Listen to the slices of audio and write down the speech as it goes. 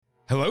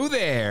Hello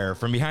there!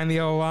 From behind the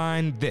yellow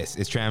line, this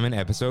is Trammin'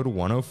 episode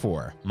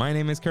 104. My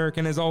name is Kirk,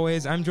 and as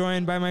always, I'm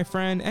joined by my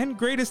friend and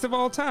greatest of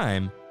all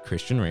time,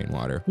 Christian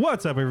Rainwater.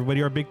 What's up,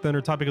 everybody? Our Big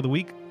Thunder topic of the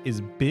week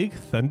is Big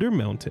Thunder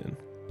Mountain.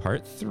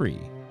 Part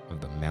 3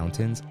 of the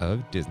Mountains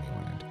of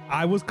Disneyland.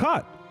 I was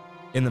caught.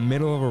 In the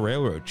middle of a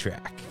railroad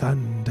track.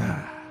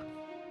 Thunder.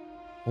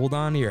 Hold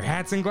on to your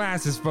hats and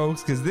glasses,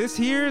 folks, because this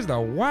here's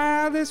the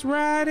wildest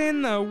ride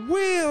in the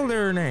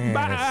wilderness.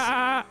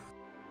 Bah!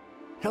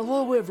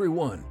 Hello,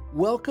 everyone.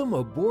 Welcome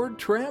aboard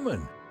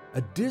Trammin',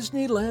 a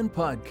Disneyland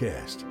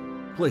podcast.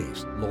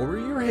 Please lower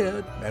your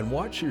head and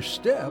watch your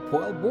step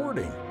while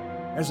boarding.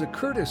 As a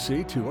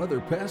courtesy to other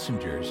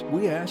passengers,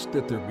 we ask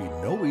that there be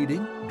no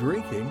eating,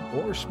 drinking,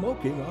 or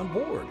smoking on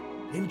board.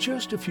 In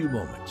just a few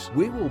moments,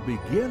 we will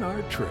begin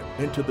our trip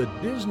into the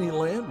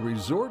Disneyland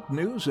Resort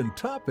news and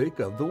topic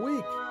of the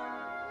week.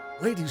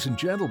 Ladies and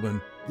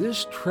gentlemen,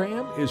 this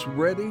tram is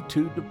ready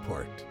to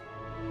depart.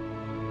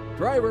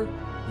 Driver,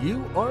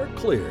 you are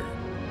clear.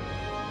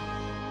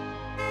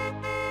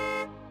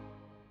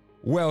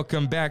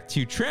 Welcome back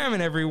to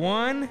Trammin',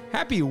 everyone.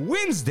 Happy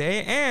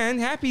Wednesday and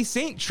happy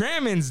St.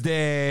 Trammin's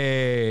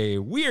Day.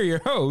 We are your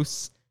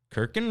hosts,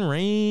 Kirk and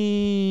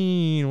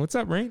Rain. What's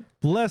up, Rain?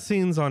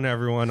 Blessings on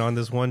everyone on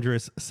this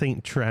wondrous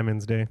St.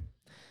 Trammin's Day.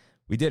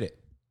 We did it.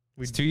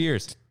 It's 2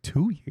 years.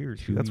 2 years.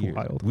 That's years.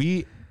 wild.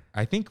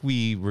 I think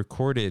we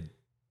recorded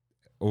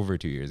over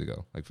 2 years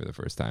ago, like for the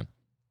first time.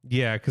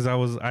 Yeah, because I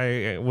was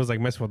like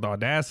messing with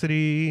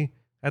Audacity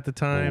at the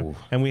time, Ooh.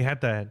 and we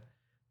had that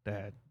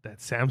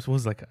Sam's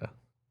was like a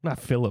not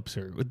Philips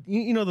or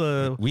you know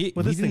the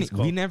what this thing's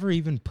called. We never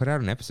even put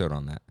out an episode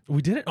on that.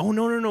 We did it. Oh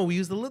no! We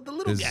used the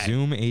little The guy.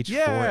 Zoom H4n.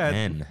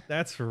 Yeah,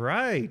 that's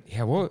right.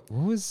 Yeah. What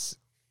was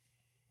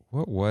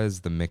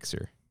the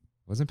mixer?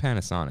 It wasn't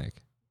Panasonic.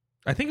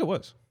 I think it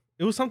was.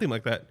 It was something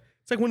like that.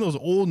 It's like one of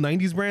those old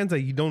 '90s brands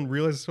that you don't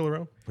realize is still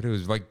around. But it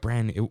was like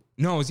brand.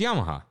 No, it was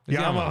Yamaha.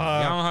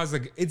 Yamaha. Yamaha's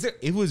like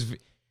it was.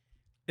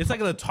 It's like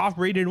the top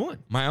rated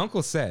one. My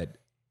uncle said,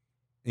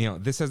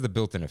 this has the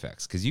built-in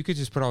effects because you could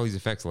just put all these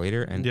effects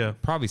later and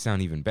probably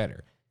sound even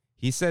better.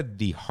 He said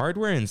the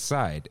hardware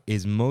inside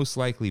is most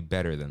likely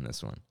better than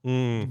this one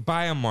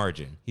by a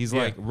margin. He's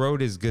like,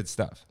 Rode is good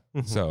stuff.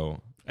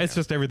 So it's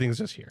just everything's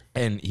just here.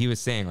 And he was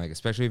saying, like,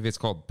 especially if it's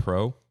called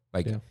Pro,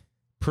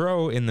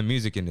 Pro in the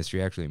music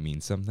industry actually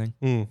means something.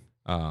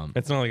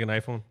 It's not like an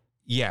iPhone.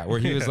 Yeah, where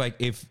he was like,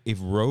 if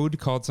Rode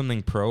called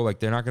something Pro, like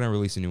they're not going to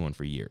release a new one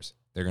for years.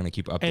 They're going to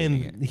keep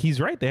updating it. And he's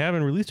right. They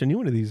haven't released a new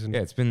one of these. Yeah,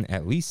 it's been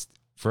at least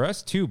for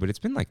us too, but it's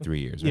been like 3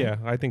 years. Right? Yeah,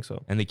 I think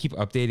so. And they keep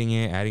updating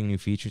it, adding new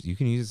features. You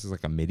can use this as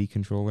like a MIDI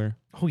controller.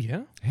 Oh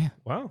yeah, yeah,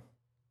 wow,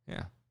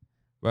 yeah.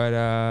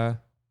 But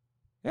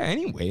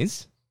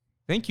anyways,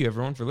 thank you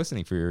everyone for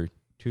listening for your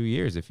 2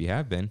 years if you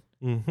have been,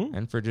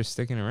 and for just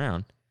sticking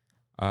around.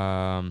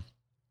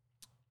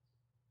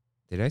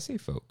 Did I say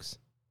folks?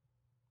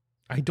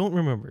 I don't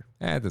remember.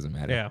 It doesn't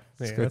matter. Yeah,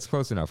 it's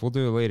close enough. We'll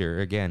do it later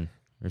again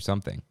or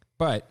something.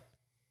 But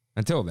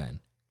until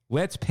then,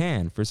 let's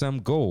pan for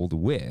some gold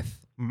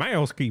with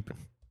Milekeeping.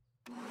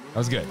 That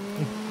was good.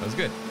 That was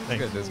good.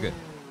 That was good.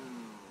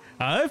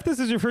 If this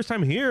is your first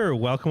time here,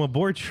 welcome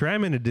aboard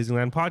Trammin', a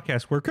Disneyland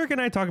podcast where Kirk and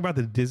I talk about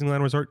the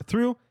Disneyland Resort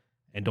through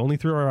and only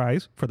through our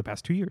eyes for the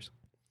past 2 years.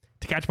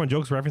 To catch my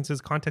jokes, references,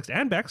 context,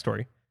 and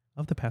backstory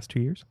of the past 2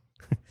 years,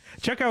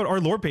 check out our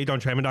lore page on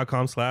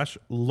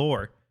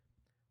trammin.com/lore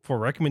for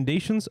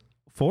recommendations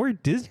for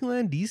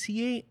Disneyland,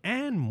 DCA,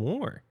 and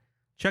more.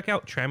 Check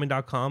out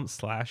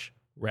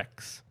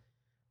trammin.com/rex.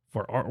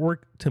 For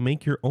artwork to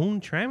make your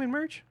own Trammin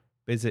merch,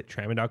 visit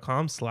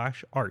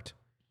trammin.com/art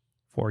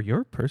for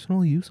your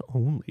personal use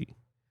only.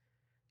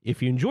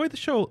 If you enjoy the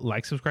show,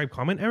 like, subscribe,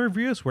 comment, and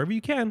review us wherever you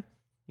can,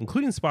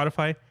 including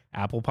Spotify,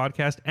 Apple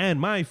Podcast,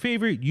 and my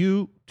favorite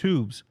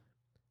YouTubes.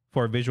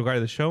 For a visual guide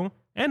of the show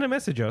and to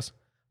message us,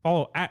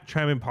 follow at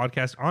Trammin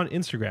Podcast on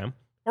Instagram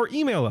or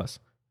email us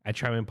at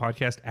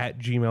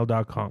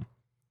tramminpodcast@gmail.com.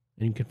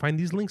 And you can find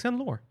these links and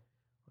lore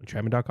on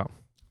trammin.com.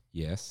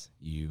 Yes,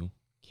 you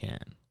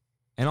can.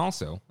 And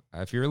also,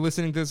 if you're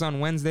listening to this on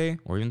Wednesday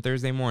or even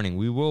Thursday morning,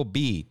 we will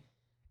be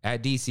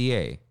at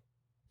DCA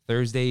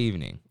Thursday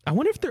evening. I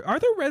wonder if there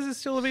reses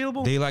still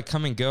available? They like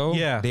come and go.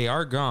 Yeah. They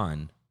are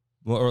gone.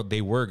 Well, or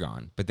they were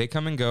gone, but they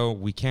come and go.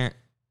 We can't,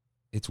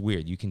 it's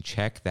weird. You can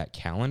check that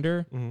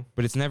calendar,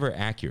 but it's never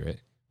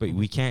accurate. But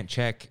we can't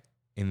check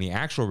in the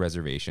actual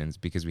reservations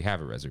because we have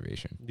a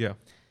reservation. Yeah.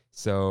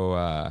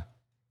 So,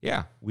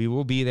 we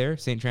will be there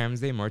St. Tram's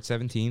Day, March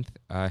 17th.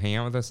 Hang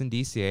out with us in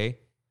DCA.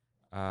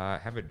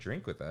 Have a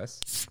drink with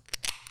us.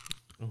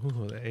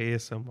 Ooh, the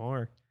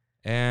ASMR.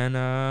 And,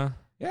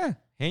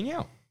 hang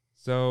out.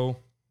 So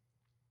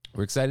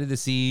we're excited to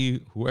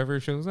see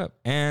whoever shows up.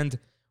 And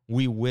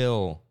we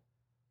will,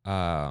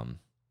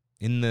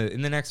 in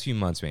the next few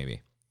months,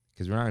 maybe,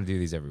 because we're not going to do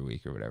these every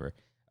week or whatever,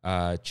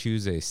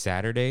 choose a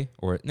Saturday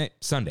or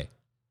Sunday.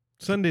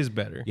 Sunday's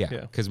better.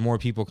 Yeah, because more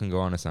people can go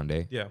on a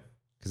Sunday. Yeah.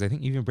 Because I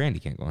think even Brandy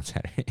can't go on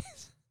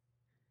Saturdays.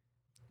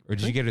 Or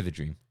did you get her the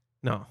dream?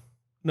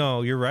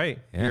 No, you're right.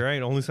 Yeah. You're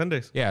right. Only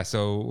Sundays. Yeah,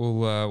 so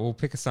we'll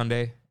pick a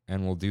Sunday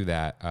and we'll do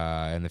that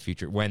in the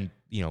future when,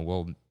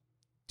 we'll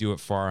do it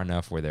far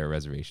enough where there are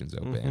reservations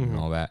open and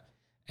all that.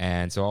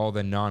 And so all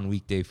the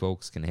non-weekday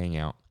folks can hang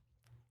out.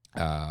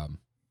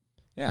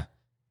 Yeah.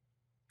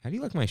 How do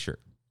you like my shirt?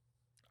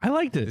 I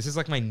liked it. This is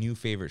like my new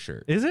favorite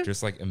shirt. Is it?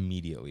 Just like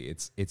immediately.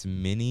 It's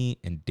Minnie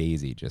and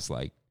Daisy just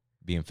like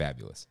being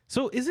fabulous.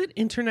 So is it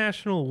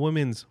International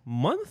Women's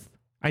Month?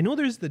 I know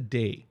there's the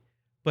day,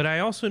 but I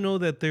also know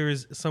that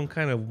there's some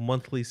kind of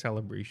monthly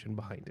celebration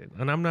behind it.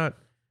 And I'm not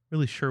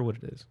really sure what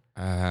it is.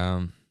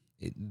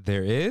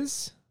 There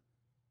is.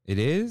 It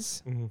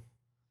is. Mm-hmm.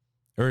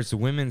 Or it's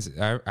Women's.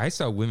 I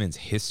saw Women's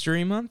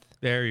History Month.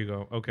 There you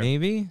go. Okay.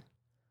 Maybe.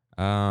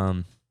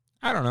 I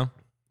don't know.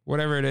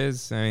 Whatever it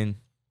is. I mean,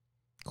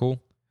 cool.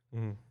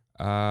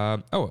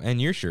 Mm-hmm. Oh,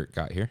 and your shirt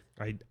got here.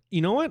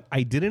 You know what?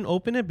 I didn't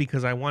open it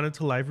because I wanted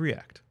to live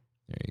react.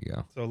 There you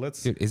go. So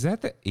let's. Dude, is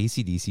that the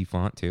AC/DC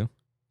font too?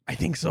 I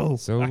think so.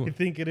 I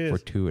think it is.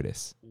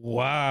 Fortuitous.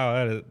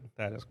 Wow,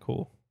 that is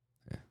cool.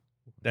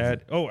 Yeah.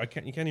 You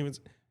can't even.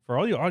 For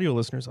all you audio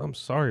listeners, I'm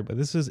sorry, but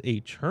this is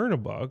a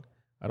Chernabog.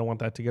 I don't want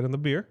that to get in the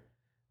beer.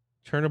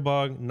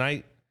 Chernabog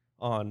Night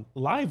on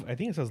Live. I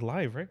think it says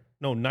live, right?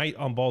 No, Night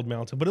on Bald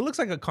Mountain, but it looks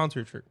like a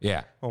concert shirt.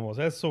 Yeah. Almost.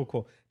 That's so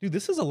cool. Dude,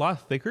 this is a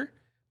lot thicker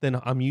than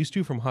I'm used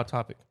to from Hot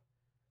Topic.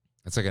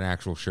 It's like an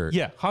actual shirt.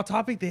 Yeah, Hot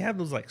Topic, they have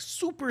those like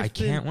super thin. I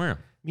can't wear them.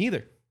 Me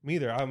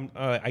either.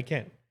 I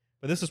can't.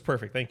 But this is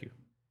perfect. Thank you.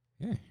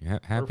 Yeah.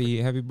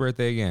 Happy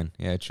birthday again.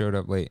 Yeah, it showed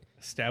up late.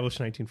 Established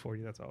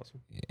 1940. That's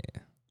awesome.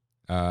 Yeah.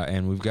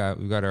 And we've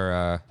got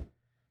our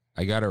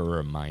I gotta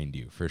remind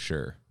you for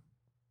sure.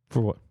 For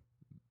what?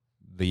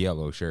 The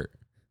yellow shirt.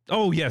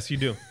 Oh yes, you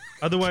do.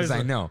 Otherwise,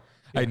 I know.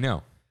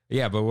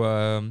 Yeah,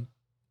 but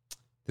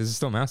this is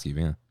still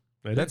mousekeeping.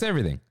 Yeah. That's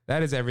everything.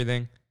 That is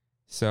everything.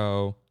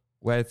 So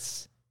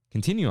let's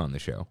continue on the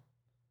show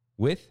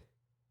with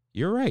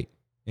You're Right,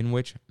 in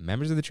which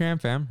members of the Tram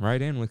Fam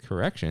write in with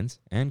corrections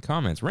and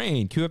comments.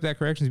 Rain, cue up that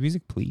corrections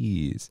music,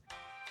 please.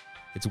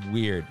 It's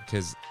weird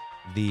because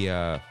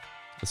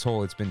this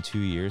whole "it's been 2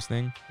 years"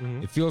 thing.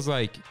 Mm-hmm. It feels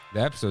like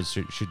the episodes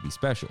should be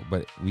special,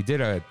 but we did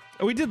the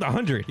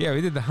 100. Yeah,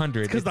 we did the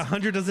 100 because the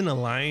 100 doesn't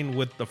align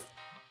with the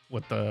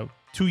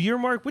 2-year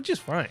mark, which is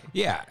fine.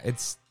 Yeah,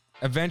 it's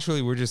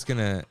eventually we're just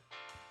gonna,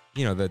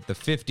 the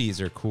 50s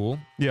are cool.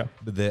 Yeah,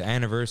 but the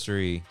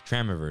Tram-anniversary.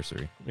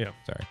 Yeah,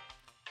 sorry,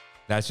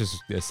 that's just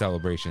a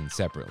celebration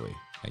separately,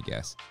 I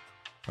guess,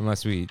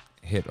 unless we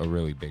hit a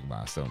really big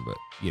milestone. But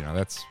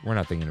we're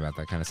not thinking about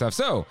that kind of stuff.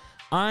 So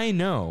I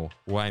know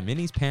why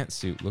Minnie's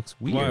pantsuit looks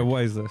weird.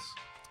 Why is this?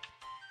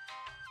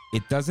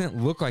 It doesn't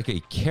look like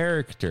a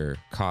character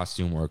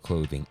costume or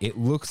clothing. It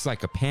looks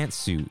like a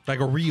pantsuit.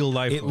 Like a real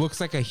life. It looks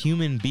like a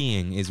human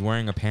being is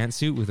wearing a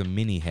pantsuit with a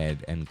Minnie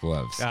head and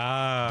gloves.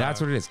 That's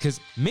what it is.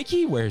 Because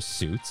Mickey wears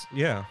suits.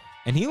 Yeah.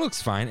 And he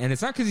looks fine. And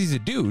it's not because he's a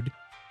dude.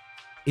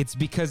 It's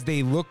because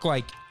they look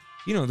like,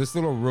 this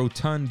little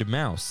rotund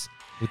mouse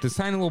with this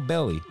tiny little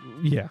belly.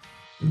 Yeah.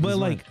 But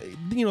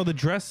the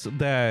dress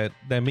that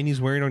Minnie's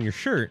wearing on your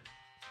shirt,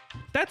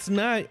 that's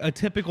not a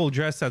typical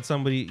dress that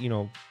somebody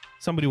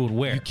would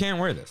wear. You can't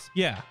wear this.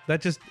 Yeah,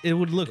 it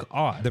would look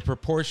odd. The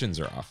proportions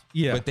are off.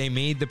 Yeah. But they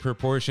made the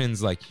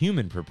proportions like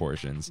human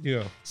proportions.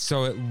 Yeah.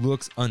 So it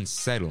looks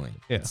unsettling.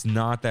 Yeah. It's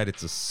not that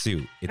it's a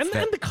suit. It's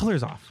and the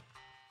color's off.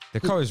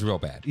 The color's real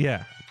bad.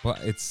 Yeah. But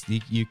it's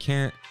you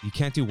can't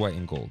do white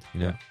and gold,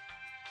 Yeah.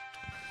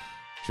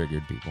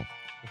 Triggered people.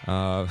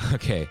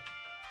 Okay.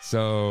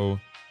 So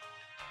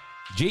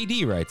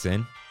JD writes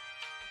in,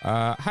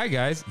 hi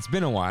guys, it's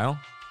been a while.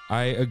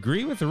 I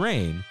agree with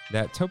Rain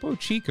that Topo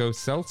Chico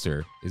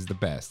seltzer is the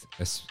best,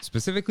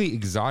 specifically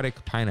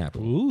exotic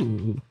pineapple.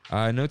 Ooh.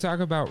 No talk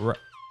about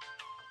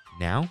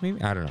now,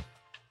 maybe? I don't know.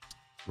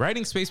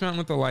 Riding Space Mountain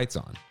with the lights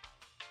on.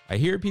 I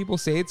hear people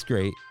say it's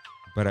great,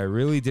 but I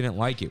really didn't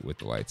like it with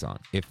the lights on.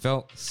 It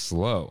felt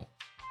slow.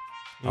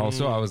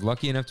 Also, I was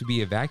lucky enough to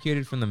be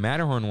evacuated from the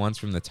Matterhorn once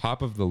from the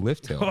top of the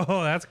lift hill.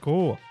 Oh, that's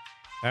cool.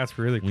 That's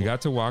really cool. We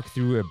got to walk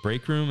through a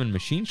break room and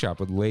machine shop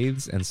with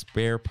lathes and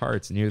spare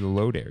parts near the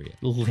load area.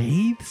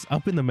 Lathes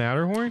up in the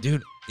Matterhorn?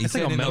 Dude, it's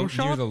like a metal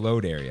shop? Near the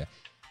load area.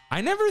 I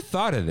never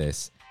thought of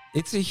this.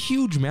 It's a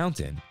huge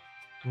mountain.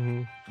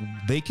 Mm-hmm.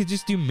 They could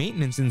just do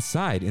maintenance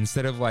inside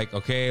instead of like,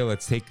 okay,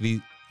 let's take these.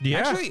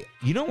 Yeah. Actually,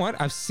 you know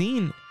what? I've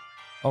seen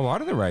a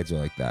lot of the rides are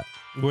like that.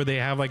 Where they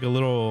have like a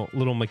little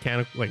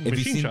mechanical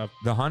machine shop.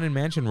 The Haunted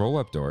Mansion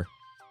roll-up door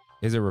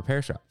is a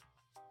repair shop.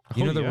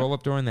 You know the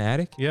roll-up door in the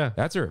attic? Yeah.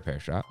 That's a repair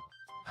shop.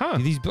 Huh.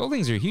 These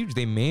buildings are huge.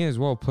 They may as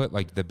well put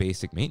like the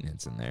basic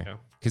maintenance in there.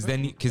 Because that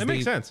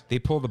makes sense. They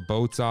pull the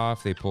boats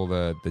off. They pull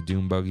the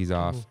dune buggies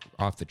off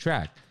the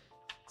track.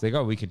 It's like,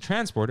 oh, we can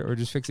transport it or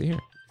just fix it here.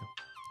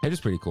 That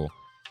is pretty cool.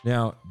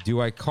 Now, do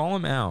I call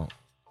him out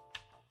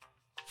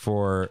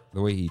for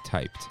the way he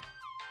typed?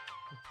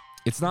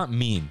 It's not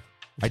mean.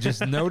 I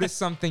just noticed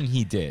something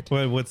he did.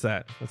 What's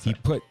that? He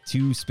put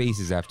 2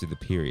 spaces after the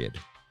period.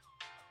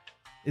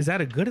 Is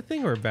that a good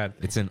thing or a bad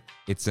thing?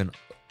 It's an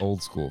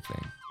old school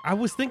thing. I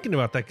was thinking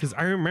about that because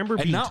I remember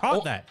being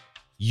taught that.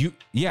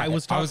 I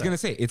was going to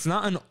say, it's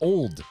not an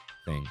old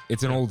thing.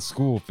 It's an old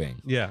school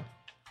thing. Yeah.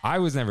 I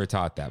was never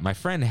taught that. My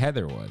friend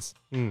Heather was.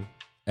 Mm.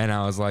 And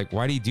I was like,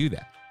 why do you do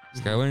that?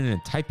 She's like, I learned in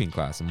a typing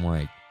class. I'm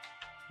like,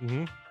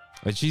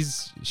 but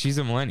she's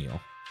a millennial.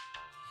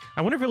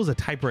 I wonder if it was a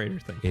typewriter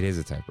thing. It is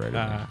a typewriter.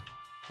 thing.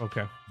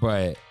 Okay.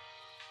 But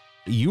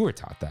you were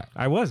taught that.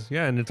 I was,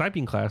 yeah, in a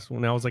typing class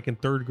when I was like in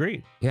 3rd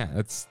grade. Yeah,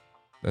 that's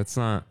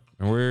not.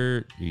 And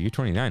you're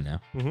 29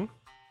 now. Mm-hmm.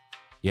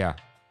 Yeah.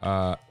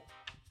 I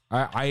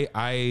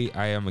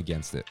am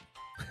against it.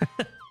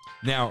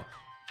 Now,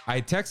 I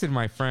texted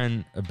my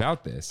friend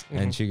about this,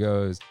 and she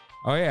goes,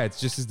 "Oh yeah, it's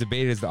just as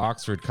debated as the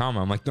Oxford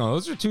comma." I'm like, "No,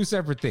 those are two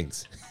separate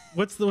things."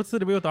 What's the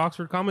debate with the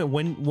Oxford comma?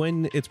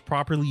 When it's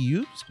properly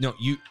used? No,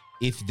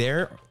 if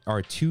there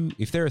are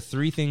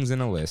 3 things in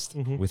a list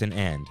with an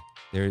and,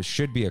 there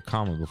should be a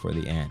comma before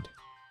the and.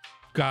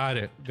 Got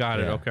it.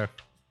 Yeah. Okay.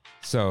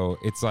 So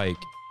it's like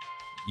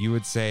you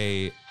would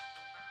say,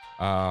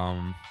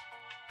 I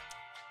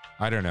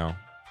don't know.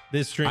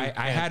 This string.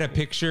 I had a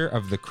picture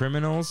of the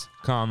criminals,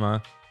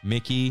 comma,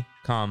 Mickey,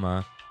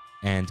 comma,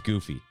 and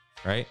Goofy,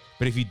 right?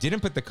 But if you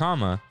didn't put the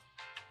comma,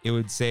 it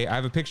would say, I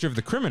have a picture of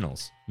the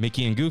criminals,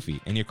 Mickey and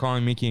Goofy, and you're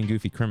calling Mickey and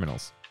Goofy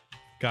criminals.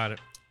 Got it.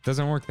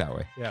 Doesn't work that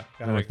way. Yeah.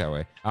 Doesn't work that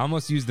way. I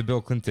almost used the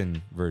Bill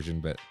Clinton version,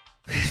 but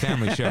it's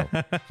family show.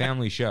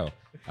 Family show.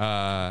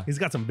 He's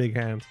got some big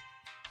hands.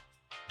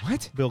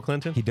 What? Bill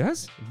Clinton. He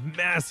does?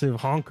 Massive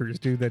honkers,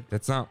 dude.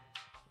 That's not.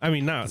 I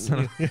mean, no.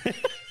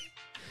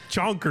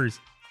 Chonkers.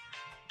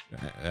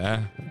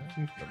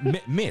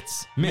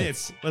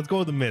 Mitts. Let's go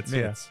with the mitts.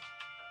 Mitts.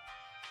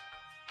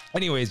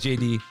 Anyways,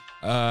 JD,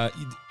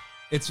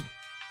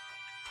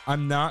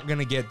 I'm not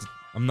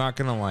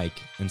gonna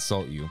like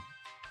insult you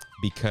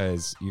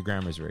because your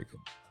grammar's very good.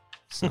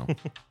 So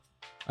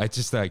I'm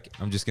just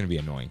gonna be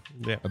annoying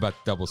about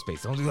double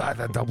space. Don't do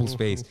that double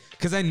space.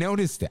 Because I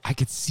noticed it. I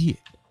could see it.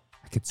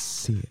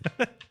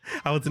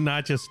 How it's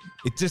not just.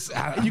 It just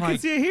you can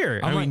see it here.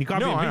 You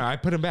copy no, I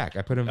put him back.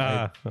 Okay.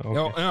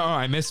 No,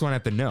 I missed one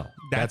at the no.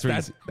 That's where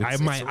it's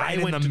my right eye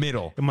in went the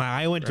middle. My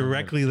eye went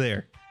directly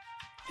there.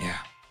 Yeah.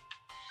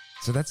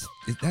 So that's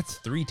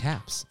 3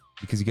 taps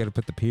because you got to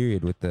put the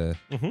period with the.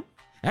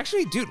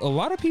 Actually, dude, a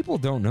lot of people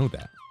don't know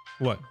that.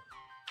 What?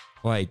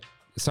 Like,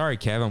 sorry,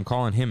 Kev, I'm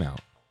calling him out.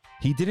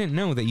 He didn't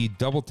know that you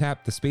double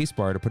tap the space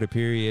bar to put a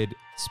period,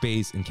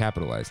 space, and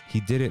capitalize.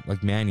 He did it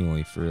like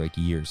manually for like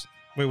years.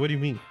 Wait, what do you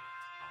mean?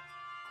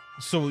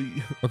 So.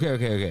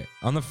 Okay.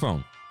 On the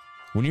phone,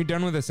 when you're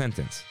done with a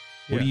sentence,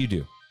 what do you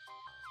do?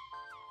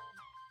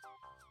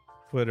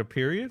 Put a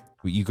period?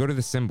 You go to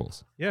the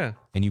symbols. Yeah.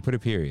 And you put a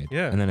period.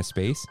 Yeah. And then a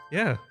space.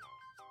 Yeah.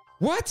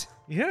 What?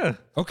 Yeah.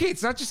 Okay,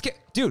 it's not just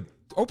dude,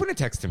 open a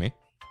text to me.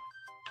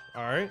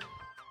 All right.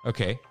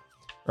 Okay.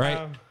 All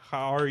right.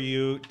 How are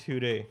you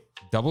today?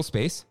 Double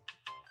space.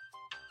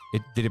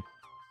 It did it,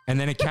 and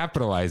then it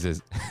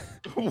capitalizes.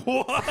 What?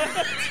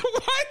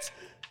 What?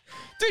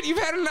 Dude, you've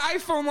had an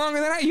iPhone longer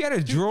than you had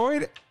a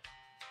Droid.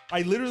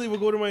 I literally will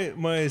go to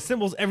my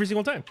symbols every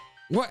single time.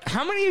 What?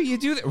 How many of you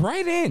do that?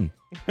 Right in.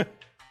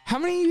 How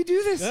many of you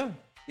do this? Yeah.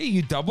 Yeah,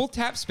 you double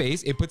tap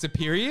space. It puts a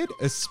period,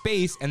 a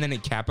space, and then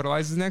it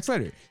capitalizes the next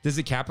letter. Does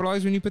it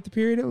capitalize when you put the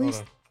period at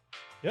least?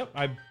 Yep.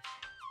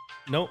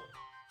 Nope.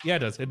 Yeah,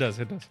 it does.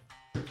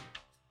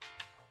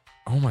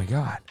 Oh my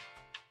God.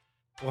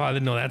 Well, I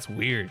didn't know. That's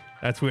weird.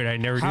 I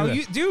never do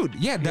that. Dude,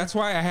 yeah, that's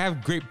why I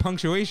have great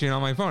punctuation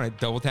on my phone. I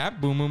double tap,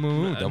 boom, boom,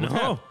 boom, boom, double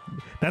tap.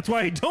 That's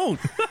why I don't.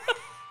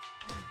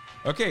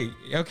 Okay,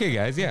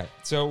 guys, yeah.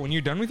 So when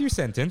you're done with your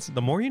sentence,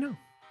 The more you know.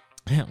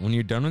 yeah, when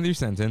you're done with your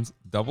sentence,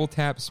 double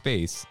tap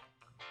space,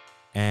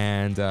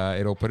 and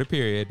it'll put a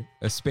period,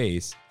 a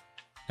space,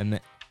 and then.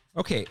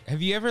 Okay,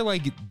 have you ever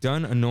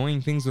done annoying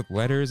things with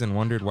letters and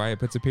wondered why it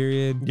puts a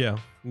period? Yeah.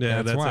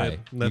 That's why. It.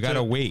 You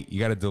gotta wait. You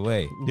gotta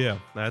delay. Yeah,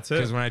 that's it.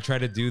 Because when I try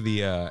to do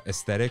the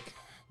aesthetic,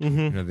 you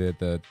know,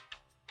 the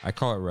I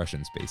call it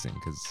Russian spacing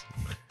because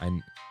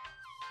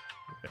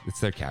it's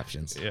their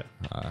captions. Yeah.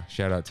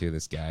 Shout out to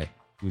this guy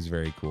who's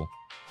very cool.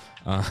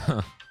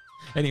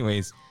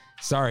 Anyways,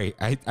 sorry.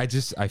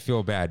 I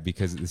feel bad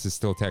because this is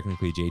still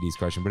technically JD's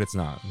question, but it's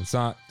not. It's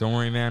not. Don't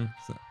worry, man.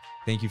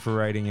 Thank you for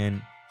writing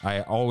in.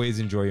 I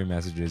always enjoy your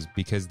messages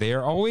because they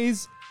are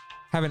always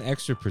have an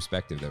extra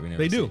perspective that we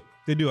never see.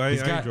 They do. I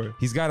enjoy it.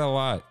 He's got a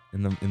lot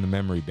in the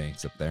memory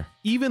banks up there.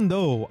 Even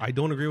though I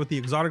don't agree with the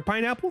exotic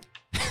pineapple,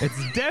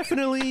 it's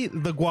definitely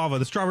the guava,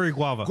 the strawberry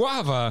guava.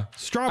 Guava.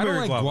 Strawberry I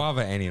don't like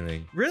guava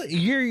anything. Really?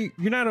 You're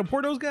not a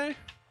Portos guy?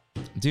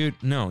 Dude,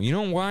 no. You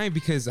know why?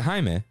 Because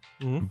Jaime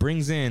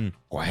brings in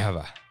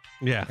guava.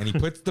 Yeah. And he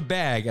puts the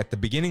bag at the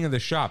beginning of the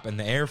shop and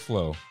the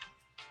airflow.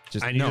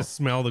 I need to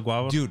smell the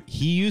guava. Dude,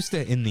 he used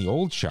to, in the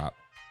old shop,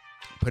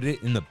 put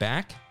it in the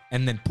back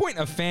and then point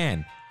a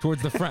fan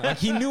towards the front. Like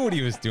he knew what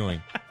he was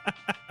doing.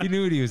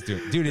 Dude,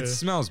 it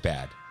smells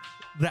bad.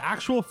 The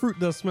actual fruit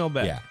does smell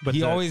bad. Yeah, but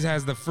he always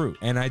has the fruit.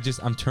 And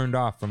I'm turned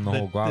off from the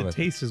whole guava. The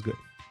taste is good.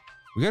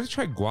 We got to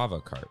try Guava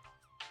Cart.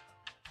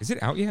 Is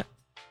it out yet?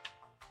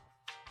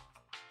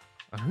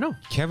 I don't know.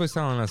 Kev was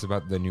telling us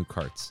about the new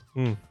carts.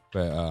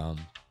 But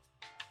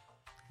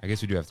I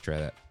guess we do have to try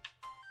that.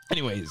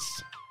 Anyways,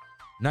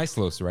 Nice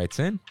Los writes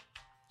in.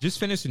 Just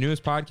finished the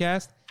newest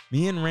podcast.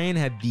 Me and Rain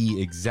had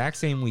the exact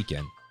same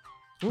weekend.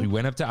 We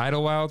went up to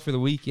Idlewild for the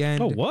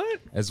weekend. Oh,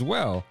 what? As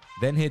well,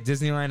 then hit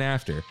Disneyland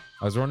after.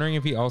 I was wondering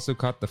if he also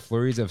caught the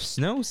flurries of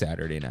snow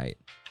Saturday night.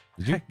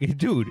 Did you? Heck,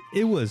 dude,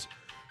 it was...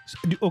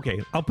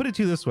 Okay, I'll put it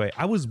to you this way.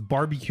 I was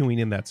barbecuing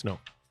in that snow.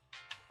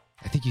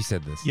 I think you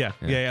said this. Yeah.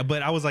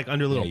 But I was like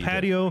under a little you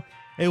patio.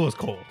 It was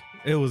cold.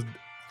 It was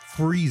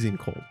freezing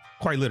cold.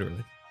 Quite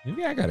literally.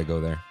 Maybe I got to go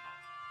there.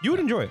 You would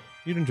enjoy it.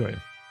 You'd enjoy it.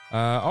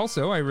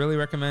 Also, I really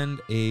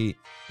recommend a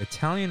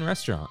Italian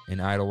restaurant in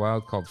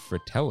Idlewild called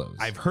Fratello's.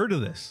 I've heard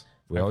of this.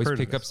 We always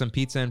pick up some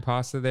pizza and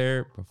pasta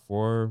there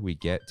before we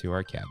get to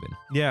our cabin.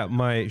 Yeah,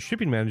 my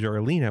shipping manager,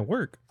 Arlene, at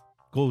work,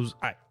 goes,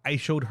 I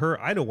showed her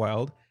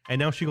Idlewild, and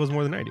now she goes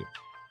more than I do.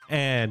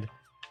 And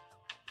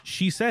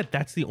she said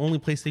that's the only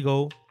place they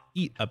go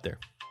eat up there.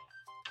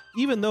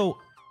 Even though,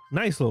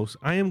 Nice Los,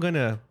 I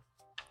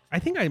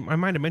think I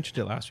might have mentioned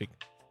it last week.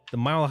 The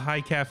Mile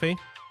High Cafe.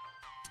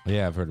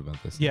 Yeah, I've heard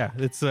about this. Yeah,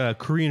 it's a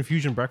Korean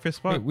fusion breakfast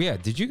spot. Wait, yeah,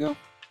 did you go?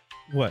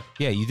 What?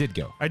 Yeah, you did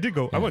go. I did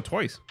go. Yeah. I went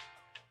twice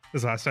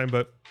this last time,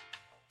 but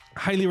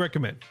highly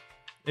recommend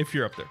if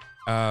you're up there.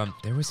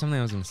 There was something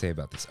I was going to say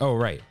about this. Oh,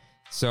 right.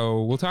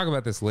 So we'll talk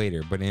about this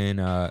later, but in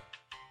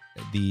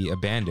the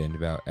Abandoned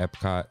about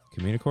Epcot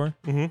Communicore,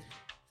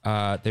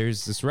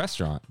 there's this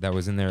restaurant that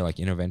was in their like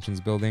Innovations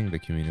building, the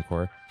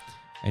Communicore,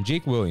 and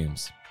Jake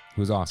Williams,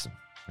 who's awesome,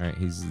 right?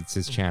 It's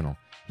his channel.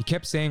 He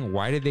kept saying,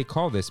 why did they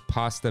call this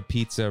Pasta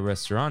Pizza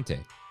Ristorante?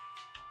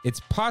 It's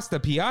Pasta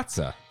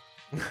Piazza.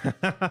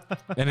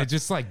 And it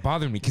just like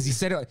bothered me because he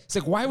said it. It's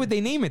like, why would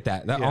they name it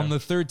that? On the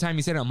third time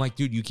he said it, I'm like,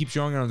 dude, you keep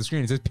showing it on the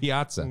screen. It says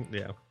Piazza.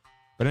 Yeah.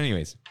 But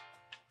anyways,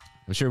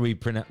 I'm sure we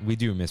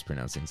do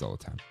mispronounce things all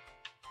the time.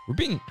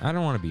 I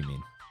don't want to be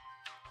mean.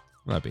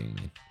 I'm not being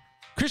mean.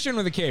 Christian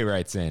with a K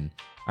writes in,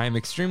 I am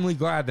extremely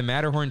glad the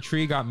Matterhorn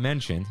tree got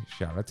mentioned.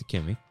 Shout out to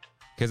Kimmy.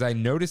 Because I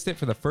noticed it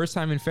for the first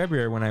time in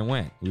February when I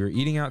went. We were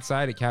eating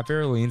outside at Cafe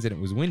Orleans and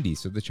it was windy,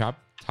 so the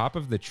top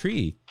of the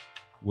tree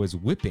was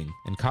whipping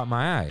and caught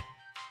my eye.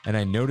 And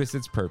I noticed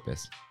its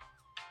purpose.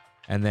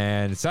 And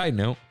then, side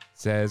note,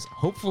 says,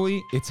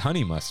 hopefully it's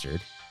honey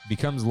mustard.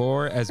 Becomes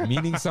lore as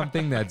meaning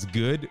something that's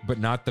good, but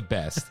not the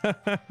best.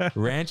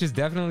 Ranch is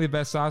definitely the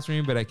best sauce for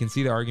me, but I can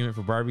see the argument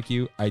for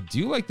barbecue. I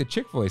do like the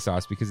Chick-fil-A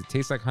sauce because it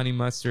tastes like honey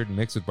mustard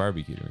mixed with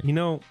barbecue to me. You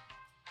know,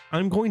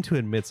 I'm going to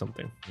admit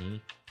something.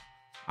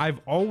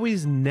 I've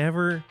always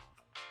never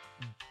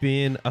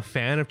been a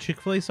fan of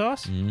Chick-fil-A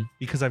sauce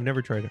because I've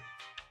never tried it.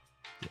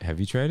 Have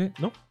you tried it?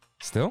 No.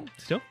 Still?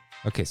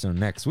 Okay, so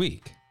next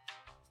week.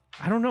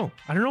 I don't know.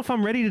 I don't know if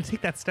I'm ready to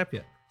take that step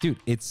yet. Dude,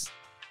 it's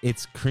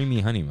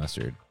creamy honey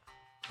mustard.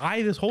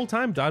 I, this whole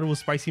time, thought it was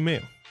spicy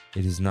mayo.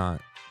 It is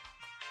not.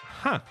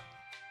 Huh.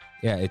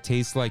 Yeah, it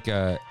tastes like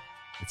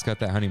it's got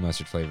that honey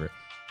mustard flavor.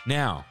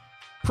 Now,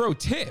 pro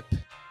tip,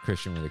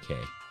 Christian with a K.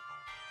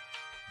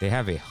 They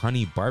have a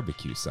honey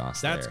barbecue sauce.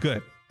 That's there.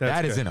 good.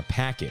 That good. is in a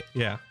packet.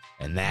 Yeah.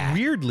 And that.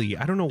 Weirdly,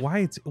 I don't know why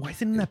is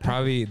it in that packet?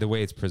 Probably the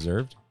way it's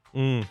preserved.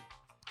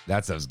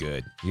 That stuff's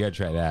good. You gotta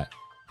try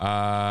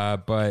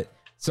that. But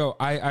so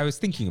I was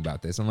thinking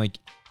about this. I'm like,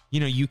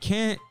 you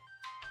can't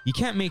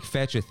make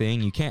fetch a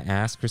thing. You can't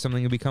ask for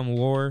something to become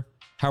lore.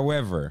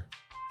 However,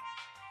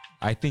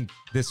 I think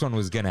this one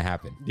was gonna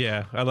happen.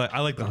 Yeah, I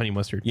like the honey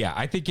mustard. Yeah,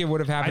 I think it would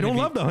have happened. I don't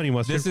love the honey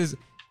mustard.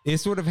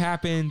 This would have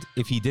happened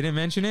if he didn't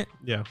mention it.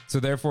 Yeah.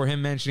 So therefore,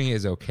 him mentioning it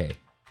is okay.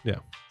 Yeah.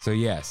 So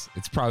yes,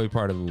 it's probably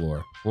part of the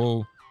lore.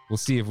 We'll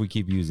see if we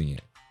keep using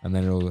it, and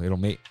then it'll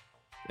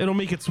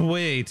make its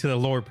way to the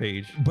lore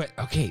page. But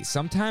okay,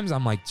 sometimes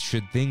I'm like,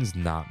 should things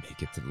not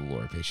make it to the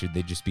lore page? Should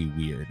they just be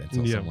weird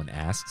until someone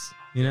asks?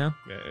 Yeah.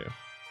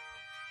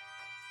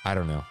 I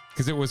don't know,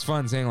 because it was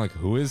fun saying like,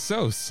 who is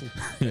Sos?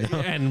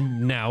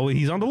 And now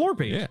he's on the lore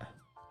page.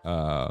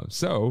 Yeah.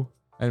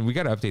 And we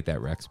got to update that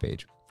Rex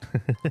page.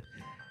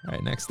 All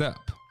right, next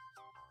up,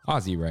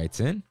 Ozzy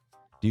writes in,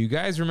 do you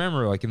guys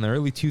remember like in the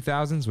early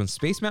 2000s when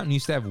Space Mountain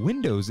used to have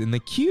windows in the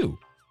queue?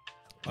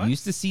 You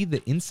used to see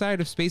the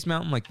inside of Space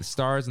Mountain, like the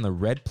stars and the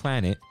red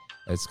planet.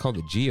 It's called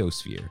the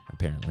geosphere,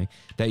 apparently,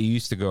 that you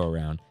used to go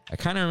around. I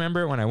kind of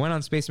remember when I went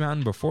on Space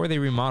Mountain before they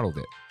remodeled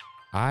it.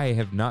 I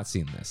have not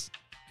seen this.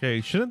 Okay,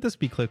 shouldn't this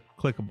be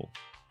clickable?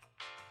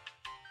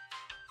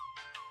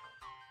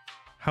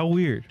 How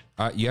weird.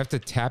 You have to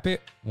tap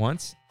it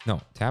once. No,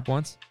 tap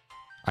once.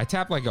 I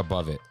tap like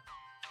above it.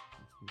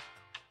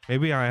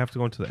 Maybe I have to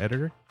go into the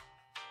editor.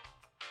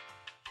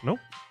 Nope.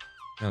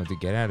 No, to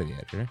get out of the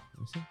editor. Let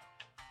me see.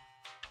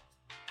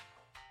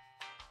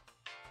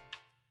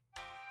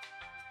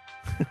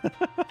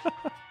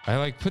 I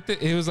like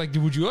it was like,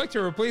 would you like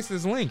to replace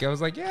this link? I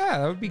was like, yeah,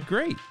 that would be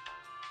great.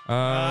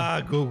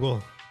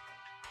 Google.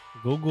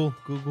 Googly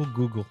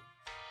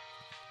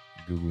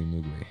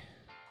moogly.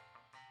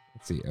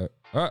 Let's see.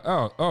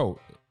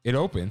 It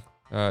opened.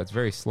 It's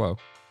very slow.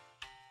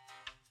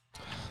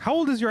 How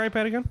old is your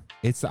iPad again?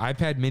 It's the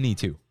iPad Mini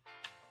 2.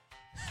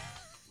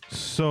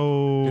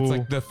 So it's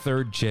like the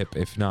third chip,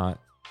 if not.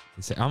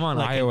 I'm on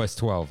like iOS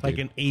 12. Like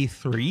dude. an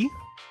A3?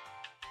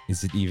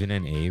 Is it even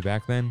an A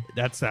back then?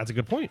 That's a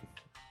good point.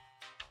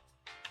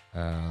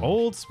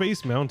 Old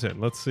Space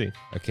Mountain. Let's see.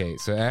 Okay,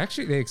 so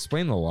actually they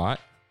explain a lot.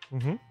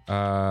 Mm-hmm.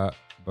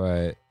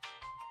 But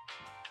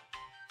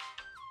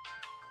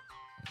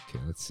okay,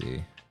 let's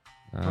see.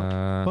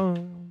 Blah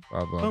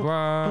blah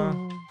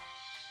blah.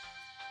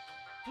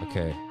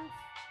 Okay.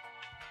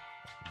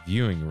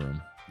 Viewing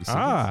room. You see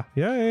this?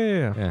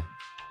 Yeah. Yeah.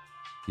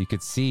 You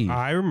could see.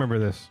 I remember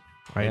this.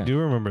 I Yeah. do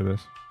remember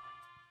this.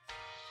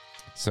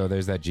 So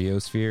there's that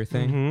geosphere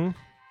thing. Mm-hmm.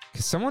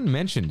 Because someone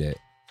mentioned it.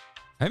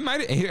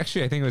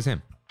 Actually, I think it was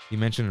him. He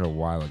mentioned it a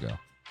while ago.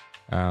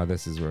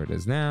 This is where it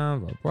is now.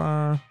 Blah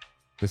blah.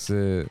 This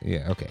is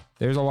okay.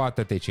 There's a lot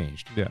that they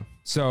changed. Yeah.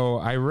 So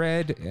I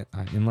read,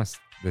 unless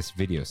this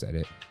video said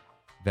it,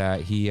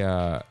 that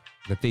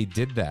that they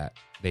did that.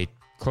 They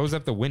closed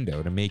up the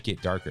window to make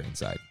it darker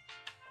inside.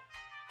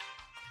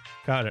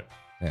 Got it.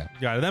 Yeah.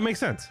 Got it. That makes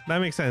sense.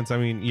 I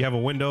mean, you have a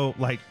window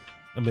like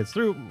amidst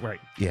through,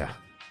 right? Yeah.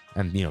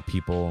 And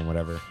people and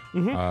whatever.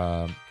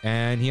 Mhm.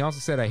 And he also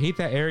said, I hate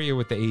that area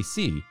with the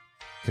AC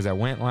because I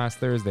went last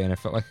Thursday and I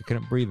felt like I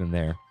couldn't breathe in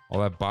there. All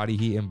that body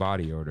heat and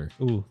body odor.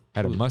 Ooh.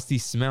 Had a musty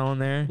smell in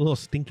there. A little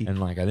stinky.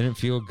 And I didn't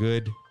feel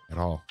good at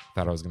all.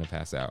 Thought I was going to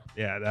pass out.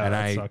 Yeah, And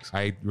that sucks.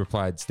 I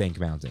replied, Stank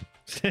Mountain.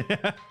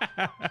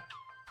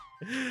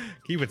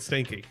 Keep it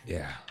stinky.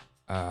 Yeah.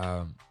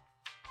 I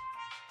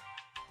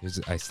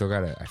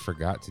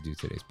forgot to do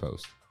today's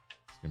post.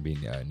 It's going to be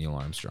Neil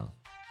Armstrong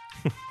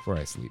before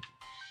I sleep.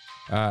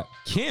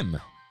 Kim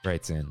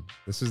writes in.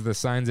 This is the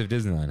Signs of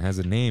Disneyland. Has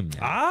a name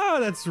now. Ah,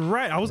 that's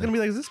right. I was going to be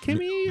like, is this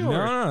Kimmy?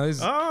 No. This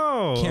is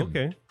Kim.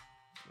 Okay.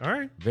 All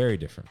right. very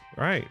different.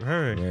 Right.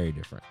 Very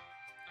different.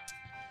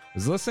 I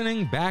was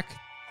listening back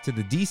to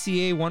the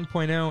DCA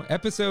 1.0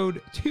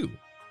 episode 2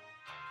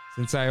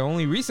 since I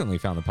only recently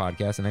found the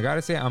podcast, and I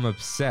gotta say I'm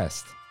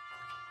obsessed.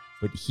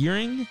 But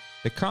hearing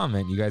the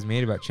comment you guys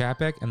made about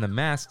Chapek and the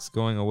masks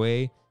going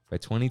away by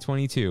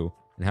 2022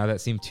 and how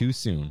that seemed too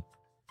soon,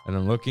 and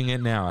then looking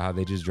at now how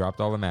they just dropped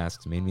all the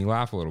masks made me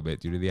laugh a little bit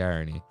due to the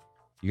irony.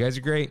 You guys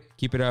are great.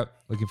 Keep it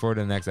up. Looking forward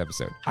to the next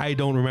episode. I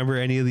don't remember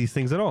any of these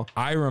things at all.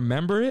 I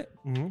remember it.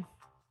 Mm-hmm.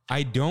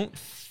 I don't.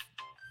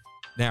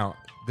 Now,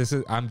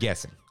 I'm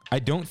guessing. I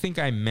don't think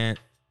I meant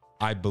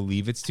I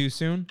believe it's too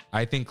soon.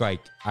 I think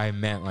I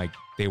meant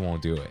they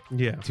won't do it.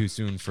 Yeah. Too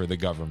soon for the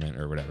government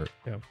or whatever.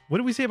 Yeah. What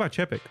did we say about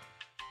Chepik?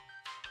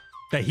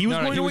 That he was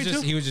going away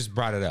too? He was just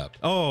brought it up.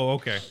 Oh,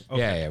 okay.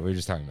 Yeah, we were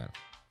just talking about it.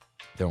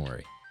 Don't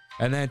worry.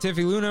 And then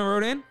Tiffy Luna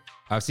wrote in,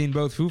 I've seen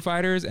both Foo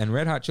Fighters and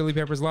Red Hot Chili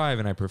Peppers live,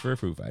 and I prefer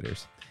Foo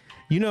Fighters.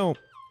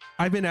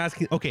 I've been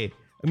asking. Okay.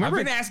 I've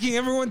been asking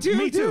everyone too.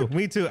 Me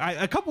too.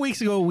 A couple weeks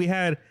ago, we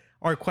had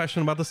our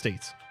question about the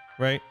states,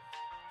 right?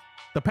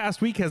 The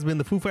past week has been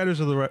the Foo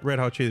Fighters or the Red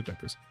Hot Chili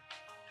Peppers.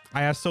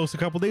 I asked Sos a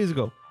couple days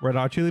ago, Red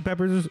Hot Chili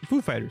Peppers or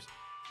Foo Fighters?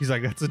 He's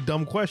like, that's a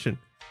dumb question.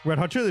 Red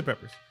Hot Chili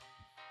Peppers.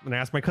 And I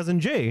asked my cousin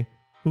Jay,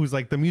 who's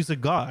like the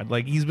music god.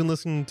 He's been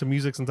listening to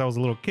music since I was a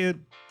little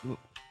kid.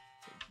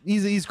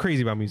 He's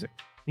crazy about music.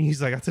 And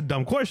he's like, that's a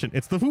dumb question.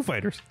 It's the Foo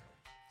Fighters.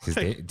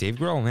 Because Dave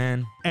Grohl,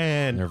 man.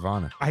 And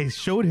Nirvana. I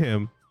showed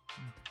him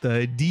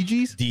the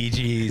DGs.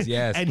 DGs,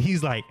 yes. And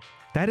he's like,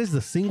 that is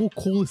the single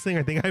coolest thing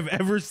I think I've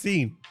ever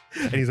seen.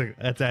 And he's like,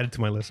 that's added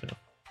to my list now.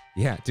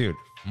 Yeah, dude.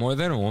 More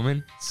Than a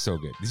Woman, so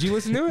good. Did you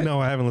listen to it?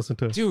 No, I haven't listened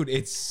to it. Dude,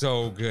 it's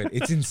so good.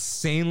 It's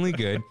insanely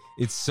good.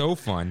 It's so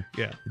fun.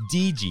 Yeah.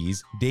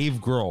 DGs, Dave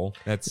Grohl.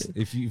 That's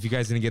if you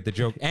guys didn't get the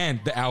joke. And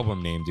the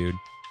album name, dude.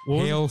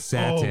 Hail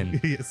Satin.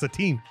 Oh, yeah,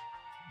 Satin.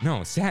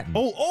 No, Satin.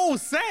 Oh,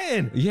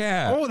 Satin.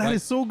 Yeah. Oh, that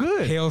is so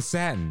good. Hail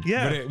Satin.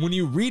 Yeah. But when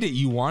you read it,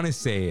 you want to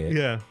say it.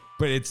 Yeah.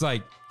 But it's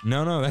like,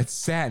 no, that's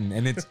Satin.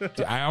 And it's,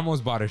 I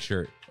almost bought a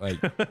shirt.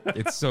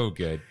 It's so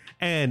good.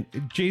 And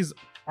Jay's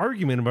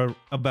argument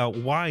about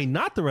why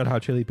not the Red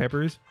Hot Chili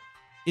Peppers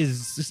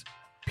is just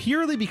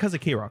purely because of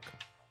K-Rock.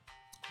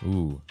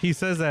 Ooh. He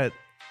says that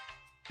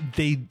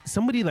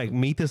somebody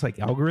made this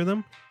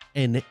algorithm,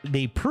 and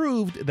they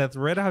proved that the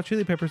Red Hot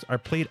Chili Peppers are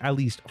played at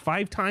least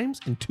 5 times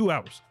in 2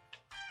 hours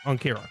on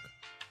K-Rock.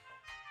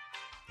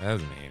 That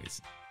doesn't make any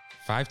sense.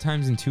 5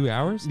 times in 2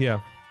 hours? Yeah.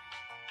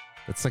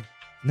 That's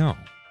no.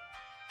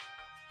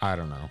 I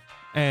don't know.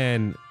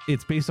 And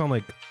it's based on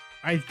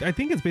I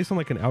think it's based on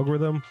an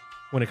algorithm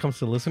when it comes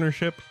to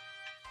listenership.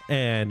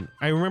 And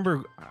I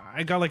remember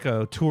I got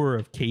a tour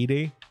of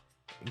K-Day.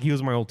 He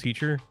was my old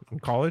teacher in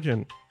college,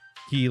 and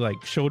he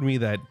showed me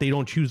that they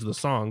don't choose the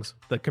songs.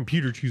 The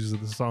computer chooses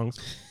the songs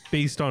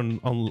based on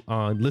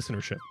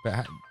listenership.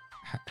 But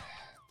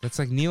that's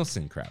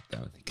Nielsen crap,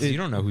 though. Because you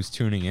don't know who's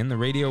tuning in. The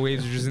radio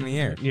waves are just in the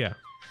air. Yeah.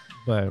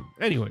 But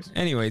anyways,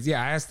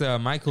 yeah, I asked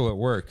Michael at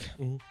work,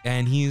 mm-hmm.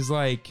 and he's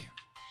like,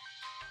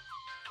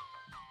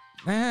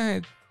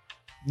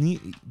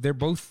 they're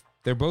both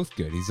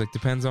good. He's like,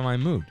 depends on my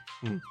mood.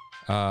 Mm.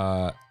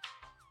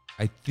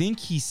 I think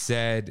he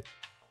said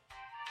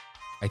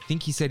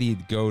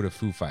he'd go to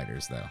Foo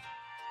Fighters though.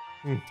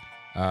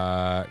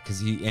 Because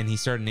he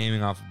started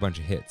naming off a bunch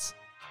of hits.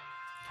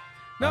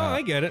 No,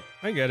 I get it.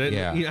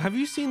 Yeah. Have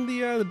you seen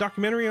the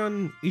documentary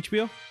on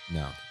HBO?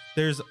 No.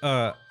 There's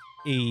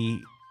a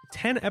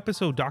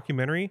 10-episode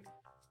documentary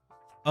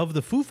of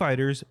the Foo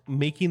Fighters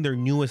making their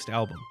newest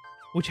album,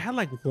 which had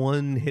like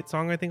one hit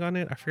song, I think, on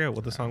it. I forget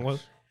what the song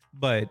was,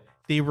 but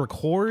they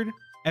record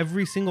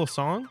every single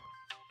song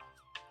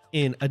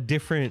in a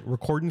different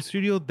recording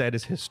studio that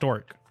is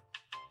historic.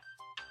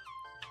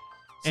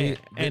 See,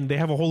 and they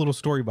have a whole little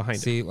story behind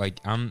it. See, like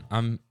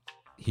I'm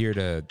here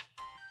to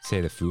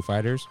say the Foo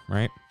Fighters,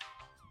 right?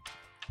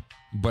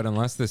 But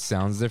unless this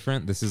sounds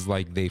different, this is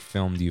like they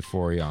filmed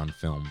Euphoria on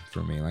film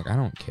for me. Like, I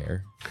don't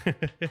care.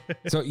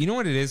 So you know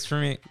what it is for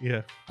me?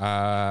 Yeah.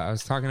 I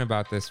was talking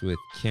about this with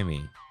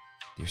Kimmy.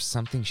 There's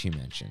something she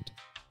mentioned,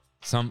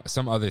 some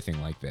other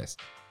thing like this,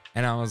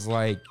 and I was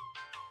like,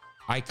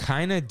 I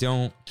kind of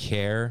don't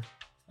care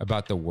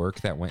about the work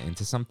that went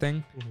into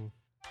something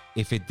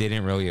if it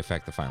didn't really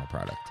affect the final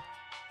product.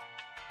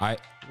 Do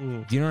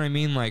you know what I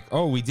mean? Like,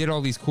 oh, we did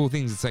all these cool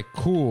things. It's like,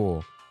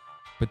 cool,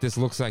 but this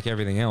looks like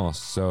everything else,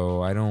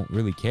 so I don't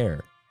really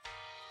care.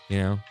 You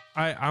know?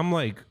 I'm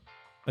like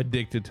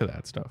addicted to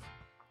that stuff.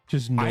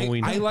 Just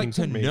knowing. I how like things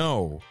to are made.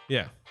 know,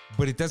 Yeah.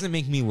 but it doesn't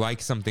make me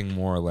like something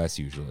more or less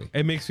usually.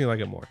 It makes me like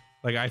it more.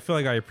 Like, I feel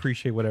like I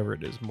appreciate whatever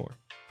it is more.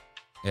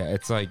 Yeah,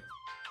 it's like,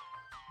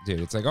 dude,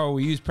 it's like, oh,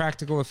 we use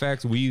practical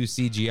effects, we use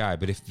CGI,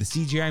 but if the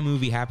CGI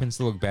movie happens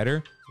to look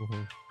better,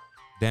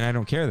 then I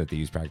don't care that they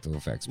use practical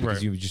effects because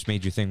Right. you just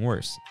made your thing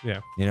worse. Yeah.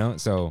 You know?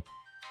 So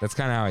that's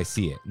kind of how I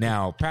see it.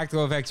 Now,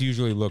 practical effects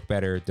usually look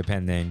better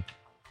depending,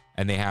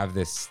 and they have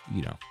this,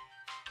 you know,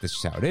 this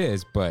is how it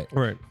is, but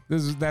Right.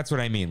 that's what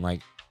I mean.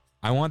 Like,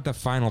 I want the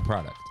final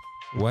product.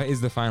 What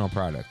is the final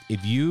product?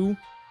 If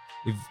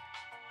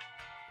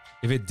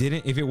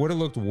it would have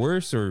looked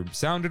worse or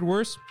sounded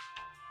worse,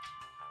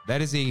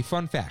 that is a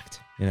fun fact,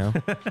 you know?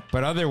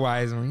 But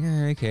otherwise, I'm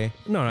like, okay.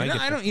 No, I And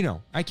get I don't, you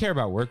know, I care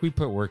about work. We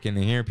put work in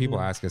here. People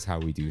ask us how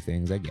we do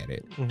things. I get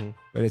it.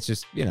 But it's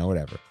just, you know,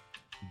 whatever.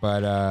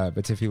 But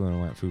Tiffy Luna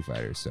went Foo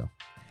Fighters, so.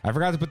 I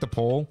forgot to put the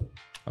poll.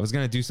 I was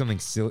going to do something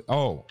silly.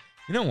 Oh,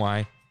 you know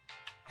why?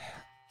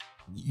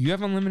 You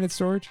have unlimited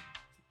storage?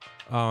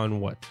 On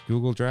what?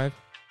 Google Drive?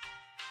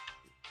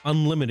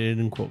 Unlimited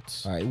in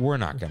quotes. We're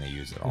not going to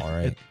use it, all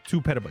right?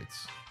 2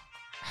 petabytes.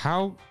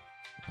 How?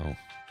 Oh.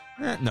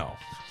 No.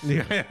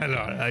 Yeah,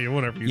 no,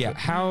 whatever. You Yeah, said.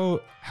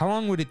 how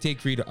long would it take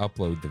for you to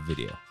upload the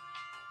video?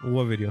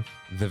 What video?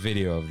 The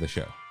video of the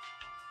show?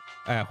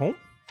 At home?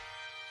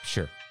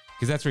 Sure.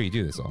 Because that's where you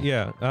do this all.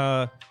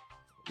 Yeah.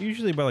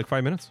 Usually by like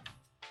 5 minutes.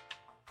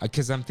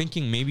 Because I'm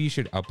thinking maybe you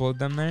should upload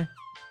them there.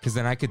 Because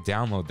then I could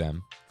download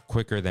them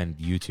quicker than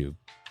YouTube.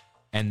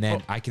 And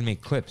then I can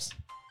make clips.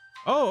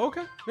 Oh,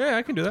 okay. Yeah,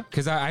 I can do that.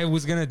 Because I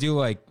was going to do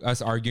like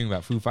us arguing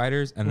about Foo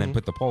Fighters and then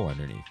put the poll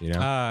underneath, you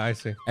know? I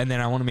see. And then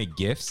I want to make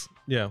GIFs.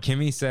 Yeah.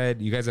 Kimmy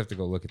said, you guys have to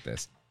go look at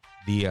this.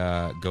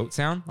 The goat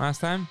sound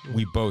last time,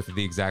 we both at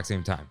the exact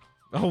same time.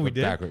 Oh, we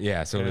did? Backward.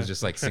 Yeah, so it was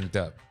just like synced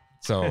up.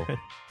 So,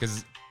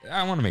 because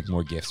I want to make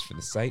more GIFs for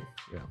the site.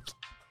 Yeah.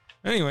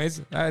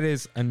 Anyways, that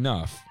is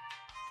enough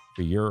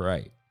for You're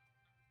Right.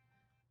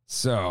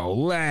 So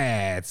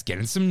let's get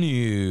in some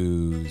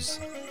news.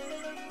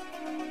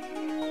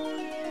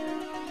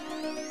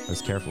 I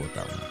was careful with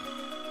that one.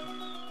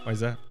 Why is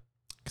that?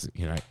 Because,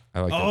 you know, I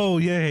like Oh,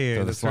 yeah.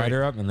 throw the That's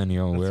slider right. up and then, you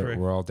know, That's we're, right.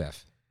 we're all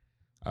deaf.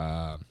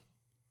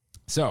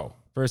 So,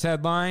 first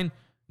headline,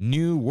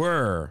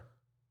 Newer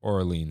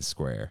Orleans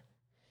Square.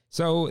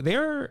 So,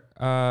 their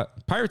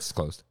Pirates is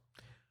closed.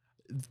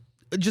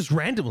 Just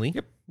randomly.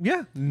 Yep.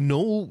 Yeah.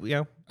 No.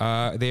 Yeah.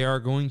 They are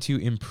going to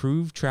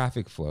improve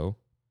traffic flow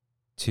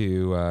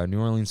to New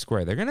Orleans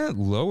Square. They're going to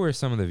lower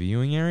some of the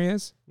viewing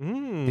areas.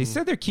 They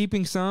said they're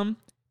keeping some,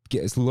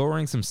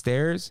 lowering some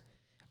stairs.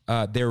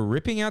 They're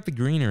ripping out the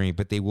greenery,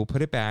 but they will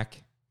put it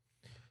back.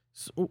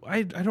 So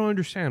I don't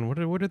understand.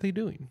 What are they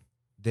doing?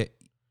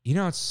 You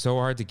know, it's so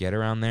hard to get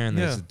around there, and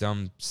there's Yeah. the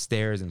dumb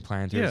stairs and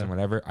planters Yeah. and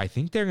whatever. I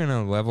think they're going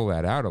to level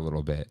that out a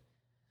little bit.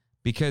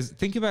 Because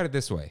think about it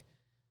this way.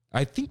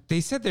 I think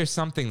they said there's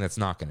something that's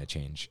not going to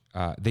change.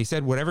 They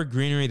said whatever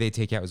greenery they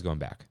take out is going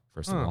back,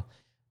 first of all.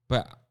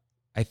 But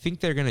I think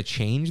they're going to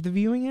change the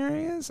viewing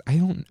areas. I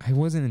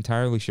wasn't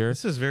entirely sure.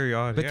 This is very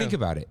odd. But think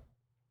about it.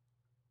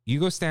 You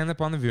go stand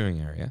up on the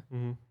viewing area.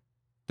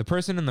 The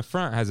person in the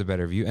front has a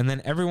better view, and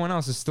then everyone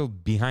else is still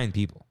behind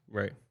people.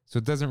 Right. So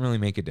it doesn't really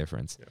make a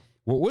difference. Yeah.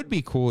 What would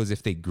be cool is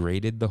if they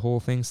graded the whole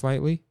thing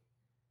slightly.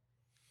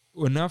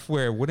 Enough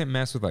where it wouldn't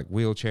mess with like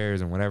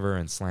wheelchairs and whatever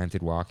and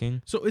slanted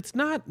walking. So it's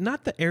not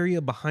the area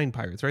behind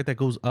Pirates, right? That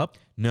goes up.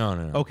 No.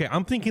 Okay,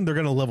 I'm thinking they're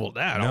gonna level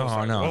that. I was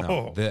like, No.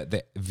 whoa.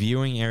 The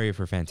viewing area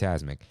for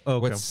Phantasmic.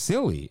 Okay. What's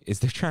silly is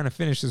they're trying to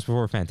finish this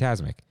before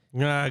Phantasmic.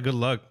 Good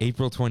luck.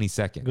 April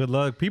 22nd. Good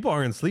luck. People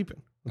aren't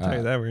sleeping. I'll tell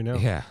you that right now.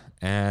 Yeah.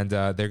 And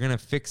they're going to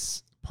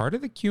fix part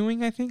of the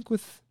queuing, I think,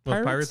 with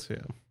Well, Pirates.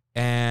 Pirates, yeah.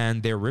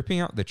 And they're ripping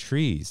out the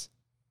trees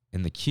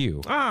in the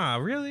queue. Ah,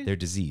 really? They're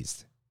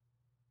diseased.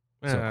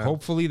 So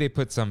hopefully they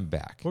put some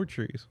back. Poor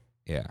trees.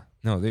 Yeah.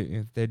 No,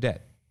 they're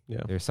dead. Yeah.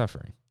 They're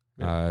suffering.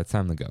 Yeah. It's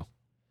time to go.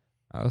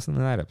 Listen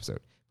to that episode.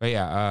 But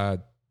yeah,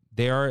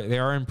 they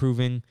are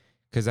improving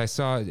because I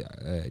saw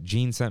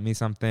Gene sent me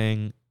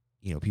something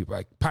people are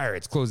like,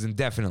 Pirates closed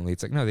indefinitely.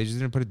 It's like, no, they just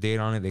didn't put a date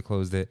on it. They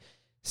closed it.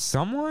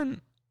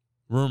 Someone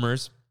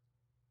rumors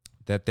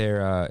that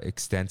they're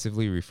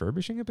extensively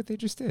refurbishing it, but they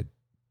just did.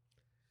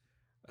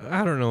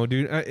 I don't know,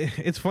 dude.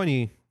 It's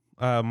funny.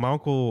 My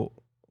uncle,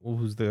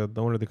 who's the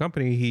owner of the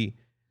company,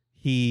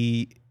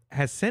 he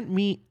has sent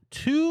me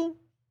 2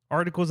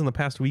 articles in the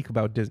past week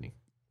about Disney,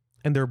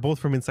 and they're both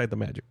from Inside the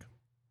Magic.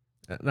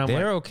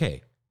 They're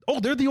okay. Oh,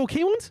 they're the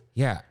okay ones?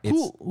 Yeah.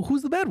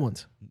 Who's the bad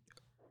ones?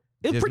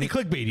 It's pretty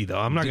clickbaity, though.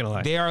 I'm not going to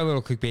lie. They are a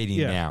little clickbaity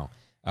now.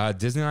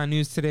 Disneyland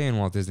News Today and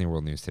Walt Disney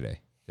World News Today.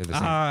 They're the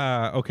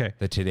same. Okay.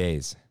 The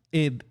Todays.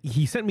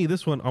 He sent me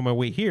this one on my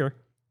way here.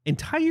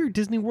 Entire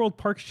Disney World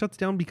park shuts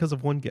down because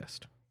of one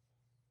guest.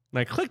 And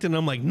I clicked it, and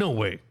I'm like, no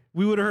way.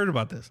 We would have heard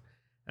about this.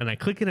 And I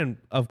click it, and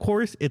of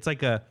course, it's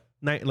like a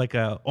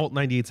Alt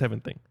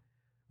 98.7 thing,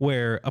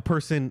 where a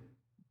person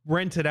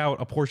rented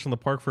out a portion of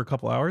the park for a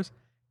couple hours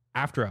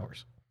after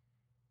hours.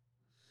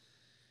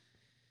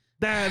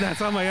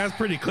 That's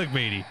pretty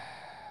clickbaity,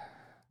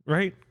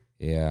 right?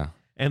 Yeah.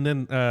 And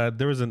then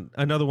there was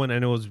another one I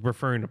know was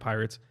referring to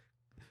Pirates.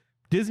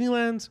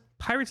 Disneyland's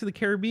Pirates of the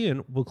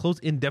Caribbean will close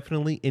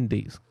indefinitely in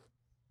days.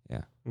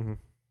 Yeah. Mm-hmm.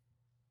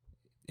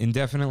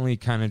 Indefinitely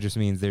kind of just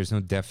means there's no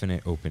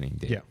definite opening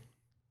date. Yeah.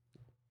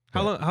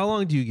 How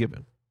long do you give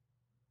it?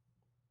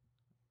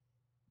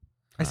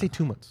 I say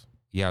 2 months.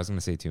 Yeah, I was going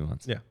to say 2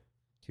 months. Yeah.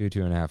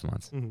 2.5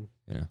 months. Mm-hmm.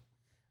 Yeah.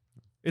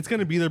 It's going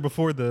to be there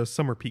before the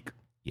summer peak.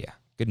 Yeah.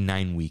 Good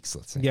 9 weeks,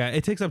 let's say. Yeah,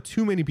 it takes up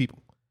too many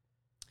people.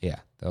 Yeah.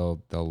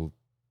 They'll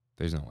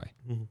there's no way.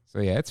 Mm-hmm. So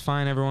yeah, it's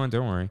fine, everyone.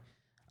 Don't worry.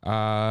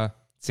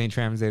 St.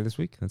 Tram's Day this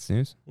week. That's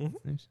news. Mm-hmm.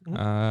 That's news.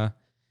 Mm-hmm.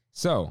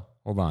 So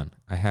hold on.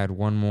 I had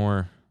one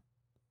more.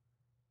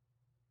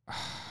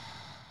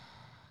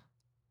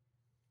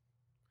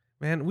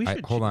 Man, we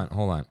should hold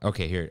on.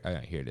 Okay, here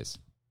it is.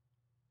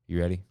 You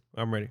ready?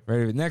 I'm ready.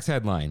 Ready? Next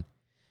headline.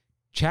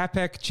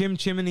 Chapek Chim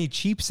Chimney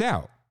cheaps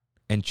out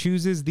and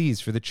chooses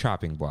these for the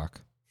chopping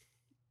block.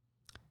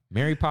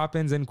 Mary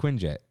Poppins and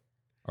Quinjet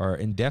are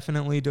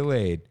indefinitely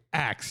delayed.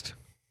 Axed.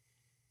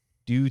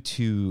 Due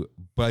to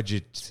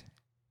budget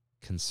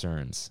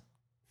concerns.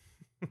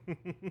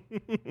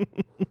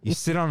 You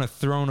sit on a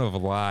throne of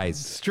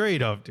lies.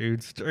 Straight up,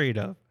 dude. Straight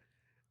up.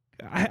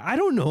 I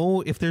don't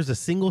know if there's a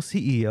single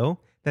CEO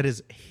that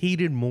is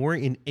hated more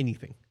in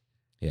anything.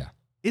 Yeah.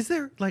 Is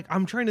there? Like,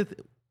 I'm trying to...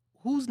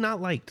 who's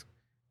not liked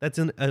that's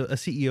a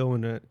CEO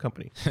in a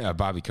company?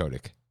 Bobby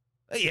Kotick.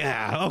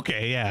 Yeah.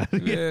 Okay. Yeah.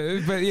 But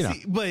you know.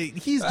 See, but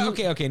he's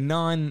doing, okay.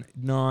 Non.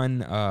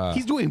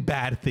 he's doing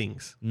bad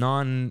things.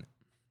 I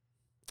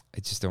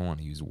just don't want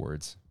to use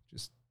words.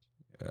 Just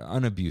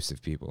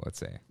unabusive people, let's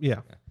say. Yeah.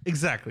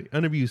 Exactly.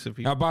 Unabusive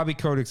people. Now, Bobby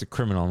Kotick's a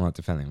criminal. I'm not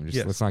defending him.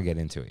 Yes. Let's not get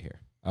into it here.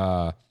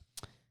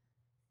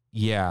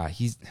 Yeah,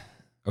 he's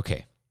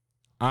okay.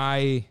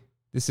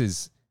 This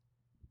is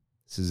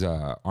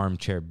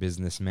armchair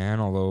businessman,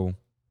 although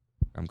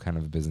I'm kind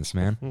of a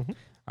businessman. Mm-hmm.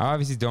 I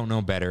obviously don't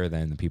know better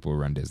than the people who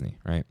run Disney,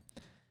 right?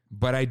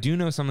 But I do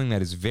know something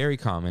that is very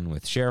common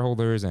with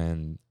shareholders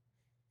and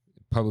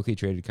publicly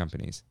traded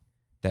companies,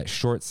 that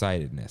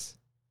short-sightedness.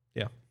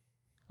 Yeah.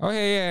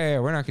 Okay, yeah,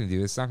 we're not going to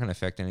do this. It's not going to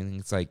affect anything.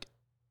 It's like,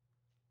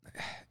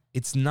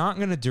 it's not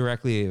going to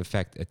directly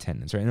affect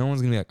attendance, right? No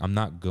one's going to be like, I'm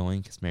not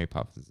going because Mary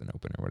Poppins isn't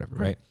open or whatever,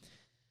 right?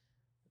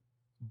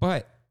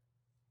 But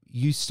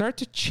you start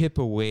to chip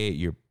away at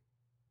your,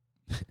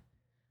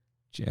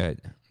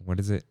 what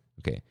is it?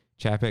 Okay.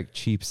 Chapek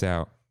cheaps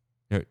out.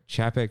 No,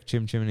 Chapek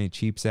Chim Chimney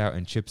cheaps out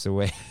and chips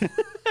away.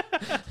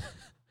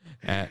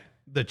 At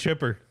the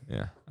chipper.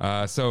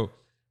 Yeah. So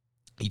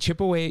you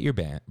chip away at your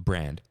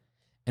brand,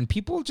 and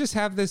people just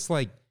have this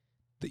like,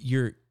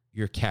 your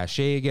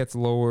cachet gets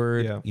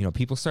lowered. Yeah. You know,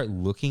 people start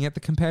looking at the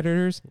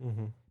competitors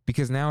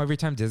because now every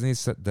time Disney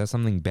does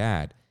something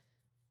bad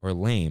or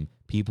lame,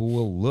 people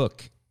will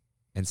look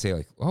and say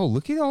like, "Oh,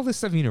 look at all this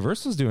stuff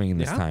Universal's doing in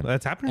this time."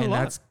 That's happening and a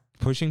lot. That's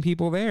pushing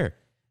people there.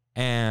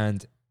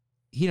 And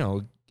you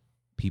know,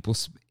 people,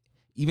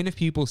 even if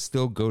people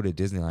still go to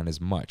Disneyland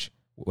as much,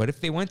 what if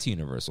they went to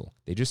Universal?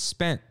 They just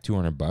spent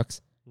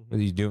 $200,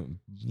 whether you do,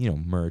 you know,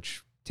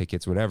 merch,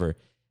 tickets, whatever,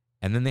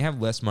 and then they have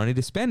less money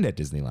to spend at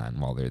Disneyland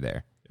while they're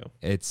there. Yeah.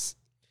 It's,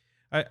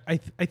 I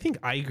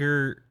think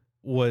Iger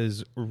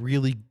was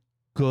really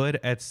good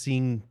at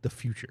seeing the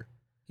future.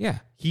 yeah,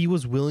 He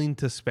was willing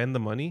to spend the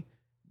money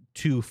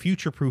to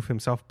future-proof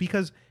himself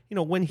because, you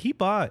know, when he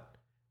bought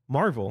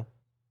Marvel,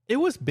 it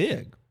was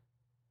big,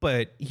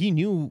 but he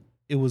knew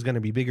it was going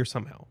to be bigger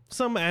somehow.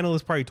 Some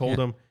analysts probably told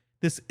him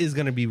this is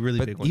going to be really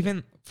big.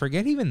 But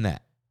forget even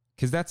that,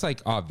 because that's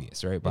like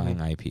obvious, right? Buying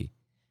IP.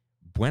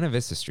 Buena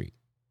Vista Street.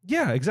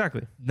 Yeah,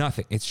 exactly.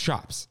 Nothing. It's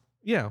shops.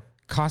 Yeah.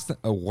 Cost a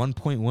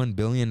 $1.1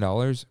 billion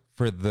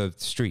for the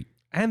street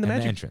And the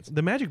magic entrance.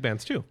 the magic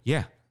bands too.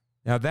 Yeah.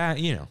 Now that,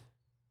 you know,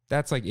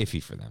 that's like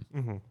iffy for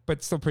them,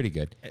 but still pretty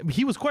good.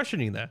 He was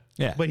questioning that.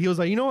 Yeah. But he was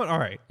like, you know what? All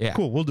right. Yeah.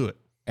 Cool. We'll do it.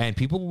 And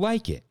people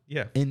like it.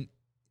 Yeah. And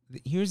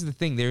here's the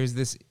thing. There's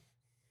this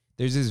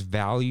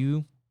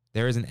value.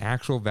 There is an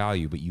actual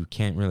value, but you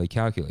can't really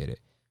calculate it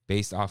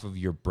based off of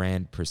your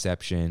brand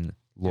perception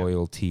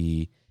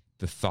loyalty,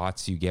 the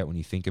thoughts you get when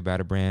you think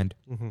about a brand.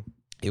 Mm-hmm.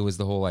 It was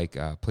the whole like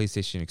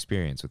PlayStation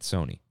experience with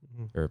Sony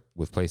or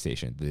with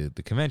PlayStation,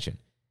 the convention.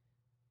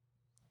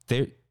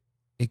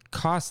 It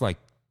costs like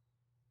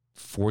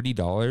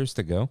 $40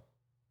 to go.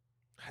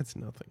 That's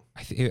nothing.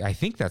 I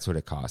think that's what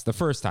it cost the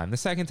first time. The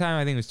second time,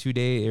 I think it was 2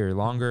 days or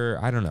longer.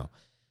 I don't know,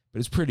 but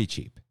it's pretty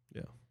cheap.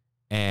 Yeah.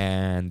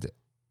 And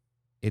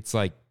it's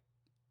like,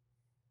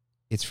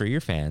 it's for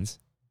your fans.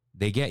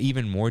 They get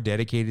even more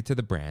dedicated to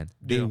the brand.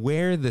 They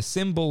wear the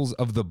symbols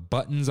of the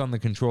buttons on the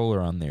controller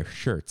on their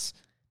shirts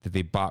that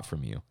they bought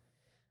from you.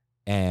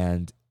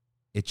 And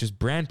it's just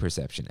brand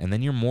perception. And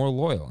then you're more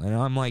loyal. And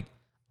I'm like,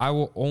 I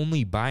will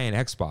only buy an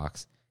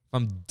Xbox if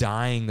I'm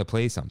dying to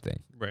play something.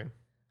 Right.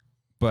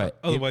 But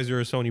otherwise, you're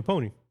a Sony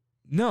pony.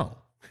 No.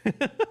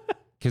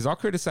 Because I'll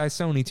criticize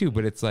Sony too,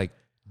 but it's like,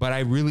 but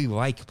I really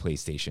like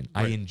PlayStation.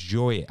 Right. I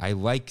enjoy it. I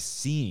like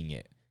seeing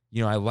it.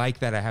 You know, I like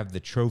that I have the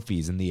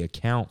trophies and the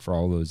account for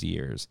all those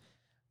years.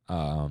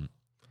 I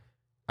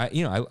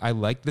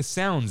like the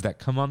sounds that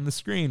come on the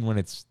screen when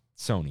it's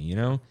Sony, you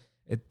know?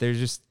 There's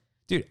just,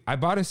 dude, I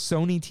bought a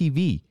Sony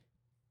TV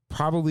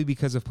probably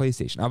because of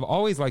PlayStation. I've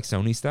always liked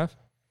Sony stuff,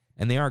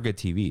 and they are good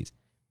TVs.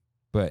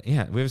 But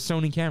yeah, we have a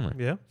Sony camera.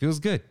 Yeah. Feels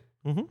good.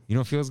 Mm-hmm. You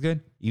know what feels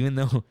good? Even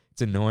though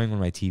it's annoying when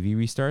my TV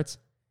restarts,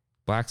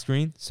 black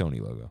screen,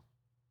 Sony logo.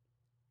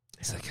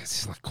 It's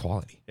just like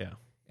quality. Yeah.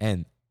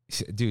 And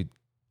dude,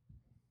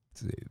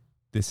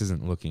 this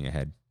isn't looking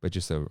ahead, but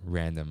just a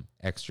random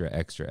extra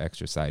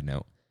side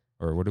note.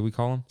 Or what do we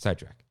call them?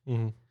 Sidetrack.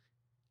 Mm-hmm.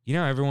 You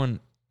know, everyone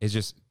is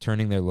just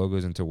turning their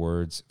logos into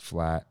words,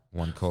 flat,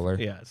 one color.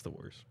 Yeah, it's the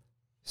worst.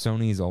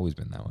 Sony's always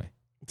been that way.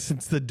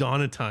 Since the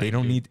dawn of time.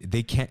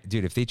 They can't,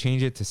 dude, if they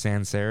change it to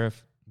sans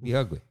serif, it'd be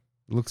ugly.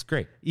 It looks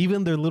great.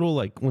 Even their little,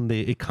 like, when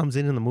it comes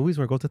in the movies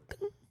where it goes to,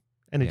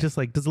 and it just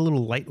like does a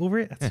little light over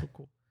it. That's so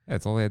cool. Yeah,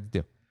 that's all they had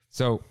to do.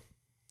 So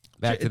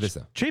back to this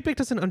though. Chapek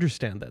doesn't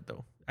understand that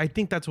though. I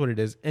think that's what it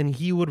is. And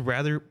he would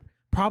rather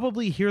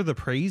probably hear the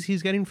praise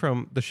he's getting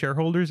from the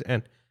shareholders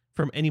and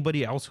from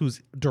anybody else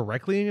who's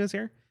directly in his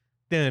ear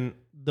than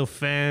the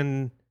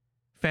fans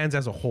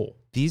as a whole.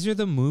 These are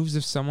the moves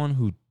of someone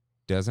who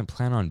doesn't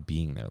plan on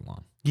being there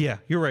long. Yeah,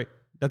 you're right.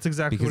 That's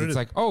exactly because what it it's is.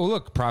 like, oh,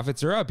 look,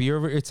 profits are up year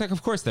over. It's like,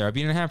 of course they're up.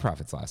 You didn't have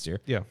profits last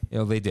year. Yeah. You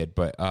know, they did.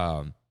 But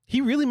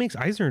he really makes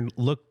Eisner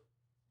look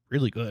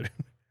really good.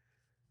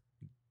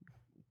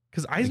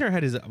 Because Eisner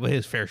had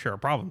his fair share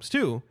of problems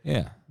too.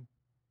 Yeah.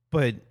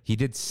 But he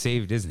did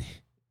save Disney.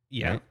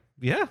 Yeah. Right?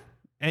 Yeah.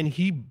 And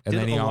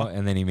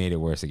then he made it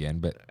worse again.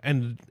 But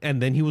and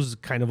then he was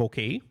kind of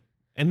okay.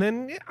 And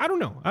then I don't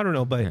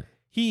know. But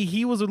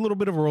he was a little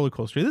bit of a roller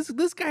coaster.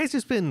 This guy's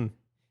just been.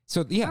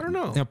 So yeah, I don't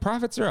know. Now,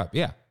 profits are up.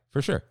 Yeah,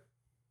 for sure.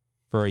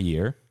 For a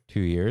year, 2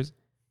 years.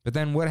 But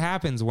then what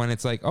happens when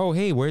it's like, oh,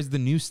 hey, where's the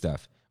new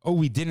stuff? Oh,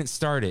 we didn't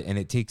start it and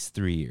it takes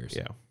 3 years.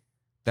 Yeah.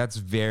 That's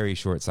very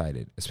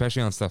short-sighted,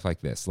 especially on stuff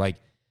like this. Like,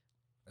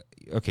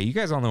 okay, you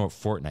guys all know what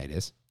Fortnite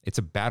is. It's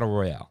a battle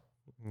royale.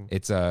 Mm-hmm.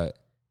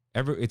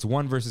 It's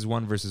 1 versus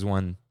 1 versus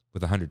 1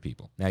 with 100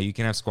 people. Now you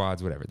can have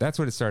squads, whatever. That's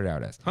what it started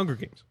out as. Hunger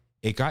Games.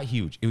 It got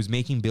huge. It was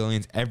making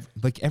billions.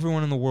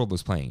 Everyone in the world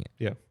was playing it.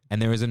 Yeah.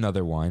 And there was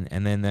another one.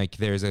 And then like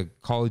there's a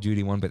Call of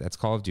Duty one, but that's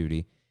Call of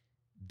Duty.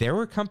 There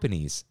were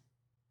companies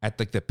at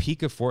like the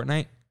peak of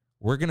Fortnite,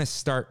 we're going to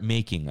start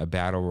making a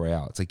battle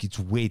royale. It's like, it's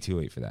way too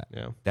late for that.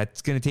 Yeah.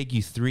 That's going to take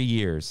you 3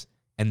 years.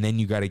 And then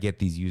you got to get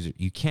these users.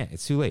 You can't.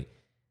 It's too late.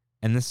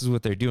 And this is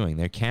what they're doing.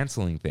 They're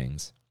canceling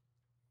things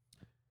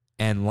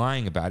and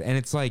lying about it. And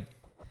it's like,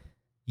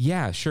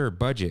 yeah, sure,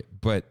 budget.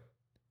 But,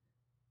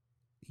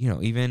 you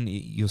know, even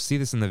you'll see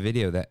this in the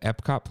video, that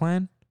Epcot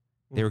plan,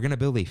 they were going to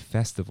build a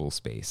festival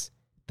space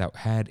that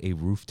had a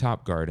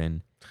rooftop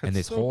garden and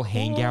this whole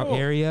hangout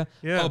area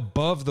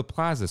above the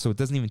plaza. So it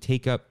doesn't even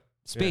take up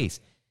space.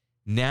 Yeah.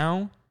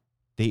 Now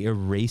they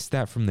erased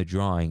that from the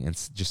drawing and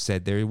just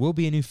said there will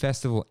be a new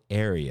festival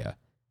area.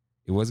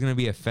 It was going to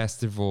be a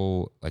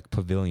festival like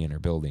pavilion or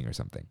building or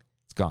something.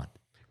 It's gone.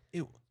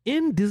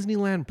 In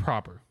Disneyland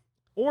proper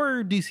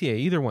or DCA,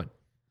 either one,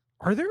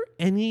 are there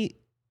any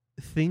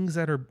things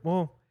that are,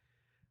 well,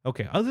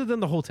 okay, other than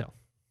the hotel,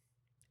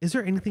 is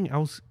there anything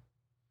else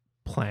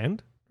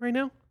planned right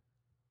now?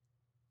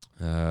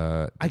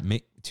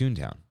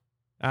 Toontown.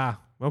 Ah,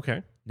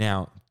 okay.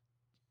 Now,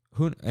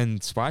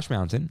 and Splash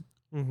Mountain,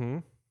 mm-hmm.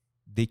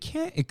 they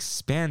can't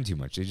expand too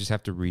much. They just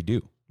have to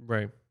redo.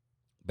 Right.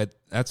 But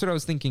that's what I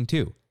was thinking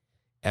too.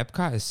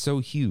 Epcot is so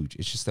huge.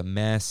 It's just a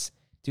mess.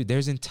 Dude,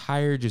 there's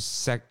entire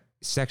just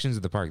sections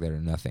of the park that are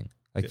nothing.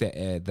 Like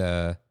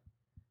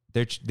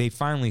they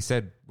finally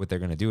said what they're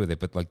going to do with it,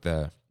 but like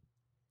the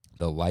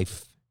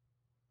Life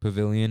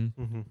Pavilion,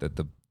 mm-hmm.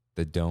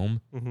 the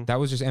dome, mm-hmm. that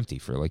was just empty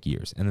for like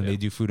years. And then they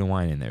do food and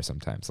wine in there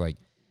sometimes. Like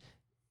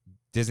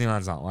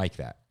Disneyland's not like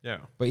that. Yeah.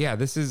 But yeah,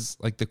 this is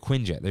like the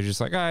Quinjet. They're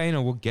just like,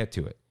 we'll get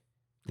to it.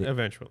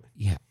 Eventually.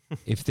 Yeah.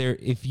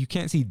 If you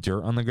can't see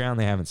dirt on the ground,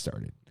 they haven't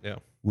started. Yeah.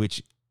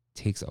 Which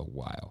takes a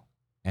while.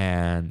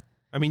 And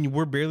I mean,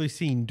 we're barely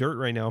seeing dirt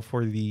right now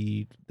for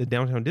the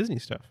downtown Disney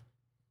stuff.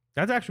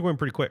 That's actually going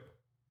pretty quick.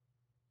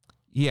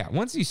 Yeah,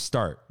 once you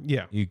start,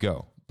 Yeah. you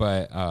go.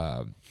 But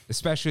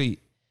especially,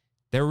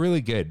 they're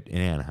really good in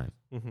Anaheim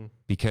Mm-hmm.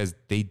 because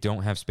they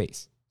don't have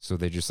space. So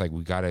they're just like,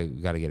 we gotta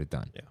get it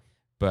done. Yeah.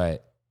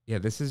 But yeah,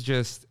 this is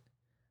just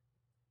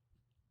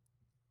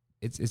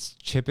it's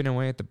chipping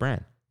away at the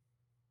brand.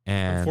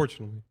 And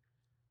Unfortunately.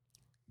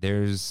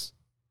 there's,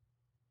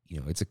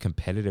 it's a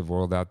competitive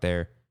world out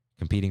there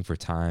competing for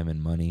time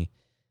and money.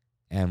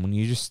 And when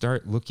you just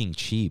start looking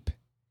cheap,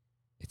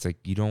 it's like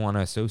you don't want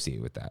to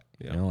associate with that.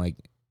 Yeah. Like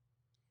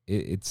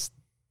it's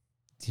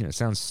it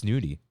sounds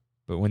snooty,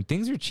 but when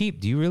things are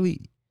cheap,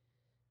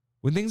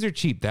 when things are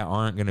cheap that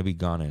aren't going to be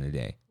gone in a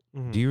day,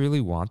 Mhm. do you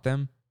really want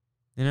them?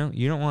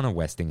 You don't want a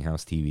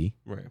Westinghouse TV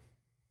Right.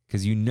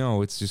 because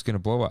it's just going to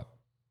blow up.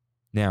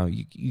 Now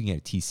you can get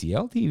a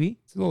TCL TV.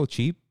 It's a little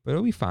cheap, but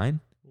it'll be fine.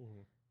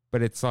 Mhm.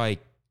 But it's like,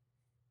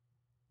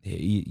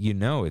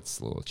 it's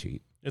a little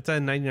cheap. It's a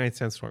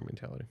 99-cent store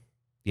mentality.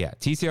 Yeah,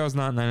 TCL is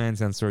not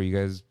 99-cent store. You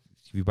guys,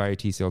 if you buy your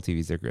TCL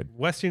TVs, they're good.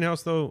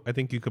 Westinghouse, though, I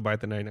think you could buy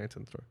at the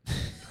 99-cent store.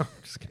 I'm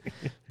just kidding.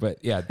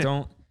 But yeah,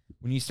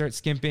 when you start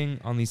skimping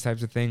on these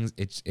types of things,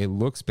 it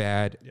looks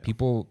bad. Yeah.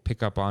 People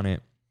pick up on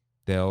it.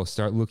 They'll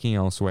start looking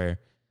elsewhere.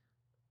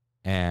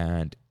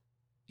 And,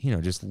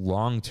 just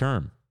long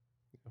term,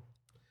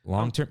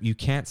 you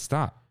can't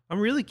stop. I'm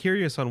really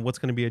curious on what's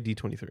going to be a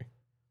D23.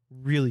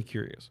 Really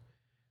curious.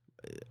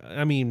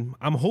 I mean,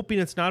 I'm hoping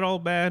it's not all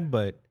bad,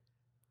 but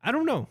I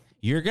don't know.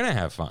 You're going to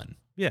have fun.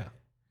 Yeah.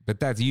 But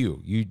that's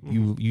you.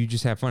 You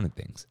just have fun at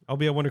things. I'll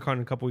be at WonderCon in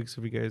a couple weeks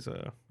if you guys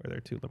are there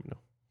too. Let me know.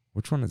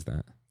 Which one is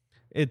that?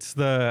 It's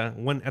the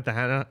one at the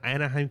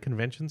Anaheim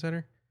Convention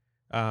Center.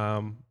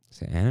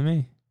 Is it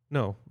anime?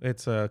 No,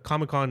 it's a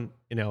Comic-Con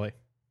in LA.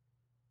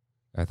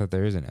 I thought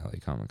there is an LA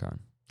Comic-Con.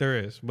 There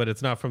is, but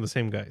it's not from the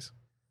same guys.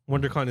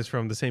 WonderCon is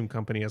from the same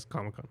company as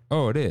Comic-Con.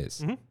 Oh, it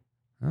is? Mhm.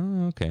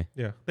 Oh, okay.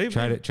 Yeah.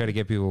 Try to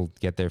get people to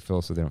get their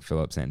fill so they don't fill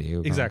up San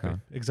Diego. Exactly.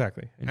 Comic-Con.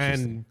 Exactly.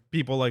 Interesting. And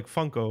people like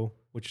Funko,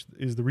 which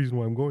is the reason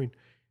why I'm going,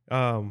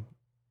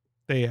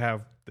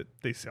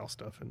 they sell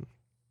stuff. And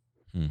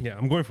yeah,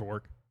 I'm going for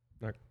work.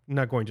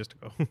 Not going just to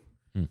go.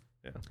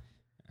 Yeah.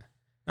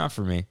 Not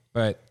for me,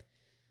 but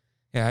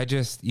yeah,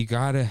 you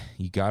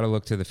gotta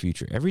look to the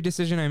future. Every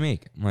decision I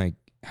make, I'm like,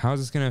 how's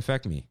this going to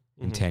affect me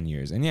in 10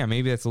 years? And yeah,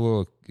 maybe that's a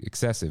little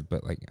excessive,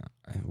 but like,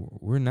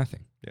 we're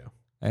nothing. Yeah.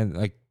 And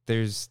like,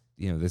 there's,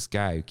 this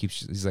guy who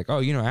he's like,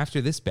 oh, after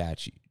this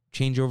batch,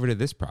 change over to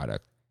this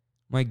product.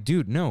 I'm like,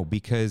 dude, no,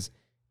 because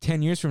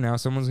 10 years from now,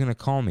 someone's going to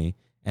call me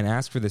and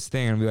ask for this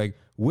thing and be like,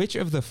 which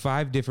of the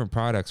 5 different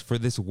products for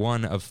this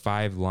one of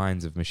 5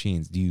 lines of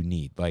machines do you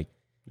need? Like,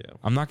 Yeah.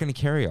 I'm not going to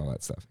carry all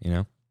that stuff,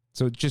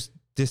 So just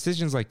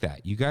decisions like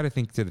that. You got to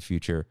think to the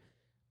future.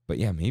 But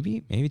yeah,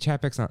 maybe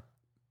Chapek's not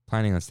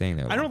planning on staying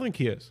there. I don't think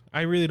he is.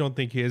 I really don't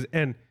think he is.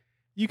 And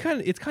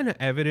it's kind of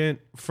evident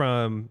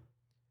from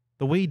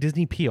the way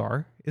Disney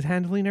PR is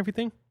handling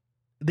everything.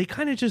 They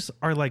kind of just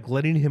are like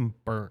letting him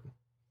burn,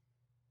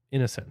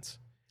 in a sense.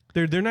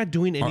 They're not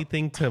doing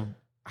anything to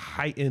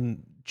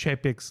heighten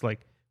Chapek's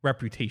like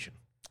reputation,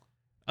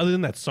 other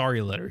than that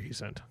sorry letter he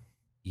sent.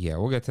 Yeah,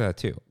 we'll get to that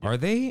too. Are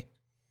they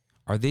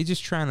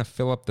just trying to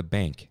fill up the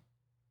bank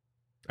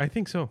I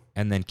think so.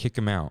 and then kick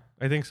him out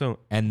I think so.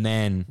 and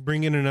then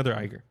Bring in another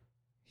Iger.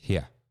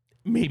 yeah?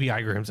 Maybe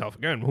Iger himself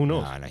again. Who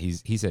knows? No,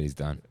 he said he's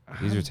done.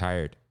 He's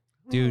retired,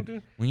 Oh,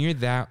 dude. When you're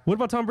that, What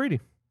about Tom Brady?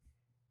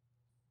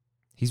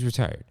 he's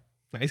retired.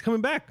 He's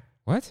coming back.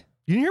 What?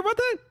 You didn't hear about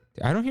that?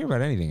 I don't hear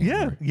about anything. Yeah,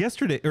 anymore.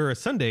 yesterday or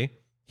Sunday,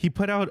 he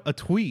put out a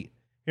tweet.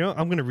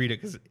 I'm going to read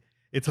it because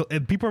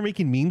and people are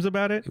making memes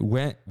about it.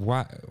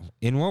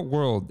 In what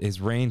world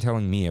is Rain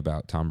telling me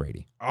about Tom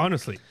Brady?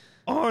 Honestly,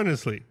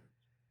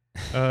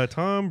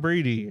 Tom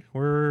Brady,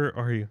 where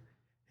are you?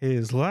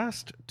 His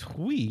last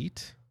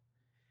tweet.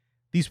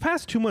 These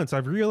past 2 months,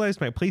 I've realized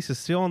my place is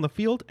still on the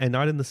field and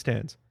not in the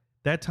stands.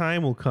 That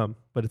time will come,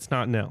 but it's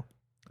not now.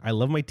 I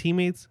love my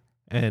teammates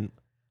and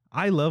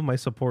I love my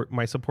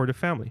supportive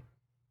family.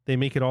 They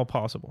make it all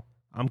possible.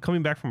 I'm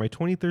coming back for my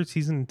 23rd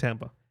season in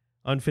Tampa.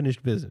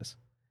 Unfinished business.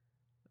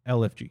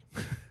 LFG.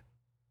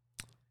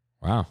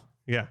 Wow.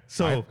 Yeah.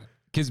 So,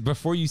 because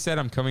before you said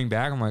I'm coming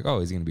back, I'm like, oh,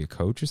 is he going to be a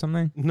coach or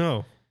something?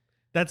 no,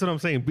 that's what I'm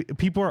saying.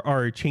 People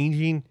are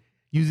changing,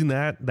 using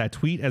that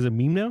tweet as a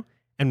meme now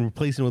and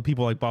replacing it with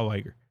people like Bob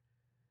Iger.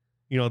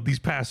 These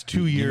past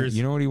 2 years.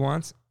 You know what he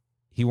wants?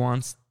 He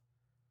wants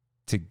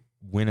to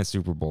win a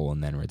Super Bowl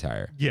and then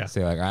retire. Yeah.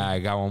 Say like, I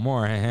got one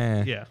more.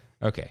 Yeah.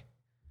 Okay.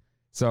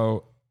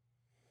 So,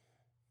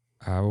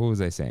 what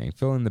was I saying?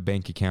 Fill in the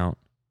bank account.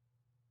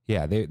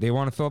 Yeah, they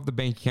want to fill up the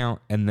bank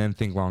account and then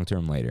think long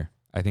term later.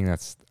 I think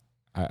that's,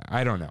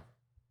 I don't know.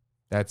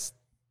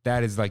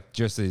 That is like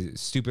just a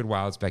stupid,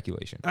 wild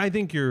speculation. I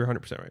think you're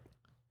 100% right.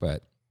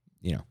 But,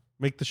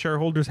 Make the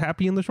shareholders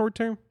happy in the short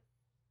term.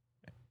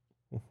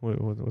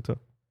 What's up?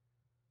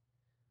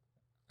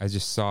 I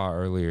just saw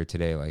earlier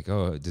today, like,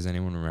 oh, does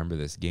anyone remember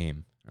this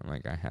game? I'm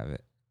like, I have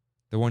it.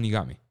 The one you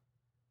got me.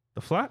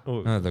 The flat?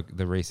 Oh, No,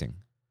 the racing.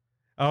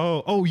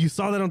 oh, you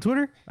saw that on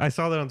Twitter? I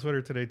saw that on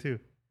Twitter today too.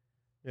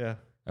 Yeah.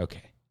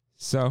 Okay.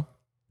 So,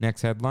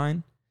 next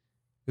headline.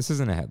 This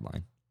isn't a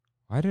headline.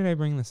 Why did I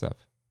bring this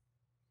up?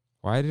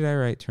 Why did I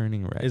write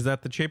Turning Red? Is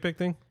that the Chapek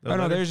thing? Oh,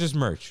 no, there's just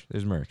merch.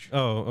 There's merch.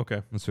 Oh,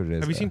 okay. That's what it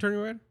is. Have you seen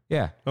Turning Red?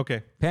 Yeah.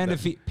 Okay. Panda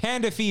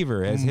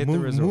Fever has hit the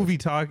resort. Movie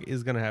talk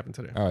is going to happen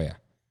today. Oh, yeah.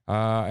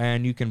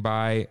 And you can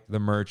buy the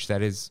merch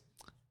that is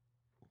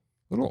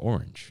a little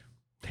orange.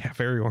 Yeah,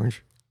 very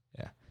orange.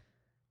 Yeah.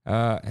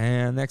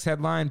 And next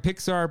headline,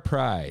 Pixar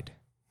Pride.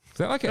 Is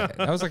that like that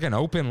was like an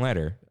open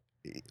letter.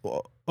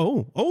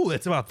 Oh,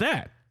 it's about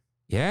that.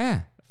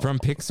 Yeah. From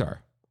Pixar.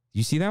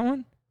 You see that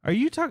one? Are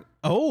you talking?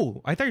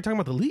 Oh, I thought you were talking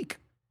about the leak.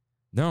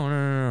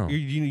 No.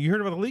 You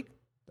heard about the leak?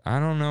 I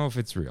don't know if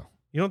it's real.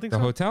 You don't think The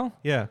so? hotel?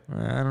 Yeah.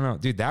 I don't know.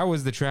 Dude, that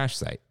was the trash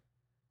site.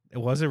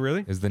 Was it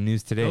really? Is the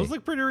news today. Those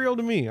look pretty real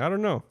to me. I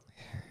don't know.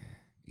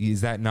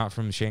 Is that not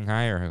from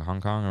Shanghai or Hong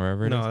Kong or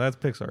wherever it is? No, that's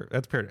Pixar.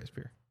 That's Paradise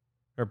Pier.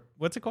 Or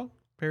what's it called?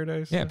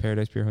 Paradise? Yeah,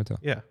 Paradise Pier Hotel.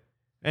 Yeah.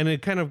 And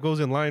it kind of goes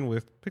in line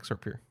with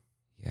Pixar Pier.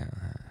 Yeah.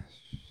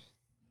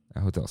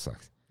 That hotel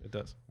sucks. It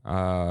does.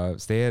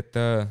 Stay at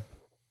the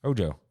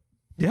Hojo.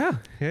 Yeah.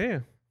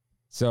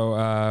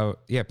 So,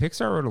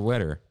 Pixar wrote a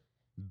letter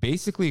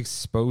basically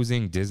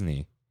exposing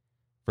Disney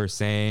for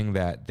saying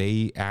that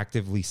they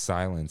actively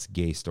silence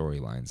gay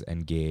storylines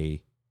and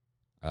gay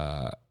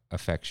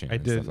affection. I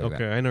and did. stuff like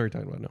Okay. that. I know what you're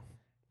talking about now.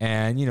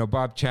 And,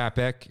 Bob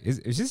Chapek. Is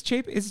it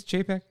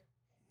Chapek?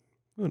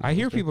 Who knows, I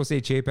hear man? people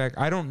say Chapek.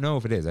 I don't know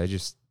if it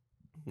is.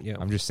 Yeah.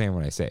 I'm just saying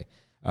what I say.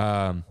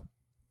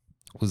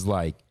 Was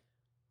like,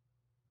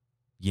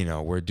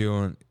 we're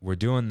doing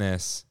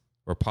this.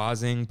 We're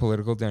pausing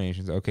political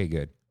donations. Okay,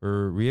 good.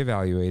 We're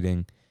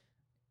reevaluating.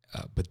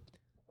 But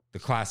the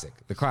classic.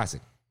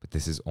 But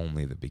this is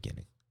only the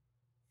beginning.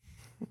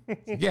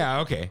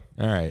 Yeah. Okay.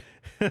 All right.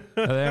 Then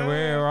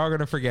we're all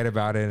gonna forget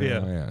about it.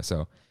 Yeah.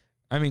 So,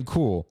 I mean,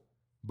 cool.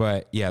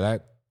 But yeah,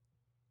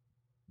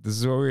 this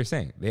is what we were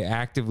saying. They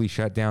actively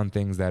shut down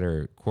things that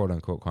are quote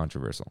unquote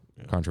controversial.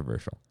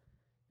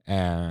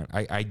 And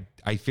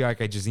I feel like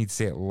I just need to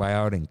say it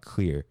loud and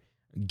clear.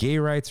 Gay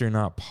rights are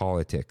not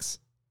politics.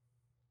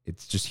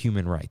 It's just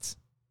human rights.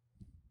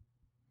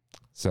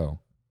 So,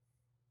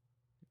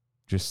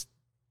 just,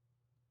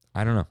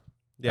 I don't know.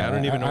 Yeah, I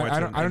don't even know. I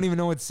don't even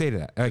know what to say to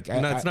that. Like,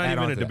 it's not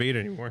even a debate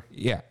anymore.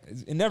 Yeah,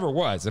 it never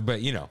was. But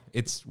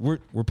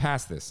we're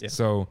past this. Yeah.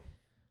 So,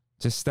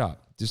 just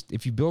stop. Just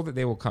if you build it,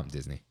 they will come.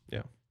 Disney.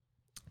 Yeah.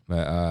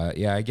 But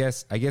I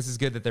guess it's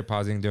good that they're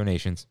pausing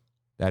donations.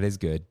 That is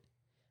good.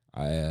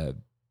 I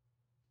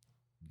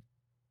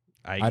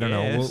don't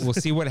know. We'll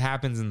see what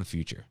happens in the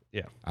future.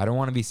 Yeah. I don't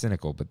want to be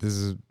cynical, but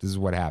this is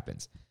what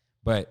happens.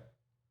 But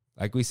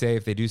like we say,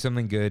 if they do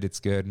something good, it's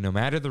good, no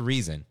matter the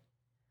reason.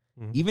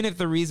 Mm-hmm. Even if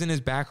the reason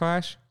is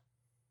backlash,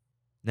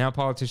 now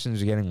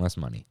politicians are getting less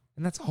money,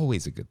 and that's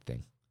always a good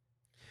thing.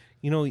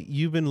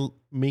 You've been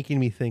making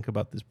me think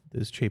about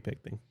this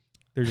Chapek thing.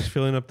 They're just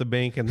filling up the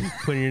bank and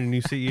putting in a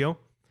new CEO.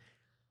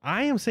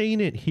 I am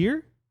saying it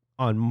here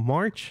on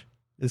March.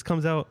 This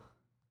comes out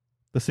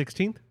the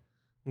 16th.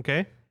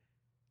 Okay.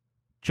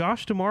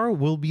 Josh tomorrow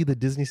will be the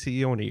Disney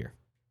CEO in a year.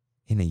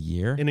 In a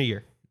year? In a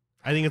year.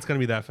 I think it's going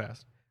to be that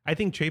fast. I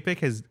think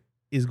Chapek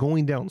is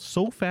going down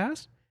so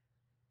fast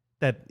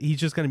that he's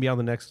just going to be out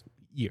the next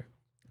year.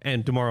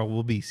 And tomorrow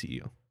will be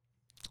CEO.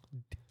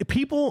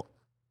 People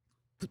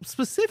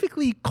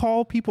specifically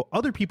call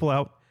other people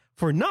out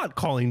for not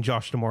calling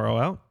Josh tomorrow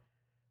out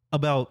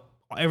about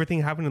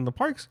everything happening in the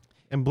parks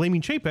and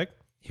blaming Chapek.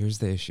 Here's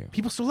the issue.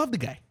 People still love the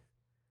guy.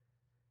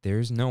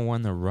 There's no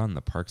one to run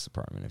the parks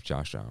department if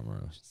Josh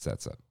D'Amaro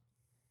sets up.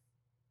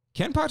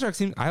 Ken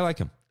Pochak I like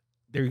him.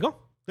 There you go.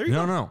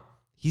 No.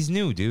 He's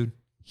new, dude.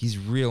 He's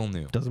real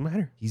new. Doesn't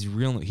matter. He's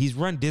real new. He's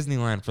run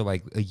Disneyland for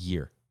like a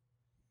year.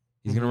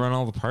 He's going to run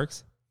all the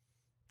parks?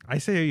 I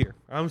say a year.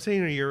 I'm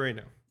saying a year right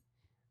now.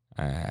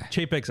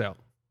 Chapek's out.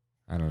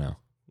 I don't know.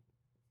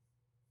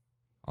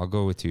 I'll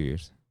go with 2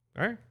 years.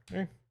 All right.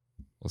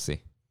 We'll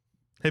see.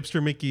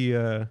 Hipster Mickey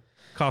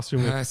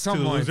costume.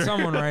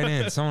 Someone write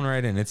in. Someone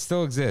write in. It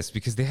still exists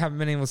because they haven't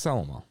been able to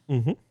sell them all.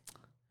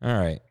 Mm-hmm. All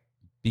right.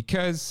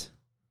 Because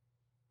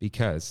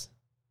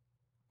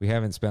we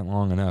haven't spent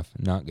long enough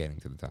not getting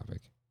to the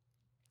topic.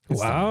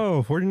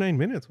 Wow. 49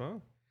 minutes.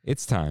 Wow.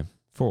 It's time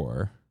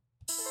for...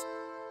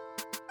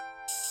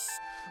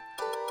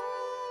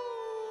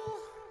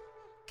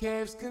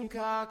 Kev's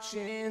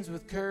Concoctions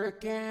with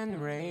Kirk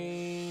and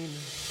Rain.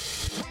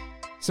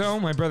 So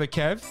my brother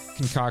Kev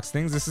concocts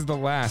things. This is the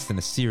last in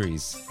a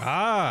series.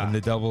 In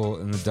the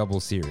double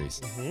series.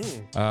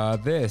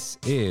 Mm-hmm. This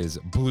is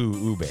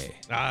Blue Ube.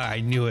 I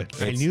knew it.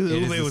 I knew the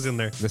ube was in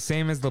there. The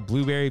same as the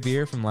blueberry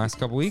beer from last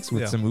couple weeks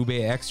with some ube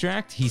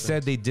extract. He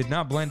said they did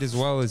not blend as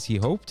well as he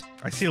hoped.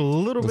 I see a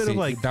little bit of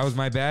like... That was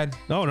my bad.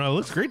 No, it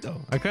looks great though.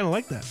 I kind of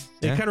like that.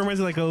 Yeah? It kind of reminds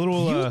me like a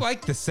little... You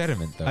like the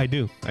sediment though. I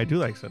do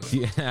like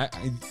sediment. Yeah,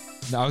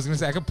 I was going to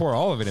say I could pour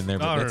all of it in there,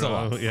 but that's a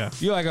lot. Yeah.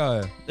 You like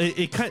a...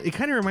 It kind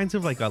of reminds me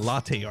of like a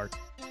latte art.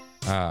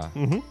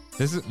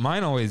 This is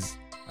mine always...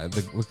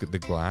 look at the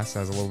glass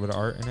has a little bit of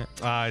art in it.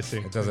 I see.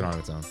 It does it on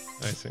its own.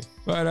 I see.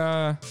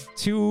 But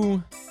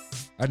to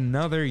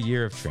another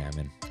year of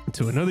Tramming.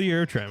 To another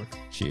year of Tramming.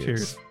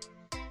 Cheers.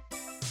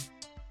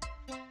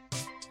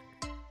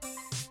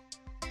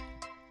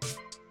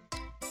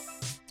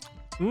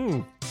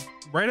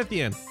 Right at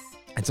the end.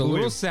 It's a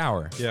little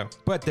sour. Yeah.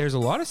 But there's a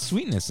lot of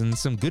sweetness and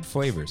some good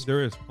flavors.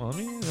 There is. Well, let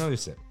me another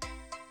sip.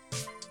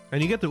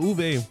 And you get the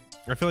ube,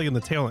 I feel like, in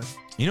the tail end.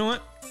 You know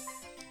what?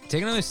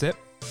 Take another sip.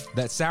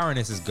 That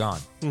sourness is gone.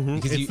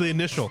 Because It's the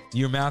initial.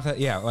 your mouth, it's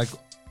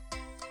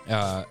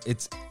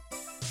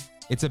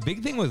a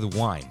big thing with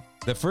wine.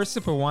 The first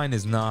sip of wine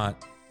is not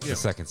the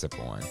second sip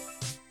of wine.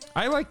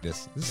 I like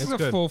this. This is a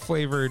good. full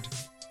flavored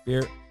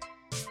beer.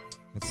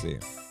 Let's see.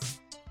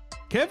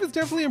 Kev is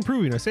definitely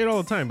improving. I say it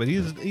all the time, but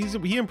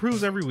he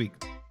improves every week.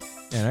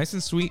 Yeah, nice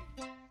and sweet.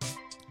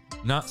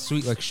 Not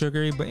sweet like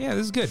sugary, but yeah,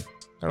 this is good.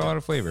 Got a lot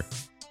of flavor.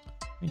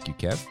 Thank you,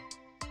 Kev.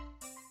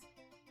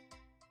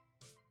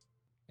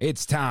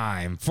 It's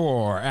time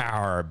for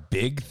our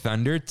Big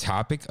Thunder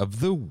topic of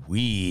the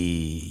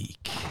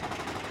week.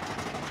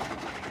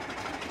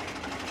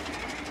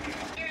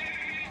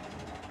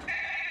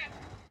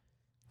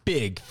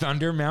 Big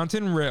Thunder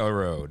Mountain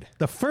Railroad.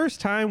 The first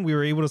time we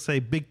were able to say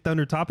Big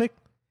Thunder topic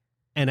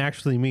and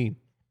actually mean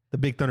the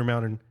Big Thunder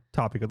Mountain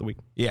topic of the week.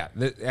 Yeah,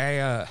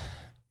 I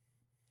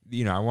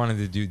wanted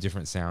to do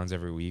different sounds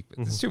every week, but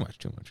it's too much.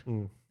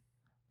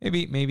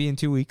 Maybe in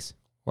 2 weeks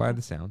we'll add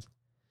the sounds.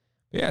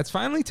 But yeah, it's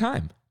finally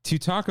time to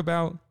talk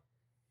about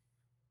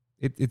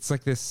it. It's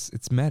like this.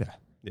 It's meta.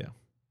 Yeah.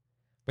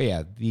 But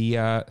yeah,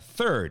 the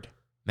third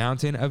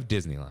mountain of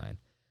Disneyland,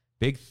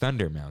 Big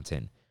Thunder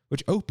Mountain,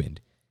 which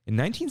opened in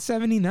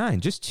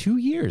 1979, just 2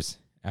 years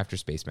after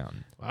Space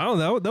Mountain.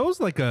 Wow, that was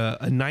like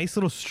a nice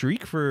little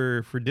streak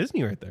for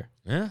Disney right there.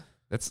 Yeah,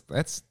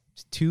 that's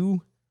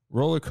 2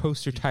 roller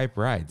coaster type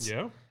rides.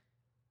 Yeah.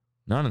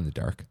 Not in the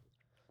dark.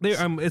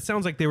 It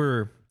sounds like they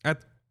were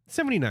at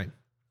 79.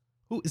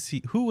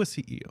 Who was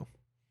CEO?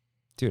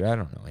 Dude, I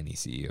don't know any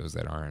CEOs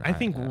that aren't. I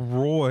think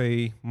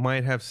Roy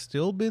might have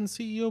still been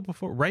CEO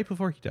right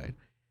before he died.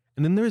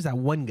 And then there's that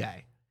one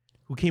guy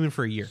who came in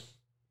for a year.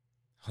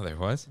 Oh, there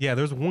was? Yeah,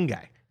 there's one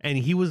guy. And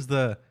he was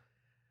the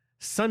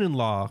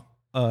son-in-law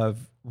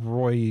of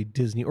Roy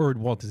Disney or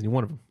Walt Disney,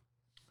 one of them.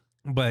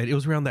 But it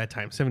was around that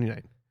time,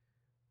 79.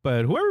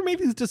 But whoever made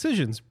these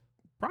decisions,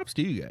 props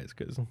to you guys,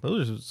 because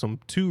those are some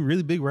 2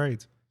 really big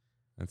rides.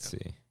 Let's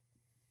see.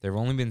 There have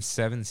only been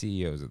 7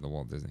 CEOs at the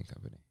Walt Disney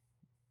Company.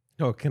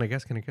 Oh, can I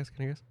guess?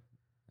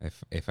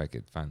 If I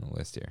could find the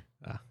list here.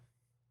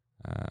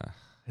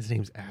 His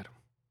name's Adam.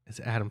 It's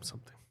Adam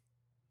something.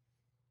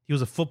 He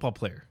was a football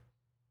player.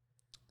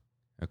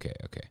 Okay.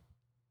 I've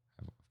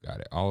got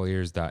it.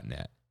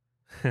 Allears.net.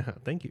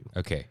 Thank you.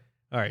 Okay.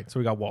 All right, so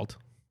we got Walt.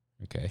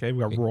 Okay. Okay, we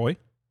got Roy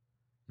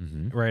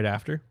Mm-hmm. right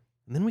after.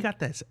 And then we got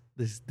this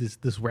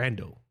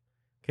rando.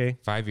 Okay.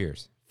 5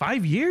 years.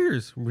 5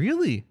 years?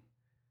 Really?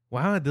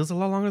 Wow, that was a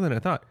lot longer than I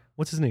thought.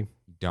 What's his name?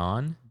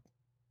 Don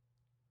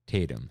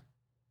Tatum.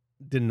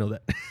 Didn't know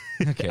that.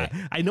 Okay.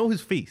 I know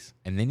his face.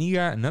 And then you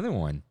got another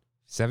one,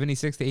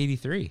 76 to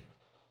 83.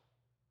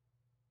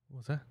 What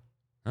was that?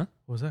 Huh?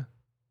 What was that?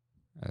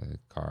 A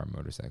car,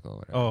 motorcycle,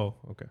 whatever. Oh,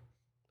 okay.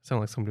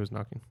 Sounded like somebody was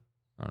knocking.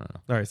 I don't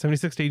know. All right,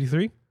 76 to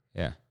 83?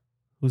 Yeah.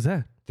 Who's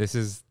that? This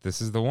is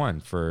the one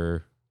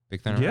for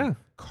Big Thunder. Yeah.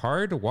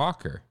 Card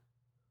Walker.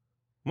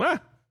 Ah,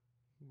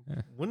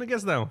 Yeah. wouldn't have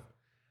guessed that one.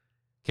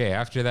 Okay,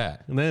 after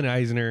that. And then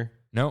Eisner.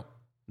 Nope.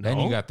 Then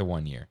No? you got the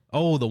 1 year.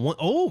 Oh, the one.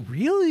 Oh,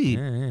 really?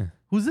 Yeah.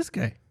 Who's this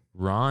guy?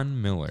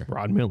 Ron Miller.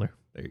 Rod Miller.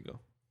 There you go.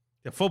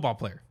 Yeah, football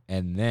player.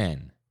 And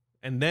then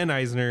And then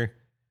Eisner.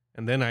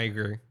 And then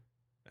Iger.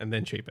 And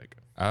then Chapek.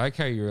 I like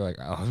how you were like,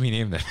 oh, let me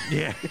name them.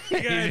 Yeah. I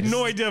had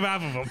no idea of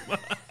half of them.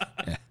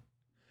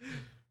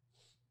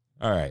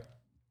 All right.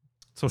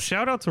 So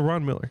shout out to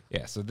Ron Miller.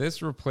 Yeah, so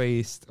this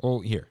replaced,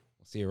 here.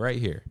 We'll see it right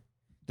here.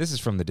 This is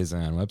from the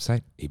Disneyland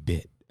website, a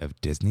bit of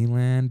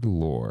Disneyland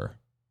lore.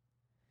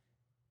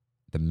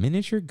 The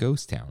miniature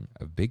ghost town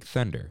of Big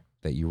Thunder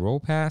that you roll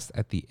past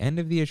at the end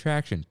of the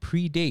attraction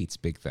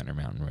predates Big Thunder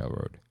Mountain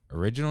Railroad.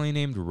 Originally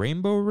named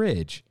Rainbow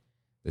Ridge,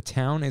 the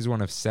town is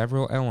one of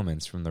several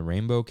elements from the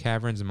Rainbow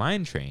Caverns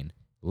mine train,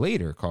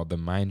 later called the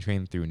Mine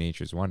Train Through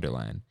Nature's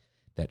Wonderland,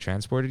 that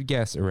transported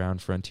guests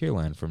around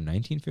Frontierland from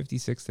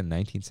 1956 to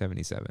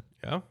 1977.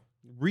 Yeah.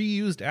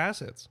 Reused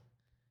assets.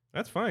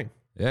 That's fine.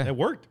 Yeah, It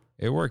worked.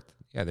 it worked.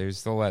 Yeah, there's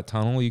still that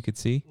tunnel you could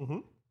see.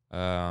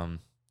 Mm-hmm.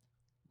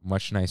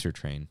 Much nicer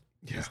train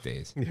Yeah. these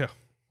days. Yeah.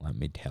 Let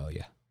me tell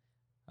you.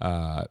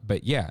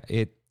 But yeah,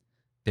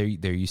 there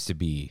used to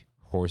be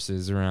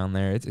horses around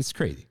there. It's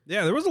crazy.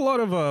 Yeah, there was a lot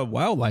of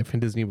wildlife in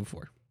Disney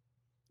before.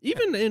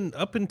 Even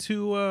up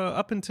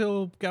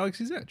until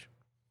Galaxy's Edge.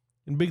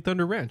 In Big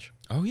Thunder Ranch.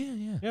 Oh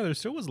yeah. Yeah, there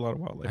still was a lot of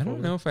wildlife. I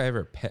don't know if I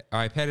ever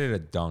I petted a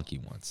donkey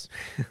once.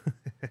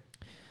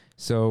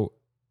 So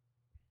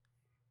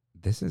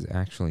this is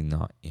actually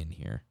not in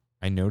here.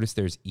 I noticed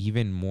there's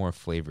even more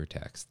flavor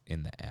text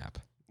in the app.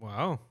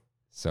 Wow.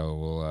 So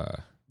we'll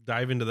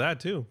Dive into that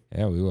too.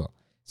 yeah, we will.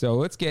 So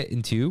let's get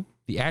into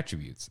the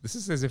attributes. This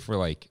is as if we're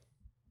like,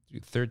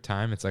 third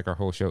time. It's like our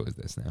whole show is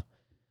this now.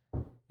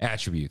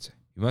 Attributes.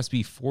 You must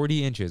be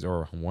 40 inches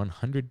or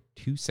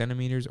 102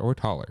 centimeters or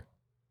taller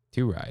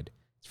to ride.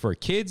 It's for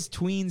kids,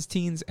 tweens,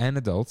 teens, and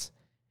adults.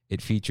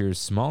 It features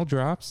small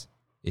drops.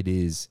 It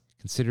is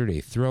Considered a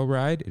thrill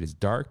ride, it is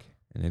dark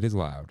and it is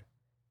loud.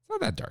 It's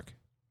not that dark.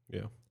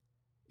 Yeah.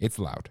 It's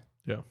loud.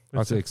 Yeah.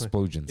 Lots of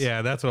explosions.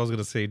 Yeah, that's what I was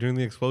gonna say during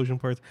the explosion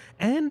parts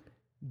and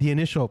the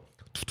initial,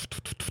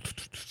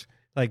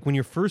 like when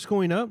you're first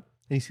going up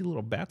and you see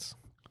little bats.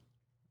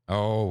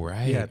 Oh,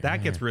 right. Yeah, that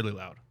right. gets really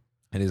loud.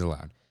 It is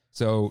loud.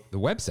 So the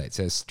website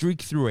says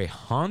streak through a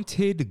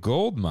haunted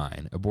gold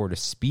mine aboard a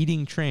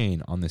speeding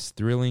train on this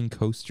thrilling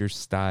coaster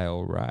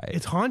style ride.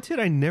 It's haunted.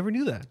 I never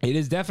knew that. It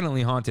is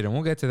definitely haunted, and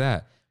we'll get to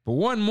that. But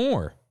one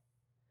more.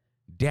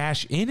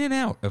 Dash in and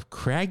out of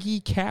craggy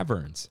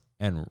caverns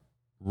and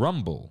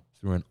rumble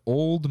through an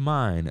old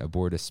mine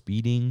aboard a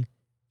speeding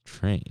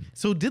train.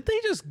 So did they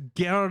just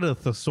get out of the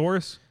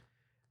thesaurus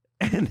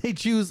and they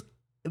choose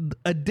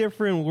a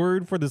different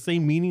word for the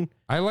same meaning?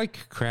 I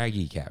like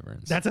craggy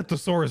caverns. That's a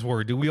thesaurus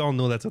word. Do we all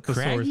know that's a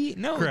thesaurus? craggy?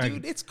 No, Craggy.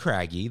 dude, it's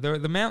craggy.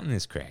 The mountain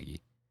is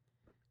craggy.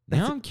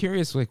 Now I'm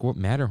curious, like what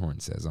Matterhorn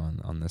says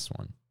on this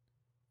one.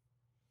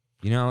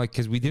 You know, like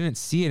because we didn't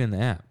see it in the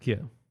app. Yeah.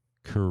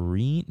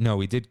 Kareen? No,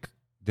 we did.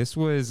 This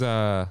was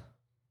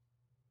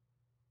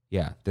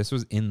this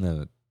was in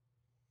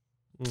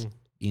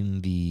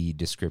the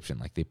description.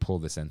 Like they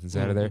pulled the sentence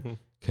out of there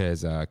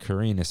because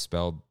Kareen is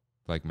spelled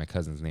like my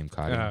cousin's name,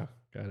 Kyle. Ah,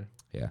 got it.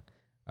 Yeah.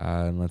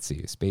 And let's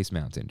see. Space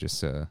Mountain,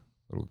 just a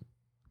little,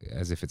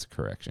 as if it's a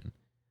correction.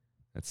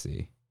 Let's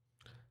see.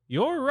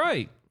 You're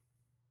right.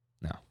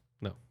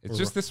 No. It's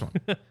just this one.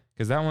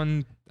 Because that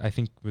one, I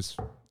think,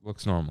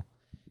 looks normal.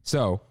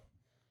 So,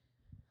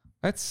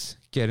 let's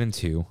get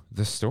into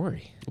the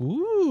story.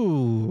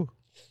 Ooh.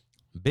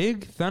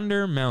 Big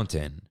Thunder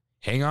Mountain.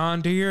 Hang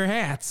on to your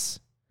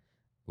hats.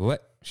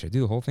 Should I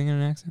do the whole thing in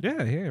an accent?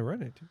 Yeah,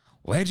 run it.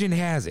 Legend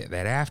has it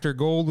that after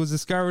gold was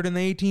discovered in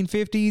the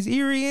 1850s,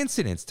 eerie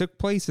incidents took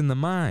place in the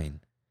mine.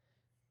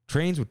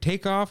 Trains would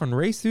take off and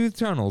race through the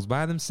tunnels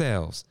by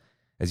themselves.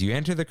 As you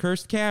enter the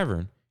cursed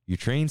cavern, your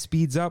train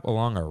speeds up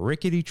along a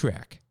rickety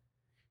track.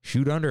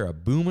 Shoot under a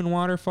booming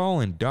waterfall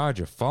and dodge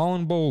a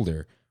fallen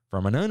boulder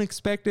from an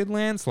unexpected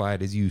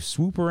landslide as you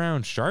swoop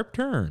around sharp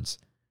turns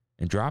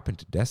and drop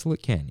into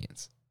desolate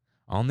canyons.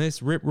 On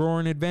this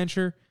rip-roaring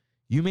adventure,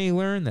 you may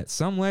learn that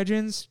some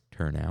legends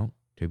turn out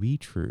to be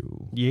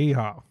true.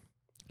 Yeehaw.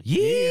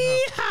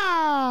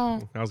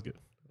 Yeehaw! That was good.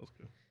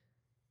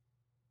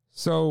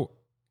 So,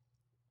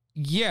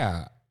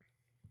 yeah,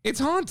 it's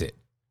haunted.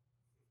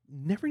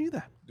 Never knew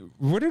that.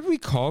 What did we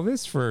call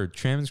this for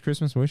Tram's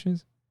Christmas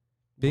wishes?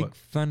 Big What?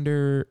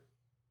 Thunder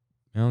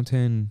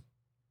Mountain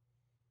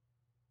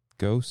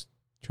Ghost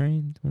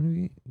Train? What do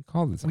we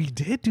call this? We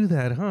did do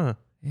that, huh?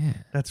 Yeah.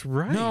 That's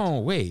right. No,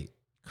 wait.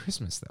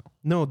 Christmas though.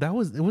 No,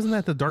 wasn't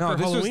that the Darker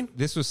this Halloween?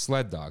 this was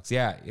Sled Dogs.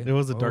 Yeah. It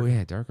was a dark. Oh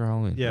yeah, Darker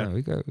Halloween. Yeah. No,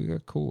 we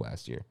got cool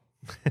last year.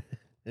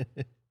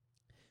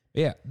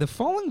 Yeah, the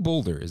falling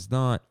boulder is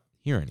not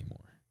here anymore.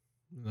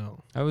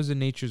 No. That was a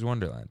Nature's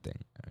Wonderland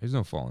thing. There's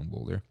no falling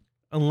boulder.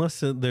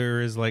 Unless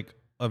there is like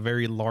a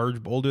very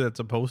large boulder that's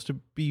supposed to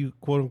be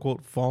quote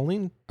unquote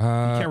falling. You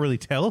can't really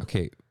tell.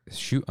 Okay,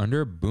 shoot under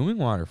a booming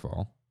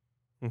waterfall.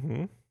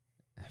 Mm-hmm.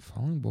 A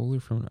falling boulder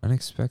from an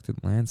unexpected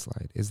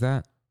landslide. Is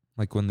that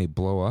like when they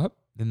blow up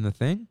in the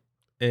thing?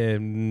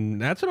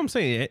 And that's what I'm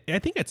saying. I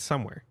think it's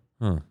somewhere.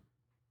 Huh.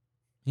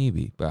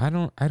 Maybe, but I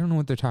don't know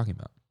what they're talking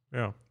about.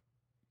 Yeah.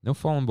 No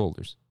fallen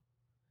boulders.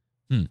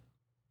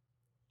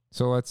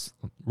 So let's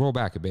roll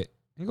back a bit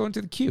and go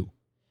into the queue.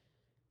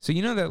 So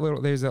you know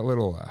there's that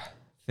little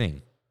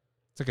thing.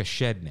 It's like a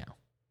shed now.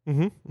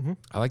 Mm-hmm. Mm-hmm.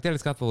 I like that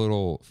it's got the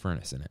little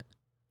furnace in it.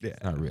 Yeah.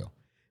 It's not real.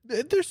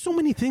 There's so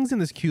many things in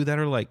this queue that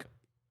are like,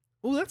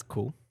 oh, that's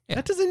cool. Yeah.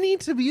 That doesn't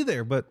need to be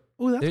there, but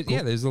oh, that's cool.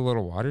 Yeah, there's a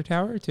little water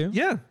tower too.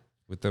 Yeah.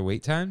 With the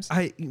wait times.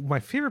 My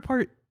favorite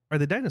part are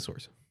the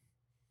dinosaurs.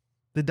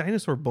 The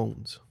dinosaur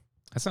bones.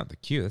 That's not the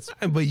queue. That's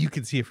But you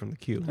can see it from the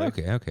queue. Like,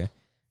 okay.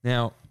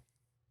 Now,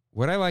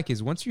 what I like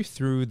is once you're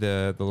through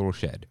the little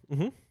shed,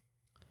 Mhm.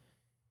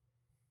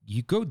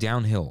 you go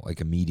downhill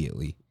like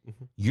immediately.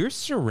 Mhm. You're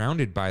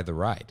surrounded by the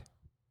ride,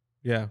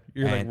 Yeah.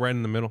 You're like And- right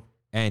in the middle.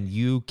 and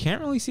you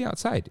can't really see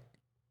outside.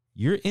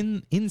 You're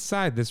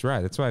inside this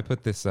ride. That's why I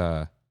put this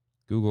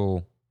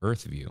Google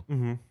Earth view.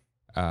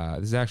 Mm-hmm.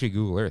 This is actually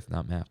Google Earth,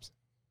 not maps.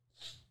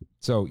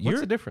 So What's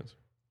the difference?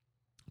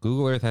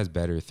 Google Earth has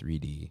better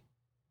 3D.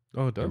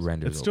 Oh, it does.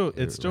 renders It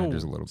still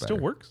renders a little still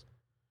better. works.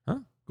 Huh?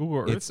 Google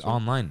Earth. It's still-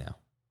 online now.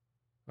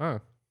 Ah,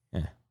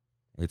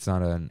 It's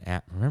not an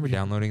app. Remember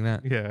downloading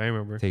that? yeah, I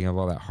remember. Taking up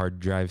all that hard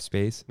drive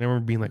space. I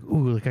remember being like,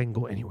 ooh, like I can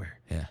go anywhere.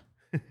 Yeah.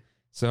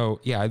 So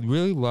yeah, I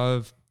really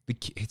love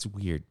it's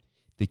weird.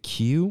 The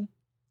queue,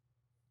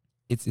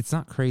 it's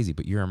not crazy,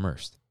 but you're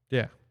immersed.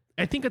 Yeah.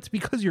 I think it's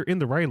because you're in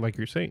the ride, like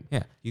you're saying.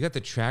 Yeah. You got the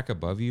track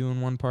above you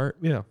in one part.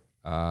 Yeah.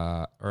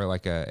 Or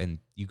like and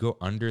you go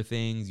under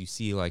things, you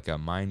see like a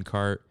mine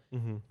cart.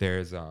 Mm-hmm.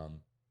 There's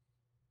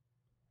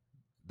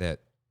that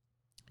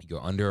you go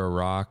under a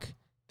rock.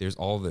 There's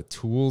all the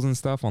tools and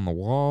stuff on the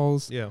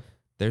walls. Yeah.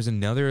 There's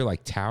another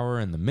like tower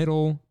in the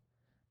middle.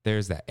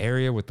 There's that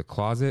area with the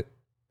closet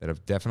that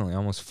I've definitely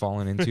almost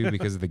fallen into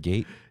because of the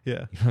gate.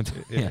 Yeah. You know what I'm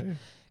talking- yeah.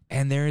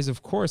 And there is,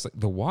 of course, like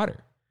the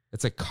water.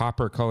 It's like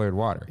copper colored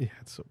water. Yeah,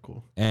 it's so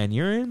cool. And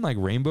you're in like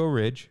Rainbow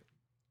Ridge.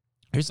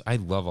 I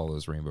love all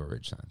those Rainbow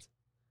Ridge signs.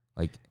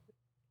 Like,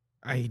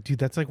 Dude,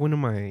 that's like one of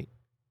my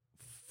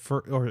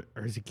or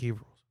is it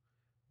Gabriel's?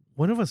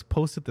 One of us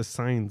posted the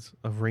signs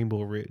of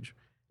Rainbow Ridge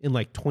in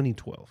like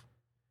 2012.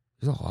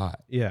 there's a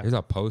lot. Yeah. There's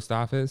a post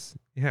office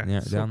Yeah.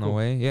 down so the cool.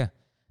 way. Yeah.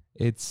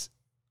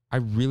 I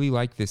really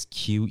like this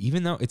queue,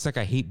 even though it's like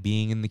I hate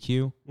being in the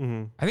queue.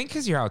 Mm-hmm. I think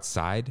because you're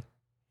outside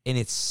and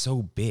it's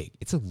so big.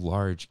 It's a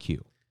large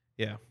queue.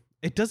 Yeah.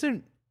 It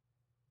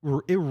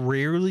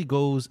rarely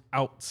goes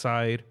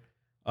outside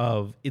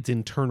of its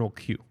internal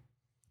queue.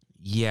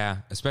 Yeah,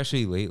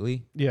 especially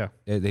lately. Yeah.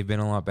 They've been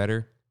a lot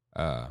better.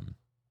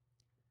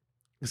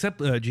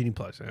 Except Genie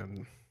Plus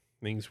and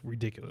things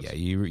ridiculous. Yeah,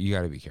 you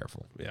got to be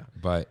careful. Yeah.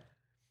 But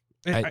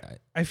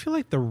I feel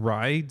like the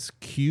rides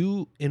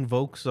queue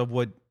invokes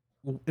what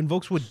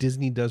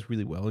Disney does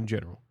really well in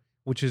general,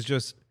 which is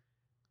just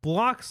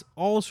blocks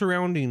all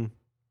surrounding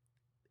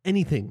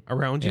anything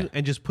around you Yeah.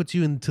 and just puts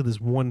you into this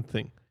one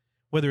thing,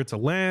 whether it's a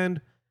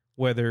land,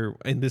 whether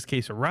in this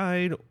case a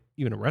ride,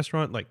 even a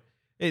restaurant. Like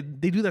they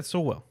do that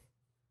so well.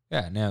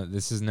 yeah, now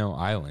this is no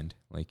island.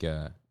 Like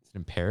it's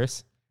in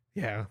Paris.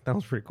 Yeah, that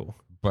was pretty cool.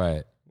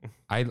 But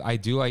I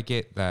do like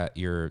it that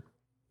you're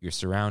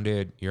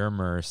surrounded, you're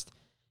immersed.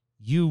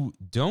 You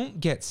don't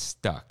get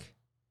stuck.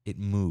 It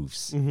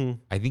moves. Mm-hmm.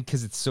 I think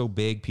because it's so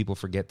big, people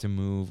forget to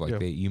move. Like Yeah.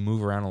 you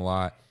move around a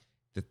lot.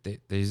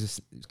 There's just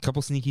a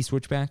couple sneaky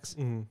switchbacks.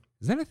 Mm-hmm.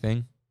 Is that a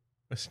thing?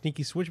 A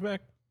sneaky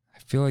switchback. I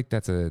feel like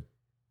that's a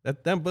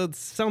But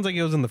sounds like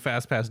it was in the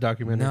Fast Pass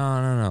documentary.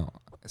 no.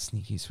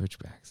 Sneaky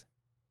switchbacks.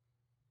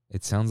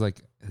 It sounds like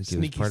it was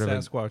Sneaky part of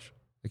Sasquatch.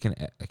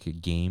 like a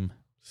game.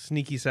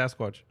 Sneaky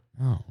Sasquatch.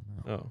 Oh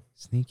no. Oh.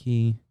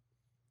 Sneaky,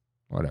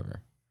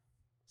 whatever.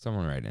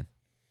 Someone write in.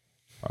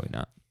 Probably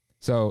not.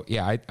 So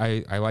yeah,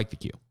 I like the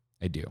queue.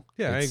 I do.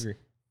 Yeah, I It's- agree.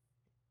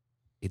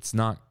 It's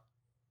not.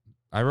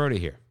 I wrote it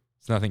here.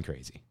 It's nothing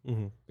crazy.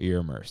 Mm-hmm. But you're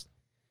immersed.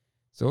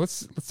 So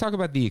let's talk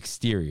about the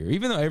exterior.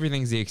 Even though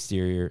everything's the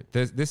exterior,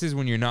 this is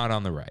when you're not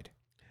on the ride.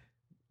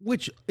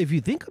 Which, if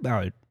you think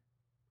about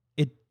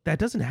it, that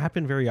doesn't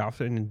happen very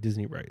often in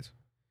Disney rides,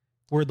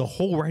 where the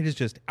whole ride is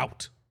just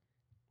out,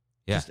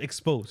 Yeah. just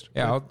exposed.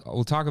 Yeah,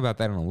 we'll talk about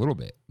that in a little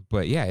bit.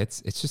 But yeah,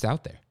 it's just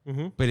out there.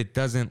 Mm-hmm. But it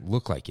doesn't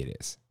look like it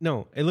is.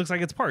 No, it looks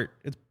like it's part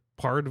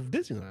of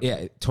Disneyland. Yeah,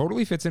 it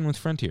totally fits in with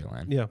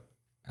Frontierland. Yeah.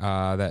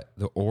 That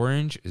the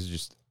orange is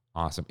just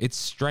awesome. It's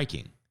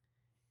striking.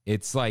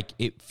 It's like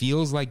it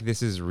feels like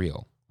this is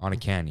real on a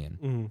canyon,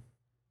 Mm-hmm.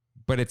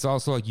 but it's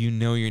also like you're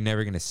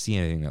never gonna see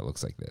anything that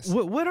looks like this.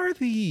 What are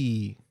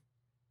the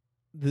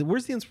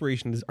where's the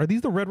inspiration? Are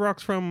these the Red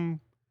Rocks from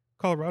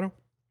Colorado?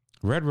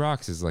 Red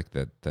Rocks is like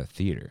the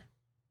theater.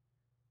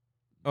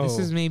 Oh, This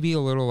is maybe a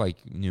little like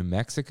New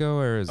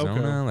Mexico,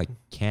 Arizona. Okay.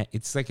 Like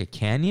it's like a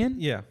canyon.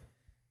 yeah,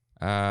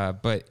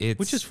 But it's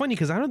which is funny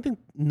because I don't think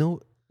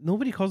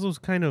nobody calls those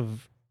kind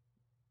of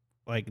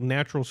like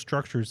natural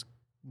structures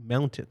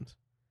mountains.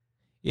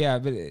 yeah.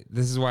 But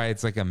this is why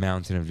it's like a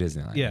mountain of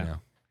Disneyland. Yeah. You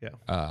know?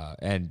 Yeah.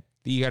 And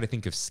you got to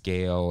think of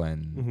scale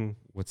and Mm-hmm.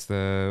 what's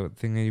the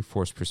thing they do,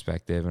 force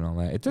perspective and all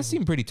that. It does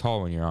seem pretty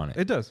tall when you're on it.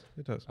 It does.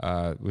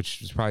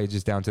 Which is probably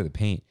just down to the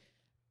paint.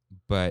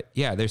 But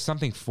yeah, there's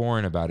something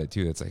foreign about it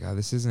too. That's like, oh,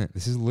 this is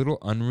a little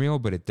unreal,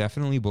 but it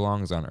definitely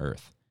belongs on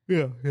Earth.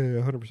 Yeah,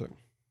 100%.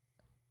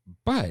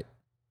 But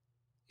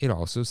it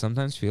also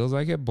sometimes feels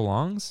like it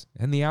belongs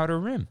in the Outer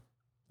Rim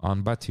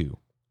on Batuu.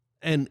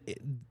 And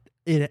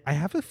I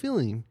have a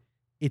feeling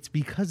it's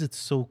because it's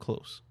so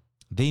close.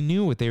 They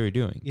knew what they were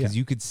doing because Yeah.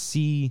 you could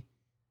see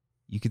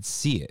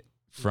it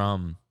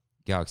from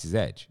Galaxy's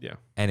Edge. Yeah.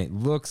 And it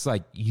looks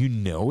like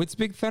it's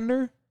Big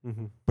Thunder,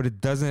 Mm-hmm. but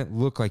it doesn't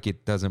look like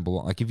it doesn't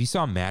belong. Like if you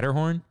saw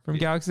Matterhorn from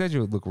Galaxy's Edge, it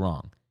would look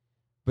wrong.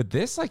 But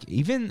this, like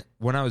even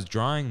when I was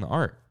drawing the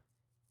art,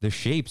 the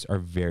shapes are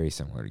very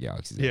similar to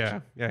Galaxy's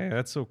Edge. Yeah,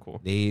 that's so cool.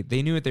 They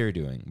knew what they were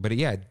doing. But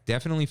yeah, it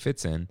definitely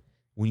fits in.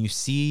 When you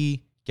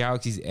see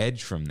Galaxy's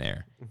Edge from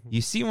there,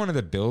 you see one of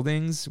the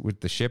buildings with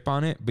the ship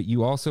on it, but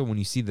you also, when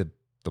you see the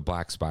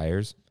black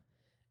spires,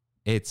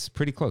 it's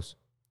pretty close.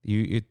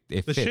 It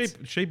The fits.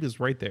 shape is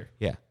right there.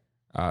 Yeah.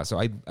 So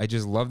I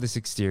just love this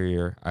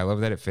exterior. I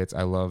love that it fits.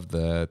 I love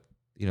the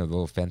the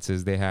little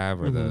fences they have,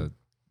 or the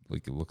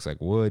like it looks like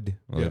wood.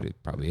 Well, Yeah.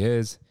 it probably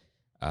is.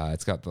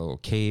 It's got the little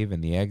cave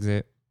and the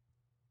exit.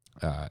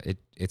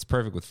 It's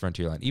perfect with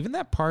Frontierland. Even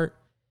that part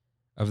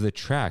of the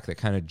track that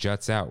kind of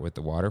juts out with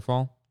the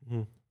waterfall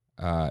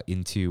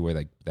into where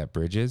like that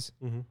bridge is.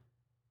 Mm-hmm.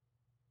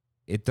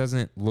 It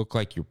doesn't look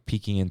like you're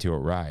peeking into a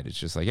ride. It's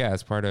just like, yeah,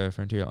 it's part of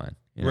Frontierland.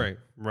 you know?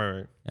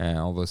 Right. And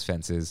all those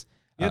fences.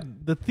 Yeah,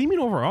 the theming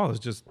overall is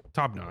just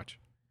top notch.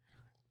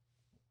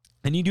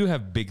 And you do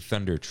have Big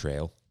Thunder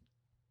Trail.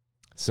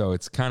 So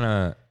it's kind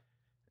of,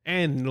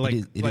 And like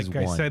it is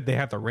I one. said, they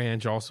have the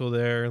ranch also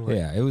there. Like,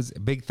 yeah, it was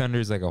Big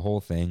Thunder's like a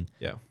whole thing.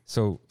 Yeah.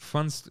 So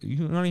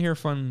you want to hear a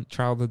fun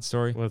childhood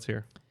story? Let's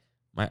hear.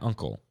 My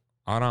uncle,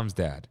 Adam's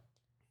dad,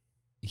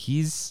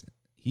 he's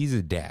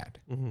a dad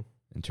Mm-hmm.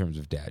 in terms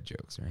of dad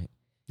jokes, right?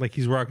 Like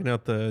he's rocking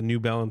out the New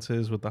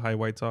Balances with the high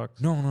white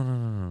socks. No.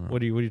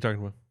 What are you talking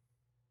about?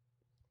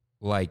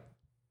 Like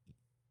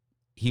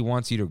he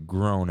wants you to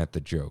groan at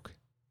the joke.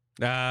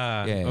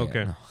 Ah,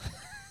 okay.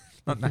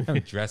 No. Not how he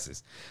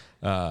dresses.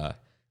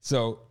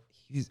 So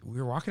we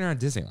were walking around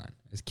Disneyland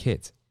as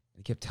kids.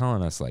 He kept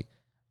telling us like,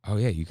 "Oh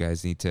yeah, you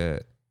guys need to.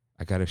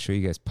 I got to show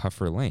you guys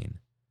Puffer Lane."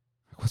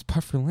 Like, what's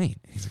Puffer Lane?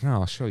 He's like, "No,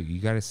 I'll show you. You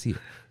got to see it."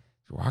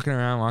 So we're walking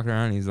around.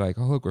 And he's like,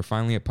 "Oh look, we're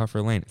finally at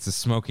Puffer Lane. It's a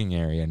smoking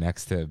area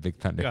next to Big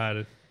Thunder, Got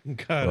it.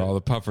 where all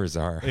the puffers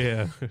are."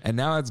 Yeah. And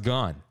now it's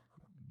gone.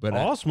 But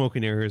All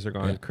smoking areas are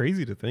gone. Yeah.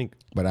 Crazy to think.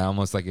 but I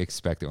almost like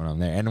expect it when I'm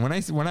there. And when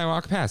I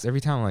walk past,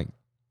 every time I'm like,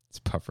 it's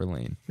Puffer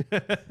Lane.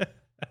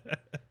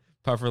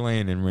 Puffer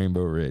Lane and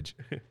Rainbow Ridge.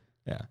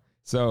 Yeah.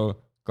 So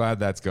glad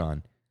that's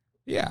gone.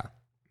 Yeah.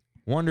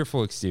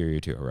 Wonderful exterior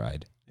to a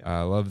ride.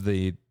 I love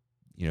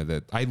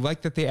I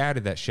like that they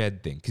added that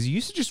shed thing because you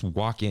used to just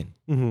walk in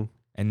Mm-hmm.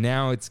 and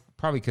now it's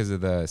probably because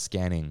of the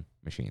scanning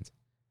machines.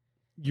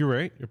 You're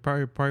right. It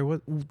probably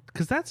was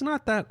because that's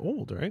not that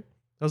old, right?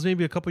 That was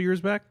maybe a couple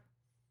years back.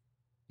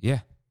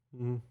 Yeah.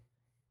 Mm-hmm.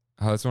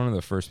 Oh, that's one of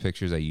the first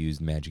pictures I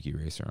used Magic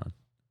Eraser on.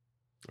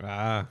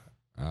 Ah,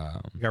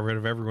 got rid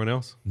of everyone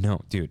else. No,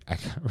 dude, I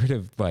got rid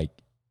of like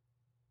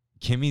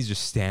Kimmy's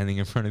just standing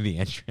in front of the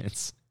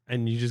entrance.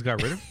 And you just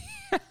got rid of?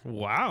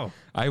 Wow.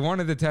 I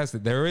wanted to test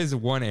it. There is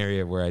one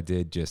area where I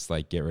did just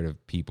like get rid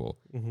of people.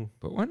 Mm-hmm.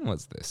 But when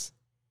was this?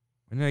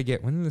 When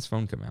did this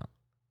phone come out?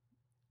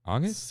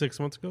 August? 6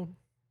 months ago.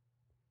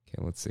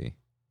 Okay, let's see.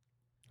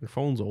 Your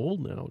phone's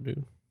old now,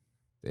 dude.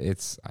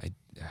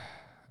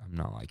 I'm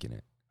not liking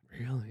it.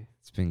 Really?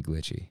 It's been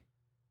glitchy.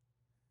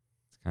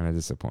 It's kind of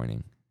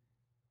disappointing.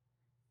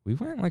 We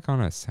went like on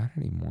a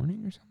Saturday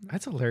morning or something.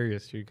 That's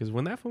hilarious, dude. Because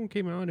when that phone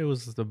came out, it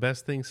was the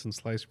best thing since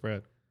sliced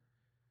bread.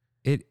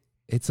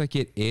 It's like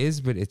it is,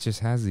 but it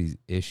just has these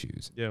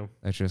issues. Yeah.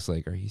 That's just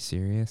like, are you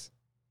serious?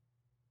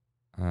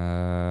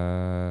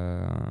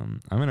 I'm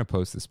gonna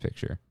post this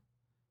picture.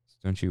 So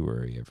don't you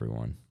worry,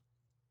 everyone.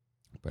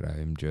 But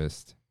I'm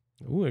just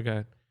Ooh, I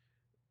got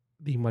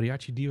the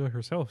mariachi diva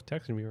herself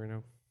texting me right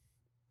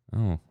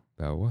now.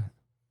 About what?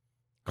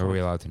 Are we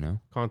allowed to know?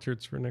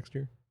 Concerts for next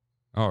year.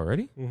 Oh,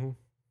 already? Mm-hmm.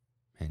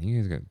 Man, you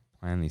guys got to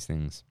plan these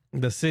things.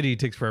 The city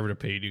takes forever to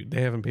pay, dude.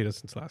 They haven't paid us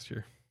since last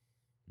year.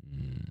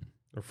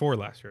 Or for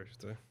last year, I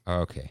should say.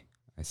 Okay,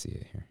 I see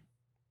it here.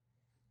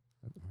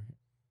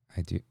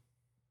 I do.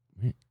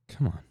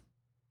 Come on.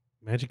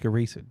 Magic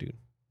erase it, dude.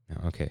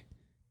 No, okay.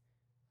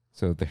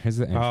 So there's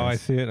the entrance. Oh, I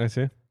see it.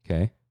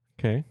 Okay.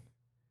 Okay.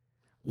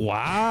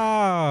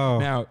 Wow.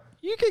 Now,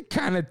 you can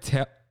kind of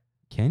tell.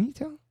 Can you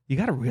tell? You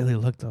got to really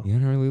look, though. You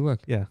don't really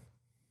look. Yeah.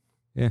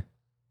 Yeah.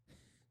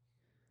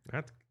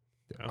 That's.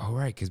 Oh,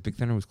 right, because Big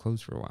Thunder was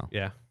closed for a while.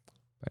 Yeah.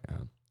 But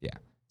yeah.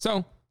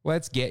 So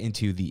let's get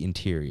into the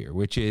interior,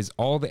 which is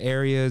all the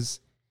areas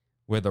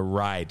where the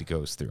ride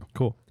goes through.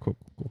 Cool.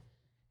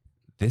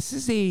 This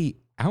is a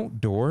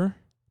outdoor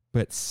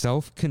but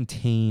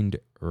self-contained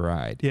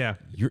ride. Yeah.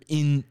 You're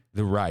in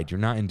the ride. You're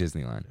not in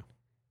Disneyland.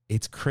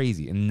 It's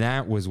crazy. And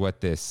that was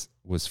what this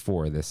was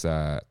for, this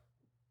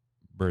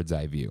bird's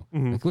eye view.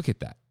 Mhm. Like, look at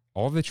that.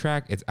 All the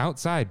track, it's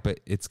outside, but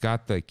it's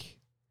got like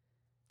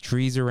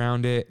trees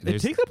around it. It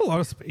takes up a lot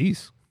of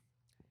space.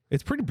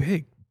 It's pretty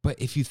big. But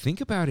if you think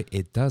about it,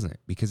 it doesn't,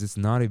 because it's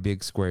not a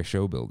big square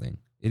show building.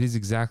 It is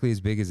exactly as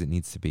big as it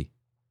needs to be.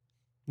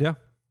 Yeah.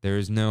 There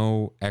is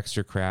no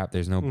extra crap.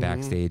 There's no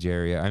backstage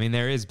area. I mean,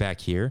 there is back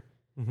here.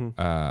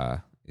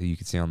 Mm-hmm. You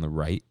can see on the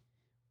right,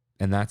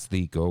 and that's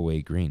the go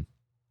away green.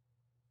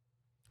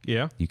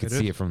 Yeah. You can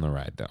see it from the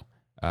ride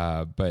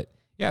though. But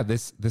yeah,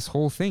 this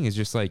whole thing is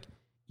just like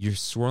you're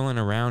swirling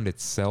around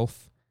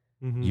itself.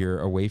 Mm-hmm. You're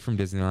away from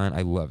Disneyland.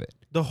 I love it.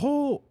 The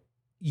whole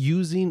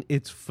using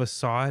its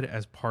facade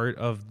as part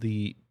of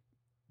the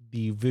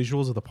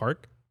visuals of the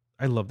park.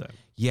 I love that.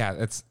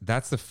 Yeah,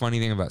 that's the funny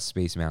thing about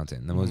Space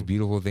Mountain. The most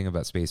beautiful thing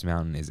about Space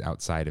Mountain is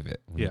outside of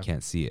it when you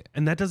can't see it.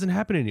 And that doesn't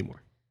happen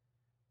anymore.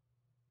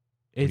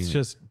 do It's you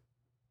just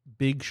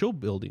big show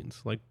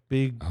buildings, like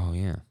Oh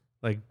yeah.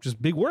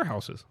 just big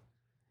warehouses.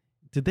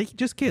 Did they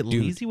just get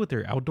lazy with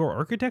their outdoor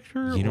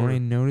architecture? You know what I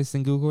noticed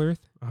in Google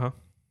Earth? Uh-huh.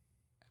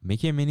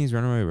 Mickey and Minnie's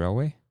Runaway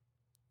Railway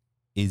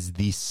is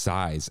the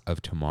size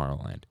of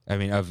Tomorrowland. I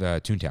mean, of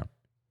Toontown.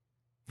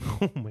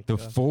 Oh my The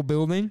god. full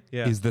building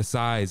Yeah. is the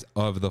size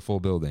of the full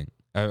building,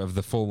 of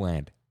the full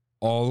land.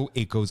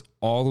 It goes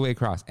all the way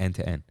across end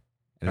to end.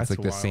 And That's it's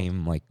like the wild.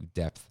 same like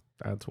depth.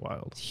 That's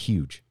wild. It's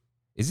huge.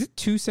 Is it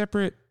two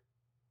separate?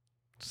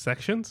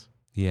 Sections?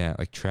 Yeah,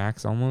 like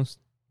tracks almost.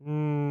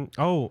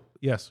 Oh,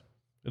 yes.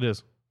 It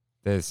is.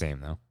 They're the same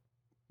though.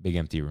 Big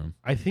empty room.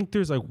 I think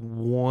there's like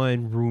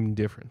one room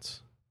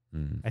difference.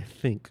 Mm. I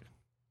think.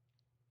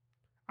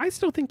 I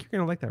still think you're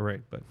going to like that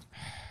ride, but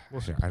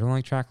Sure. I don't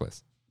like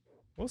trackless.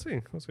 we'll see.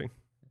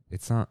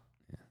 It's not.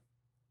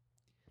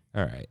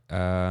 Yeah. All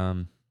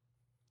right.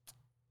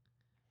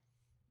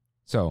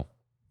 So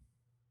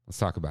let's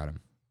talk about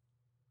him.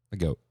 The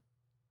goat.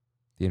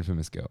 The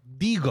infamous goat.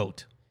 The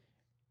GOAT.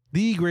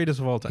 The greatest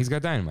of all time. He's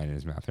got dynamite in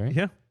his mouth, right?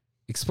 Yeah.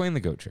 Explain the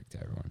goat trick to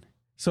everyone.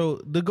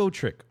 So the goat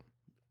trick,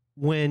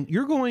 when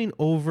you're going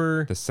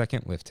over The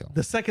second lift hill.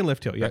 the second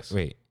lift hill, yes.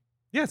 Wait.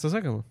 Yeah, it's the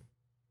second one.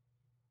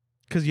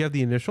 Because you have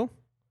the initial.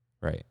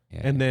 Right.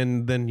 Yeah. And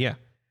then yeah.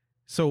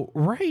 So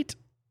right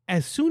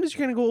as soon as you're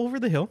going to go over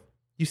the hill,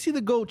 you see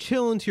the goat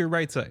chilling to your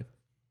right side.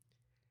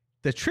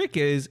 The trick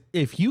is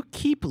if you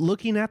keep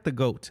looking at the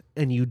goat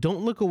and you don't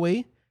look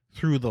away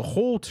through the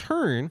whole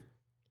turn,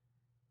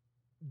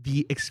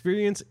 the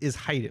experience is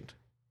heightened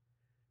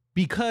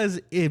because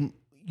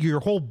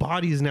your whole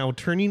body is now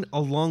turning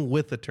along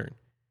with the turn.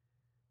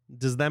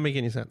 Does that make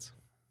any sense?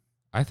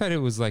 I thought it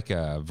was like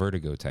a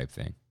vertigo type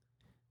thing.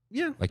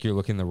 Yeah. Like you're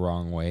looking the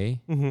wrong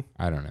way. Mm-hmm.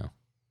 I don't know.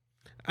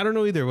 I don't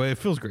know either way. It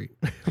feels great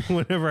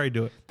whenever I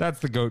do it. That's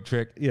the goat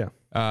trick. Yeah.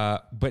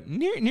 But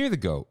near the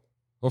goat.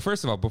 Well,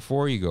 first of all,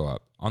 before you go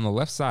up, on the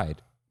left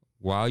side,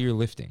 while you're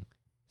lifting,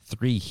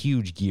 3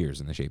 huge gears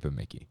in the shape of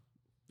Mickey.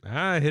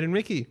 Hidden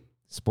Mickey.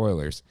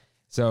 Spoilers.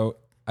 So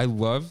I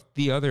love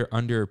the other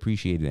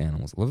underappreciated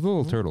animals. I love the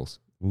little turtles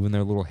moving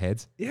their little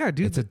heads. Yeah,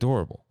 dude. It's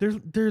adorable.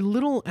 They're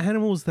little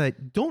animals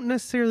that don't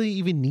necessarily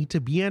even need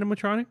to be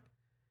animatronic.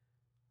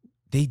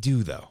 They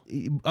do, though.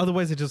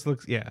 Otherwise, it just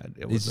looks,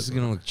 It's just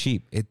going to look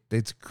cheap.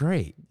 It's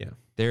great. Yeah.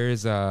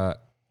 There's, are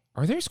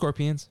there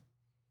scorpions?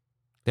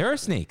 There are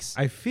snakes.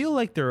 I feel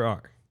like there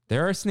are.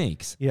 There are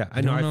snakes. Yeah, I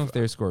don't know if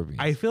they're scorpions.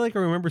 I feel like I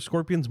remember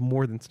scorpions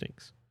more than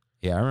snakes.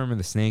 Yeah, I remember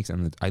the snakes,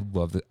 and I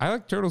love it. I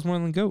like turtles more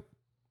than goat.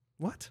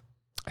 What?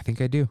 I think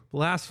I do.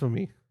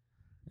 Blasphemy.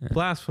 Yeah.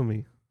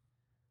 Blasphemy.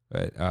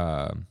 But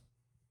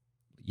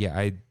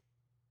yeah,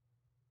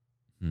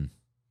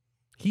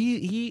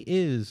 He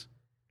is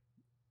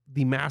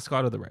the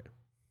mascot of the ride.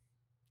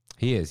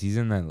 he is. He's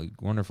in that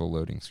like, wonderful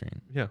loading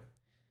screen. Yeah.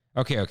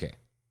 Okay.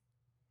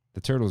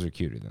 The turtles are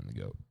cuter than the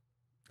goat.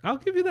 I'll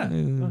give you that. A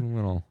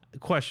little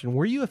Question.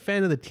 Were you a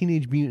fan of the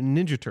Teenage Mutant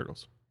Ninja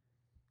Turtles?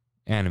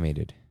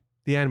 animated.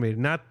 The animated,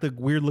 not the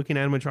weird looking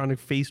animatronic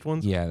faced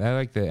ones? Yeah, I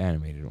like the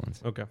animated ones.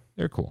 Okay.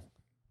 They're cool.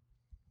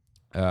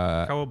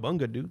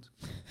 Cowabunga, dudes.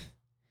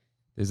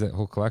 There's that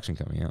whole collection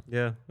coming out.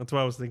 Yeah, that's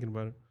why I was thinking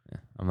about it. Yeah,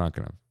 I'm not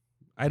gonna.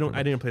 I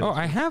didn't play. Oh, those.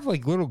 I have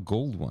like little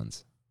gold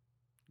ones.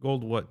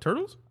 Gold what?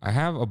 Turtles? I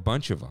have a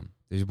bunch of them.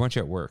 There's a bunch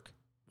at work.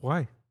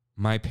 Why?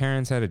 My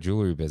parents had a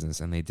jewelry business,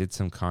 and they did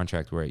some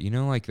contract where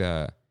like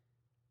the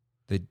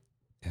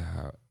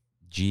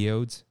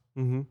geodes,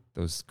 Mm-hmm.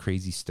 those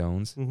crazy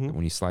stones. Mhm. That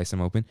when you slice them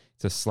open,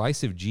 it's a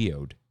slice of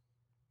geode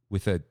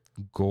with a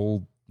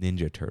gold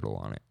Ninja Turtle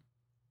on it.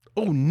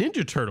 Oh,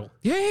 Ninja Turtle.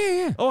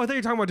 Yeah. Oh, I thought you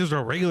were talking about just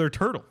a regular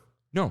turtle.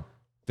 No,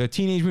 the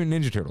Teenage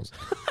Mutant Ninja Turtles.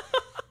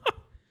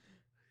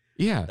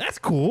 Yeah, That's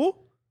cool.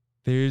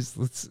 there's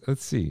let's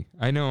see.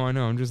 I know.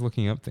 I'm just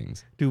looking up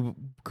things. Dude,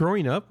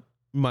 growing up,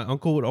 my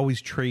uncle would always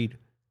trade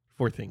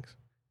for things.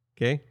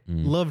 Okay?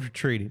 Mm. Loved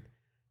trading.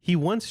 He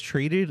once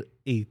traded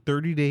a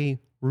 30-day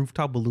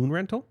rooftop balloon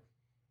rental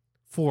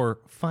for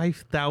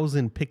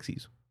 5,000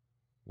 pixies.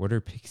 What are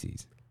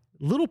pixies?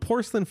 Little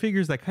porcelain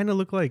figures that kind of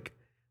look like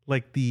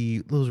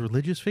those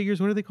religious figures.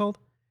 What are they called?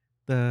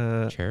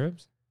 The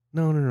Cherubs?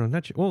 No,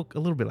 not well, a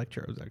little bit like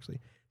cherubs actually.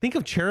 Think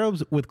of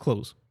cherubs with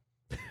clothes.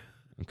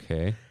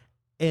 Okay.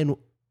 And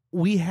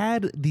we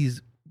had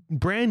these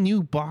brand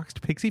new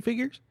boxed pixie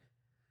figures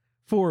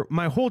for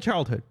my whole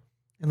childhood.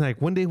 And like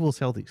one day we'll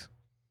sell these.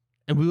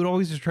 And we would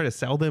always just try to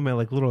sell them at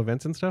like little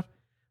events and stuff.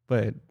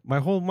 But my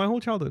whole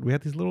childhood, we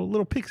had these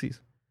little pixies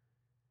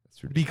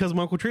That's ridiculous. because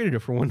my uncle traded it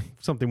for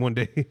something one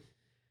day.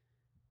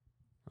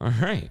 All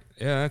right.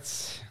 Yeah,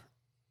 that's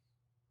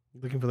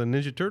Looking for the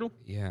Ninja Turtle?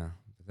 yeah.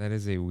 That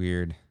is a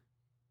weird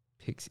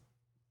pixie.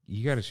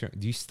 You got to show.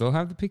 Do you still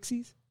have the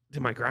pixies?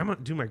 Did my grandma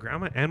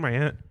and my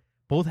aunt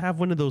both have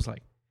one of those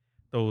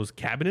those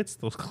cabinets,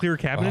 those clear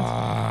cabinets?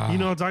 Ah. You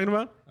know what I'm talking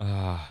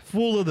about?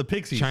 Full of the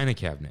pixies. China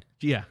cabinet.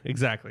 Yeah,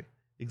 exactly.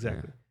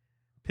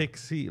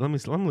 Pixie. Let me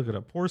look it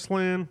up.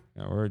 Porcelain.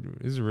 Yeah,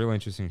 this is a real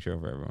interesting show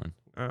for everyone.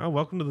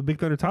 Welcome to the Big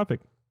Thunder topic.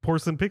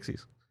 Porcelain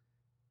pixies.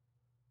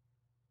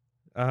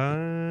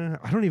 I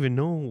don't even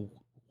know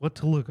what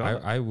to look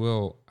up. I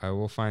will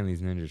find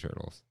these Ninja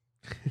Turtles.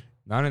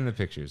 Not in the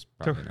pictures,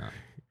 probably not.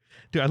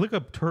 Dude, I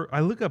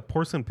look up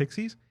porcelain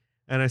pixies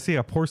and I see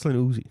a porcelain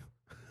Uzi.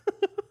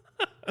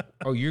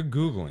 Oh, you're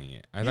Googling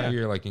it. I Yeah. thought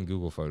you were like in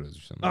Google Photos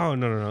or something. Oh,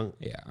 no.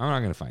 Yeah, I'm not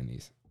going to find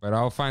these, but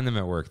I'll find them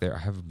at work. There, I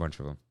have a bunch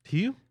of them. To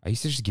you? I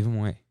used to just give them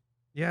away.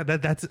 Yeah,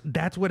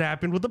 that's what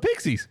happened with the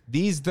pixies.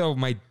 These, though,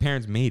 my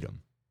parents made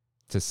them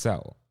to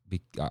sell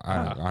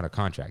on a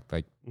contract,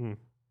 like Mm.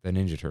 the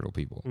Ninja Turtle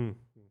people. Mm.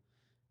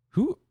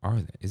 Who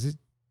are they? Is it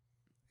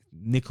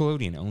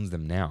Nickelodeon owns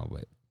them now,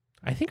 but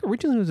I think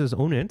originally it was his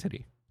own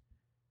entity.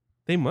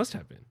 They must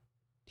have been.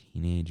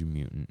 Teenage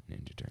Mutant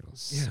Ninja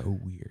Turtles. Yeah. So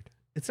weird.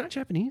 It's not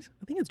Japanese.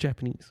 I think it's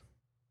Japanese.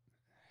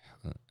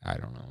 I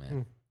don't know, man.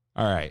 Mm.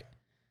 All right.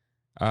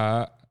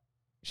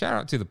 Shout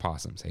out to the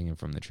possums hanging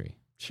from the tree.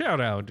 Shout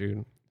out,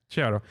 dude.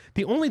 Shout out.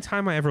 The only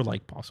time I ever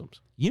liked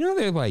possums. You know,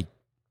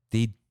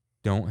 they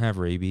don't have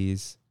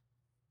rabies.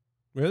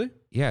 Really?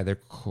 Yeah, they're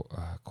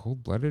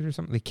cold-blooded or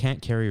something. They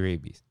can't carry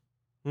rabies.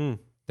 Mm.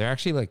 They're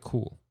actually like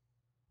cool.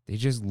 They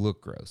just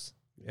look gross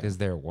Yeah. because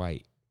they're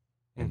white.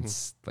 and Mhm.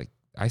 it's like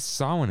I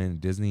saw one in a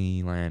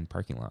Disneyland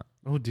parking lot,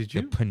 Oh, did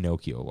the you?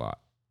 Pinocchio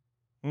lot,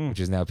 Mm. which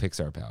is now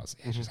Pixar Palace.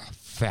 It's Mhm. just a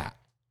fat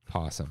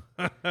possum,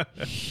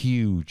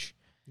 huge.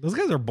 Those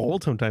guys are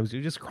bold sometimes.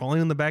 You're just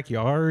crawling in the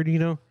backyard, you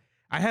know.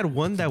 I had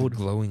one that The would,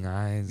 glowing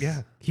eyes.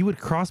 yeah, he would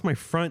cross my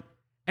front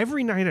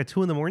every night at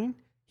 2 a.m.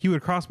 He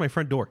would cross my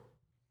front door.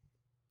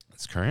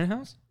 It's current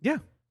house. Yeah,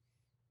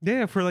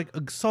 yeah, for like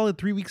a solid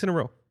 3 weeks in a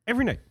row,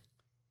 every night,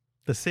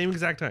 the same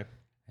exact time.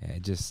 Yeah,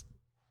 just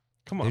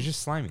Come on, they're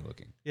just slimy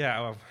looking. yeah.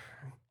 Well,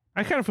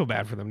 I kind of feel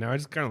bad for them now. I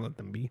just kind of let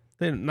them be.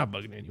 They're not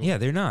bugging anyone. Yeah,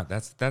 they're not.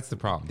 That's the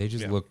problem. They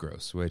just Yeah. look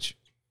gross. Which,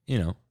 you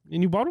know, A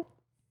new bottle?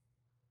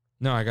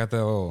 no, I got the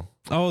little.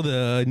 Oh,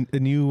 the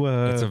new.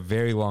 It's a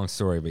very long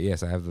story, but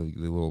yes, I have the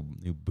little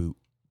new boot.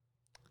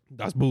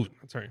 That's booze.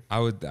 That's right.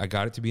 I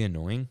got it to be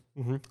annoying.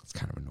 Mm-hmm. It's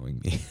kind of annoying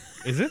me.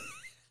 Is it?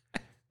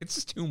 It's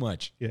just too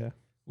much. Yeah.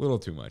 A little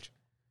too much.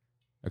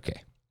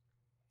 Okay.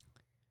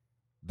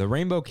 The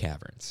Rainbow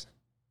Caverns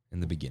in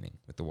the beginning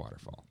with the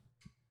waterfall.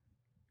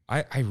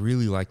 I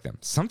really like them.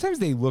 Sometimes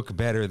they look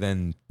better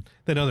than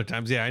Then other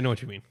times, yeah, I know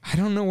what you mean. I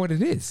don't know what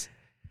it is.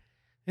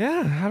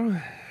 Yeah, I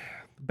don't.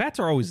 Bats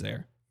are always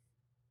there,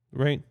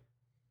 right?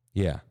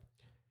 Yeah.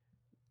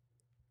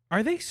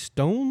 Are they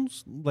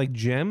stones like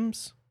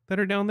gems that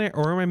are down there,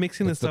 or am I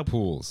mixing It's this the up?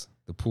 pools.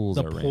 The pools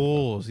The are rainbow.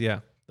 pools,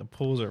 yeah, the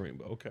pools are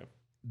rainbow. Okay.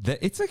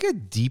 It's like a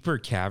deeper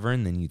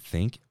cavern than you'd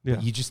think. Yeah.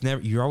 But you just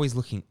never you're always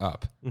looking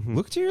up. Mhm.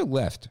 Look to your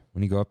left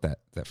when you go up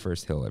that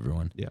first hill,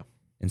 everyone. Yeah,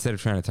 Instead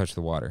of trying to touch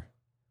the water,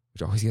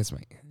 which always gets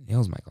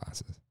nails my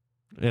glasses.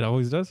 it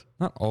always does.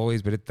 Not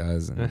always, but it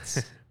does, and it's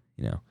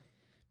you know.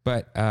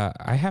 But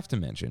I have to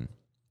mention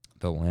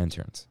the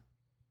lanterns.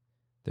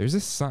 There's a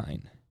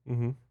sign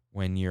Mm-hmm.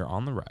 when you're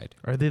on the ride.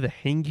 Are they the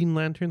hanging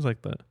lanterns, like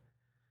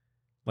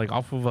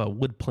off of a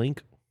wood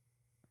plank?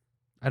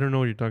 I don't know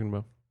what you're talking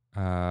about.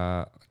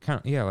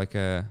 Kind of like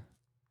a.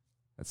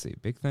 Let's see,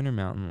 Big Thunder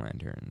Mountain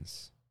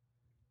lanterns.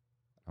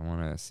 I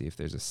want to see if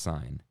there's a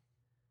sign.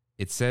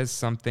 It says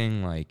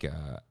something like,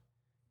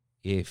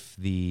 if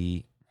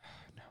the.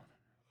 No.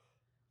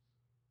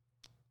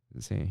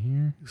 Does it say it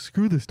here?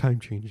 Screw this time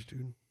change,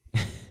 dude.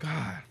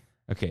 God.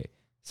 Okay,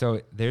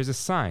 so there's a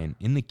sign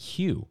in the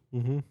queue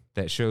Mm-hmm.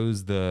 that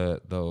shows the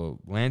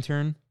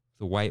lantern,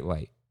 the white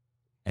light,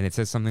 and it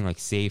says something like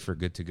safe or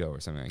good to go or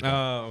something like that.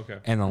 Oh, okay.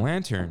 And the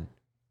lantern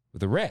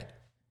with the red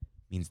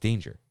means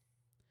danger.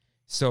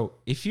 So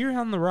if you're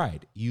on the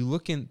ride, you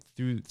look in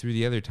through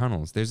the other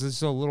tunnels. There's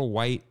this little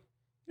white,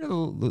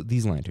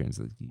 these lanterns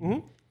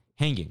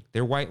hanging.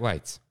 They're white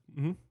lights.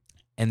 Mm-hmm.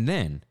 And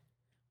then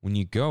when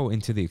you go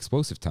into the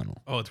explosive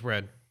tunnel, Oh, it's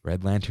red.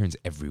 red lanterns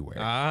everywhere,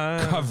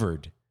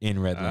 covered in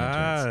red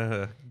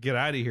lanterns. Get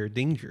out of here,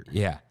 danger.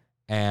 Yeah.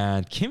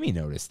 And Kimmy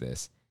noticed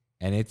this,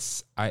 and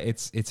it's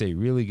a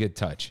really good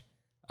touch.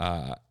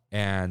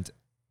 And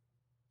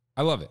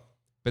I love it.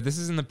 But this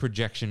is in the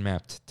projection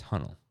mapped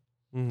tunnel.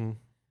 Mm-hmm.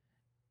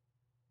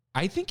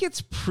 I think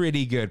it's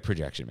pretty good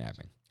projection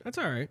mapping. That's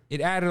all right.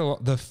 It added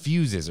the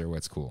fuses are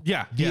what's cool.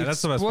 Yeah, The yeah,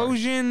 that's the best part.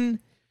 explosion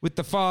with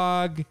the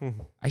fog.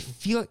 Mhm. I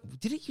feel like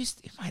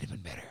it might have been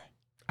better.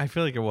 I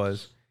feel like it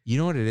was. You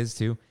know what it is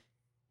too?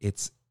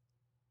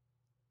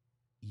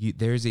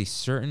 There's a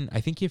certain, I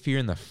think if you're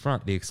in the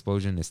front, the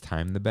explosion is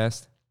timed the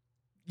best.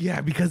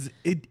 Yeah, because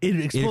it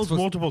explodes explodes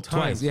multiple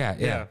times. Twice.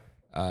 Yeah.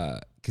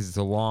 Because it's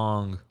a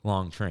long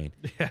train.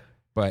 Yeah.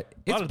 But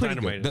A lot it's of pretty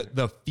dynamite in good.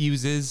 The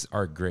fuses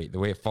are great. The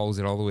way it follows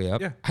it all the way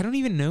up. Yeah. I don't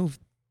even know if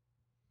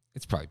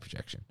it's probably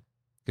projection.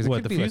 Because it What,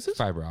 could the be fuses? like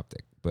fiber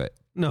optic, but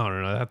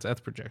No.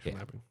 That's projection Yeah.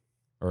 mapping.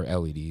 or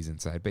LEDs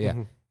inside. But yeah,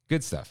 Mhm.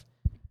 good stuff.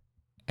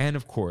 And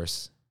of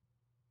course,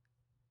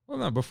 well,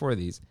 no, before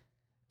these,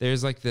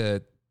 there's like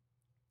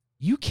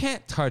you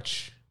can't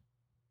touch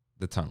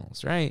the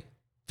tunnels, right?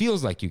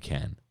 Feels like you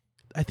can.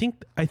 I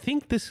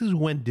think this is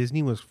when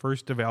Disney was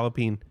first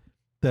developing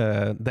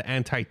the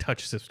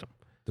anti-touch system.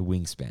 The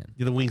wingspan.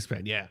 The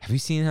wingspan, yeah. Have you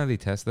seen how they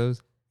test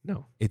those?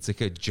 No. It's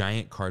like a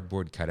giant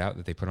cardboard cutout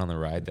that they put on the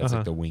ride. That's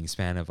like the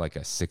wingspan of like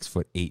a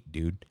 6'8"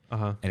 dude.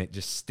 Uh-huh. And it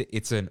just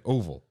it's an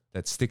oval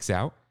that sticks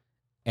out,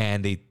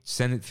 and they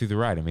send it through the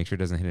ride and make sure it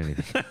doesn't hit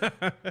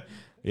anything.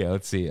 Yeah,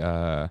 let's see.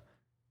 Oh,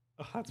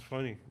 that's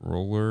funny.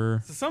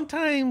 Roller. So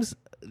sometimes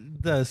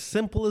the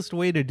simplest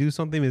way to do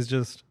something is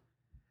just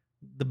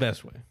the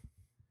best way.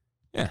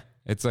 Yeah,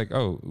 it's like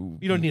You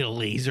don't need a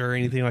laser or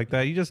anything like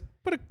that. You just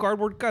put a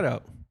cardboard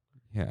cutout.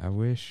 Yeah, I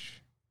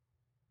wish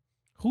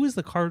Who is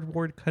the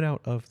cardboard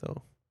cutout of,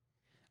 though?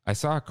 I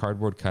saw a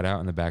cardboard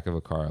cutout in the back of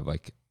a car of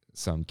like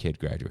some kid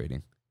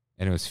graduating,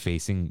 and it was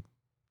facing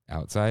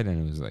outside,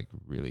 and it was like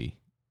really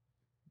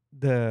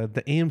The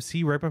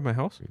AMC right by my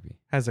house creepy.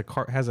 has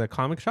a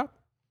comic shop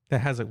that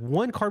has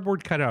one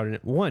cardboard cutout in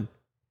it. One.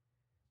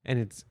 And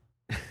it's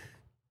what's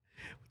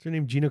her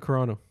name? Gina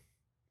Carano.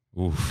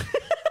 Oof.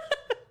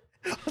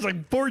 I was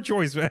like, poor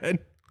choice, man.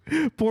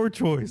 Poor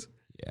choice.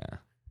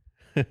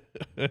 Yeah.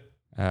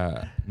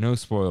 No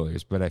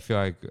spoilers, but I feel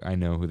like I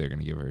know who they're going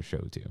to give her a show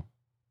to.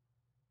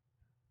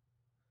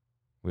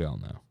 We all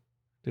know.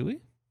 Do we?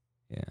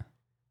 Yeah.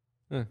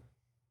 Huh.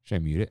 Should I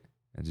mute it?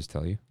 I'll just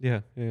tell you.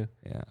 Yeah. Yeah.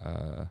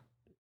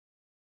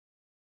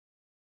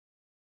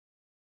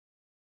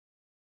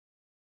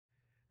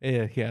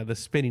 Yeah. The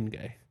spinning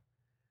guy.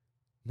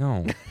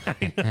 No.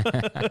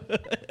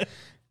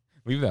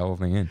 Leave that whole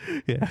thing in.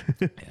 Yeah.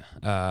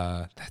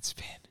 Yeah. That's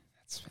bad.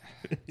 That's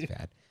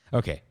bad.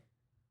 Okay.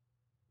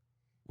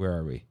 Where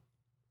are we?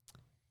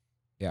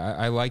 Yeah,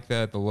 I like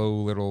the low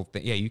little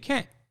thing. Yeah, you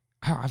can't.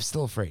 I'm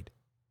still afraid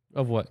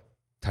Of what?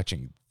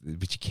 touching,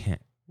 but you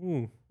can't.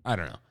 Hmm. I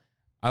don't know.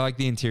 I like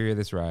the interior of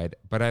this ride,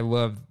 but I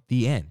love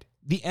the end.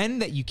 The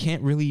end that you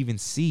can't really even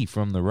see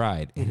from the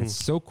ride. And it's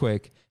so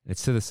quick. And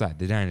it's to the side,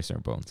 the dinosaur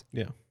bones.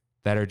 Yeah.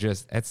 That are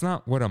just, that's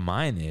not what a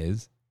mine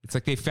is. It's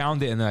like they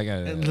found it and they're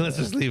like, Let's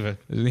just leave it.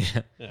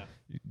 yeah. Yeah.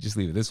 Just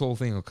leave it. This whole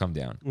thing will come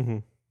down. Mm-hmm.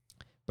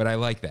 But I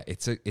like that.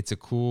 It's a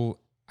cool,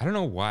 I don't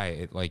know why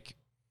it like,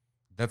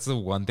 that's the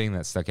one thing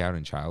that stuck out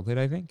in childhood,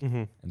 I think.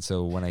 Mm-hmm. And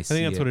so when I see I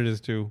think that's it, what it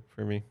is too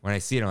for me. when I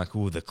see it, I'm like,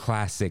 ooh, the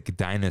classic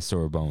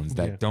dinosaur bones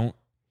that Yeah. don't,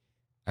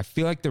 I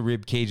feel like the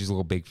rib cage is a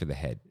little big for the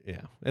head.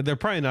 Yeah. And they're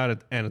probably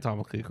not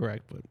anatomically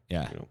correct, but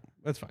Yeah.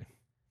 that's fine.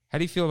 How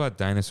do you feel about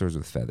dinosaurs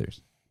with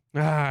feathers?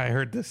 I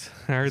heard this.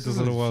 I heard this a was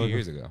little while few ago.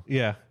 years ago.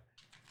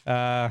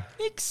 Yeah.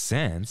 Makes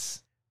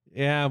sense.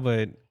 Yeah,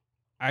 but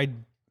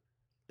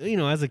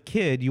as a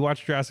kid, you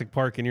watch Jurassic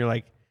Park and you're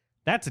like,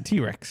 that's a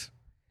T-Rex.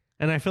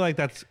 And I feel like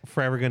that's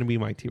forever going to be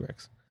my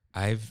T-Rex.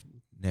 I've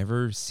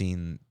never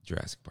seen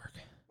Jurassic Park.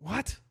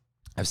 What?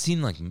 I've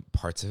seen like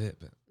parts of it,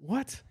 but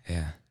What?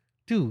 yeah,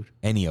 Dude,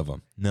 any of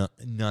them? No,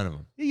 none of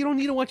them. you don't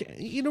need to watch,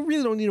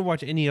 really don't need to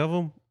watch any of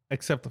them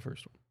except the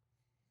first one.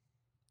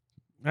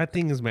 That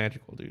thing is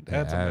magical, dude.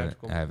 That's a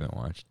magical I haven't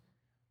watched.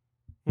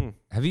 Hmm.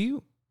 Have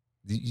you?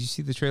 Did you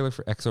see the trailer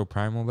for Exo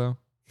Primal though?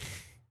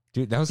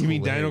 Dude, that was You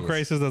mean hilarious. Dino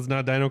Crisis that's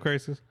not Dino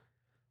Crisis?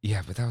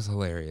 Yeah, but that was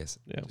hilarious.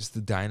 Yeah. Just the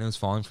dinos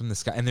falling from the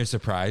sky, and they're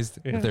surprised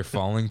Yeah. that they're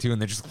falling too,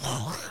 and they're just.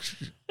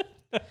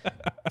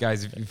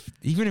 Guys,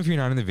 even if you're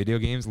not in the video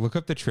games, look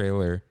up the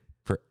trailer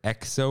for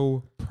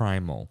Exo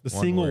Primal. The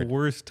One single word.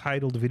 worst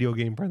titled video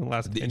game for the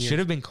last 10 It years. should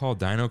have been called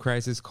Dino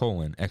Crisis: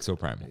 Exo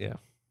Primal. Yeah.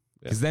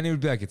 Because then it would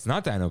be like, it's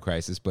not Dino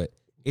Crisis, but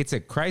it's a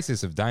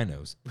crisis of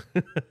dinos.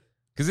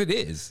 Because it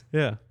is.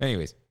 Yeah.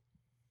 Anyways.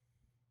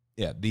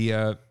 Yeah,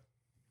 the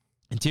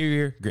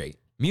interior, great.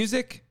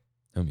 Music,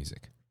 no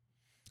music.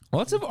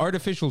 Lots of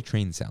artificial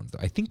train sounds, though.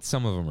 I think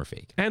some of them are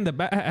fake. And the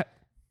bat.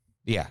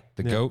 Yeah,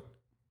 the Yeah. goat,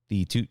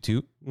 the toot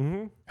toot.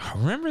 Mm-hmm. Oh,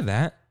 remember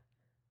that?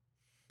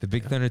 The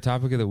Big Thunder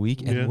topic of the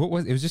week. And Yeah. what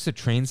was it? Was just a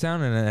train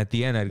sound, and then at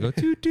the end, I'd go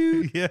toot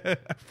toot. Yeah,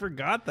 I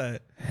forgot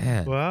that.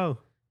 Man, Wow.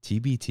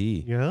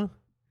 TBT. Yeah.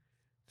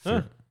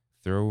 Huh.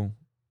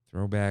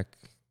 Throwback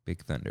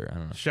Big Thunder. I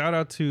don't know. Shout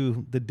out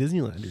to the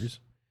Disneylanders.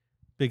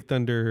 Big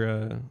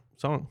Thunder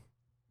song.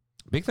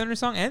 Big Thunder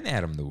song and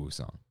Adam the Woo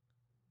song.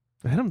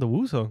 Adam the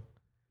Woo song.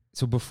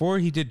 So before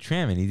he did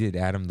Tram and he did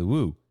Adam the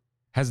Woo.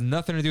 Has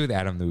nothing to do with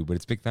Adam the Woo, but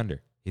it's Big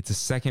Thunder. It's a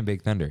second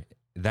Big Thunder.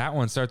 That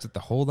one starts with the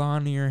hold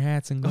on to your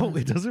hats and go. Oh,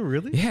 it doesn't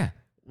really? Yeah.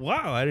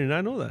 Wow, I did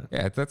not know that.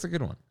 Yeah, that's a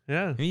good one.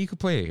 Yeah. I mean, you could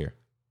play it here.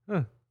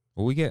 Huh.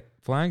 Will we get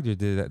flagged or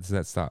does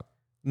that stop?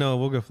 No,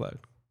 we'll go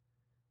flagged.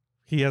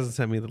 He hasn't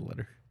sent me the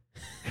letter.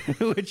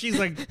 Which he's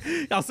like,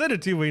 I'll send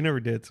it to you, but he never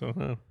did. So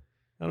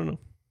I don't know.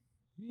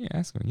 Yeah,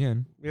 ask him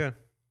again. Yeah.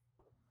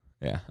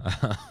 Yeah.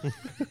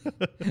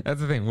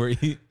 That's the thing where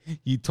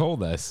he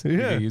told us we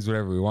Yeah. can use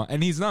whatever we want.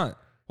 And he's not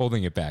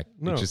holding it back.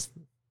 No. It's just,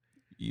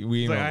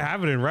 we He's like, I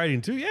have it in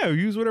writing too. Yeah,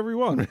 use whatever you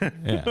want.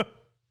 yeah.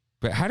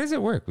 But how does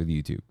it work with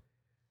YouTube?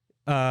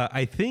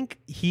 I think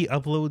he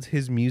uploads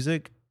his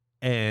music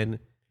and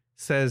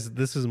says,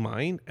 this is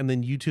mine. And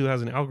then YouTube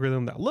has an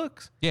algorithm that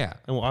looks Yeah.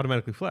 and will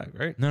automatically flag,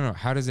 right? No.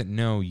 How does it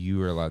know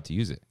you are allowed to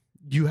use it?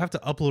 You have to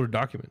upload a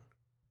document,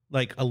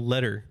 like a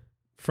letter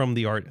from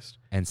the artist.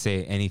 And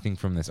say anything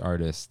from this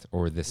artist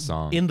or this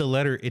song. In the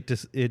letter,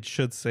 it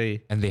should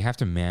say, And they have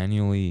to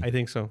manually. I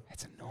think so.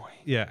 That's annoying.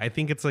 Yeah, I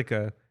think it's like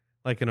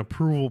an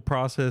approval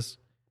process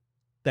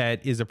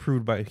that is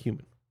approved by a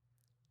human.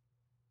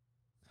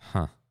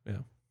 Huh. Yeah.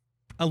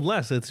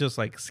 Unless it's just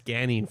like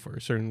scanning for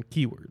certain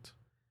keywords.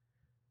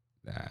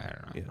 I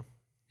don't know. Yeah.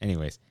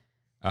 Anyways,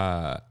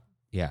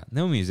 yeah,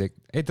 no music.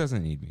 It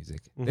doesn't need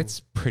music. Mhm. It's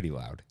pretty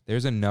loud.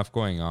 There's enough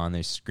going on.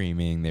 There's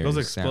screaming. There's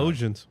Those sound.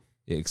 explosions.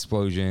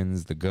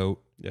 Explosions. The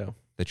goat. Yeah.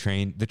 The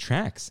train. The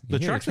tracks. You The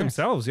hear tracks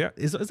themselves, yeah.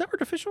 Is that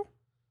artificial?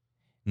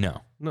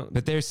 No, No.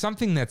 but there's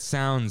something that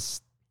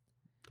sounds.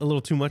 A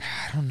little too much.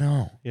 I don't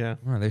know. Yeah.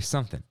 Oh, there's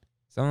something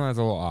that's a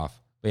little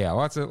off. But yeah,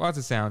 lots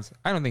of sounds.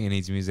 I don't think it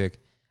needs music.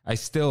 I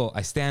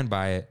stand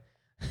by it.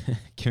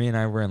 Kimmy and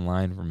I were in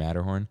line for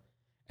Matterhorn,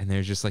 and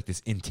there's just like this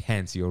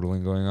intense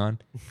yodeling going on,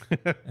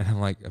 and I'm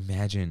like,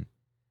 imagine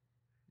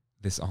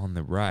this on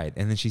the ride.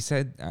 And then she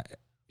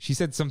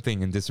said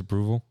something in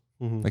disapproval,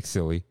 Mhm. like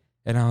silly,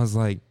 and I was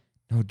like,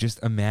 no,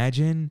 just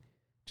imagine,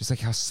 just like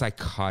how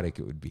psychotic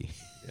it would be,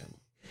 Yeah.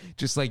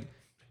 just like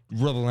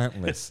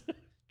relentless.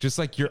 Just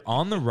like you're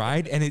on the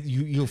ride and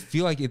you'll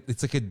feel like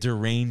it's like a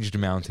deranged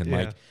mountain.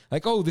 Yeah.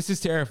 Like, oh, this is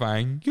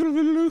terrifying.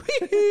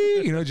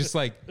 Just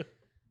like,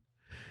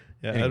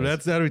 Yeah,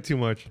 Anyways. that'd be too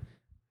much.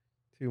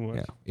 Too much.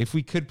 Yeah. If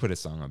we could put a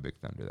song on Big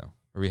Thunder, though,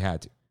 or we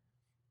had to.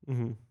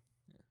 Mm-hmm.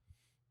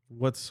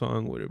 What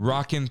song would it be?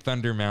 Rockin'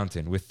 Thunder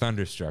Mountain with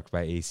Thunderstruck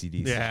by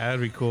AC/DC. Yeah, that'd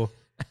be cool.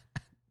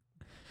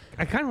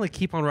 I kind of like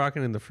Keep on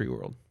Rocking in the Free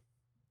World.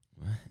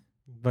 What?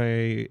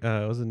 By,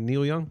 was it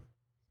Neil Young?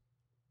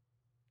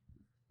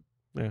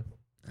 Yeah,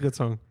 good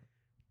song.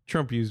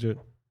 Trump used it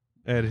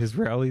at his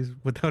rallies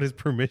without his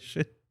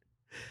permission.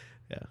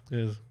 Yeah, it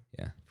is.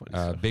 Yeah. Funny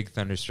stuff. Big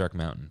Thunderstruck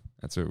Mountain.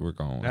 That's what we're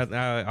going with.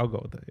 I'll go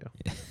with that,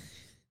 yeah.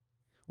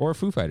 Or a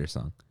Foo Fighters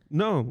song.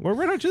 No, or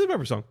Red Hot Chili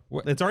Pepper song.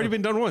 What? It's already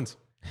been done once.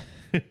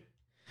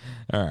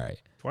 All right.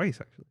 Twice,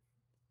 actually.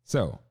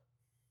 So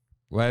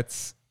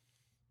let's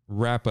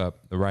wrap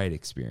up the ride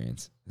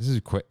experience. This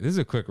is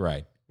a quick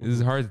ride. This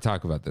is hard to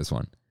talk about this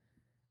one.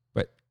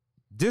 But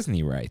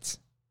Disney writes,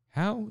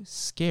 how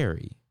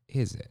scary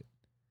is it?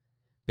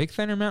 Big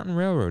Thunder Mountain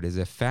Railroad is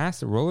a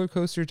fast roller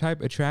coaster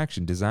type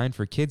attraction designed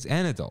for kids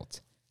and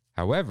adults.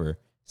 However,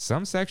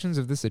 some sections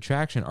of this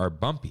attraction are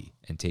bumpy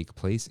and take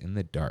place in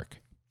the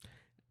dark.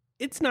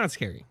 It's not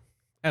scary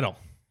at all.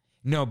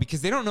 No,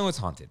 because they don't know it's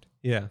haunted.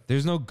 Yeah.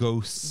 There's no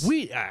ghosts.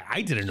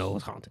 I didn't know it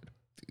was haunted.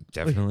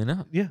 Definitely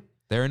not. Yeah.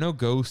 There are no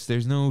ghosts.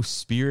 There's no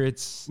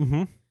spirits.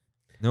 Mm-hmm.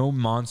 No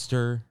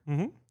monster.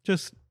 Mm-hmm.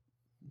 Just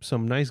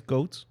some nice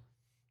goats,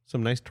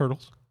 some nice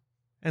turtles,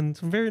 and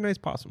some very nice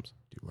possums.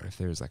 Dude, what if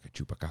there was like a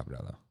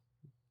chupacabra though?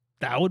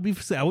 That would be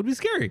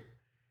scary.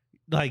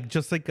 Like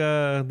just like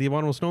the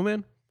Abominable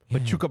Snowman,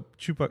 but Yeah.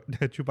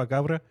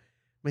 chupacabra,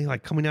 maybe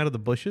like coming out of the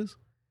bushes.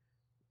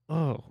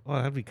 Oh,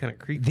 that'd be kind of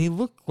creepy. They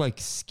look like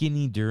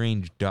skinny,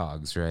 deranged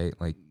dogs, right?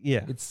 Like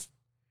Yeah, it's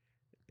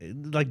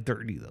like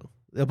dirty though.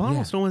 The Abominable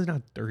Yeah. Snowman's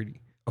not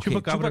dirty. okay.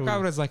 Chupacabra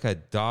Chupacabra is like a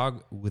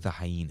dog with a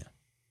hyena,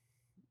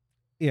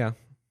 Yeah,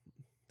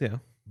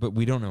 but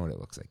we don't know what it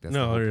looks like. That's the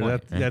no, whole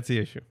point, right? that's the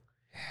issue.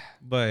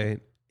 But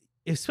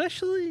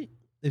especially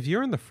if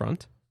you're in the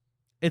front,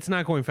 it's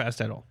not going fast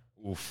at all.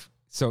 Oof.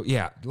 So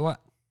yeah,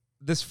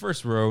 this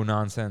first row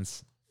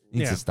nonsense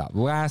needs Yeah. to stop.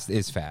 Last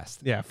is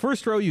fast. Yeah,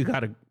 first row you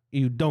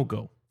don't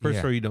go. First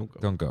Yeah. row you don't go.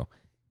 Don't go.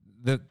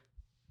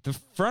 The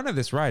front of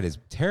this ride is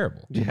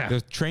terrible. Yeah.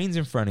 The train's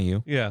in front of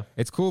you. Yeah.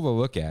 It's cool to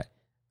look at,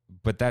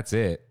 but that's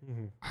it.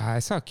 Mhm. I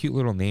saw a cute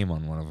little name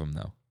on one of them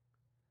though,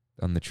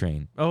 on the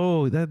train.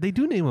 Oh, they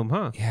do name them,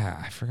 huh?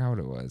 Yeah, I forgot what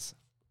it was.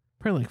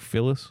 Probably like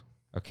Phyllis,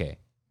 Okay.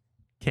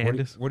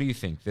 Candace. What do you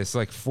think? This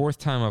like fourth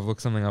time I've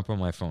looked something up on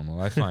my phone.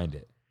 Will I find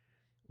it?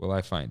 Will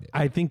I find it?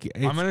 I think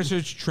I'm gonna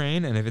search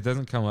train, and if it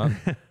doesn't come up,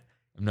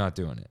 I'm not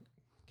doing it.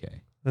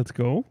 Okay, Let's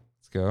go.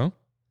 let's go.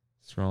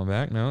 Scroll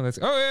back. No, that's.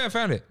 Oh yeah, I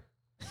found it.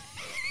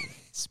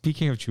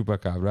 Speaking of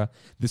Chupacabra,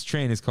 this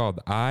train is called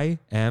I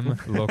Am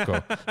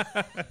Loco.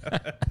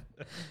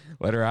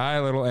 Letter I,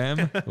 little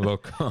M,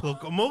 Loco.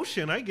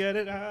 Locomotion. I get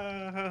it.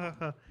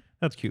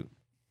 That's cute.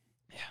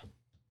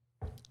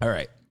 All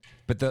right.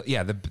 But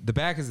the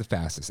back is the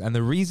fastest. And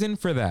the reason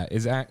for that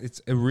is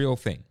it's a real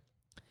thing.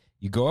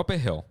 You go up a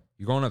hill,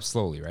 you're going up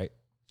slowly, right?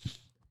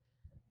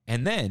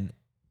 And then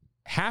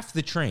half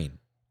the train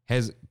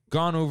has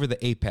gone over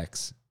the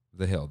apex of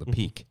the hill, the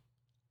peak.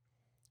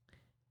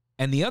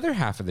 And the other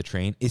half of the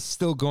train is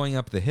still going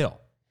up the hill.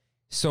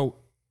 So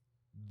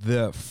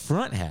the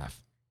front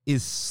half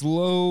is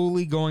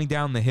slowly going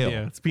down the hill.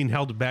 Yeah, it's being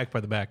held back by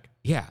the back.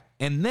 Yeah.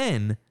 And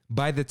then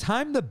by the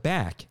time the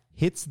back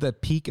hits the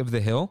peak of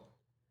the hill,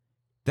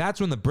 that's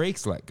when the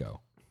brakes let go.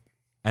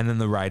 And then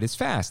the ride is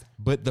fast.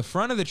 But the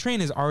front of the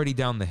train is already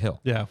down the hill.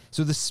 Yeah.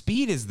 So the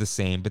speed is the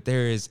same, but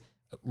there is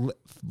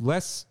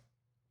less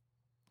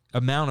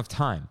amount of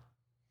time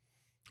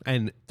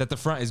And that the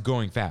front is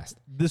going fast.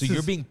 This so you're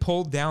is- being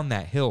pulled down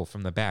that hill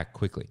from the back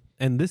quickly.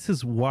 this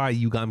is why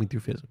you got me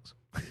through physics.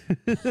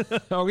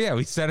 Oh, yeah.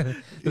 We sat at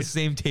the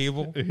same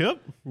table.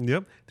 Yep.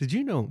 Did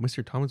you know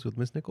Mr. Thomas with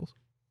Miss Nichols?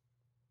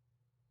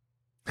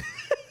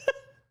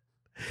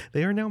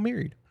 They are now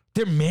married.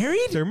 They're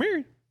married? They're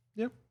married.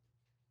 Yep.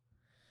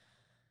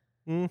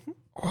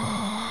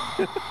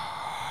 Mm-hmm.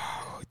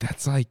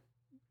 That's like,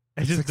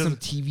 It it's just like some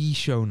doesn't- TV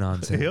show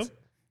nonsense.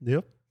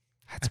 Yep.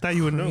 That's I thought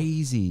you would know.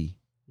 crazy.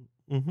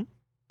 Mm-hmm.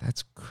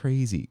 That's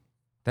crazy.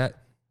 That's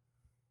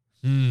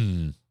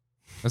an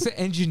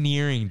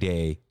engineering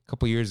day a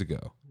couple years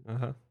ago.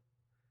 Uh-huh.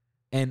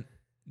 And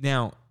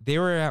now they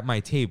were at my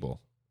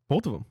table,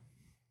 Both of them.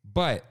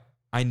 but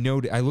I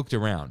looked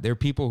around. There were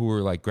people who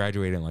were like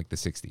graduating in like the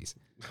 60s.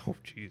 Oh,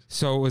 jeez.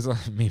 So it was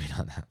like, maybe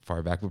not that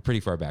far back, but pretty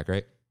far back,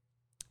 right?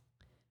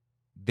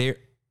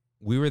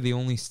 We were the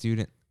only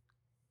student.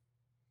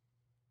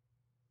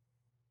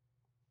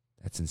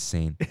 That's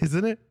insane.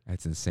 Isn't it?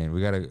 That's insane.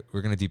 We're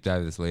gonna deep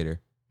dive this later.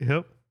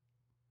 Yep.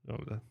 Oh,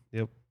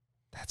 yep.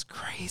 That's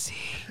crazy.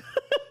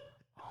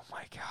 Oh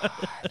my God.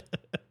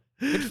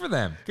 Good for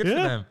them. Good for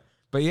Yeah. them.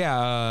 But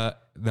yeah,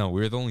 no,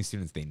 we were the only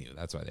students they knew.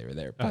 That's why they were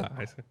there. But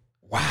I see.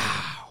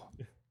 wow.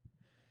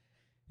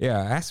 Yeah,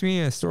 ask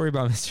me a story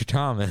about Mr.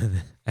 Tom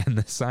and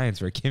the science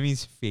fair.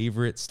 Kimmy's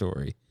favorite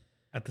story.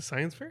 At the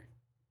science fair?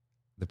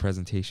 The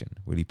presentation.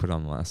 What he put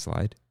on the last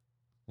slide.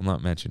 We'll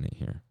not mention it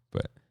here,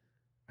 but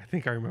I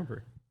think I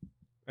remember.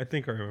 I'm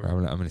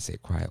going to say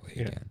it quietly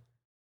Yeah. again.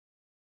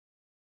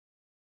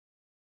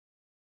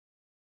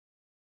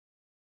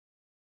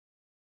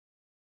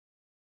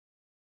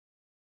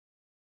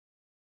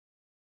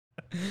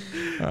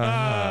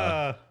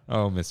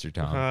 Oh, Mr.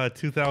 Tom.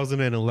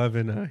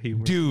 2011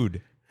 humor.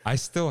 Dude, I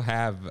still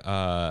have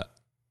a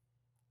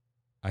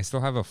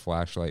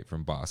flashlight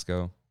from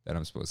Bosco that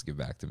I'm supposed to give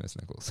back to Miss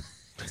Nichols.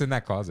 It's in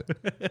that closet.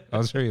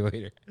 I'll show you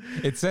later.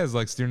 It says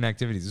like student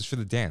activities. It's for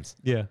the dance.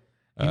 Yeah.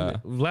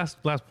 Last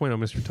point on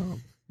Mr.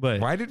 Tom. But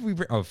Why did we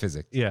bring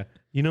physics? yeah,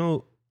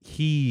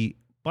 he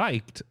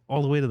biked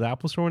all the way to the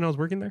Apple store when I was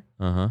working there,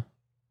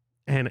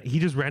 and he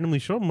just randomly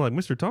showed up. I'm like,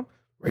 Mr. Tom,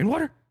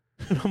 rainwater,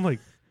 and I'm like,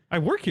 I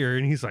work here,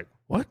 and he's like,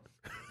 what?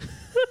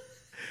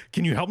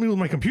 Can you help me with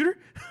my computer?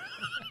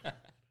 It's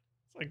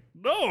like,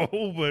 no,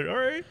 but all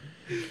right.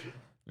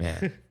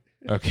 Man.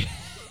 Okay.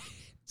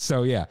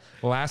 So yeah,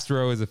 last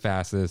row is the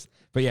fastest.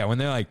 But yeah, when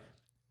they're like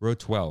row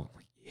 12,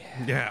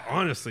 Yeah,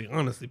 honestly,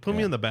 put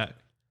me in the back.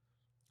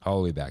 all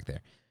the way back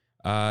there.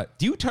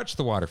 Do you touch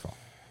the waterfall?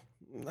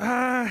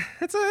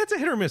 It's a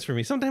hit or miss for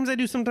me. Sometimes I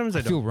do, sometimes I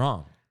I don't. feel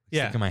wrong.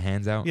 Yeah. Sticking my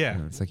hands out. Yeah,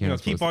 It's like you're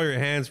not keep supposed all your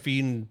hands,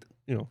 feet, and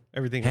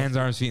everything. to. Hands,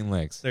 else. arms, feet, and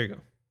legs. There you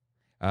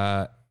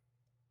go.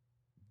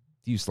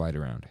 Do you slide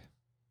around?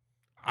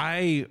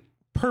 I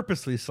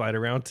purposely slide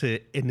around to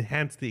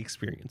enhance the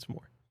experience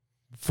more.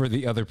 For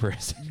the other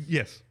person.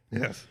 Yes.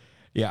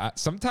 Yeah.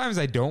 Sometimes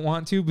I don't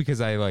want to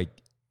because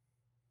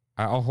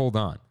I'll hold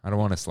on. I don't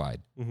want to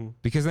slide. Mm-hmm.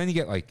 Because then you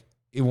get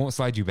it won't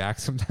slide you back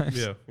sometimes.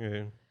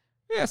 Yeah.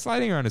 Yeah,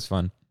 sliding around is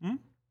fun. Hmm?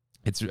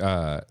 It's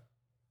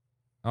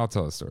I'll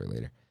tell the story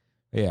later.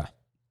 But yeah.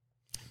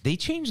 They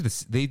changed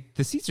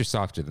the seats are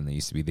softer than they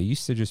used to be. They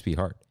used to just be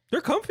hard.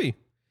 They're comfy.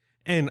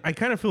 And I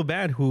kind of feel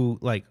bad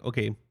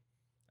okay,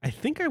 I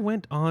think I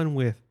went on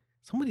with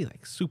somebody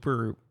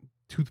super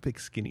toothpick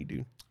skinny,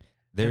 dude.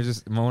 There's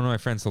just one of my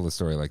friends told a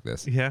story like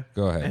this. Yeah.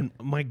 Go ahead. And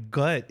my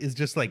gut is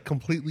just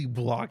completely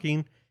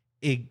blocking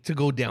it to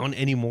go down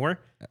anymore.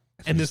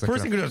 And this Just like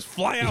person could just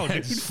fly out. Yeah,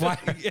 dude. just fly.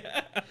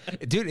 Yeah.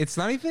 Dude,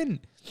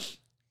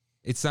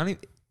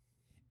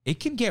 it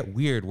can get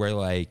weird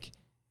where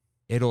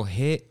it'll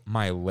hit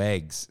my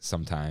legs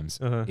sometimes.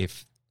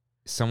 If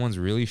someone's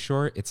really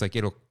short, it's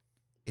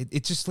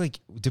it's just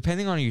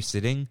depending on how you're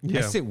sitting. I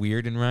Yeah. sit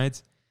weird in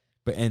rides,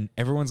 and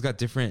everyone's got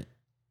different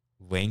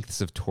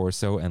lengths of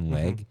torso and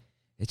leg.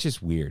 It's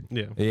just weird.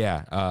 Yeah.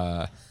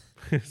 Yeah.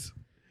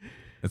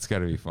 It's got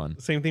to be fun.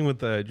 Same thing with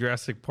the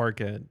Jurassic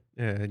Park at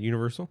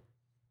Universal.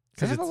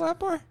 Does it have a lap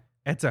bar?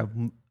 It's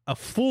a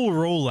full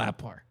roll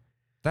lap bar.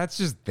 That's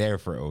just there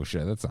for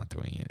OSHA. That's not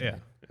doing it. Yeah.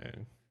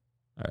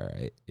 All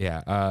right.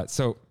 Yeah.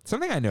 So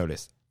something I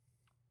noticed,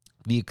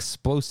 the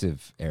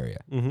explosive area,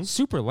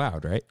 super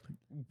loud, right?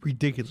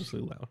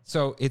 Ridiculously loud.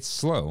 So it's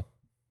slow.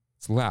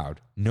 It's loud.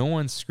 No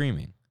one's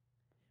screaming.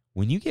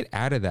 When you get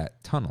out of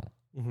that tunnel,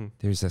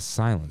 there's a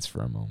silence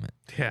for a moment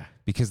Yeah.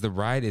 because the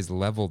ride is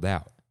leveled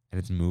out and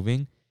it's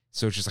moving.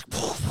 So it's just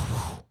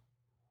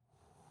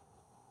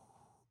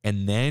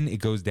and then it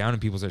goes down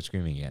and people start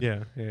screaming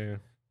again. Yeah.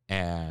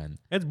 And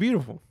It's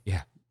beautiful.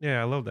 yeah.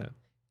 Yeah, I love that.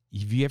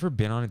 Have you ever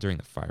been on it during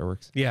the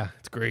fireworks? Yeah,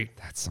 it's great.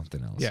 That's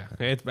something else. Yeah,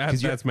 Because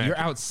that's you're magic.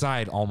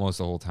 outside almost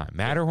the whole time.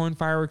 Matterhorn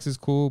fireworks is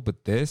cool,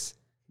 but this,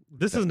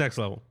 This is next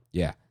level.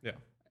 yeah. Yeah.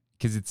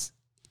 Because it's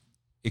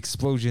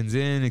explosions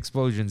in,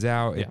 explosions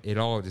out. Yeah. It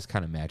all just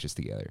kind of matches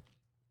together.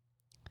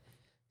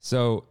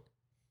 So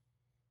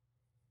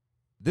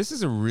this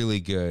is a really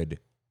good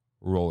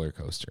roller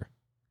coaster.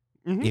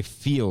 Mhm. It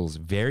feels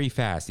very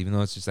fast, even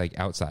though it's just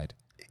outside.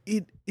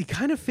 It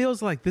kind of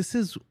feels like this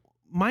is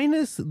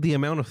minus the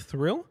amount of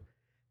thrill.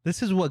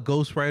 This is what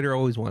Ghost Rider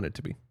always wanted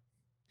to be.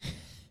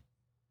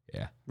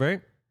 Yeah.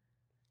 Right?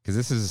 Because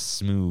this is a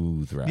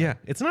smooth ride. Yeah,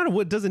 it's not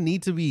it doesn't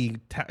need to be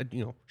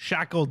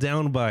shackled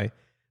down by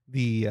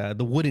the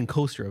wooden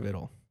coaster of it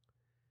all.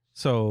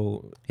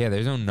 So Yeah,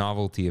 there's no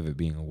novelty of it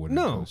being a wooden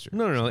coaster.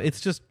 No.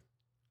 It's just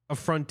a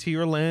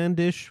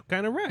Frontierland-ish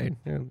kind of ride.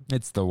 Yeah,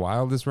 It's the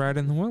wildest ride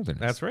in the wilderness.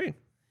 that's right.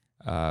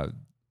 How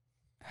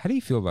do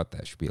you feel about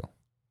that spiel?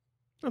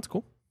 That's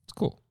cool. It's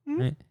cool,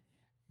 right?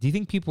 Do you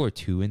think people are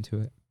too into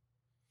it?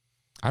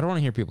 I don't want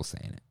to hear people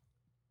saying it.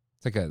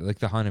 It's like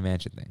the Haunted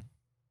Mansion thing.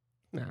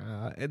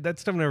 Nah, that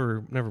stuff never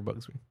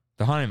bugs me.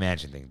 The Haunted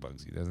Mansion thing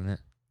bugs you, doesn't it?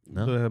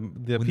 No?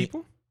 The When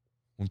people?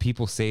 When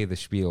people say the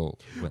spiel.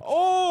 Wait,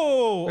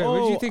 what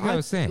did you think I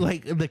was saying?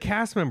 Like the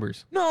cast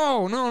members.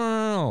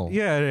 No.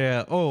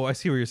 Yeah. Oh, I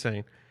see what you're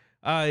saying.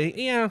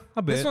 Yeah,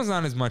 a bit. This one's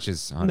not as much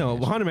as Haunted No,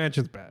 Mansion. Haunted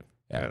Mansion's bad.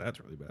 Yeah. Yeah, that's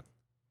really bad.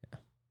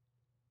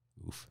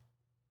 Oof.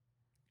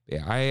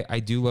 Yeah, I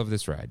do love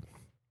this ride.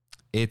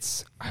 I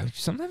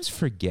sometimes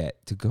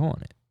forget to go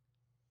on it.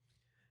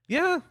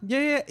 Yeah.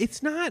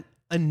 It's not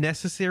a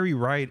necessary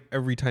ride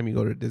every time you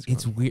go to Disney.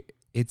 It's weird.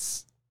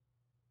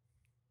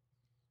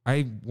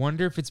 I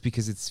wonder if it's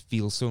because it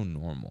feels so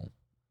normal.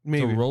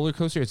 maybe. It's a roller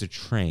coaster. It's a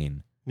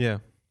train. Yeah.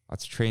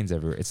 Lots of trains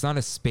everywhere. It's not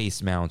a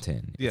Space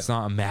Mountain. Yeah. It's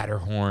not a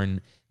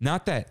Matterhorn.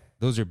 Not that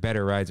those are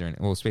better rides.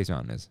 Space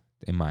Mountain is,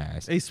 in my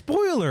eyes. A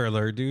spoiler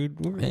alert, dude.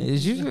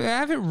 It's just- I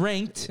haven't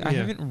ranked. I Yeah.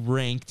 haven't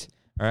ranked.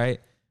 All right.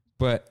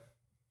 But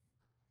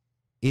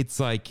it's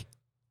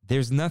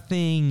there's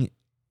nothing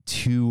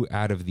too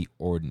out of the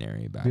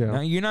ordinary about it. Yeah.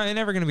 Now, you're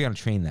never going to be on a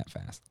train that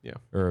fast. Yeah.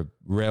 Or a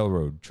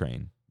railroad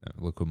train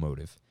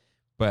locomotive.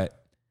 But,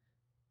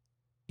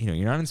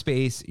 you're not in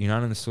space. You're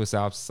not in the Swiss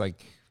Alps. It's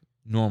like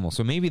normal.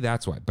 So maybe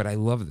that's why. But I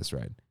love this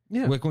ride.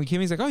 Yeah. Like when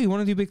Kimmy's like, oh, you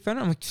want to do Big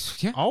Thunder? I'm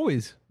like, yeah.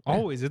 Always.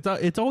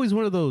 It's always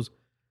one of those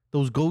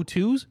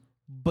go-tos,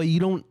 but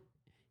you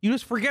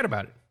just forget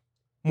about it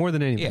more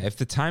than anything. Yeah, if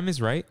the time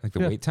is right, like the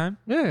wait time,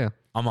 Yeah.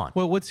 I'm on.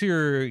 Well, what's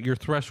your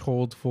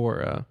threshold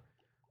for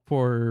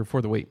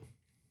the wait?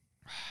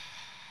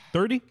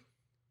 30?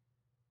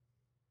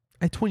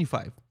 At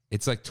 25.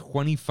 It's like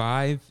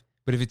 25,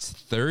 but if it's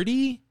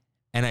 30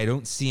 and I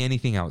don't see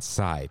anything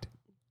outside,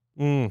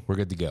 we're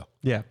good to go.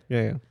 Yeah.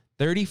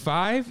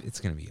 35, it's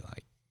going to be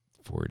like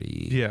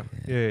 40. Yeah.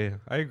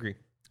 I agree.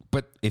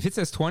 But if it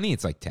says 20,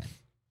 it's like 10.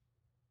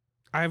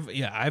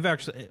 I've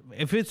actually,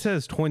 if it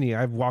says 20,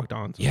 I've walked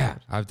on. Yeah,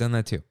 I've done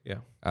that too. Yeah.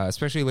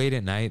 Especially late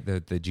at night,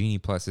 the Genie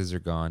Pluses are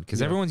gone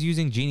because everyone's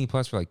using Genie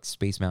Plus for like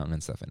Space Mountain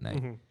and stuff at night.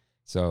 Mm-hmm.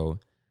 So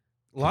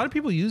a lot of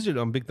people used it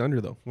on Big Thunder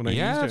though.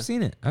 I've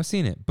seen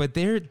it, but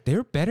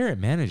they're better at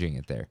managing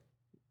it there.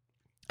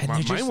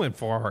 And Mine went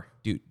far,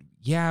 dude.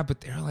 Yeah,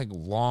 but they're like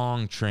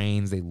long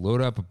trains. They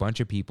load up a bunch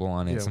of people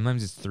on it. Yeah.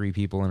 Sometimes it's 3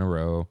 people in a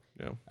row.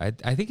 Yeah.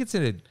 I think it's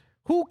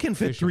who can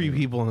fit 3 Efficiently.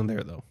 people in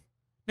there though?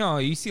 no.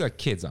 You see like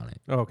kids on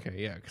it. Okay,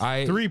 yeah.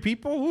 'Cause 3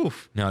 people?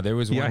 Oof. No, there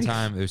was one Yikes.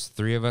 time. There's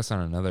 3 of us on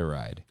another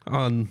ride.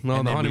 On the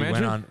And then Haunted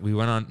Mansion? We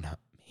went on. No,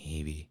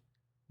 maybe.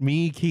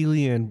 Me,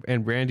 Keely,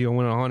 and Brandy all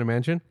went on Haunted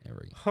Mansion. There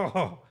we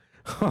go.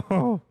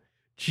 Oh,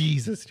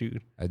 Jesus,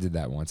 dude. I did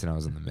that once, and I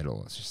was in the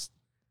middle. It's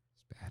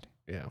bad.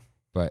 Yeah.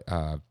 But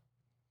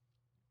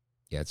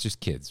yeah, it's just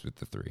kids with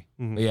the 3.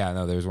 Mhm. But yeah,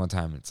 no, there was one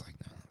time. It's like,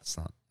 no, let's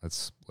not.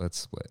 Let's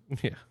split.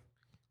 Yeah.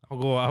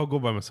 I'll go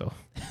by myself.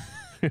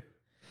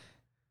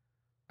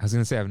 I was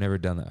gonna say I've never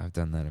done that. I've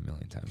done that a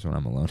million times when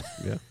I'm alone.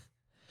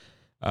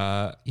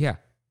 Yeah. Yeah,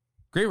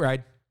 great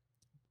ride,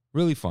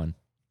 really fun,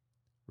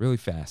 really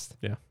fast.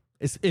 Yeah.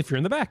 It's if you're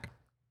in the back.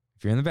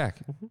 If you're in the back,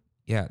 Mhm.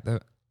 yeah.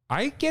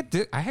 I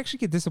actually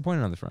get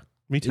disappointed on the front.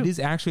 Me too. It is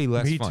actually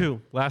less Me fun.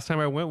 too. Last time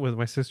I went with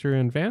my sister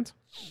and Vance,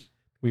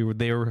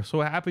 they were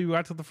so happy we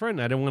got to the front.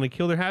 And I didn't want to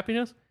kill their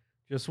happiness.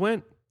 Just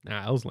went.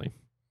 Nah, I was lame.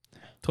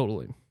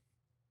 Totally.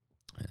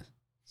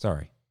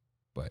 Sorry,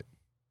 but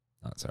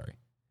not sorry.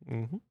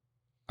 Mm-hmm.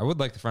 I would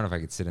like the front if I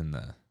could sit in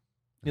the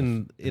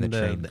In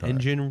train the car.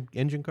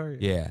 engine car.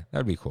 Yeah,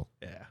 that'd be cool.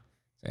 Yeah.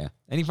 So, yeah.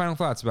 Any final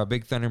thoughts about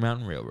Big Thunder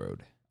Mountain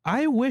Railroad?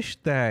 I wish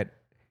that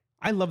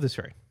I love this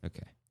ride,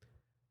 Okay.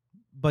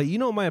 but you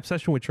know my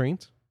obsession with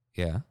trains,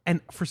 Yeah,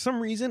 and for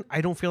some reason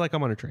I don't feel like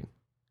I'm on a train.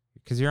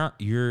 because you're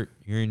not.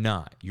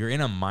 You're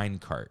in a mine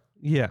cart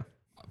Yeah.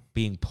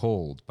 being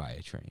pulled by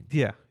a train.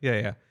 Yeah.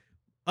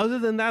 Other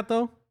than that,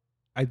 though,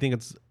 I think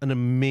it's an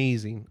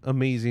amazing,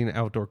 amazing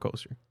outdoor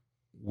coaster.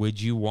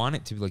 Would you want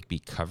it to like be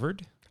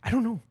covered? I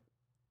don't know.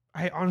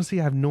 I honestly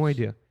have no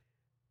idea.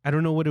 I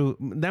don't know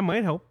that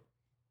might help.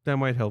 That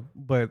might help.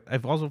 But I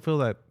also feel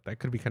that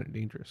could be kind of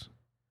dangerous.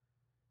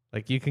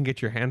 Like you can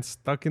get your hands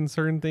stuck in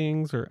certain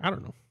things or I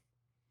don't know.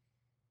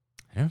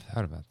 I never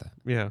thought about that.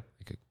 Yeah.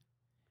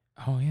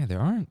 Oh yeah, there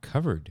aren't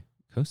covered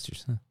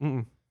coasters, huh?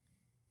 Mm-mm.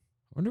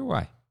 I wonder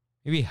why.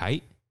 Maybe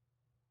height,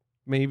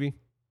 Maybe.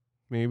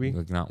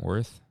 like not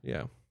worth,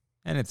 Yeah.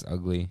 and it's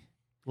ugly.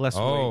 Less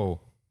weight.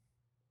 Oh,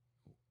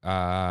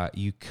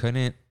 you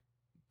couldn't.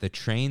 The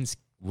trains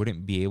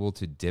wouldn't be able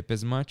to dip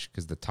as much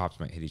because the tops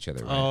might hit each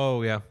other. Right?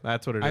 Oh, yeah.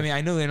 That's what it is. I mean,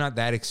 I know they're not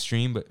that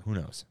extreme, but who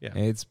knows? Yeah.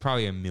 It's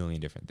probably a million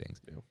different things.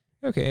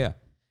 Yeah. Okay,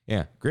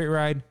 yeah. Great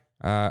ride.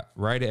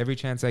 Ride it every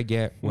chance I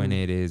get when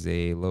Mhm. it is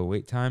a low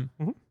wait time.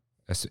 Mhm.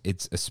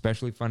 It's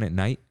especially fun at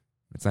night.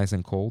 It's nice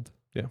and cold.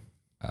 Yeah.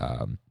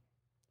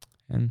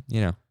 And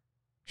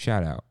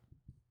shout out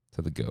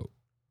to the GOAT.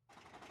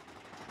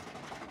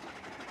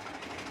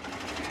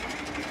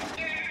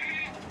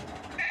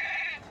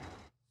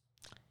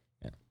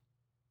 Yeah.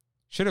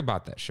 Should have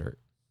bought that shirt.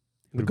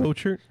 the goat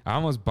shirt. I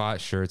almost bought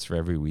shirts for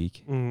every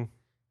week. Mm.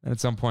 And at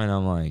some point,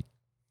 I'm like,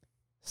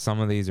 some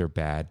of these are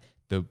bad.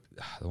 The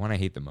one I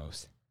hate the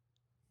most,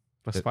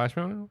 A Splash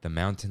Mountain? the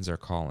mountains are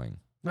calling.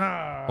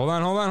 Ah. Hold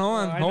on. I know where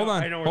Hold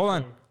it's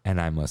on. And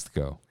I must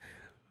go.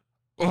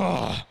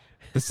 Ugh.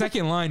 The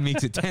second line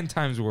makes it 10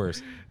 times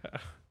worse.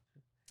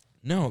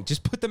 No,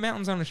 just put the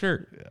mountains on a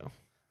shirt. Yeah.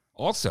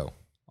 Also,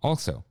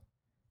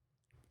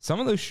 some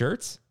of those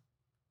shirts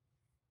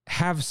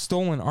have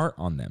stolen art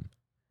on them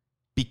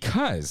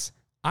because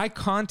I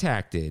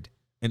contacted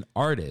an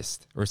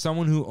artist or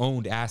someone who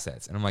owned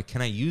assets. And I'm like,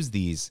 can I use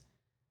these?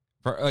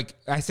 For, like,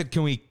 I said,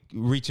 can we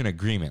reach an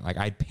agreement? Like,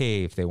 I'd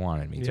pay if they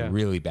wanted me to Yeah.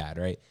 really bad,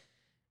 right?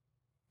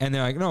 And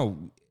they're like,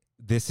 no,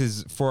 this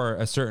is for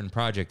a certain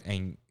project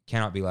and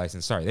cannot be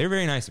licensed. Sorry. They're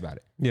very nice about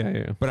it.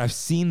 Yeah. But I've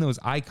seen those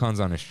icons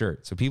on a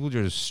shirt. So people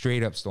just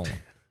straight up stolen.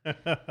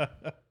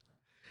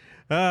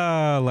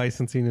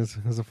 Licensing is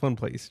a fun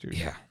place, dude.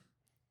 Yeah.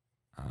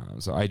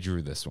 So I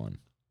drew this one.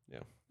 Yeah.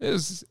 It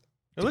was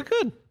Look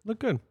good.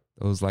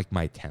 it was like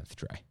my 10th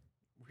try.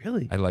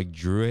 Really? I like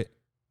drew it,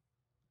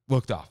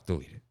 looked off,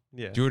 deleted.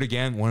 Yeah. Drew it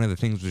again. One of the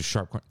things was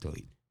sharp corner,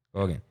 delete.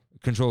 Go again.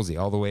 Control Z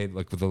all the way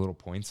like with the little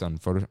points on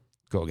Photoshop.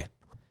 Go again.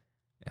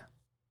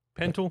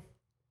 Pen tool?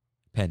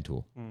 pen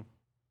tool. Mm.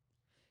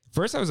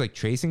 First, I was like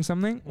tracing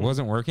something, it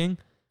wasn't working.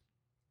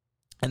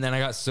 And then I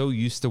got so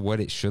used to what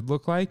it should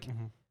look like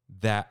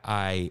that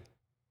I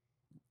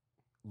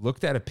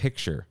looked at a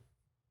picture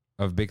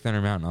of Big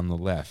Thunder Mountain on the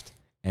left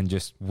and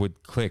just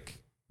would click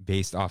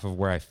based off of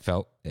where I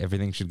felt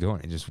everything should go.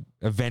 And it just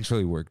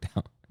eventually worked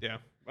out. Yeah.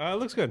 It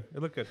looks good.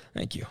 It looked good.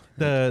 Thank you.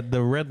 The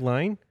red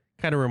line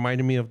kind of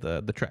reminded me of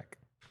the track.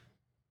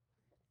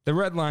 The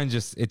red line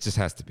just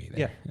has to be there.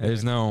 Yeah.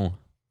 There's no...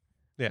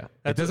 Yeah.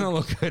 It doesn't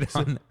look good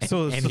on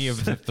any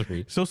of the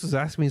three. Sosa's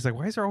asked me, he's like,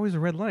 why is there always a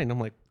red line? I'm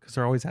like, because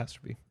there always has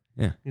to be.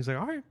 Yeah. He's like,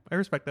 all right, I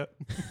respect that.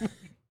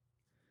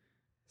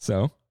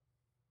 So,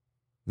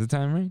 is the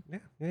time right?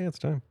 Yeah, it's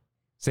time.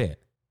 Say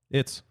it.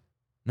 It's.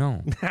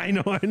 No. I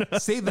know.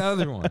 Say the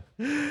other one.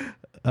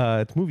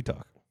 It's movie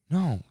talk.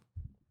 No.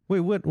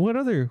 Wait, what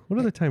other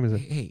time is it?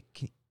 Hey,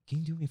 can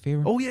you do me a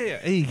favor? Oh yeah.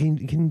 Hey, can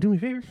you do me a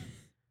favor?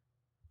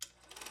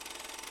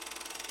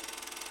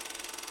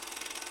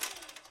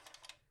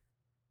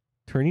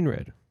 Turning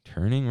red.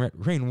 Turning red.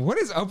 Rain, what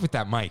is up with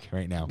that mic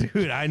right now?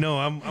 Dude, I know.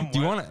 I'm Do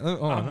you want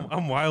to?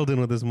 I'm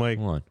wilding with this mic.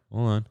 Hold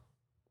on.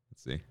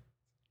 Let's see.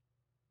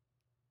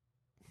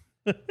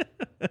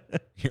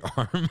 Your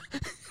arm,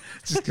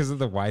 just because of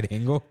the wide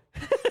angle.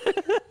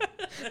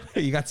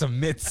 You got some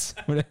mitts.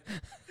 It's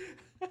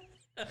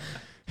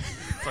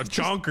a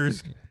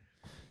chonkers.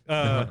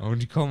 What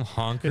would you call them?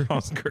 Honkers.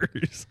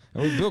 Honkers.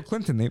 Oh, Bill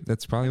Clinton.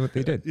 That's probably what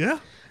they did. Yeah.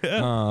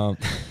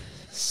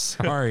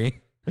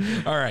 Sorry.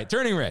 All right.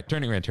 Turning red.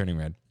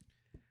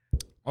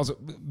 Also,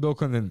 Bill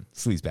Clinton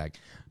sleaze bag.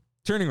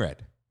 Turning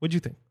red. What'd you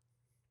think?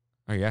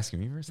 Are you asking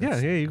me first? Yeah,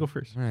 you go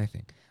first. What did I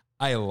think?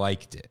 I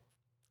liked it.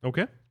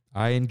 Okay.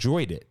 I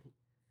enjoyed it.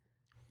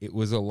 It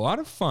was a lot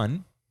of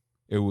fun.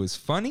 It was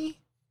funny.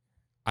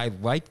 I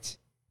liked.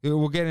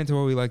 We'll get into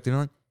what we liked and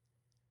not.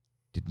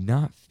 Did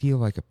not feel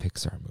like a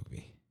Pixar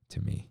movie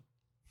to me.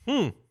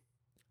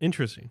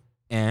 Interesting.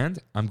 And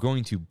I'm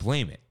going to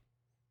blame it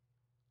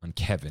on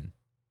Kevin,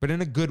 but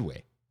in a good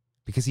way,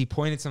 because he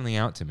pointed something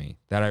out to me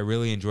that I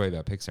really enjoy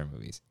about Pixar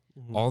movies.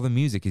 Mm-hmm. All the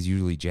music is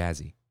usually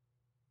jazzy.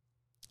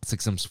 It's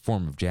like some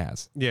form of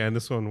jazz. Yeah, and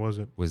this one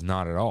wasn't. Was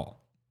not at all.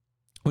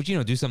 Which,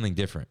 do something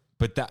different.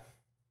 But that,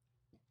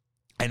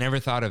 I never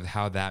thought of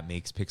how that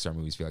makes Pixar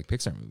movies feel like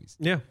Pixar movies.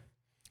 Yeah.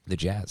 The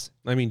jazz.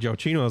 I mean,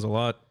 Giacchino has a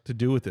lot to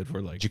do with it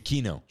for like...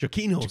 Giacchino.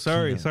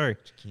 Sorry.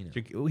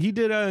 Giacchino. He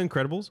did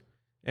Incredibles.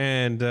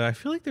 And I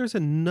feel like there's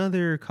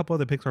another couple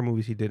other Pixar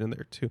movies he did in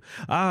there too.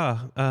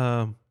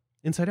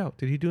 Inside Out.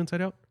 Did he do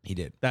Inside Out? He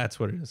did. That's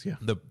what it is, yeah.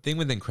 The thing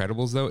with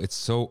Incredibles, though, it's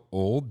so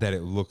old that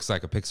it looks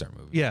like a Pixar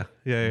movie. Yeah.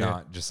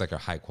 Not just like a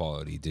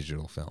high-quality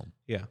digital film.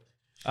 Yeah.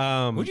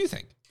 What do you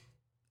think?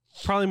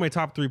 Probably my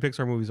top 3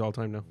 Pixar movies all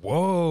time now.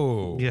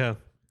 Whoa. Yeah.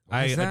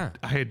 Why is that?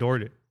 I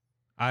adored it.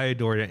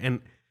 And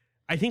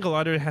I think a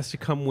lot of it has to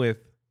come with...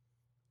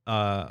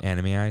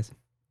 anime eyes?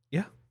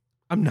 Yeah.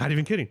 I'm not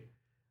even kidding.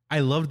 I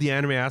loved the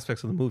anime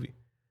aspects of the movie.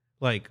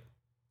 Like,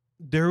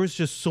 there was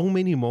just so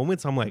many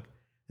moments. I'm like,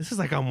 this is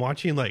like I'm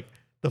watching like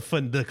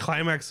the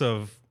climax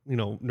of,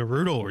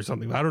 Naruto or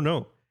something. I don't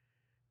know.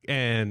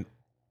 And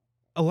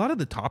a lot of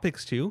the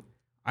topics too,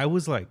 I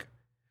was like,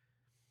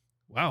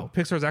 wow,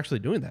 Pixar's actually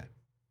doing that.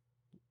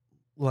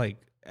 Like,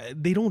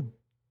 they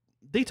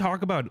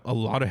talk about a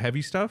lot of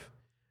heavy stuff,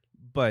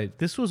 but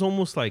this was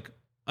almost like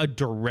a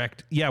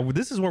direct,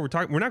 this is what we're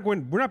talking.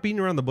 We're not beating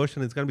around the bush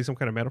and it's going to be some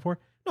kind of metaphor.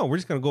 No, we're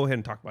just going to go ahead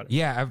and talk about it.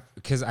 Yeah,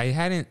 because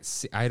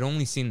I'd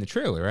only seen the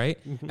trailer, right?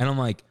 Mm-hmm. And I'm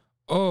like,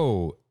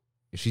 oh,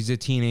 she's a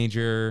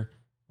teenager,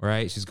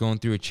 right? She's going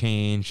through a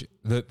change.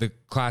 The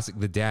classic,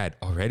 the dad,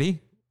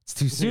 already? It's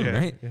too soon,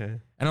 right? Yeah.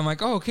 And I'm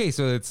like, oh, okay,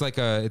 so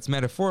it's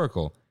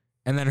metaphorical.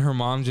 And then her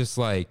mom just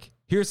like,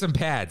 here's some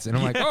pads. And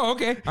I'm like, oh,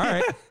 okay, all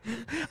right.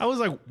 I was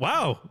like,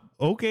 wow,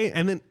 okay.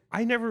 And then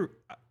I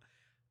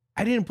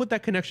didn't put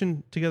that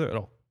connection together at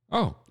all.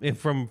 Oh, and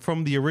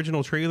from the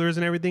original trailers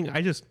and everything,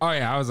 I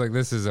was like,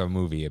 this is a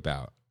movie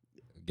about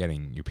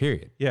getting your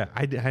period. Yeah,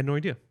 I had no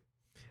idea.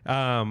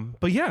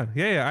 But yeah,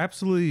 I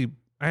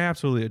absolutely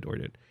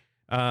adored it.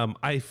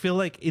 I feel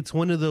like it's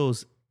one of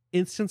those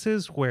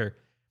instances where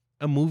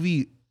a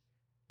movie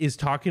is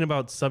talking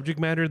about subject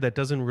matter that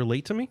doesn't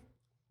relate to me,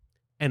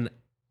 and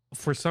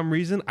for some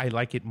reason, I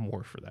like it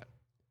more for that.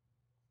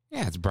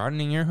 Yeah, it's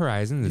broadening your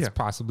horizons.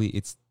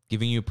 It's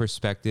giving you a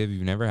perspective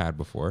you've never had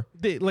before.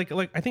 Like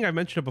I think I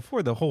mentioned it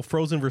before, the whole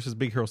Frozen versus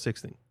Big Hero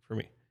 6 thing for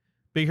me.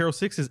 Big Hero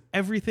 6 is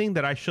everything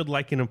that I should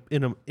like in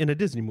a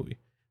Disney movie,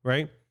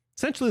 right?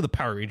 Essentially the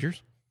Power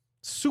Rangers,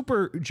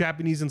 super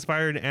Japanese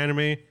inspired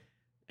anime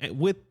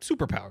with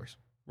superpowers,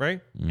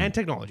 right? And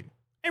technology.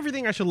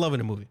 Everything I should love in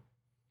a movie.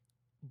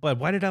 But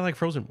why did I like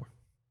Frozen more?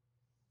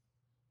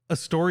 A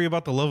story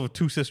about the love of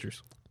two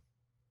sisters.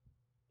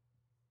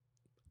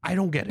 I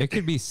don't get it. It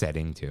could be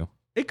setting too.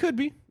 It could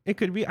be.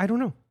 I don't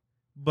know.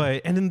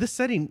 But, and in this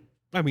setting,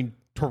 I mean,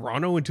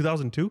 Toronto in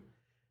 2002.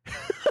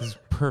 It's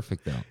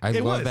perfect though. I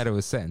love that it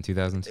was set in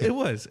 2002. It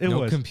was.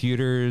 No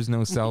computers,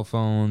 no cell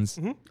phones.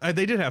 Mm-hmm.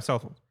 They did have cell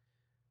phones.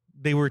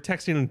 They were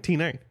texting on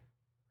T9.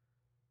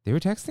 They were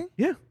texting?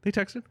 Yeah, they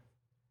texted.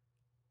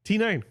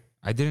 T9.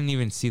 I didn't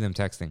even see them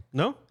texting.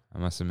 No? I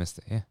must have missed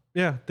it. Yeah.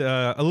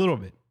 Yeah, a little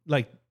bit.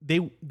 Like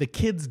the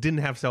kids didn't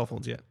have cell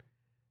phones yet.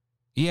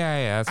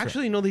 Yeah. That's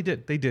Actually, no, they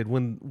did. They did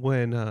when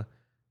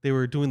they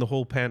were doing the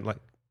whole like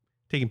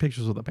taking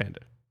pictures with a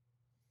panda.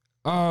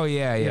 Oh,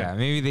 yeah. Yeah.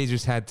 Maybe they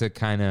just had to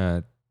kind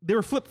of... They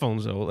were flip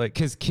phones though. Like,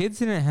 Because kids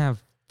didn't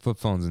have flip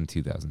phones in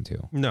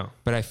 2002. no,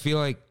 But I feel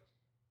like,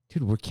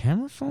 dude, were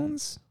camera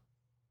phones?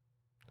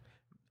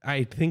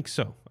 I think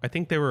so. I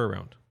think they were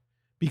around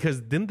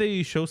because didn't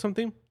they show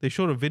something? They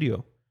showed a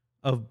video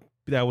of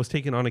that was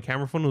taken on a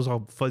camera phone. It was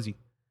all fuzzy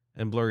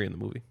and blurry in the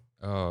movie.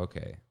 Oh,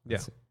 okay. Yeah.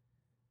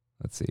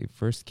 Let's see.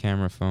 First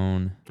camera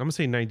phone. I'm gonna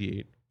say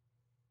 98.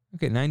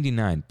 Okay,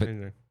 99. But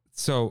 99.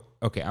 so,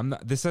 okay,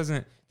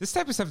 this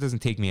type of stuff doesn't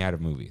take me out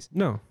of movies.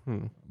 No.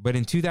 But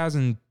in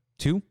 2002,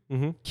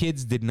 Mm-hmm.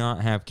 kids did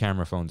not have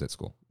camera phones at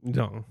school.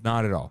 No.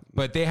 Not at all.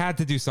 But they had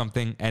to do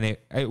something and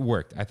it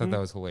worked. I thought that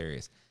was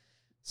hilarious.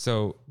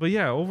 So, But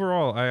yeah,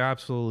 overall, I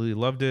absolutely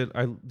loved it.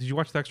 Did you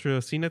watch the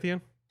extra scene at the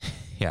end?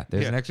 yeah,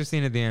 there's an extra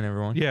scene at the end,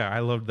 everyone. Yeah, I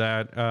loved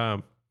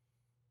that.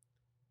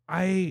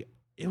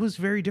 It was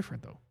very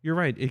different though. You're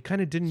right. It kind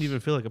of didn't even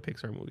feel like a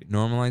Pixar movie.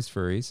 Normalized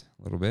furries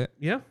a little bit.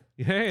 Yeah.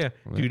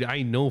 Dude,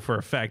 I know for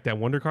a fact that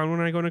WonderCon when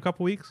I go in a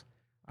couple weeks,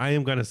 I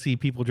am gonna see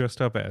people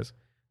dressed up as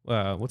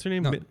what's her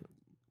name?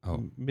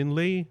 No.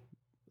 Minley,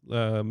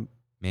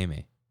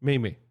 Maymay.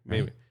 Maymay.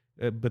 Right.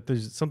 But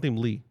there's something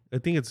Lee. I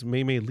think it's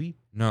Maymay Lee.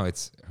 No,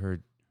 it's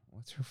her.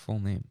 What's her full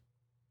name?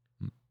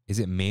 Is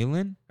it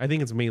Malin? I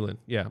think it's Malin.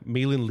 Yeah,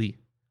 Malin Lee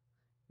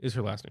is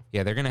her last name.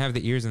 Yeah, they're gonna have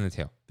the ears and the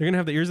tail. They're gonna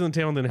have the ears and the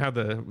tail, and then have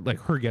the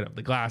her get up,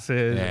 the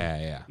glasses.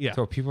 Yeah.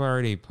 So people are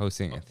already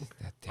posting.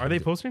 Are they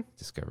posting?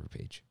 Discover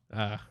page?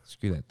 Uh,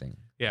 Screw that thing.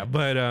 yeah,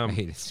 but I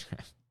hate Instagram.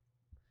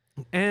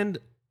 and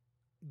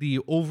the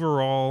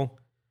overall,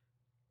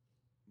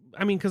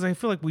 I mean, because I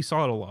feel like we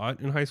saw it a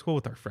lot in high school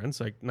with our friends,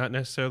 like not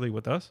necessarily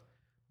with us,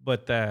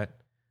 but that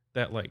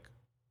like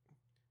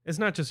it's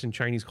not just in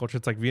Chinese culture;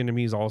 it's like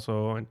Vietnamese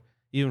also, and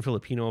even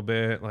Filipino a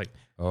bit. Like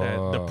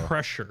the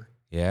pressure,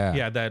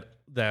 Yeah. that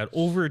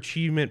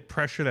overachievement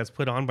pressure that's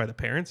put on by the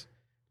parents.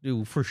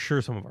 Dude, for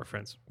sure, some of our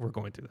friends were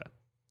going through that.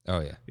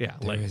 Oh yeah. Yeah,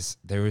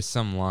 There was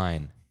some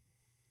line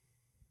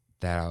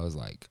that I was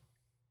like,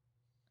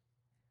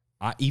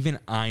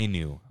 I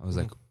knew. I was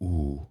like,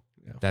 ooh,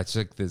 Yeah. that's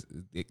like this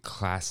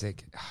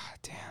classic.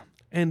 Damn.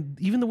 And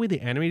even the way they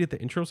animated the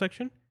intro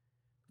section,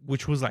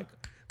 which was like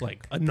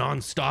a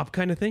nonstop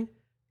kind of thing,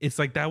 it's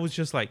like that was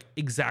just like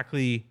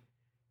exactly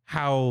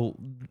how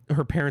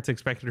her parents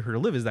expected her to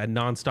live, is that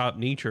nonstop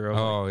nature of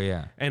Oh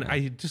yeah. and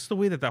I just the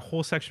way that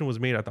whole section was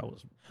made, I thought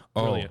was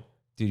brilliant.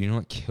 Dude, you know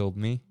what killed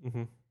me?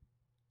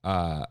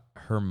 Mm-hmm.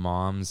 Her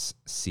mom's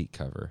seat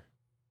cover.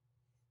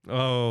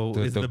 Oh,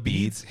 is the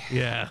beads?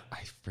 Yeah.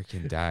 I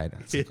freaking died.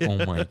 I was like, oh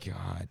my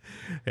God.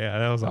 Yeah,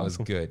 that was That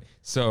awesome. was good.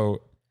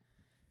 So,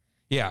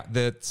 yeah,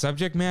 the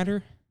subject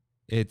matter,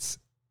 it's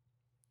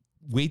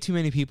way too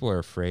many people are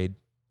afraid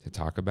to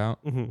talk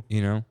about. Mm-hmm.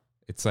 You know,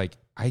 it's like,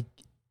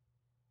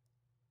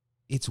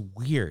 it's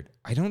weird.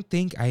 I don't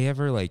think I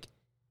ever like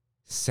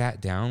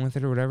sat down with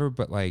it or whatever,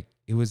 but like,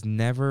 it was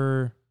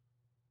never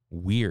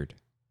weird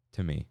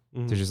to me.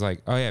 Mm-hmm. To just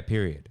like, oh yeah,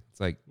 period. It's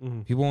like,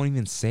 Mm-hmm. people won't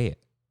even say it.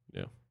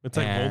 Yeah. It's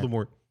like And-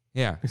 Voldemort.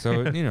 Yeah.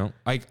 So, you know,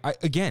 I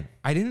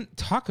didn't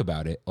talk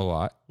about it a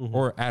lot Mhm.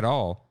 or at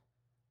all,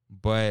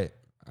 but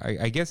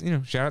I guess, you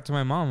know, shout out to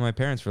my mom and my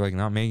parents for like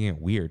not making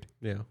it weird.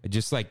 Yeah. I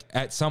just like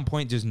at some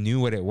point just knew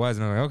what it was.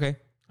 And I'm like, okay,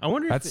 I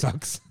wonder that if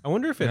sucks. I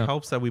wonder if it Yeah.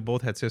 helps that we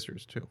both had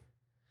sisters too.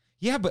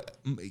 Yeah. But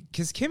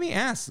because Kimmy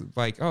asked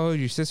like, oh,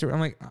 your sister. I'm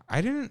like, I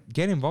didn't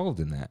get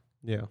involved in that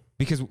Yeah.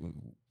 because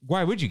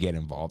why would you get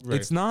involved? Right.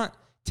 It's not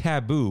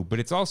taboo, but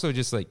it's also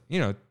just like, you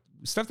know,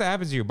 stuff that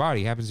happens to your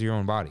body happens to your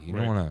own body. You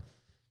don't Right. want to.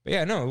 But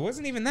yeah, no, it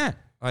wasn't even that.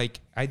 Like,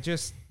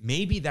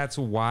 maybe that's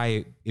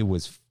why it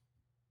was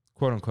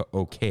quote unquote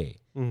okay.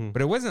 Mm-hmm.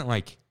 But it wasn't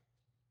like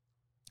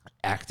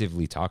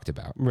actively talked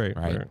about. Right.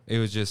 It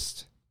was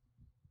just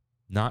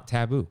not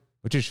taboo,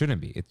 which it shouldn't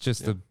be. It's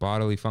just a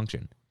bodily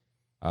function.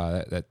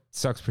 That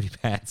sucks pretty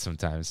bad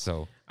sometimes.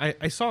 So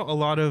I saw a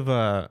lot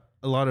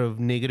of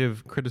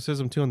negative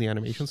criticism too on the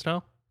animation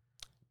style.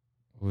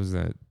 what was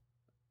that?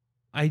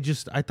 I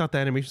thought the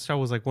animation style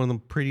was like one of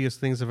the prettiest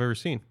things I've ever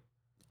seen.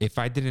 If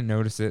I didn't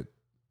notice it,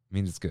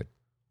 means it's good.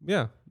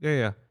 Yeah.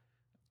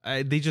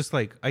 They just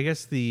like, I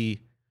guess the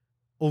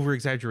over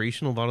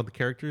exaggeration of a lot of the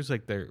characters,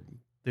 like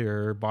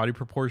their body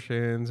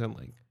proportions and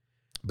like.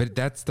 But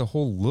that's the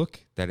whole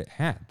look that it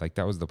had. Like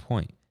that was the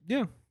point.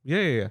 Yeah.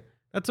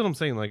 That's what I'm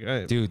saying.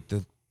 Like, Dude,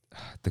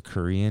 the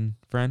Korean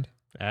friend,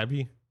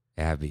 Abby.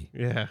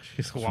 Yeah,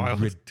 she's was wild.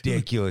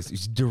 ridiculous.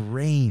 She's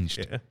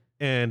deranged. Yeah.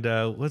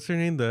 And what's her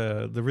name?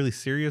 The really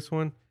serious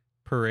one,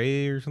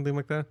 Puree or something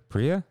like that.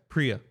 Priya?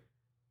 Priya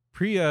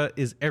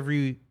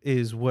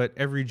is what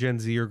every Gen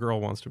Zer girl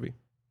wants to be.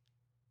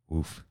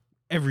 Oof.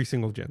 Every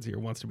single Gen Zer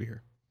wants to be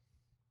her.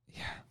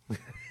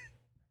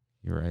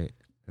 You're right.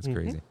 That's Mhm.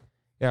 crazy.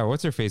 Yeah,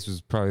 what's her face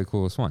was probably the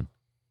coolest one.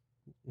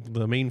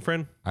 The main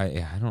friend.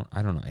 I don't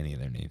know any of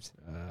their names.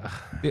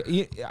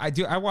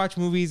 I watch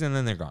movies and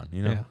then they're gone.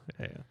 You know.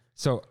 Yeah.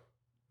 So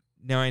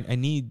now I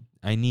need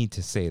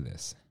to say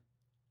this.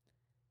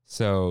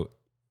 So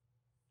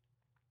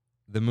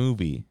the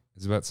movie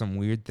is about some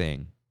weird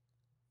thing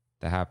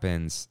that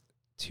happens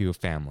to a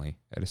family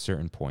at a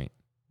certain point,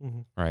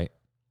 Mm-hmm. right?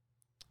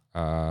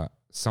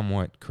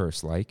 Somewhat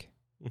curse-like,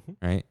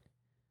 Mm-hmm. right?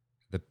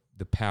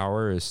 The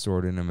power is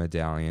stored in a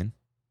medallion,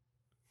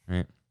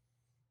 right?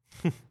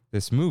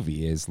 This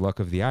movie is Luck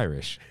of the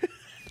Irish.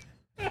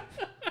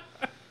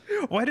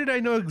 Why did I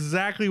know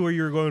exactly where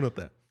you were going with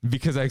that?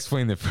 Because I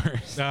explained it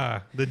first.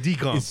 The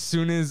decom. As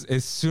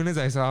soon as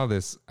I saw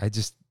this, I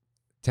just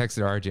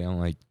texted RJ. I'm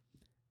like,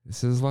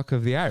 this is Luck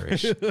of the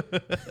Irish.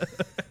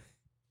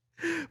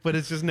 But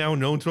it's just now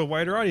known to a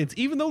wider audience,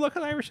 even though Luck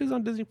of the Irish is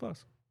on Disney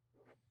Plus.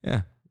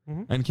 Yeah.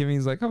 Mhm. And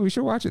Kimmy's like, oh, we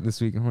should watch it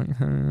this week. I'm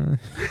like,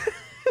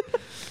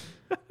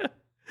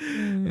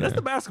 That's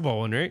the basketball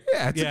one, right?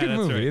 yeah, it's a good that's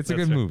movie. right. It's a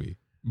That's good right. movie.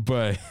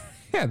 But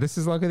yeah, this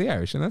is Luck of the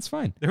Irish, and that's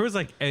fine. There was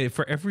like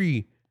for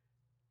every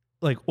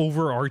like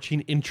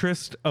overarching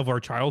interest of our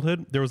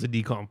childhood, there was a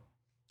decom.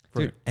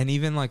 Dude, and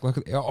even like, look,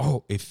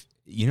 if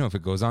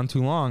it goes on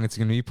too long, it's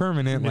going to be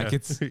permanent. Like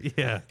it's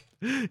yeah.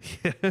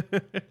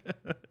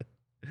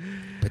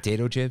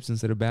 potato chips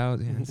instead of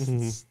bows. Yeah,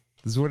 this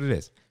is what it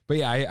is. But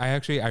yeah,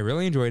 I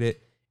really enjoyed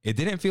it. It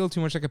didn't feel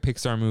too much like a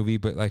Pixar movie,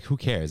 but like, who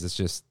cares? It's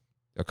just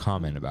a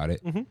comment about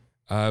it. Mhm.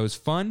 It was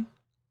fun.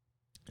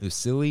 It was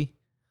silly.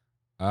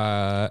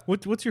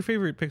 What's your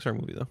favorite Pixar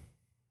movie though?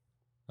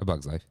 A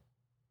Bug's Life,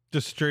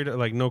 Just straight up,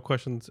 like no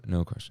questions.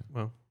 no question.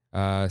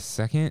 Wow.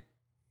 Second,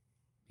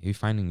 maybe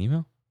Finding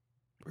Nemo.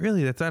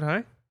 Really? That's that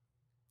high?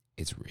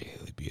 It's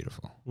really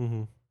beautiful.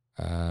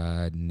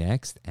 Mm-hmm.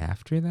 Next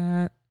after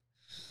that,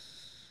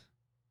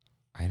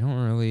 I don't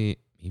really.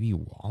 Maybe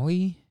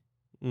Wall-E.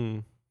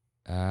 Mm.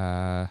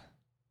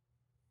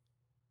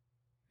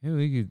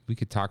 Maybe we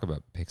could talk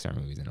about Pixar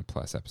movies in a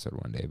Plus episode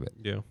one day, but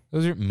Yeah.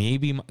 those are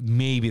maybe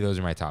those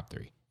are my top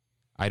 3.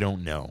 I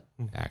don't know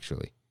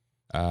actually.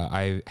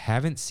 I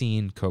haven't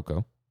seen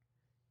Coco,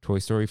 Toy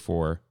Story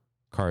 4,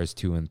 Cars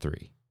 2 and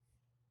 3.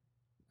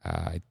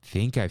 I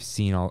think I've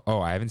seen all. Oh,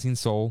 I haven't seen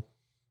Soul,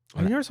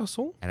 Oh, you never saw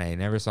Soul? and I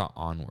never saw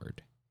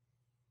Onward.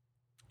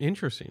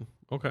 Interesting.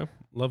 Okay.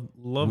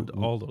 Loved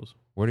all those.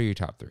 What are your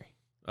top 3?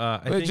 I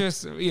But think,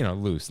 just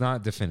loose,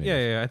 not definitive.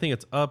 yeah. I think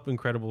it's Up,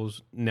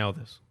 Incredibles, Now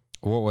This.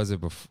 What was it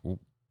before?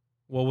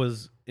 What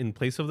was in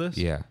place of this?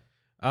 Yeah.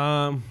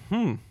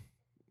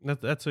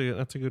 That's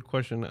a good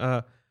question.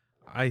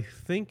 I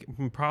think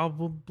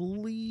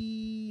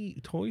probably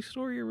Toy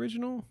Story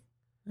original.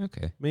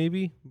 Okay.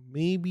 Maybe.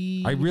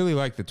 I really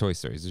like the Toy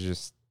Stories. It's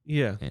just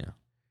Yeah.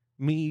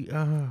 Me.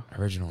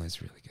 original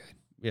is really good.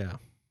 Yeah.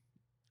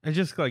 I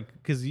just like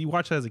because you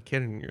watch it as a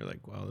kid and you're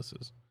like, wow, this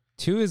is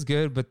 2 is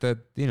good, but the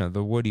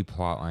Woody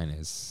plot line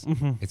is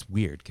Mhm. it's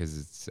weird because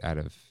it's out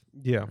of.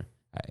 yeah.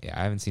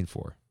 I haven't seen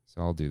 4,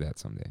 so I'll do that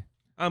someday.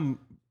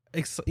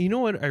 You know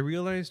what I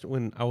realized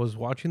when I was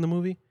watching the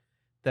movie?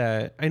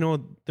 That I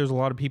know there's a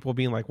lot of people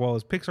being like, well,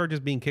 is Pixar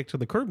just being kicked to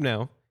the curb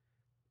now?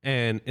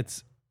 And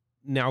it's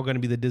now going to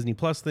be the Disney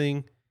Plus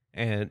thing,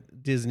 and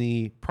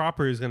Disney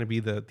proper is going to be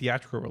the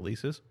theatrical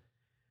releases.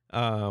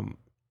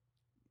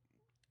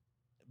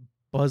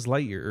 Buzz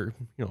Lightyear,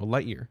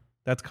 Lightyear,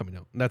 that's coming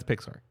out. That's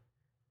Pixar.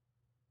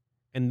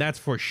 And that's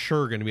for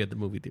sure going to be at the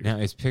movie theater. Now,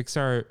 is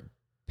Pixar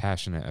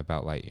passionate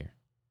about Lightyear?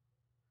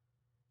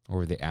 Or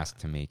were they asked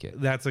to make it?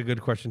 That's a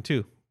good question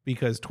too,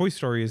 because Toy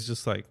Story is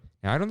just like,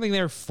 Now, I don't think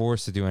they were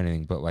forced to do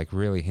anything, but like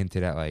really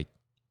hinted at like,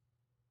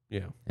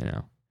 yeah,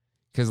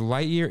 because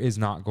Lightyear is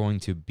not going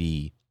to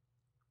be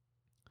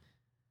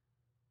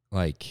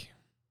like,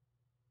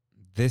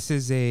 this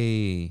is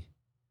I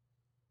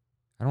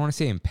don't want to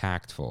say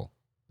impactful,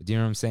 but do you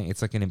know what I'm saying?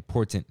 It's like an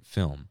important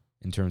film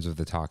in terms of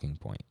the talking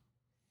point.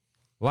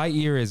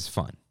 Lightyear is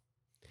fun.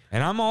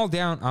 And I'm all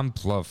down.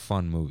 Love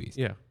fun movies.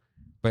 yeah,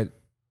 But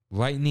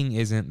Lightning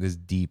isn't this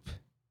deep.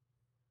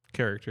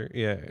 character,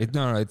 yeah.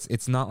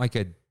 It's not like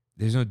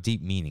there's no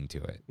deep meaning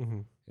to it. Mm-hmm.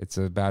 It's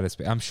about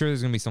I'm sure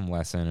there's gonna be some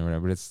lesson or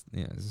whatever, but it's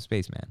a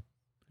spaceman.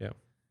 Yeah.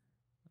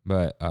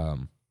 But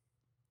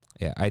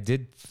yeah, I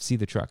did see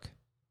the truck,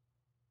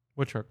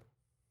 What truck?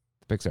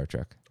 the Pixar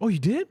truck. Oh, you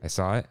did? I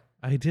saw it.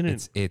 I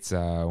didn't. It's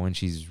when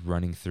she's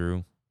running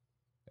through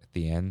at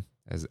the end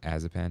as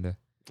a panda.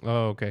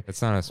 Oh, okay.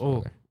 That's not a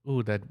spoiler.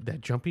 Oh, that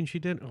jumping she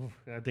did. Oh,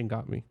 that thing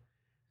got me.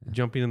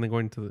 Jumping and then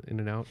going to the in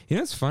and out. You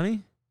know what's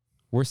funny?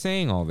 We're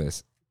saying all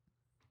this.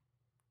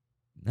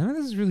 None of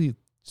this is really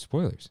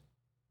spoilers.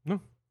 No.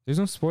 There's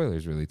no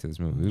spoilers really to this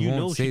movie. We You won't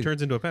know say she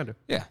turns into a panda.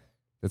 Yeah,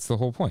 that's the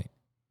whole point.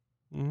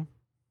 Mm-hmm.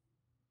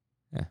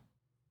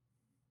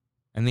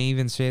 And they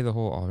even say the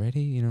whole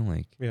already,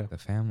 Yeah. the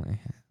family.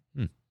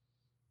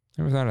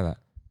 Never thought of that.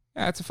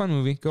 Yeah, it's a fun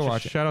movie. Go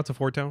watch it. Shout out to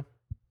Fort Town.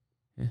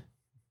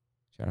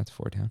 Shout out to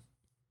Fort Town.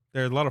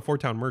 There's a lot of Fort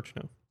Town merch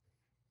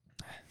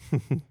now.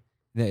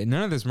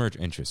 None of this merch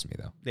interests me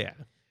though. Yeah.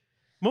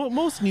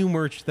 Most new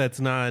merch that's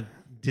not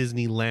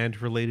Disneyland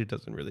related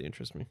doesn't really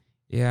interest me.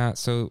 Yeah.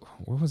 So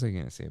what was I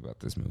gonna say about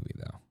this movie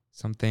though?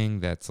 Something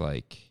that's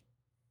like,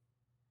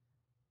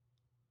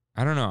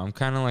 I don't know. I'm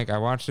kind of like, I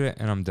watched it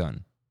and I'm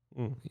done.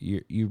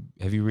 You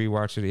have you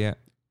rewatched it yet?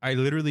 I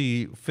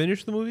literally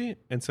finished the movie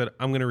and said,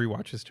 I'm going to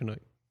rewatch this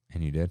tonight.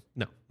 And you did?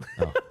 No.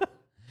 Oh.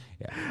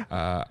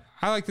 Yeah.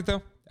 I liked it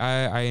though.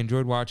 I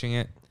enjoyed watching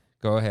it.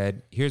 Go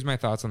ahead. Here's my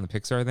thoughts on the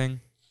Pixar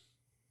thing.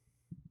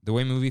 The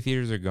way movie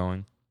theaters are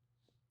going,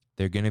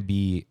 they're going to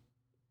be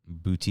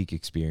boutique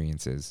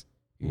experiences.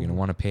 You're going to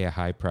want to pay a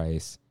high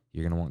price.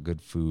 You're going to want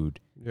good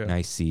food,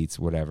 nice seats,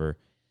 whatever.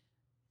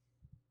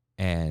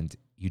 And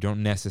you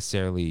don't need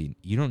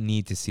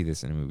to see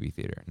this in a movie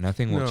theater.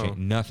 Nothing will change.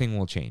 Nothing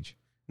will change.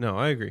 No,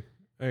 I agree.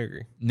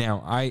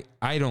 Now,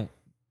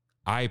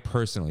 I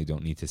personally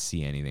don't need to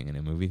see anything in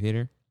a movie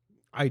theater.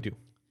 I do.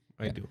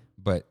 I do.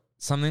 But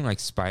something like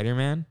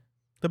Spider-Man,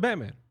 The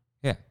Batman.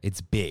 yeah,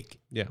 it's big.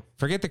 Yeah.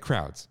 Forget the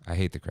crowds. I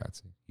hate the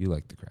crowds. You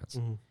like the crowds.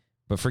 Mm-hmm.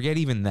 But forget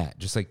even that.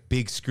 Just like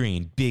big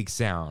screen, big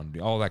sound,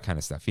 all that kind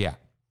of stuff. Yeah.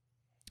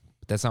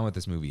 But that's not what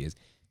this movie is.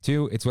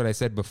 2, it's what I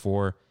said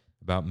before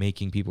about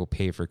making people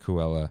pay for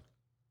Cruella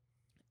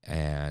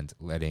and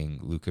letting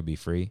Luca be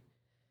free.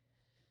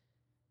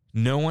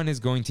 No one is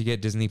going to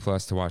get Disney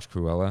Plus to watch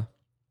Cruella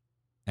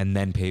and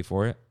then pay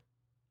for it.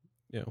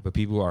 Yeah. But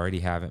people who already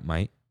have it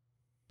might.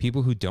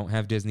 People who don't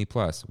have Disney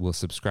Plus will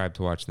subscribe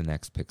to watch the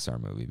next Pixar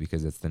movie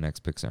because it's the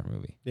next Pixar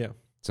movie. Yeah.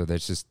 So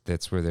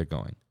that's where they're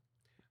going.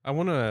 I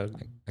want to...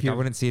 I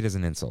wouldn't see it as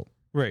an insult.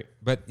 Right.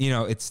 But,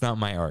 it's not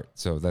my art.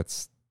 So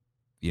that's,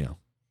 That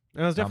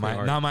was definitely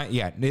art. not my,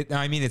 yeah.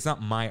 It's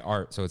not my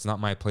art. So it's not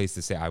my place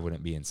to say I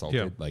wouldn't be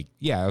insulted.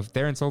 Yeah. If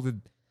they're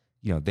insulted,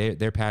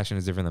 their passion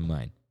is different than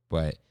mine.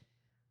 But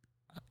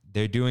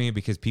they're doing it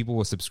because people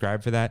will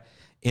subscribe for that.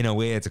 In a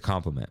way, it's a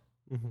compliment.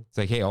 Mm-hmm. It's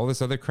like, hey, all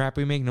this other crap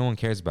we make, no one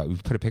cares about. We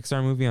put a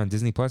Pixar movie on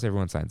Disney Plus,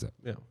 everyone signs up.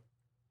 Yeah.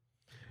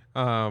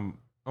 I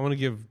want to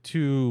give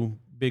 2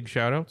 big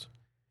shout outs.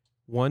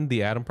 One,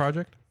 The Adam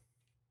Project.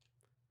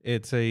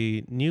 It's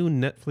a new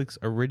Netflix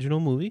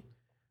original movie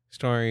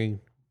starring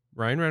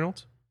Ryan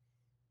Reynolds,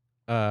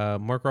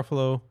 Mark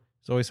Ruffalo,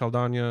 Zoe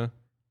Saldana,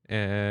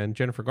 and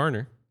Jennifer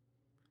Garner.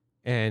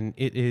 And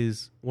it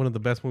is one of the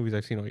best movies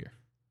I've seen all year.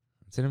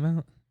 What's it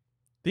about?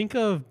 Think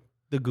of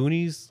The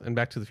Goonies and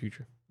Back to the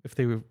Future if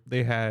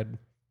they had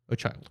a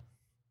child.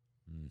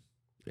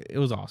 It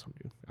was awesome,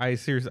 dude. I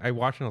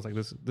watched it and I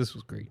was like, this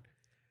was great.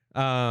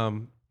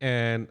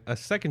 And a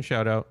second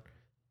shout out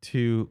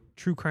to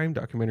true crime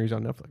documentaries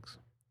on Netflix.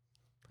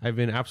 I've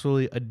been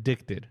absolutely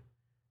addicted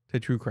to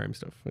true crime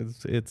stuff.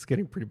 It's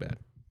getting pretty bad.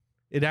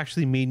 It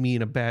actually made me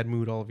in a bad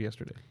mood all of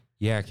yesterday.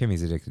 Yeah,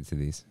 Kimmy's addicted to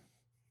these.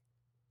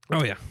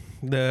 Oh yeah,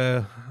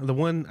 the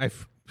one I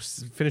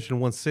finished in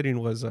one sitting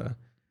was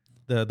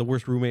the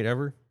worst roommate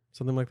ever,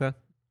 something like that.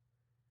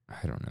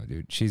 I don't know,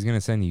 dude. She's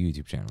gonna send you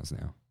YouTube channels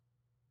now.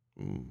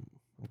 I'm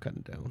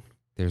cutting down.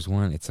 There's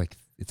one. It's like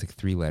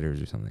 3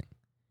 letters or something.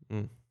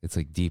 It's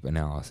like deep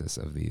analysis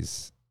of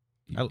these.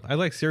 I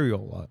like Serial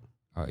a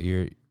lot.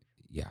 You're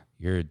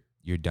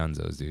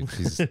dunzos, dude.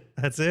 She's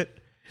That's it.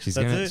 She's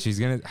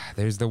gonna.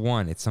 There's the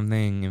one. It's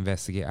something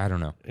investigate. I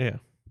don't know. Yeah,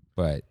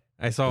 but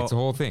it's a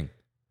whole thing.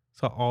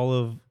 Saw all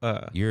of.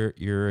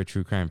 You're a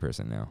true crime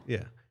person now.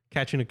 Yeah,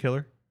 Catching a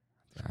Killer.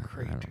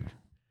 Great, dude.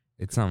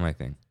 It's not my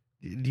thing.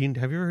 Have you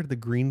ever heard of the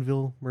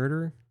Greenville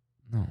murder?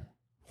 No.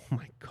 Oh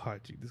my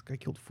god, dude! This guy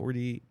killed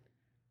 48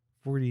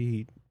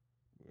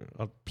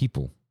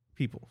 people.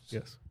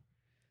 Yes.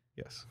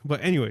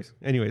 But anyways,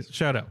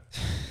 shout out.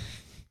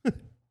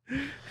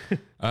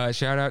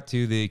 Shout out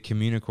to the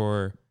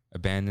Communicore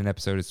Abandoned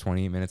episode. It's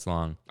 28 minutes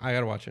long. I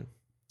gotta watch it.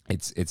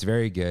 It's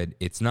very good.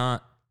 It's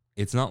not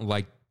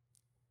like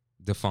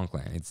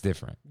Defunctland. It's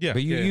different. Yeah.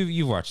 But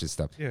you've watched this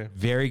stuff. Yeah.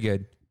 Very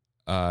good.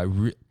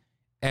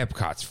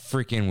 Epcot's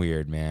freaking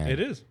weird, man. It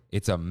is.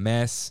 It's a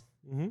mess.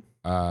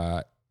 Mm-hmm.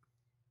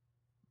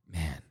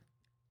 Man,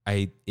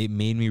 it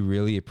made me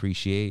really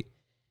appreciate.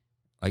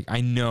 Like,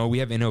 I know we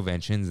have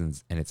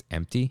Innoventions and it's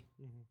empty,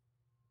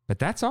 but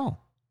that's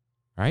all,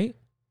 right?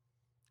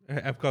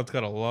 Epcot's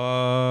got a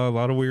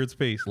lot of weird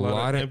space, a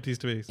lot of empty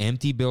space,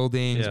 empty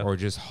buildings, or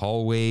just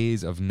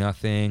hallways of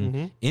nothing.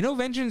 Mm-hmm.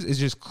 Innoventions is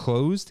just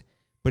closed,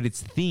 but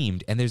it's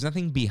themed and there's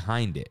nothing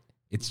behind it.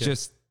 It's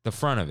just the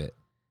front of it.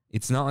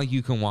 It's not like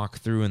you can walk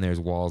through and there's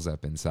walls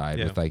up inside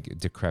with like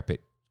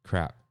decrepit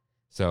crap.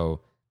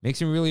 So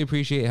makes me really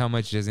appreciate how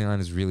much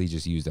Disneyland is really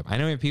just used up. I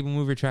know we have People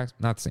Mover tracks,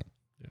 not the same.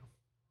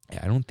 Yeah,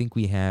 I don't think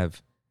we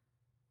have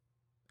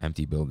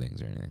empty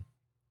buildings or anything.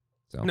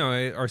 So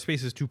no, our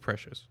space is too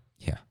precious.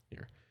 Yeah.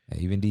 Here. Yeah,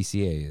 even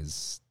DCA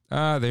is.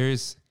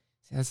 That's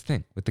the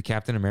thing with the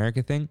Captain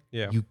America thing.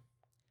 Yeah.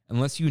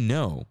 Unless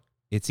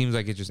it seems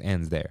like it just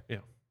ends there. Yeah.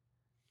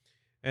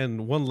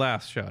 And one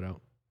last shout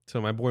out to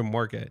my boy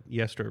Mark at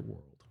Yesterworld.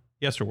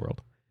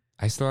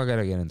 I still got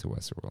to get into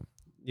Westerworld.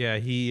 Yeah,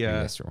 he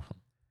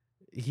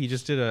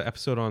just did an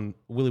episode on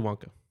Willy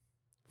Wonka.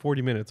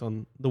 40 minutes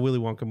on the Willy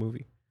Wonka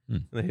movie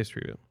and the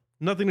history of it.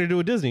 Nothing to do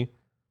with Disney.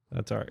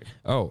 That's all right.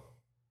 Oh,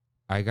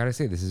 I got to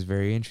say, this is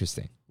very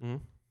interesting.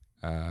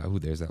 Mm-hmm.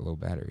 There's that low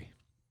battery.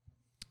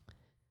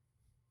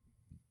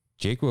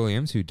 Jake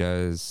Williams, who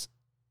does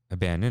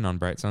Abandon on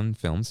Bright Sun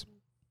Films,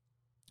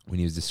 when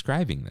he was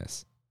describing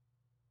this,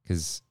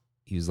 because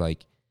he was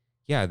like,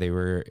 yeah,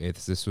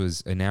 this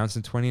was announced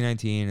in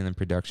 2019 and then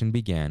production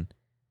began.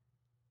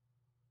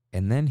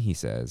 And then he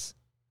says,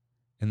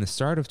 in the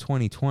start of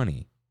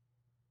 2020,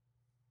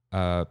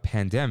 a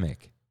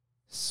pandemic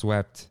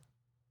swept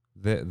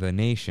the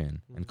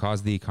nation and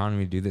caused the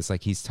economy to do this.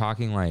 Like, he's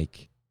talking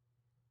like,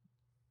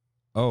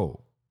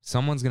 oh,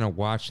 someone's going to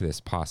watch this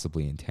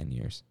possibly in 10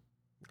 years.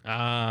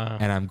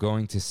 And I'm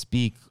going to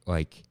speak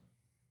like,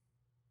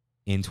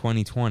 in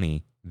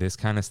 2020, this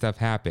kind of stuff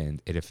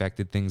happened. It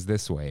affected things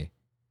this way,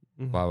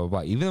 blah, blah,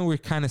 blah. Even though we're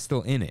kind of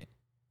still in it.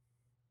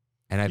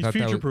 And I thought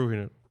future-proofing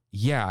it.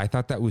 Yeah, I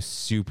thought that was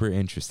super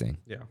interesting.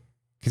 Yeah.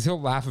 Because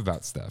he'll laugh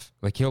about stuff.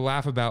 Like, he'll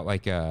laugh about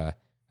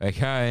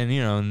and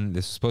you know, and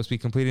this was supposed to be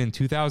completed in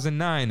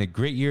 2009, a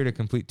great year to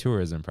complete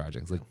tourism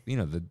projects. Like, you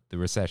know, the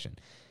recession.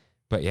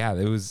 But yeah,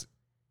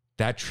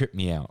 that tripped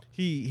me out.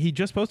 He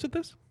just posted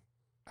this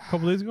a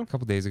couple days ago? A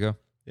couple days ago.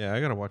 Yeah,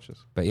 I got to watch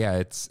this. But yeah,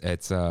 it's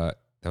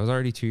that was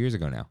already 2 years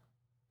ago now.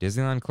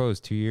 Disneyland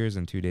closed 2 years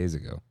and 2 days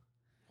ago.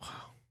 Wow.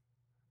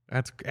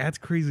 That's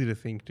crazy to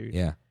think, dude.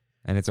 Yeah.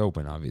 And it's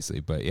open,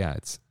 obviously. But yeah,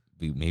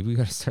 maybe we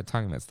got to start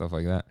talking about stuff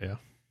like that. Yeah.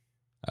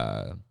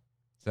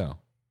 So.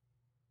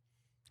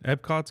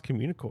 Epcot's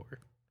Communicore.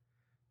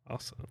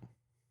 Awesome.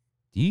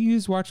 Do you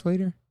use Watch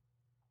Later?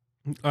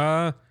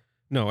 No,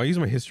 I use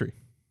my history.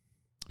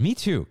 Me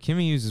too.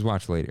 Kimmy uses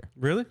Watch Later.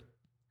 Really?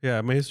 Yeah,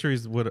 my history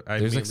is what I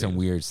There's like some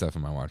weird stuff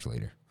in my Watch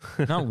Later.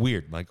 Not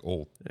weird, like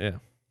old. Yeah.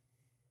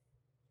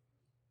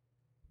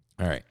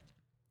 All right.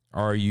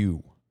 Are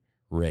you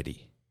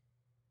ready?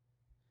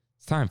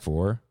 It's time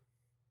for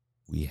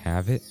We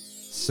Have It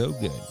So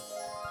Good,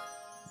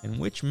 in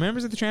which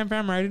members of the Tram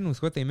Fam write in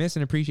with what they miss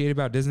and appreciate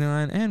about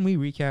Disneyland, and we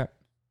recap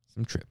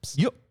some trips.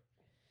 Yep.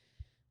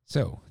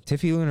 So,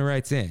 Tiffy Luna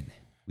writes in,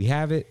 we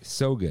have it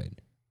so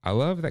good. I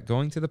love that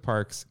going to the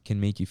parks can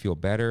make you feel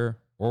better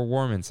or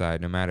warm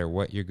inside no matter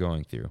what you're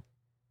going through.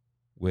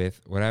 With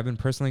what I've been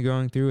personally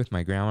going through with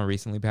my grandma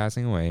recently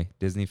passing away,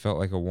 Disney felt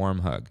like a warm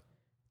hug.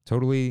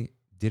 Totally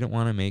didn't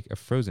want to make a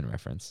Frozen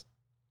reference.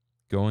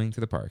 Going to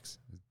the parks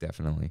is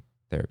definitely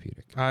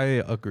therapeutic.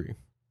 I agree.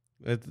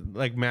 It's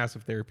like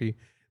massive therapy.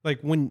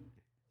 Like when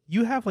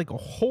you have like a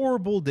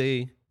horrible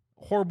day,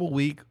 horrible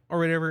week or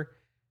whatever,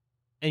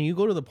 and you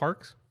go to the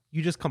parks,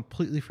 you just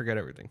completely forget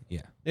everything.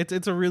 Yeah.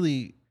 It's a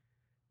really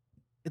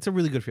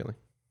good feeling.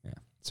 Yeah.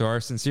 So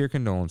our sincere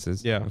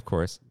condolences, Yeah. of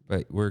course,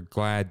 but we're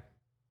glad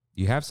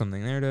you have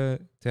something there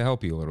to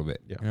help you a little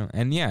bit. Yeah. You know?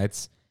 And yeah,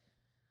 it's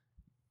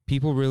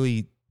people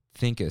really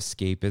think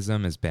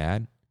escapism is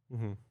bad,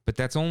 but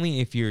that's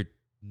only if you're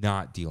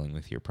not dealing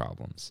with your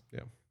problems.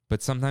 Yeah.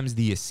 But sometimes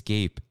the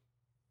escape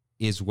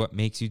is what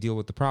makes you deal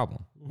with the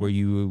problem, where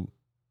you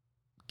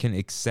can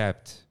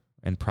accept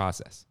and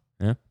process.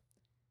 Yeah.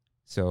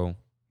 So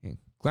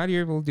glad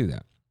you're able to do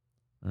that,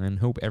 and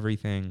hope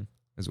everything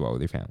is well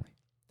with your family.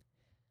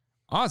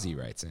 Ozzy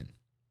writes in,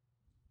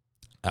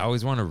 I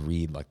always want to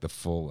read like the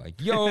full, like,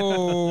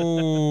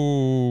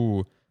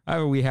 yo,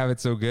 we have it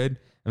so good.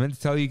 I meant to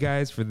tell you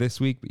guys for this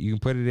week, but you can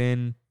put it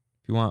in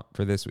if you want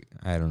for this week.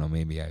 I don't know.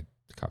 Maybe I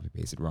copy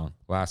pasted wrong.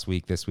 Last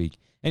week, this week.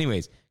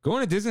 Anyways,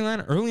 going to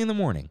Disneyland early in the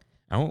morning.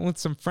 I went with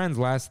some friends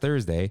last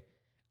Thursday.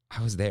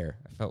 I was there.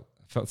 I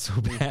felt so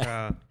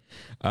bad.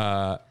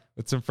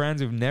 With some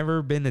friends who've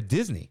never been to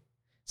Disney.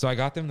 So I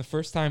got them the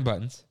first time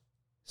buttons,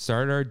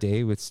 started our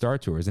day with Star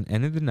Tours, and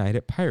ended the night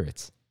at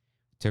Pirates.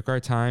 Took our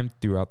time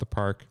throughout the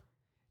park,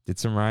 did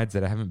some rides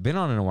that I haven't been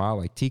on in a while,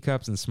 like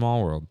Teacups and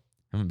Small World.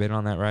 Haven't been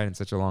on that ride in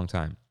such a long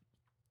time.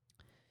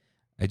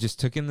 I just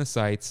took in the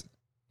sights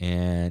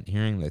and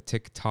hearing the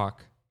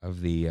tick-tock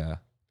of the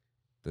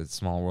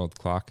Small World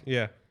clock.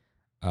 Yeah.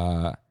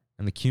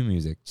 And the cue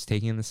music, just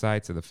taking in the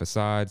sights of the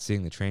facade,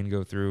 seeing the train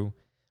go through.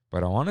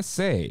 But I want to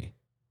say,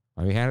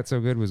 why we had it so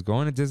good was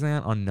going to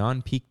Disneyland on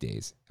non-peak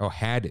days. Oh,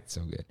 had it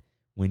so good.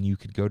 When you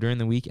could go during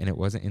the week and it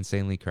wasn't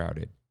insanely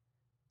crowded.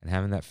 And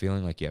having that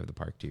feeling like you have the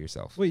park to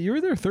yourself. Wait, you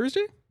were there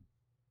Thursday?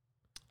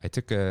 I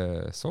took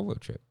a solo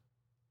trip.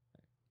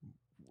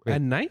 Wait.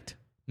 At night?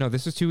 No,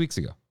 this was 2 weeks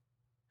ago.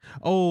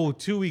 Oh,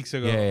 2 weeks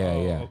ago.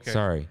 Yeah. Okay.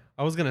 Sorry.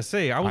 I was gonna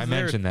say I was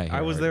there. Mentioned that here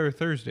I was already. there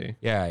Thursday.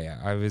 Yeah.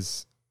 I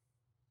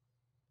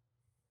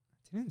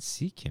didn't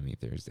see Kimmy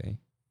Thursday.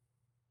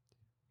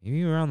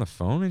 Maybe we were on the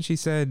phone and she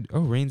said,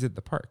 "Oh, Rain's at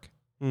the park."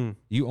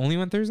 You only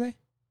went Thursday?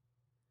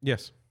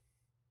 Yes.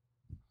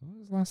 What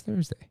was last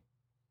Thursday?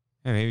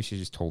 Yeah, maybe she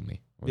just told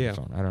me. Over Yeah. the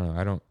phone. I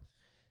don't know.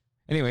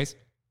 Anyways,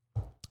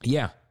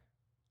 yeah,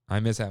 I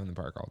miss having the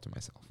park all to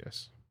myself.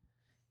 Yes.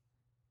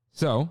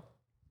 So,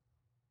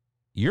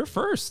 you're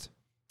first.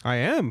 I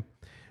am.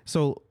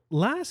 So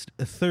last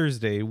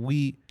Thursday,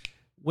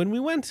 when we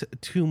went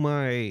to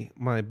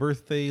my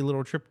birthday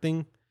little trip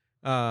thing,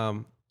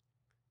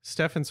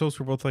 Steph and Sos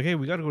were both like, "Hey,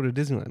 we got to go to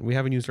Disneyland. We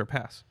haven't used our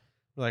pass."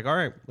 We're like, "All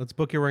right, let's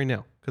book it right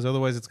now, because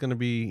otherwise it's going to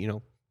be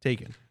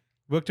taken."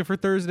 Booked it for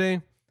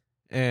Thursday,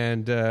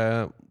 and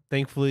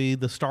thankfully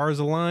the stars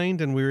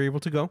aligned and we were able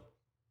to go.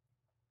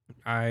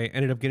 I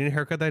ended up getting a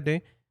haircut that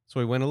day, So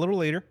we went a little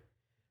later.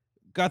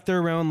 Got there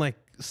around like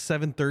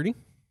 7:30.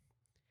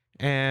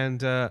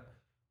 And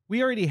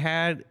we already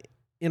had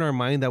in our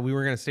mind that we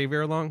weren't going to stay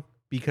very long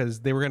because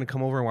they were going to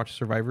come over and watch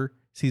Survivor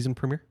season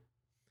premiere.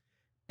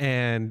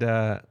 And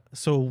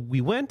so we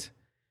went.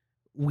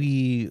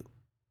 We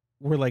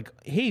were like,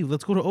 hey,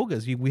 let's go to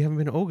Oga's. We haven't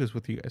been to Oga's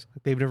with you guys.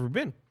 They've never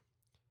been.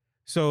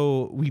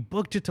 So we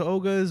booked it to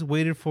Oga's,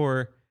 waited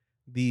for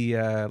the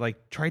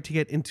tried to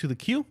get into the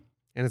queue,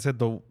 and it said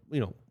the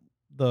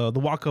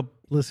walk up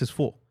list is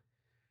full.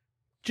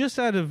 Just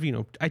out of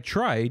I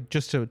tried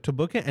just to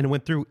book it, and it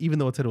went through even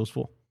though it said it was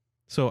full.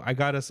 So I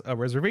got us a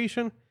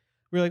reservation.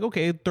 We were like,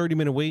 okay,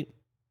 30-minute wait.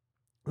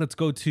 Let's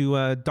go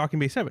to Docking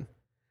Bay 7,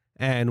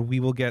 and we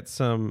will get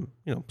some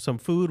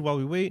food while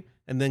we wait,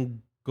 and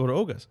then go to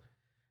Oga's.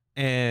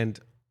 And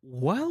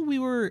while we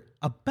were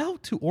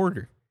about to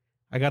order,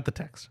 I got the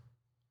text.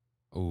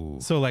 Oh,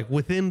 So like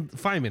within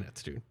 5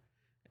 minutes, dude.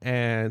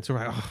 And so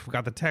we're like, we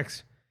got the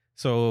text.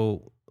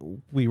 So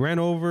we ran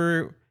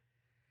over,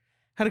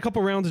 had a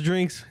couple rounds of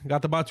drinks,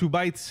 got the Batu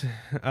bites.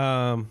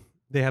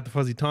 They had the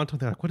fuzzy tonto.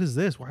 They're like, what is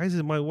this? Why is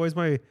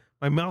my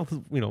mouth,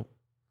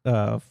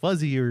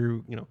 fuzzy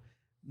or,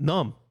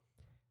 numb?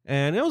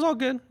 And it was all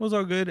good. It was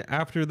all good.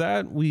 After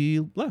that,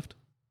 we left.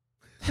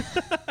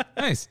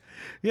 nice.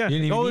 Yeah. You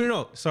didn't even eat?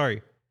 No.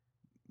 Sorry.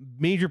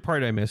 Major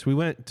part I missed. We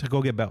went to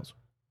go get bells.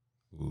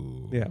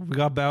 Ooh. Yeah, we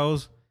got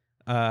bells.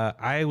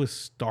 I was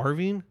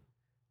starving.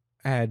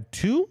 I had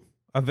 2,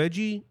 a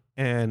veggie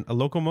and a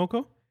Loco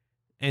Moco,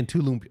 and 2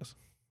 lumpias.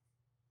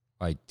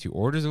 Like 2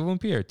 orders of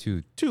lumpia or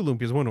 2? 2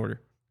 lumpias, 1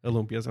 order of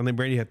lumpias, and then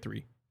Brandy had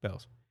 3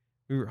 bells.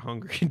 We were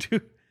hungry,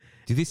 dude.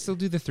 Do they still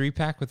do the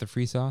 3-pack with the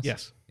free sauce?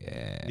 Yes.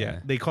 Yeah. Yeah.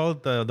 They call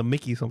it the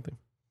Mickey something.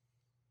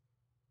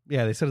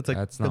 Yeah, they said it's like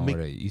That's not what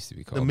it used to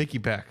be called. the Mickey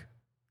pack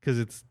because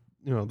it's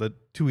the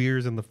 2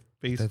 ears and the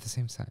face. They're the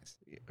same size.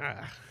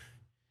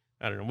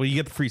 I don't know. Well, you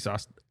get the free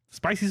sauce.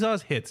 Spicy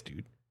sauce hits,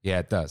 dude. Yeah,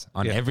 it does.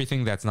 On Yeah.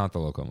 everything that's not the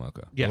Loco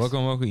Moco. Yes. The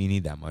Loco Moco, you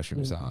need that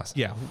mushroom sauce.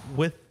 Yeah,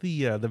 with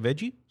the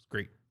veggie, it's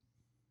great.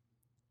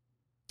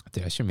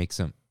 Dude, I should make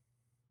some.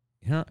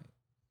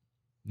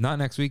 Not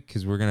next week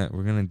because we're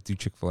gonna do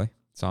Chick-fil-A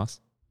sauce.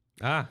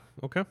 Ah,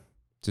 okay.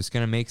 Just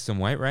gonna make some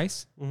white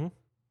rice, Mm-hmm.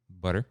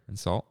 butter and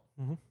salt,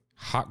 Mhm.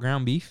 hot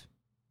ground beef,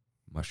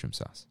 mushroom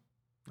sauce.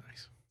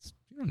 Nice.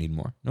 You don't need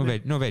more. No Yeah.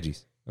 no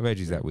veggies. No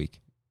veggies that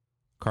week.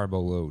 Carbo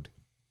load.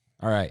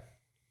 All right.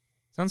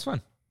 Sounds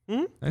fun.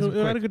 Mm-hmm. Nice and I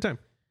had quick. a good time.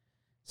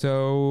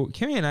 So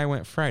Kimmy and I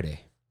went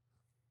Friday.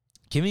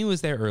 Kimmy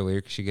was there earlier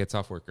because she gets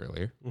off work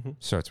earlier, Mhm.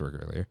 starts work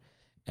earlier.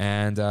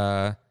 And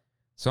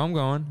so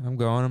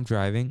I'm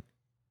driving.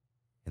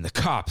 And the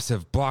cops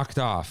have blocked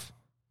off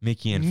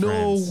Mickey and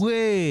friends. No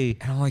way.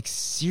 And I'm like,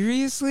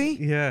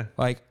 seriously? Yeah.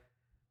 Like,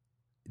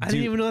 I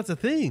didn't even know that's a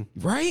thing.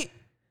 Right?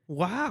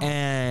 Wow.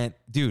 And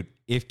dude,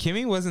 if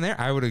Kimmy wasn't there,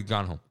 I would have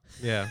gone home.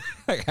 yeah.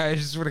 Like, I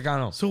just would have gone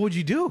home. So what'd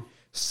you do?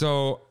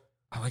 So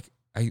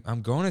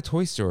I'm going to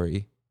Toy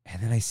Story,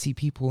 and then I see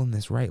people in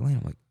this right lane.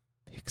 I'm like,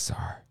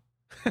 Pixar.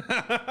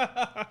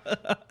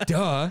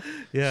 Duh.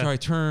 Yeah. So I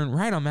turn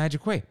right on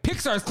Magic Way.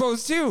 Pixar's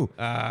closed too.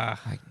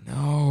 Like,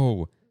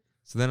 no.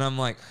 So then I'm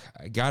like,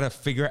 I gotta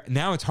figure out.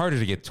 Now it's harder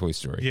to get to Toy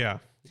Story. Yeah.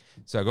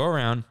 So I go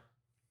around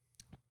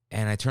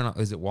and I turn on,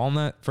 is it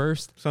Walnut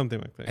first? Something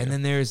like that. And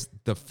then there's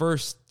the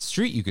first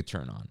street you could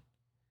turn on.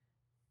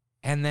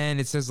 And then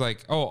it says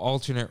like, oh,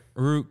 alternate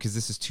route because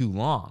this is too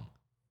long.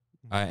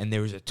 And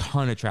there was a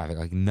ton of traffic,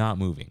 like not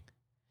moving.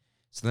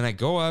 So then I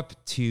go up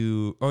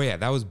to,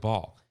 that was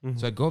Ball. Mhm.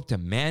 So I go up to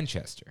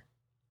Manchester,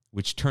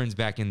 which turns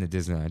back into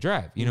Disneyland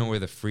Drive. You know where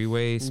the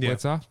freeway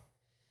splits off?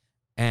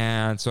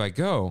 And so I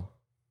go,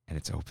 and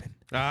it's open.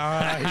 you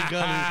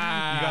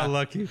got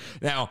lucky.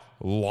 Now,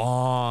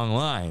 long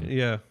line.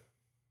 Yeah.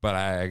 But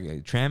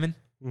tramming,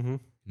 Mm-hmm.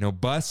 no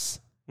bus,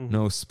 Mhm.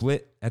 no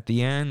split at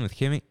the end with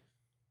Kimmy.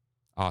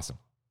 Awesome.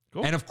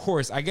 Cool. And of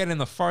course, I get in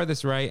the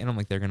farthest right, and I'm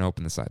like, they're going to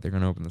open the side. They're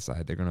going to open the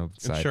side. They're going to open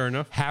the And side. sure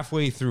enough.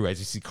 Halfway through, I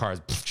just see cars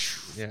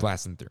Yeah.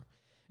 blasting through.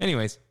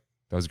 Anyways,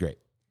 that was great.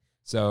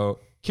 So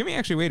Kimmy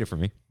actually waited for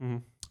me. Mm-hmm.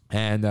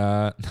 And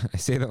I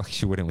say that like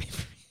she wouldn't wait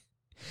for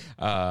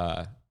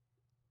me.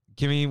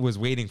 Kimmy was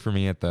waiting for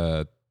me at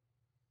the,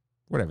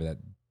 whatever that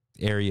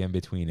area in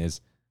between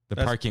is, the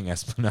That's- parking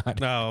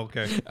esplanade. Oh,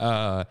 okay.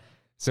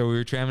 So we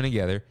were tramming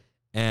together,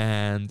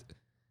 and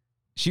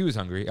she was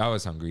hungry. I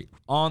was hungry.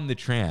 On the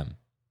tram,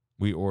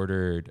 we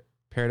ordered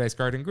Paradise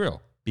Garden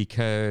Grill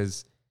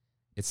because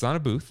it's not a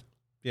booth.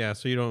 Yeah,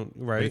 so you don't,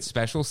 But right? it's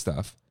special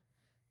stuff.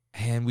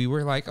 And we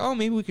were like, oh,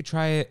 maybe we could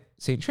try it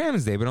St.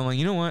 Trans Day. But I'm like,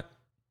 you know what?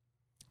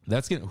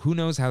 Who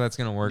knows how that's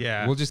gonna work?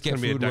 Yeah, We'll just get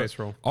it's gonna food. be a dice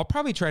roll. I'll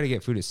probably try to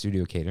get food at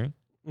Studio Catering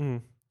Mm-hmm.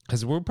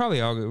 because we're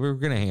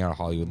gonna hang out at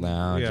Hollywood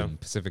Lounge Yeah. and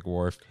Pacific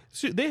Wharf.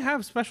 So they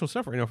have special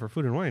stuff right now for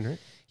food and wine, right?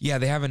 Yeah,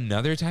 they have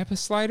another type of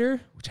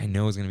slider, which I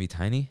know is gonna be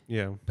tiny.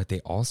 Yeah. But they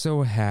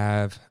also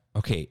have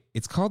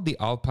it's called the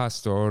Al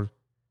Pastor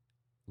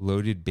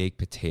loaded baked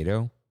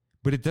potato,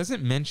 but it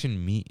doesn't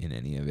mention meat in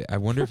any of it. I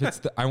wonder if it's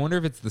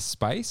the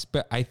spice,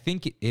 but I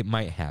think it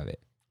might have it.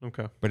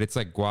 Okay. But it's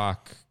like guac,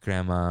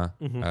 crema,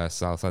 Mhm.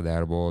 salsa de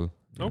árbol,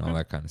 and all Okay.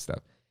 that kind of stuff.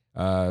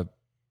 But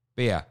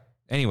yeah,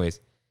 anyways,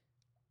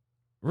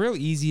 real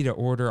easy to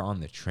order on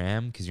the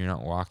tram because you're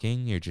not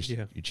walking. You're just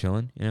you're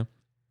chilling, you know.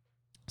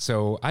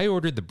 So I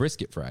ordered the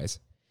brisket fries.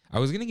 I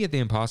was gonna get the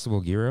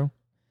Impossible Gyro,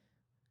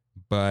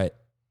 but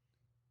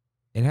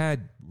it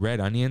had red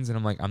onions, and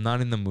I'm like, I'm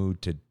not in the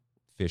mood to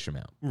fish them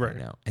out right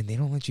now. And they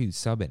don't let you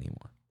sub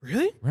anymore.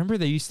 Really? Remember,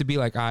 they used to be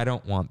like, I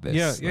don't want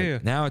this. Yeah.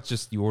 Now it's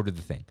just you order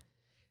the thing.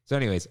 So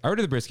anyways, I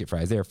ordered the brisket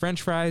fries. They are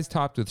French fries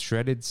topped with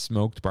shredded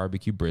smoked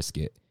barbecue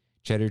brisket,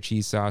 cheddar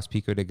cheese sauce,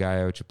 pico de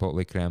gallo,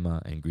 chipotle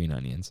crema, and green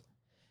onions.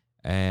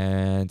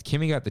 And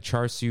Kimmy got the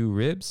char siu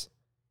ribs,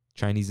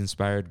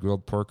 Chinese-inspired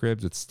grilled pork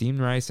ribs with steamed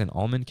rice and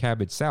almond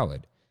cabbage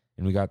salad.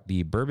 And we got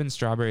the bourbon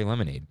strawberry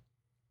lemonade,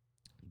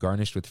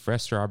 garnished with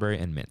fresh strawberry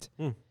and mint.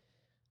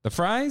 The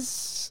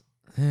fries,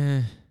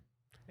 Hey,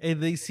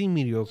 they seem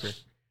mediocre.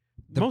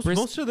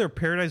 Most of their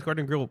Paradise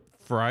Garden Grill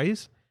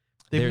fries,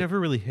 they've never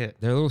really hit.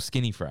 They're little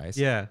skinny fries.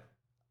 Yeah.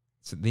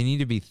 So they need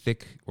to be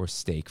thick or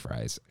steak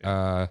fries.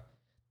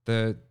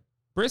 The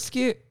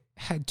brisket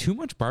had too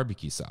much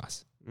barbecue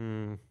sauce.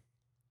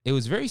 It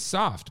was very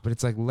soft, but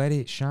it's like, let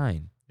it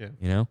shine. Yeah.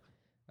 You know?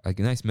 Like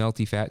a nice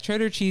melty fat.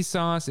 Cheddar cheese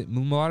sauce, a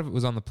lot of it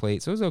was on the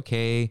plate, so it was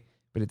okay,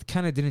 but it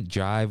kind of didn't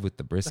jive with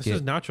the brisket. This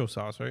is nacho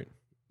sauce, right?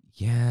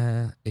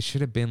 Yeah. It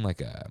should have been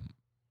like a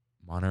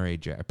Monterey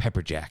Jack,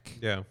 pepper jack.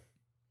 Yeah.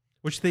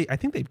 Which I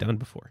think they've done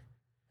before.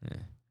 Yeah.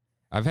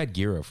 I've had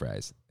gyro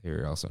fries.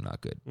 They're also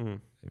not good.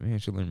 Maybe I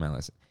should learn my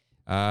lesson.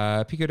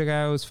 Pico de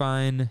gallo was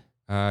fine.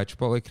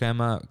 Chipotle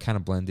crema kind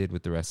of blended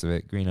with the rest of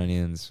it. Green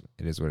onions,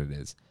 it is what it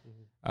is.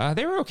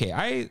 They were okay.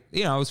 I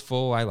was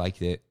full. I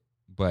liked it,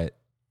 but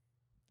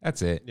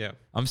that's it. Yeah.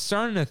 I'm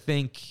starting to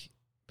think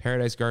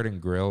Paradise Garden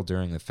Grill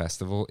during the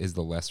festival is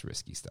the less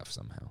risky stuff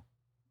somehow.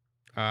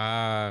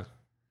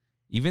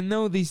 Even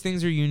though these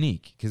things are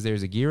unique, because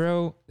there's a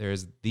gyro,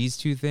 there's these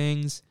two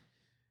things,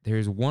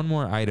 there's one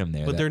more item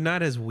there. But they're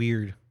not as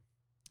weird.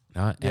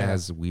 Not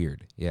as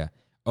weird. Yeah.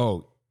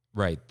 Oh,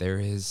 right.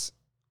 There's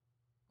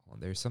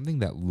something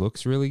that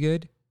looks really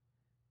good,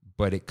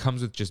 but it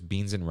comes with just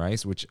beans and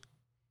rice, which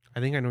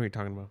I think I know what you're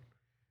talking about.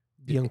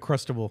 The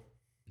Uncrustable.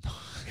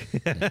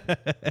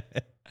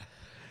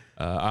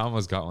 I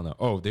almost got one though.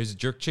 Oh, there's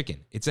jerk chicken.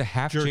 It's a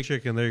half Jerk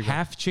chicken. There you go.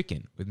 half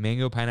chicken with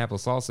mango pineapple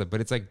salsa,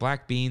 but it's like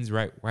black beans,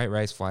 white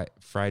rice,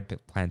 fried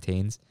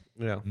plantains.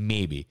 Yeah.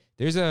 Maybe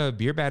there's a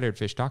beer battered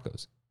fish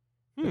tacos.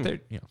 But they're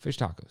fish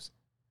tacos.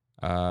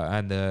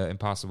 And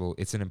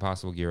it's an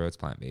Impossible Gyro. It's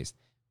plant based,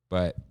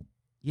 but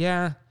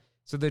yeah.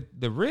 So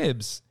the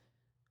ribs,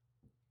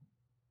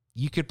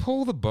 you could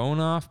pull the bone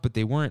off, but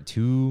they weren't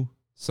too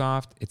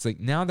soft. It's like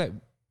now that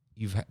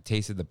you've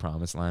tasted the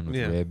promised land with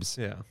ribs,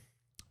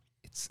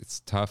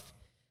 it's tough.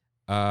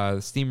 The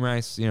steamed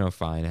rice,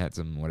 fine. It had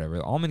some whatever.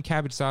 The almond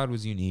cabbage salad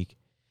was unique,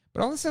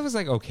 but all this stuff was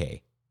like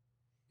okay.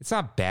 It's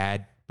not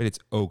bad, but it's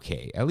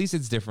okay. At least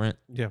it's different.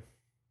 Yeah.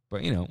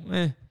 But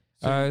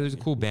there's a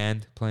cool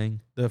band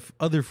playing. The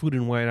other food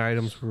and wine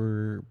items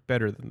were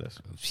better than this.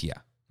 Yeah.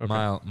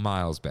 Okay.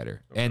 Miles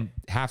better. Okay. And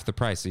half the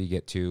price, so you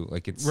get two.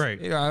 Like it's right.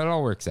 It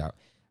all works out.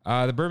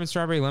 The bourbon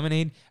strawberry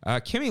lemonade.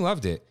 Kimmy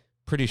loved it.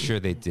 Pretty sure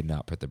they did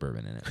not put the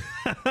bourbon in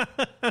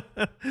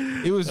it.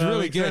 It was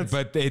really good,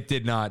 but it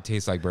did not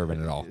taste like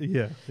bourbon at all.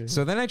 Yeah.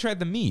 So then I tried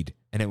the mead,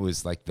 and it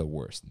was like the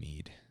worst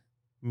mead.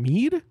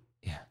 Mead?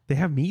 Yeah. They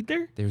have mead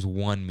there? There's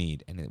one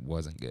mead, and it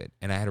wasn't good.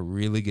 And I had a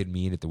really good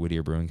mead at the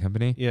Whittier Brewing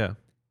Company. Yeah.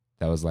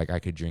 That was like I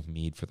could drink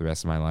mead for the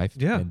rest of my life.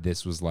 Yeah. And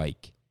this was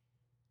like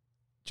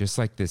just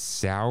like this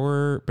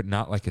sour, but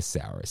not like a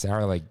sour.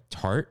 Sour like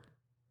tart.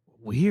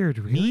 Weird.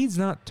 Really? Mead's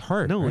not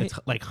tart. No, right? it's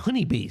like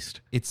honey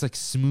based. It's like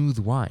smooth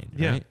wine.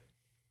 Yeah. Right?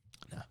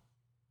 No.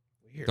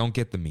 Weird. Don't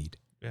get the mead.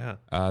 Yeah.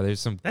 There's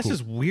some. That's cool,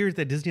 just weird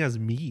that Disney has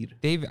mead.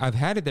 I've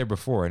had it there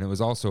before, and it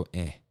was also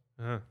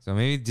Uh-huh. So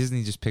maybe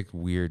Disney just picked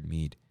weird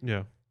mead.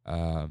 Yeah.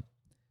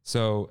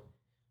 So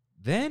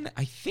then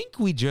I think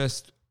we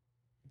just.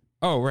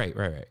 Oh, right.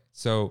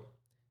 So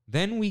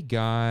then we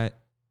got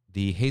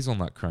the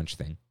hazelnut crunch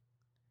thing.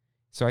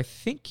 So I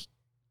think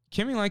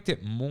Kimmy liked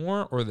it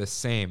more or the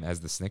same as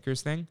the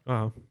Snickers thing.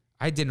 Oh.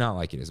 I did not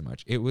like it as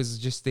much. It was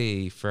just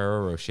a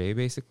Ferrero Rocher,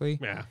 basically.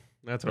 Yeah.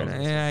 That's what I was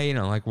And, gonna say.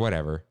 like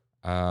whatever.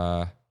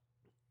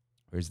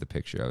 Where's the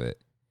picture of it?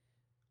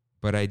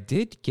 But I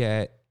did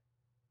get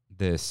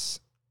this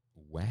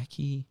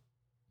wacky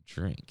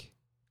drink.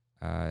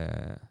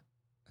 Let's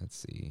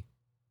see.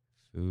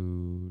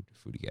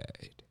 Foodie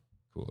guide.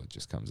 Cool. It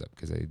just comes up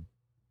because I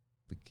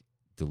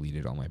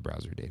deleted all my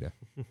browser data.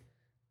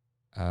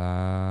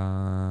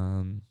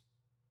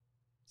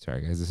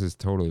 Sorry guys, this is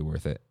totally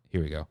worth it.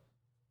 Here we go.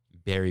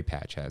 Berry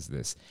Patch has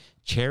this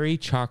cherry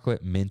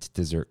chocolate mint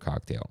dessert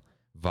cocktail.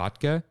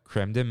 Vodka,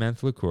 creme de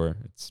menthe liqueur,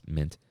 it's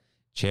mint,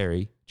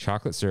 cherry,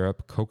 chocolate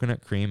syrup,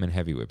 coconut cream, and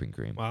heavy whipping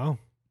cream. Wow.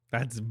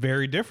 That's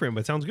very different,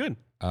 but sounds good.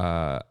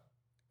 Yeah,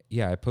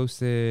 I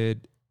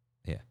posted.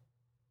 Yeah,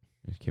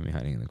 there's Kimmy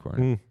hiding in the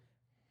corner.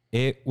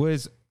 It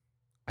was.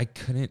 I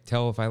couldn't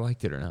tell if I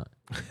liked it or not.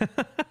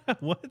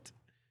 What?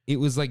 It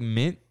was like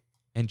mint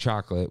and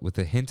chocolate with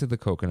a hint of the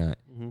coconut,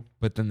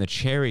 but then the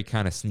cherry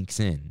kind of sneaks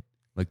in,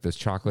 like those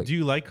chocolate. Do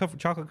you like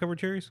chocolate covered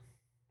cherries?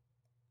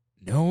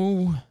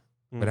 No,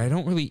 Hmm. but I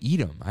don't really eat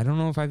them. I don't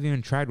know if I've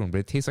even tried one, but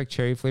it tastes like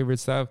cherry flavored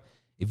stuff.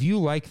 If you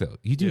like though,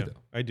 you do Yeah,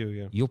 though. I do.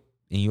 Yeah.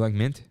 You like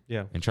mint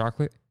Yeah. and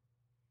chocolate.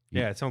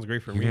 Yeah. It sounds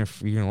great for You're me.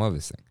 you're gonna love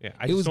this thing, Yeah.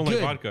 I it just was don't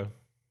good. like vodka.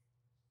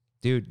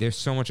 dude. There's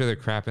so much other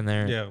crap in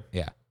there.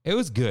 Yeah. It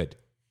was good.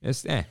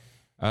 It's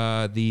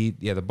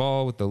the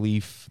ball with the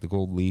leaf, the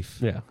gold leaf.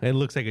 Yeah. It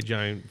looks like a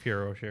giant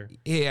Ferrero Rocher.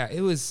 Yeah,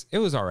 it was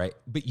all right.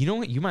 But you know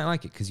what? You might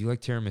like it because you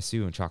like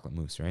tiramisu and chocolate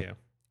mousse, right? Yeah.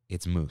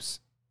 It's mousse.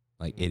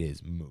 Like it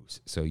is mousse.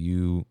 So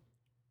you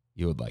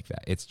would like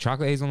that. It's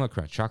chocolate hazelnut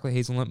crunch, chocolate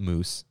hazelnut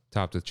mousse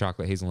topped with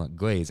chocolate hazelnut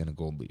glaze and a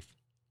gold leaf.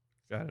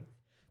 Got it.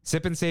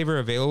 Sip and Savor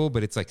available,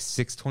 but it's like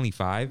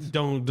 $6.25.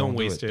 Don't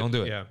waste it. Don't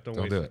do it. Yeah.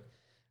 Don't do it.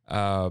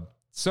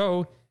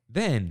 So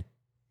then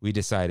we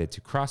decided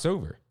to cross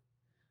over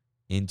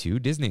into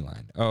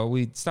Disneyland. Oh,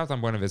 we stopped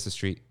on Buena Vista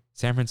Street.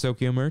 San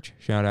Francisco merch.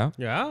 Shout out.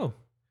 Yeah. Oh.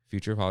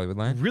 Future of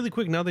Hollywoodland. Really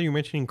quick, now that you're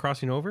mentioning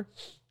crossing over,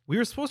 we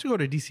were supposed to go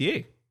to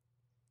DCA.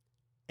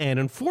 And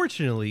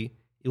unfortunately,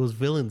 it was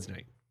Villains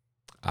Night.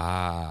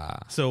 Ah,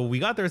 So we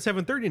got there at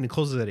 7:30 and it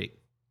closes at 8.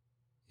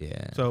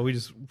 yeah. So we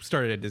just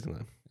started at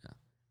Disneyland.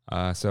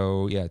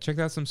 So yeah, checked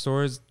out some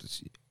stores.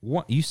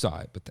 What you saw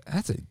it, but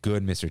that's a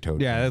good Mr.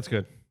 Toad. Yeah, pen. that's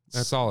good.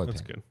 solid.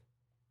 That's pen.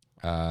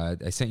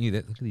 good. I sent you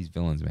that. Look at these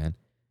villains, man.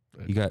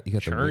 You got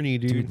Journey,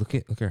 the, dude. Look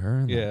at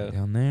her. Yeah.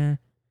 down there.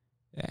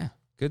 Yeah,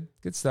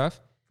 good stuff.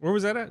 Where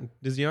was that at?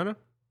 Disneyana?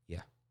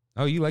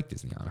 Oh, you like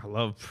Disney? Huh? I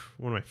love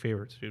one of my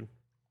favorites, dude.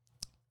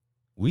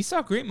 We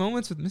saw great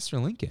moments with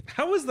Mr. Lincoln.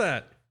 How was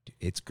that? Dude,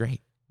 it's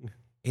great.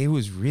 It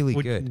was really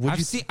Would- good. would I've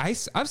you-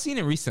 seen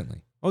it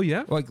recently, Oh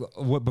yeah. like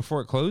what before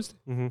it closed.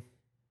 Mm-hmm.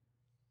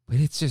 But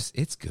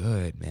it's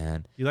good,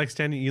 man. You like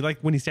standing? You like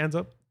when he stands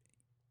up?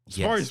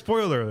 Sorry, Yes.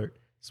 spoiler alert.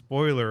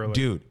 Spoiler alert.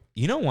 Dude.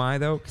 You know why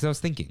though? Because I was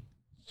thinking,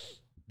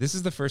 this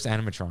is the first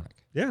animatronic.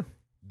 Yeah.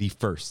 The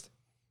first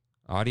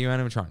audio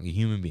animatronic, a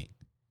human being.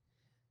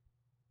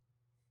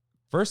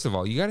 First of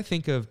all, you got to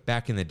think of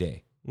back in the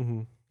day.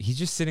 Mm-hmm. He's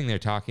just sitting there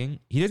talking.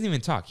 He doesn't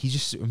even talk. He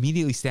just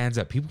immediately stands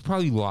up. People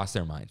probably lost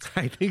their minds.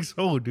 I think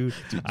so, dude.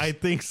 I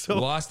think so.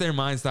 Lost their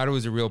minds, thought it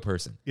was a real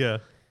person. Yeah.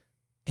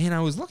 And I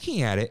was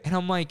looking at it and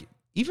I'm like,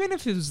 even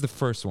if it was the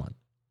first one,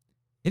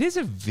 it is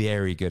a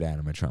very good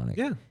animatronic.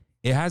 Yeah.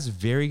 It has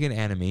very good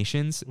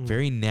animations,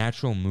 very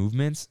natural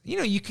movements. You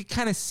know, you could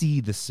kind of see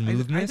the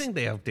smoothness. I think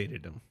they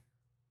updated him.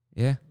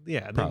 Yeah.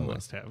 Yeah, they Probably.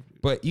 must have.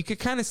 But you could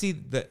kind of see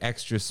the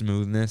extra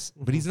smoothness.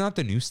 But he's not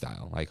the new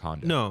style like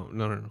Honda.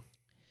 No.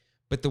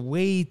 But the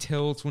way he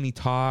tilts when he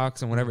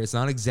talks and whatever, it's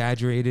not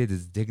exaggerated.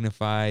 It's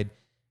dignified.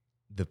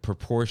 The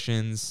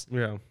proportions.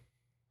 Yeah.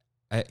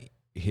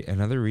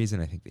 Another reason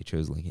I think they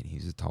chose Lincoln, he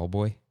was a tall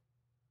boy.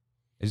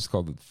 I just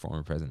called the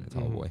former president a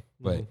tall boy.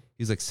 But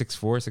he's like 6'4",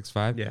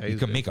 6'5". Yeah, you he's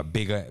could good. make a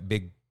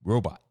big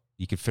robot.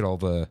 You could fit all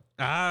the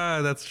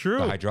That's true.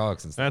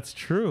 hydraulics and stuff. That's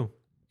true.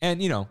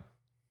 And, you know,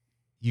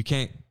 you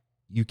can't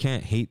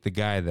hate the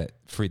guy that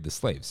freed the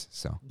slaves.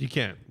 So, You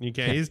can't.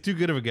 He's too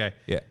good of a guy.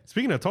 yeah.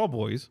 Speaking of tall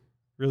boys,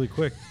 really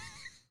quick.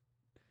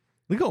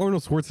 Look at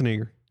Arnold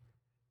Schwarzenegger.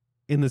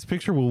 In this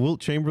picture with Wilt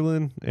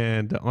Chamberlain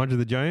and Andre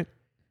the Giant,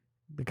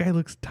 the guy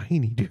looks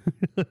tiny, dude.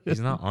 He's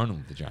not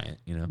Arnold the Giant,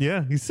 you know?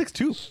 Yeah, he's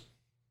 6'2".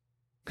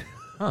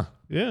 Huh.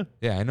 Yeah.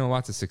 Yeah, I know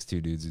lots of 6'2"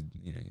 dudes. Who,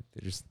 you know,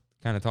 they're just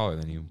kind of taller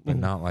than you, but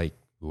not like,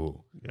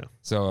 ooh. Yeah.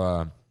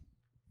 So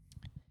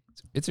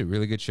it's a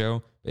really good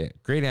show. Yeah,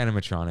 great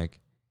animatronic.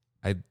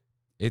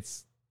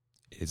 It's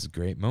a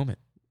great moment.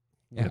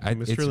 Yeah,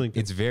 Mr. Lincoln.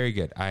 it's very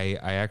good. I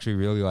actually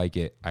really like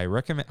it.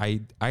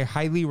 I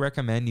highly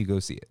recommend you go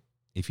see it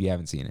if you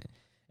haven't seen it.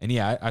 And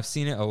yeah, I've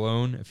seen it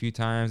alone a few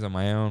times on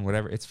my own,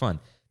 whatever. It's fun.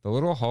 The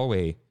little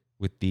hallway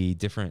with the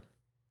different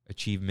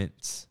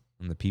achievements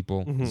and the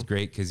people is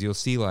great because you'll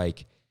see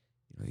like,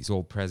 you know, these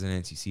old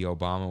presidents, you see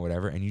Obama,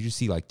 whatever, and you just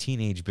see like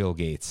teenage Bill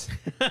Gates.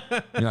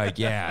 You're like,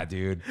 yeah,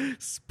 dude.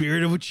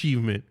 Spirit of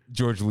achievement.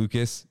 George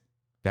Lucas,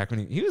 back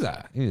when he was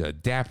a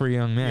dapper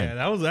young man.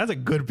 Yeah, that's a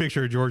good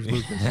picture of George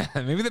Lucas.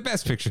 Maybe the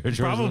best picture of George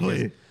Probably.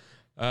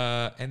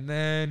 Lucas. And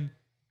then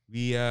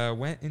we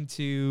went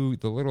into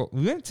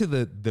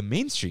the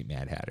Main Street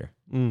Mad Hatter.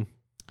 Mm.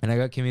 And I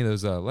got Kimmy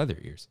those leather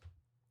ears.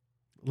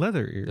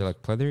 Leather ears. They're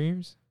like pleather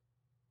ears.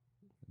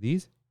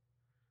 These?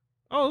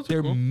 Oh, those are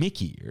They're cool.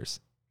 Mickey ears.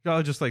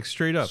 Oh, just like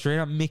straight up. Straight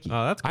up Mickey.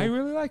 Oh, that's cool. I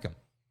really like them.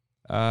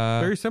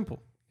 Very simple.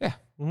 Yeah.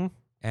 Mm-hmm.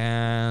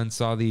 And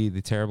saw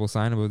the terrible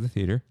sign above the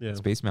theater, Yeah.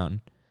 Space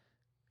Mountain.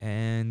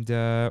 And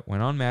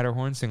went on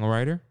Matterhorn, single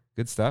rider.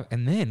 Good stuff.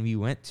 And then we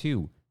went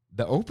to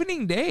the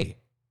opening day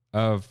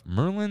of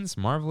Merlin's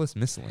Marvelous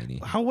Miscellany.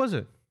 How was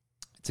it?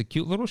 It's a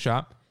cute little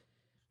shop.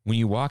 When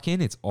you walk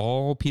in, it's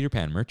all Peter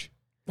Pan merch.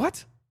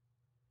 What?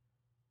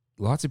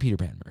 Lots of Peter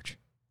Pan merch.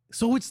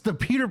 So it's the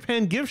Peter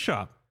Pan gift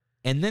shop.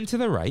 And then to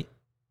the right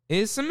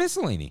is some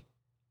miscellany.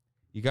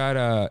 You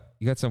got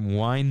some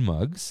wine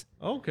mugs,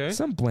 Okay.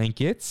 some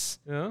blankets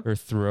Yeah. or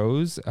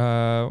throws. What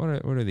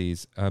are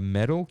these? A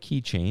metal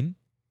keychain.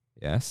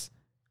 Yes.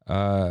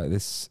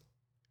 This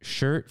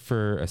shirt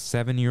for a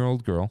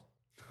 7-year-old girl.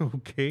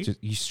 Okay.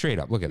 Just you straight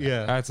up look at that.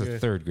 Yeah, That's a yeah.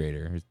 third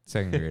grader, or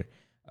second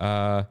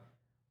grader.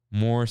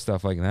 More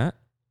stuff like that.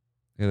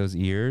 Look at those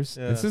ears.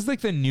 Yeah. This is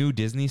like the new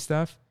Disney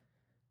stuff.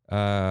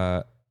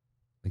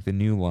 Like the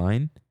new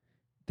line.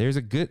 There's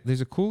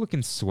a cool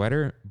looking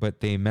sweater, but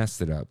they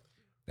messed it up,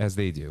 as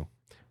they do.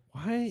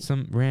 Why?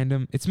 Some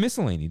random. It's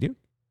miscellany, dude.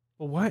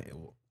 Well, why?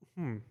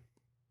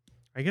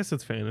 I guess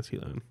it's fantasy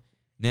then.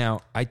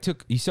 Now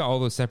you saw all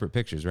those separate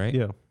pictures, right?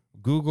 Yeah.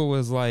 Google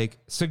was like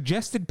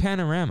suggested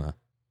panorama,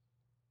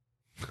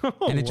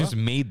 and it just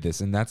wow. made this,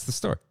 and that's the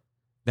store.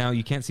 Now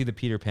you can't see the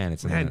Peter Pan.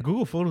 It's in Man, the-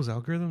 Google Photos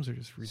algorithms are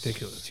just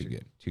ridiculous. Too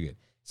good.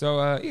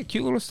 So yeah,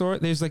 cute little store.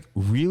 There's like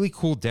really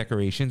cool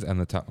decorations on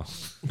the top.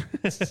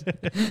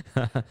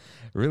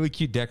 Really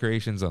cute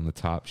decorations on the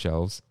top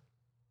shelves.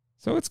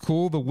 So it's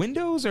cool. The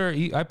windows are.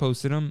 I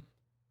posted them.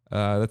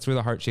 That's where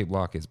the heart-shaped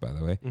lock is, by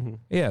the way. Mm-hmm.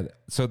 Yeah.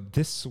 So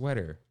this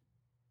sweater,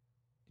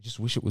 I just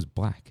wish it was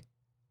black.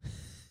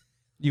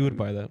 You would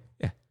buy that?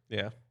 Yeah.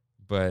 Yeah.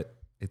 But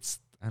it's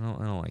I don't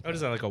like. What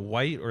is that, like a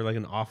white or like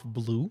an off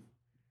blue?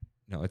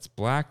 No, it's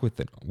black with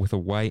a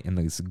white and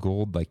this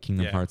gold like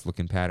Kingdom Yeah. Hearts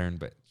looking pattern,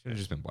 but it should have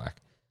just been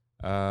black.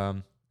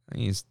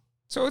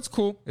 So it's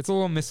cool. It's a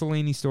little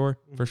miscellany store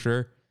for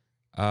sure.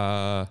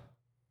 And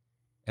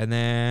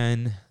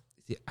then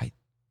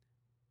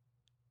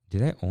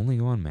did I only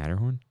go on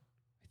Matterhorn?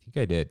 I think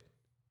I did,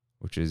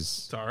 which is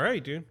It's all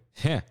right, dude.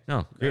 yeah,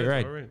 no, great Yeah, ride.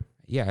 it's all right.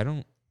 Yeah, I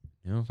don't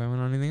know if I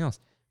went on anything else,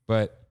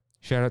 but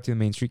shout out to the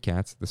Main Street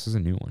Cats. This is a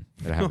new one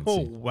that I haven't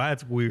seen. Oh,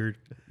 that's weird.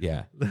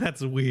 Yeah,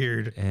 That's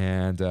weird.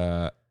 and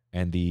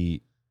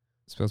the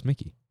spells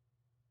Mickey.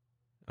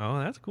 Oh,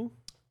 that's cool.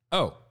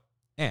 Oh,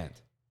 and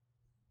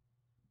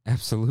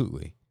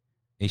absolutely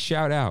a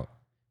shout out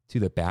to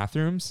the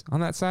bathrooms on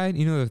that side.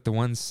 You know, the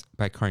ones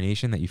by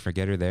Carnation that you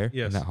forget are there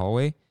Yes. in that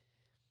hallway.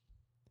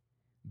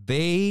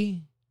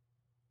 They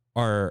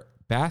are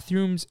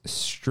bathrooms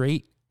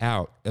straight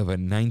out of a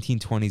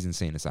 1920s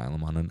insane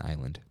asylum on an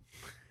island.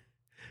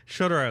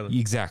 Shutter Island.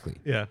 Exactly.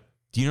 Yeah.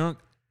 Do you know?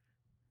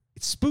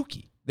 It's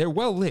spooky. They're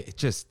well lit. It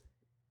just,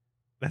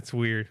 That's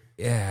weird.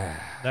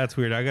 yeah. That's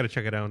weird. I got to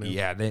check it out now.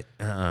 Yeah. They,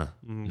 Mhm.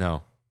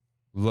 no.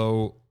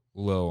 Low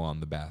on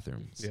the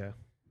bathrooms. Yeah.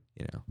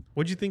 You know,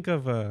 What'd you think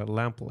of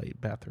lamplight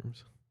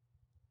bathrooms?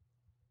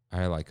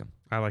 I like them.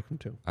 I like them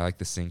too. I like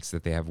the sinks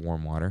that they have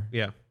warm water.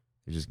 Yeah.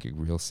 They're just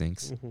real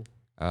sinks. Mhm.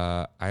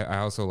 I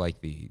also like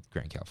the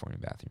Grand California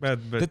bathroom.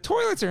 But The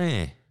toilets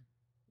are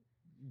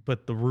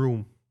but the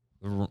room.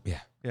 yeah.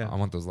 Yeah. I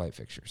want those light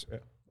fixtures.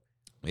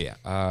 Yeah.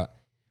 Yeah.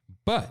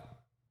 But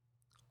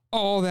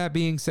all that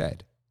being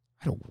said,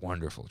 I had a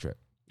wonderful trip.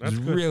 It That's was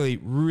good. really,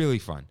 really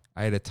fun.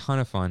 I had a ton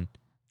of fun.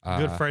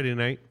 Good Friday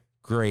night.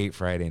 Great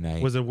Friday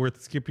night. Was it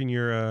worth skipping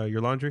your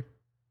laundry?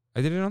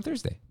 I did it on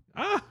Thursday.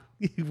 Ah,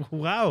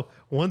 wow.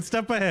 One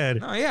step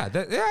ahead. No, yeah.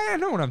 I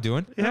know what I'm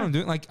doing. I know what I'm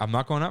doing. Like, I'm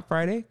not going up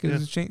Friday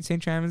because it's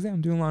St. Travis Day.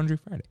 I'm doing laundry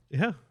Friday.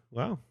 Yeah.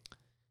 Wow.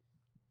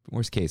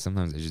 Worst case,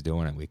 sometimes I just do it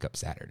when I wake up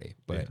Saturday.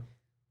 But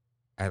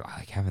I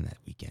like having that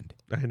weekend.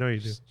 I know you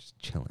do. Just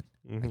chilling.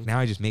 Mhm. Like now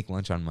I just make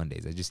lunch on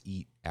Mondays. I just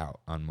eat out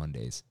on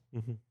Mondays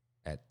Mhm.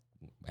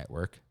 at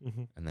work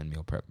Mhm. and then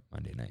meal prep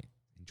Monday night.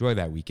 Enjoy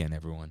that weekend,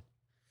 everyone.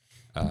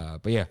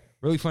 But yeah,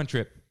 really fun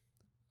trip.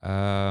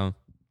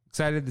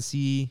 Excited to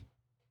see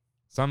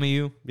some of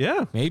you.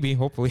 Yeah. Maybe,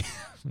 hopefully.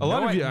 A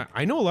lot of you.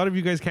 I know a lot of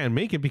you guys can't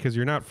make it because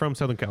you're not from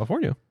Southern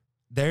California.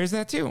 There's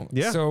that too.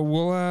 Yeah. So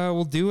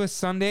we'll do a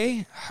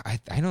Sunday.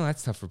 I know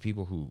that's tough for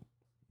people who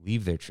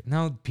leave their trip.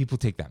 Now people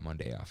take that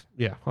Monday off.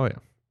 Yeah. Oh yeah.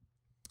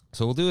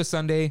 So we'll do a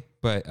Sunday,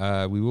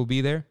 but we will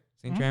be there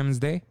St. Travis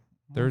Day,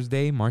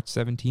 Thursday, March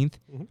 17th,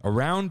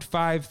 around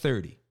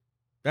 5:30.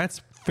 That's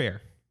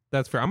fair.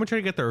 That's fair. I'm gonna try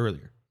to get there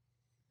earlier.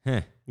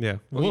 Huh. Yeah.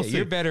 Well, We'll yeah, see.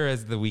 you're better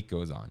as the week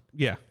goes on.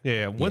 Yeah.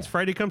 Once Yeah.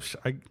 Friday comes,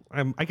 I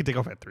can take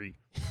off at 3.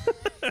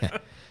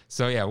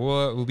 So yeah,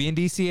 we'll be in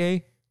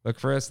DCA. Look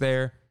for us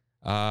there.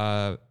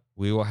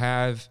 We will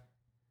have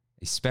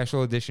a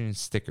special edition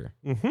sticker.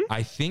 Mm-hmm.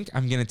 I think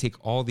I'm gonna take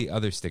all the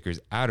other stickers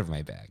out of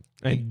my bag.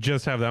 And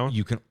just have that one.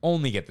 You can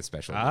only get the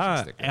special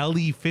edition sticker.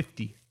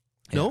 LE50.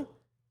 No.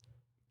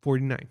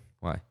 49.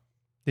 Why?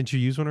 Didn't you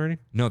use one already?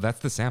 No, that's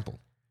the sample.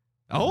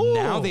 Oh.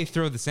 Now they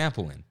throw the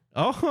sample in.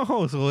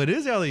 Oh, so it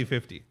is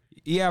LE50.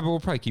 Yeah, but we'll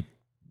probably keep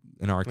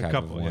an archive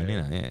couple, of one.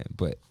 yeah. Yeah.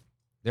 But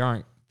there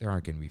aren't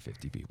going to be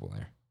 50 people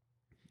there.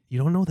 You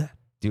don't know that.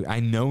 Dude, I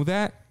know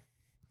that.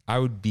 I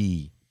would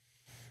be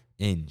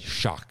in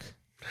shock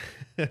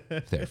if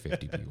there are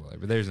 50 people there,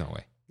 but there's no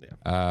way.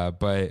 Yeah.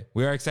 But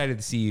we are excited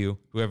to see you,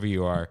 whoever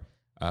you are.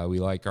 We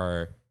like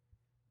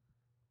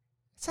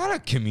it's not a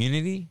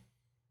community,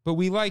 but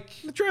we like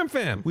The Tram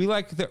Fam. we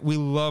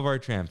love our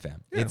Tram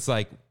Fam. Yeah. It's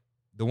like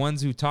the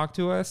ones who talk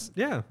to us.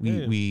 Yeah.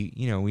 We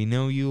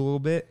know you a little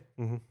bit.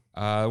 Mm-hmm.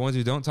 The ones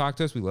who don't talk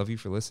to us, we love you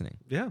for listening.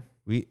 Yeah.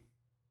 We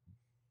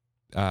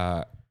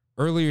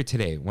earlier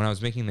today when I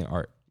was making the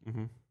art,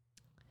 Mm-hmm.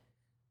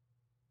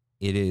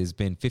 it has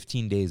been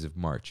 15 days of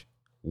March.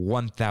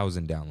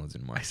 1,000 downloads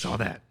in March. I saw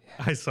that.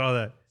 I saw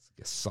that. It's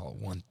like a solid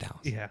 1,000.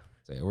 Yeah.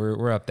 So yeah,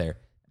 we're up there.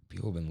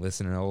 People have been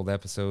listening to old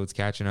episodes,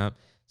 catching up.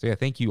 So yeah,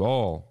 thank you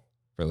all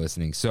for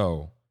listening.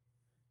 So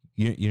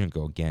you didn't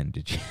go again,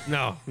 did you?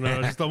 No,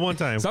 just the one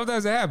time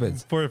Sometimes it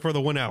happens. for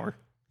the 1 hour.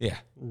 Yeah.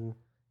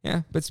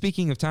 Yeah. But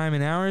speaking of time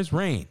and hours,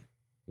 Rain,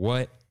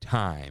 what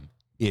time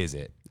is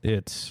it?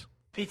 It's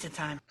Pizza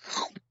time.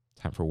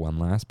 Time for one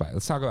last bite.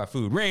 Let's talk about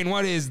food. Rain,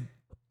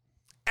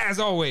 as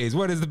always,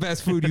 what is the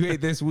best food you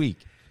ate this week?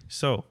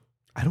 so.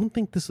 I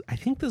think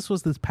this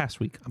was this past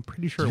week. I'm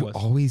pretty sure Do it you was.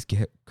 always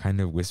get kind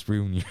of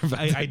whispery when you're about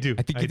I do.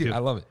 I think I you do. do. I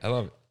love it. I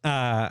love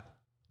it.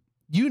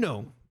 You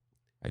know,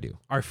 I do.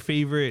 our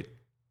favorite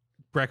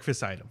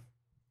breakfast item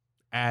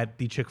at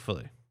the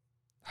Chick-fil-A,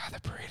 The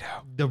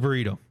burrito. the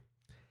burrito.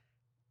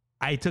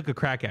 I took a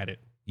crack at it.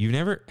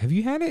 Have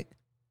you had it?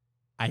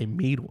 I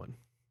made one.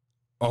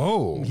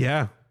 Oh.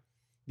 Yeah.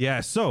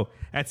 Yeah. So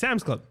at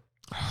Sam's Club,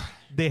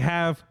 they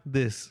have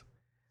this.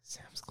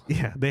 Sam's Club.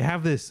 Yeah. They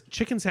have this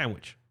chicken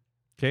sandwich.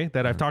 Okay.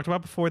 That I've talked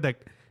about before that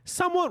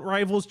somewhat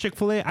rivals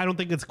Chick-fil-A. I don't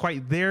think it's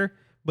quite there,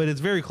 but it's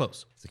very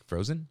close. It's like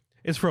frozen?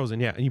 It's frozen.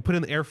 Yeah. And you put it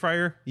in the air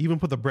fryer. You even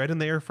put the bread in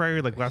the air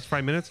fryer like last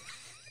 5 minutes.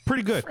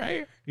 Pretty good.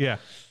 Fryer? Yeah.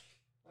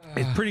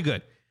 It's pretty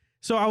good.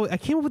 So I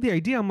came up with the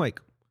idea. I'm like,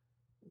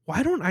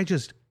 why don't I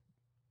just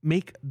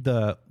make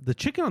the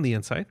chicken on the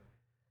inside,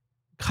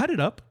 cut it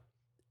up,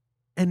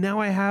 and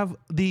now I have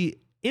the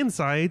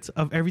insides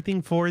of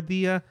everything for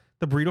the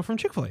burrito from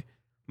Chick-fil-A.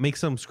 Make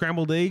some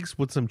scrambled eggs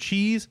with some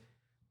cheese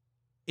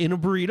in a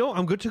burrito.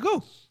 I'm good to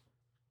go.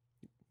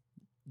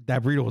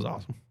 That burrito was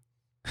awesome.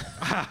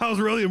 I was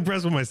really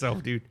impressed with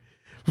myself, dude.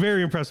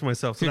 Very impressed with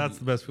myself. So Dude, that's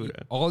the best food.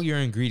 All your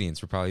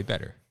ingredients were probably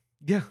better.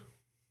 Yeah.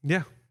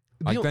 Yeah.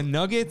 Like You know- the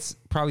nuggets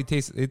probably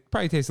tastes a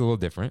little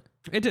different,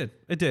 It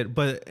did.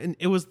 But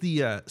it was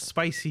the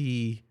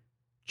spicy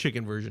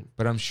chicken version.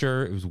 but I'm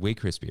sure it was way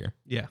crispier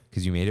Yeah.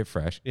 because you made it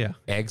fresh. Yeah.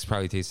 Eggs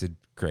probably tasted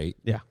great.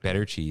 Yeah.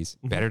 Better cheese,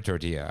 better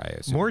tortilla, I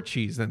assume. More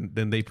cheese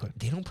than they put.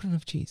 They don't put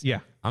enough cheese. Yeah.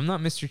 I'm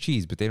not Mr.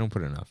 Cheese, but they don't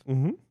put enough.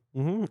 And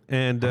I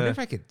wonder if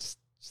I could just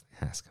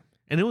ask them.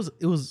 and it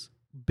was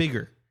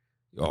bigger.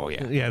 Oh,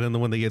 yeah. Yeah, than the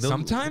one they get.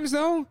 Sometimes,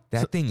 though,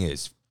 that thing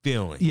is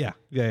filling. Yeah.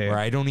 Or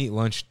I don't eat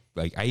lunch.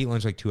 Like, I eat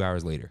lunch like 2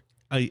 hours later.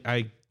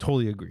 I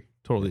totally agree.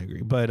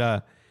 But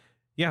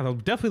yeah,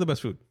 definitely the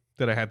best food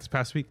that I had this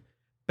past week.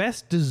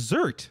 Best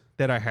dessert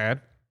that I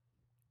had.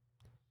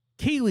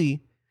 Kaylee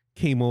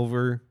came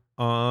over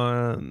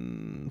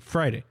on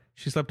Friday.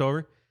 She slept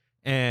over,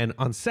 and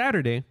on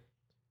Saturday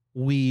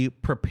we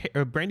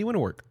prepared. Brandy went to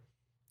work,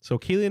 so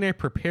Kaylee and I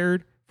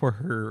prepared for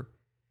her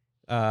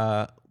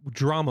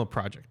drama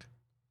project.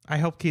 I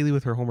help Kaylee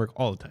with her homework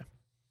all the time.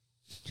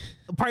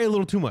 Probably a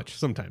little too much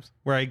sometimes,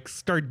 where I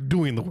start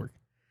doing the work.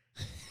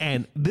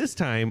 And this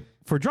time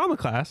for drama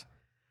class,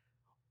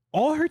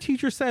 all her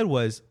teacher said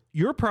was,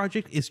 your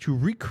project is to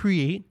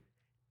recreate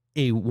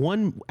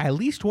at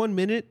least 1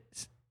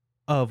 minute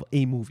of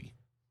a movie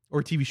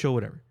or TV show,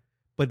 whatever.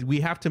 But we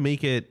have to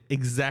make it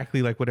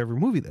exactly like whatever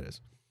movie that is.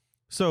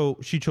 So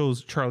she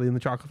chose Charlie and the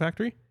Chocolate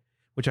Factory,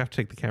 which I have to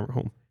take the camera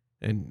home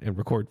and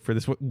record for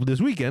this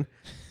weekend.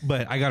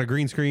 But I got a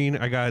green screen.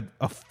 I got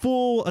a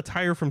full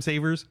attire from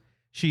Savers.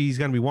 She's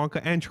going to be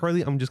Wonka and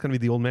Charlie. I'm just going to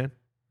be the old man.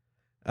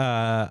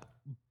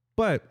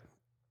 But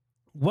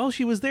while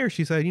she was there,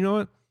 she said, you know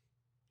what?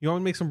 You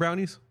want to make some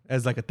brownies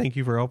as like a thank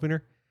you for helping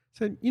her? I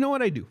said, you know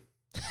what? I do.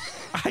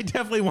 I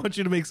definitely want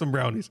you to make some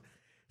brownies.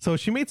 So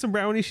she made some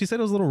brownies. She said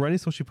it was a little runny,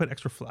 so she put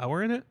extra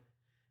flour in it.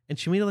 And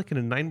she made it like in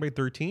a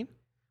 9x13,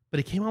 but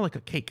it came out like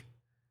a cake.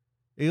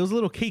 It was a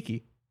little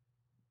cakey,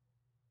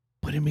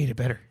 but it made it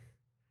better.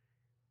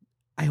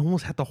 I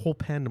almost had the whole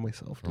pan to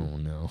myself, dude. Oh,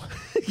 no.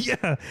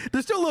 Yeah.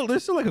 There's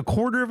still like a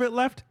quarter of it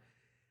left.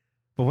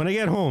 But when I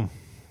get home,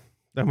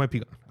 that might be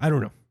gone. I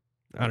don't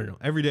know.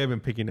 Every day I've been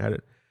picking at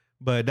it.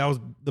 But that was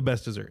the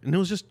best dessert. And it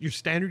was just your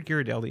standard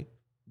Ghirardelli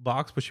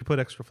box, but she put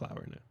extra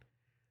flour in it.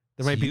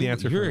 That might be the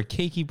answer. You're for a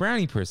cakey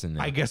brownie person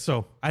now. I guess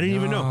so. I didn't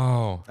even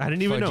know. I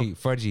didn't even know.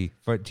 Fudgy.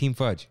 Team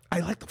Fudge.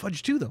 I like the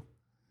fudge too, though.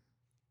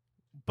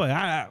 But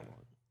I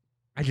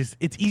just,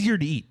 it's easier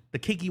to eat. The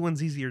cakey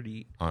one's easier to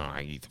eat. Oh, no,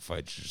 I eat the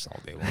fudge just all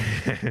day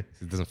long.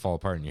 It doesn't fall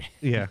apart in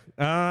your...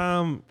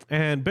 Yeah.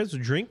 And best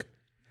drink.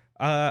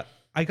 I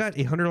got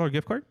a $100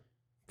 gift card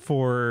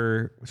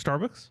for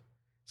Starbucks.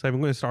 So I've been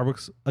going to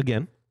Starbucks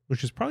again,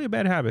 which is probably a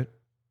bad habit,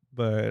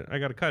 but I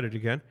got to cut it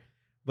again.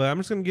 But I'm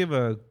just going to give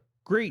a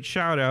great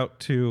shout out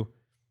to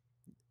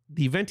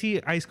the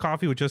Venti iced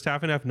coffee with just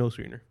half and half, no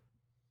sweetener.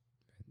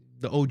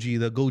 The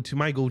OG,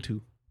 my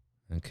go-to.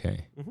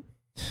 Okay.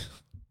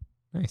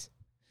 Nice.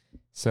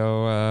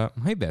 So,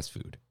 my best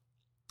food.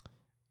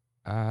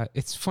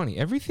 It's funny.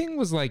 Everything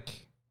was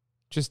like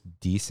just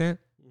decent.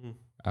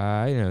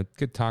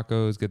 Good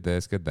tacos, good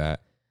this, good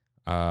that.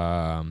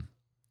 I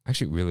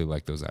actually really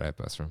like those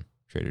arepas from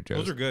Trader Joe's.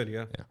 Those are good,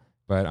 yeah.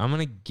 But I'm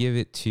going to give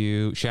it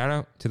to, shout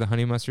out to the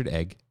honey mustard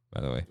egg,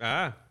 by the way.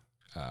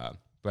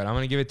 But I'm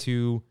going to give it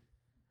to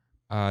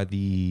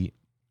the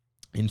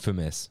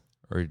infamous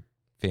or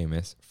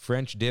famous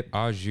French dip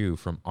au jus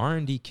from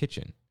R&D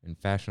Kitchen in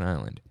Fashion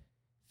Island.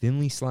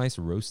 Thinly sliced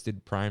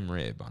roasted prime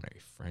rib on a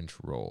French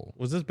roll.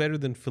 Was this better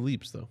than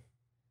Philippe's, though?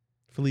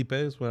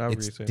 Felipe's, whatever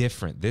It's you say.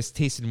 different. This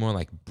tasted more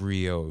like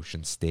brioche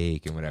and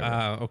steak and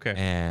whatever. Okay.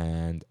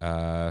 And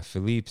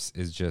Philippe's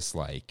is just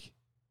like,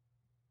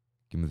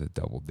 give me the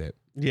double dip,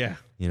 Yeah.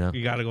 you know?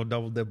 You got to go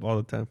double dip all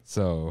the time.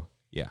 So,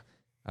 yeah.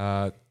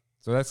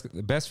 So that's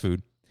the best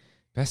food.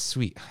 Best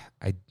sweet.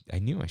 I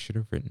knew I should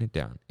have written it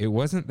down. It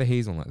wasn't the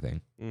hazelnut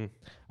thing.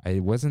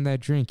 It wasn't that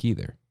drink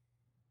either.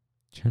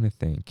 Trying to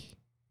think.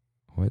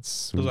 What's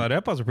sweet? Those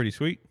arepas are pretty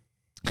sweet.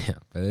 Yeah,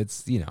 but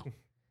it's, you know.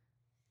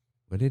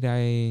 What did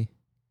I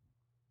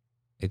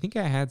think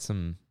I had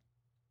some.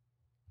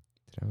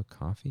 Did I have a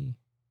coffee?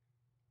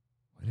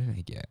 What did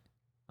I get?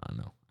 I don't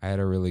know. I had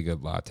a really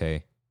good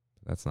latte.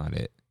 That's not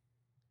it.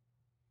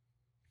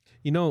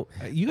 You know,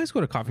 you guys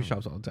go to coffee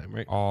shops all the time,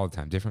 right? All the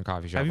time. Different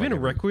coffee shops. Have you been to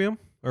Requiem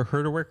or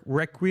heard of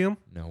Requiem?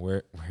 No,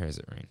 where is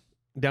it, Rain?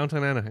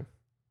 Downtown Anaheim.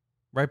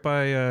 Right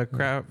by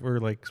Craft or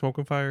like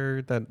Smoking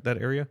Fire, that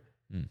area.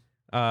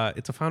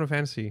 It's a Final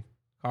Fantasy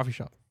coffee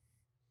shop.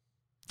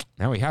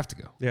 Now we have to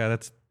go. Yeah,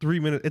 that's 3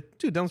 minutes.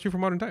 Dude, down the street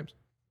from Modern Times.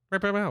 Right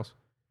by my house.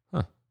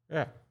 Huh.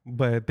 Yeah.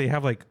 But they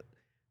have like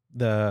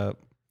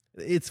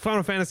it's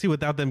Final Fantasy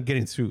without them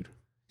getting sued.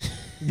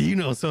 You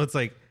know, so it's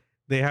like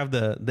they have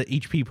the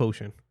HP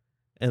potion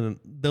and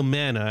the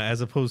mana as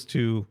opposed to,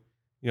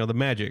 you know, the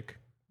magic.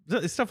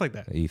 It's stuff like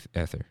that.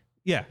 Ether.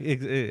 Yeah,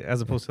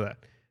 as opposed to that.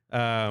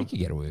 I think you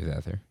get away with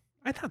Ether.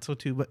 I thought so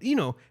too, but you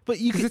know, but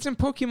you Because can, it's in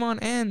Pokemon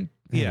and...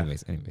 Yeah.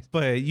 Anyways.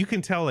 but you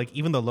can tell like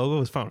even the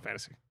logo is Final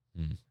Fantasy.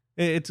 Mm.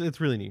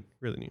 It's really neat,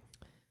 really neat.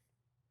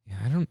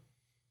 Yeah,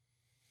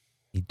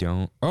 You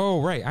don't...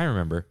 Oh, right. I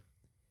remember.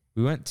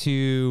 We went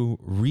to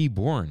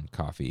Reborn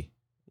Coffee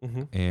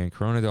in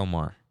Corona Del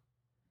Mar.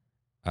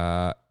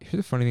 Here's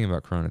the funny thing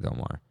about Corona Del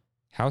Mar.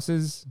 House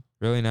is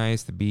really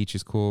nice. The beach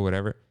is cool,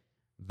 whatever.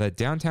 The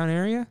downtown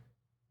area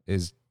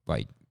is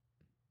like...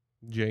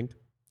 Janked.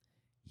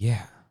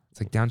 Yeah. It's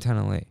like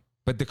downtown LA.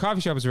 But the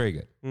coffee shop is very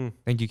good.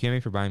 Thank you,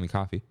 Kimmy, for buying me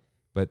coffee.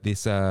 But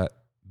this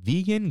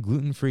vegan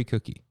gluten-free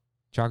cookie,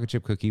 chocolate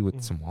chip cookie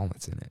with some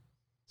walnuts in it.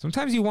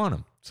 Sometimes you want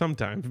them.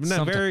 Sometimes,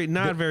 not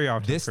very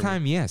often. This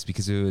time, yes,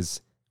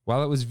 because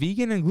while it was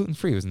vegan and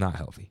gluten-free, it was not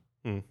healthy.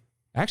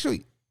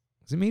 Actually,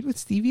 was it made with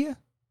stevia?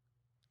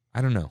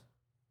 I don't know.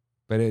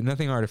 But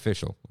nothing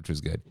artificial, which was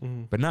good.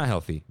 But not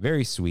healthy.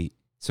 Very sweet.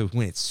 So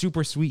when it's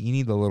super sweet, you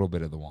need a little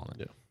bit of the walnut.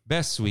 Yeah.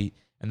 Best sweet.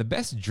 And the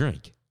best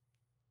drink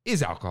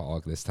is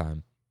alcoholic this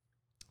time.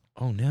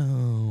 Oh,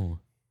 no.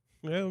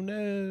 Oh,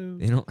 no.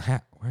 They don't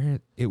have... Where...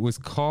 It was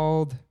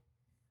called...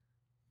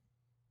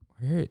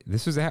 Where...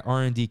 This was at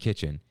R&D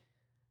Kitchen.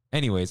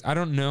 Anyways, I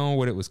don't know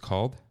what it was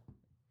called.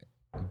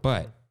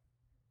 But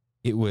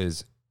it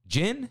was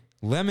gin,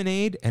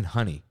 lemonade, and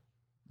honey.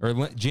 Or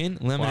gin,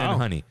 lemonade,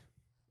 and honey.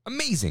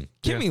 Amazing.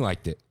 Kimmy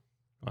liked it.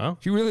 Wow.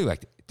 She really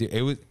liked it. Dude,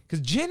 it was... Because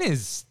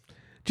gin's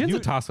a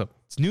toss-up.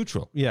 It's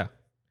neutral. Yeah.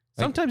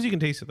 Sometimes you can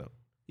taste it, though.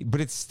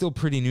 But it's still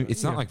pretty new.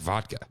 It's not like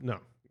vodka. No.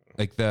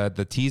 Like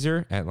the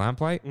teaser at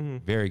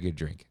Lamplight, very good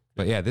drink.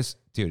 But yeah, this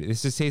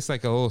just tastes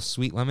like a little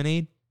sweet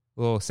lemonade,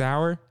 a little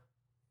sour.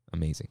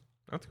 Amazing.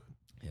 That's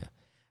good.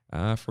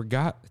 Yeah.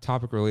 Forgot the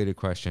topic related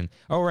question.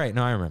 Oh, right.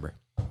 No, I remember.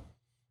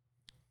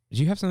 Did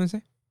you have something to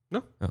say?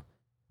 No. Oh.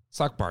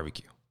 Sock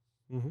Barbecue.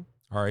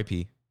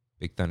 R.I.P.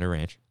 Big Thunder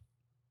Ranch.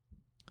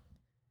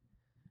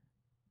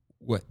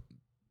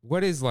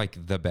 What is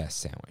like the best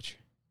sandwich?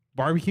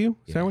 Barbecue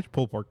sandwich,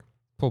 pulled pork.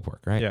 Pulled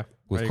pork, right? Yeah.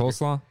 With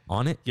coleslaw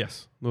on it?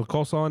 Yes. With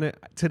coleslaw on it.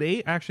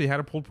 Today, I actually had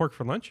a pulled pork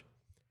for lunch.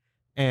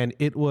 And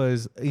it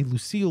was a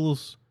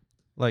Lucille's,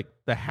 like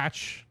the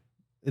hatch,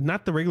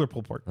 not the regular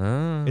pulled pork.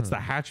 It's the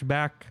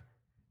hatchback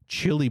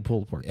chili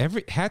pulled pork.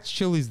 Hatch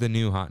chili's the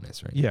new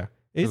hotness, right? Yeah.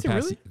 Is it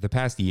really? The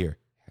past year.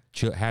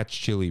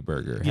 Hatch chili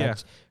burger. Yeah.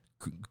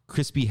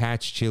 Crispy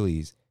Hatch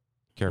chilies.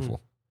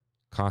 Careful.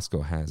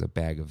 Costco has a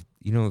bag of,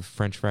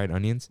 French fried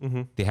onions?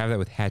 They have that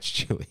with Hatch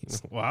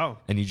chilies. Wow.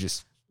 And you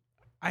just...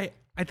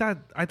 I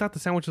thought the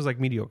sandwich was like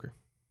mediocre.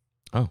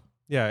 Oh.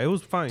 Yeah, it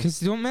was fine. Because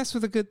don't mess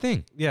with a good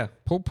thing. Yeah.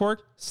 Pulled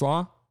pork,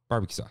 slaw,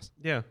 barbecue sauce.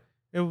 Yeah.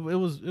 It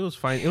was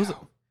fine. It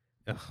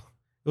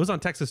was on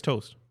Texas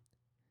toast.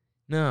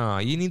 No,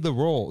 you need the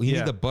roll. You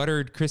need the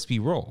buttered, crispy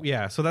roll.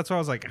 Yeah, so that's why I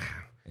was like,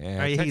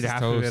 Yeah, I Texas ate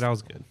half of it. I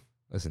was good.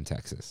 Listen,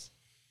 Texas.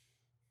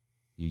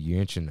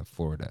 You're inching into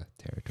Florida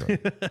territory.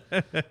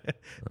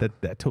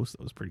 that toast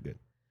was pretty good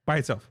by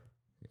itself.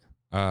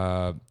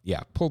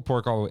 Pulled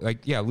pork all the way.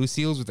 Like,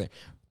 Lucille's with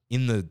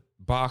in the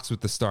box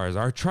with the stars.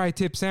 Our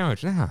tri-tip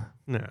sandwich. Nah.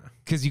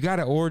 Because you got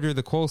to order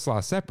the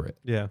coleslaw separate.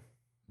 Yeah.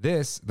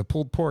 The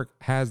pulled pork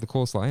has the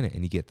coleslaw in it,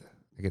 and I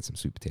get some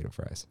sweet potato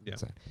fries. Yeah.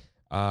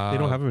 They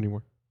don't have them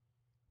anymore.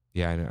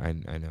 Yeah,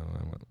 I know.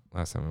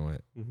 Last time I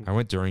went, I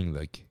went during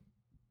like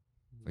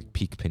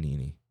peak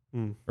panini,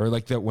 or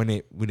like that when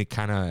it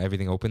kind of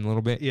everything opened a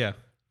little bit. Yeah.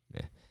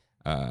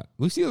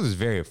 Lucille's is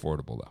very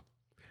affordable though.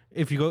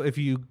 If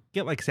you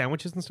get like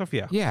sandwiches and stuff,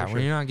 yeah. Yeah,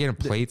 when you're not getting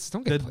plates,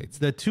 don't get plates.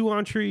 The 2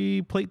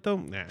 entree plate though,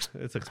 nah,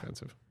 it's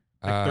expensive.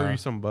 Like 30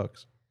 some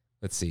bucks.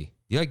 Let's see.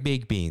 You like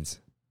baked beans?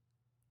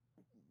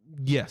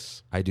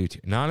 Yes. I do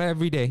too. Not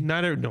every day.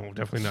 No,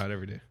 definitely not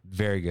every day.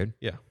 Very good.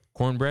 Yeah.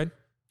 Cornbread?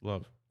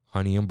 Love.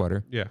 honey and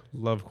butter. Yeah.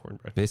 Love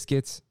cornbread.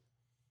 Biscuits,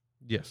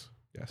 Yes.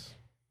 Yes.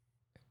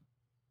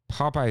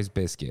 Popeye's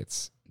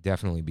biscuits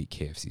definitely beat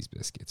KFC's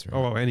biscuits, right?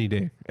 Oh, any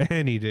day.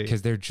 Any day.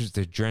 Because they're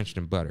drenched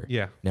in butter.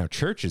 Yeah. Now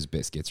Church's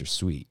biscuits are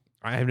sweet.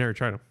 I have never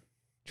tried them.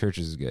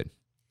 Church's is good.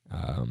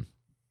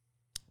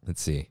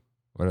 Let's see.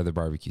 What other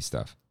barbecue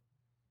stuff?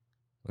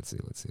 Let's see.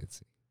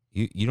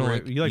 You don't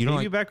like you like don't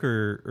baby back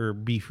or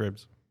beef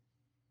ribs?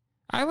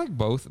 I like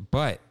both,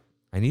 but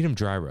I need them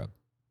dry rub.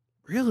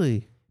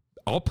 Really?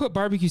 I'll put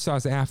barbecue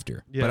sauce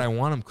after, Yeah. but I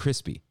want them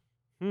crispy.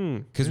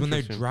 Because when they're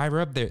Interesting. dry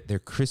rub, they're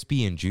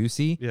crispy and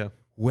juicy. Yeah.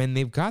 When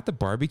they've got the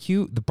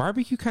barbecue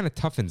kind of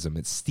toughens them.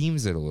 It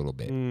steams it a little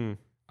bit.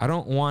 I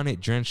don't want it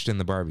drenched in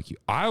the barbecue.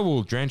 I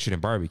will drench it in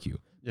barbecue,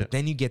 Yeah. but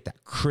then you get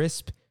that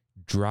crisp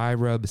dry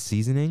rub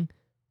seasoning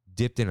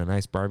dipped in a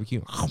nice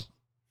barbecue.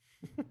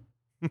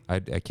 I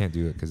can't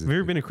do it because Have you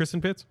ever been to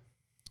Kristen Pitts?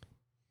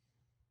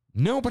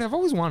 no, but I've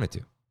always wanted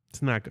to.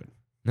 It's not good.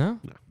 No,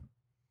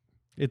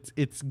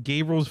 It's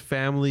Gabriel's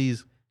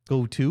family's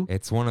go-to.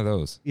 it's one of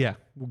those. Yeah.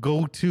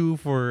 Go-to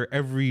for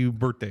every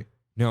birthday.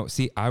 No,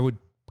 see, I would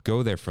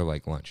go there for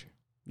like lunch.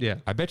 Yeah.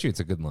 I bet you it's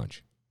a good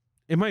lunch.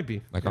 It might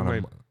be. Like It on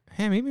might-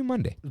 maybe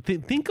Monday.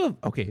 think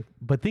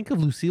of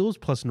Lucille's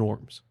plus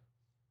Norm's.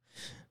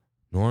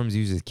 Norm's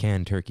uses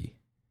canned turkey.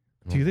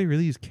 Do they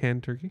really use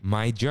canned turkey?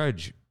 My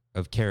judge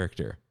of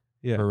character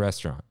Yeah. for a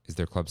restaurant is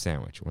their club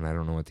sandwich when I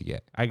don't know what to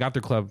get. I got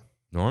their club.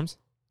 Norm's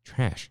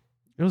trash.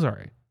 It was all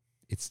right.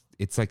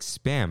 It's like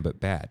Spam but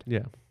bad.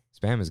 Yeah.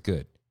 Spam is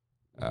good.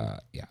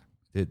 Yeah.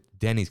 The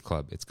Denny's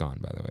club, it's gone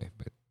by the way,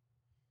 but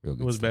real It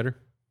good. was stuff. better.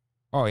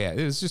 Oh yeah,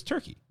 it was just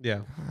turkey.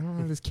 Yeah. I don't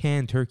know this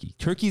canned turkey.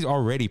 Turkey's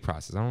already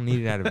processed. I don't need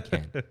it out of a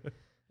can.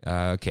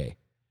 Okay.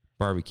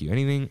 Barbecue.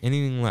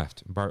 Anything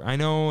left? I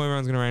know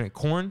everyone's gonna write it.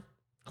 Corn.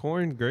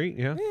 Corn, great.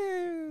 Yeah.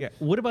 Eh. Yeah.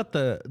 What about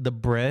the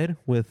bread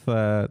with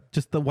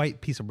just the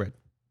white piece of bread?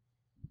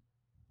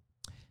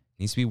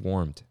 Needs to be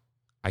warmed.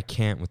 I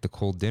can't with the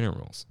cold dinner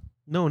rolls.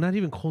 No, not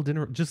even cold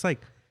dinner. Just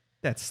like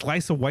that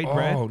slice of white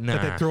bread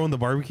that they nah. throw in the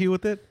barbecue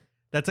with it.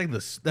 That's like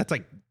That's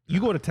like you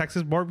go to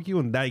Texas barbecue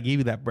and they gave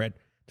you that bread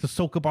to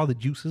soak up all the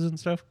juices and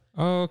stuff.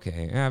 Oh,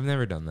 okay. Yeah, I've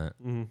never done that.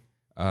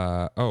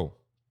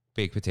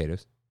 Baked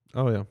potatoes.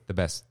 Oh yeah. The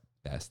best.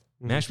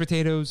 Mashed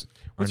potatoes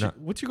are not.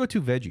 What's your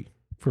go-to veggie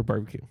for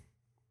barbecue?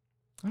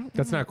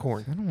 That's not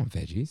corn. I don't want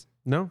veggies.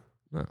 No,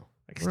 No.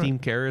 like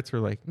steamed carrots or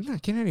like No,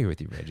 get out of here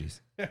with your veggies.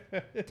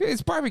 Dude,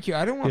 it's barbecue.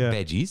 I don't want Yeah.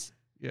 veggies.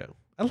 yeah.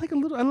 I like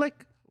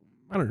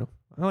I don't know.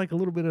 I like a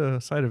little bit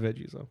of side of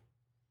veggies though.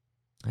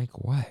 Like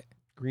what?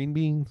 Green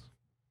beans,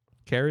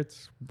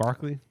 carrots,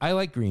 broccoli. I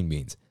like green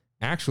beans.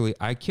 Actually,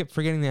 I kept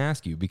forgetting to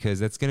ask you because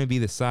that's going to be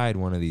the side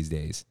one of these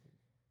days.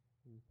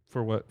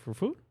 For what? For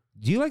food?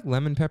 Do you like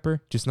lemon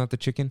pepper? Just not the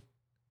chicken?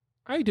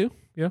 I do.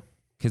 Yeah.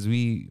 Because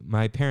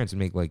my parents would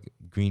make like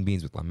green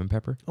beans with lemon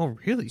pepper. Oh,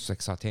 really? Just like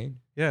sauteed.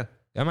 Yeah.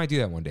 I might do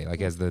that one day,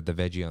 like as the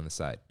veggie on the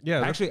side.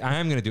 Yeah. Actually, I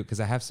am going to do it because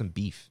I have some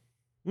beef.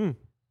 Mm.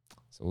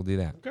 So we'll do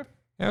that. Okay.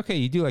 Okay,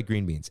 you do like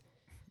green beans.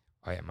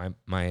 Oh yeah,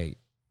 my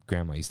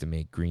grandma used to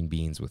make green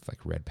beans with like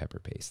red pepper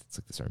paste. It's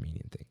like this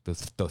Armenian thing.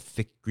 The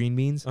thick green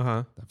beans,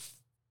 Uh-huh.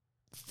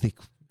 the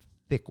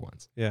thick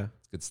ones. Yeah.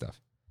 It's good stuff.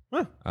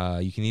 Huh.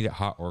 You can eat it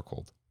hot or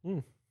cold.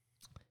 Mm.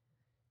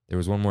 There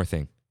was one more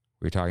thing.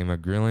 We were talking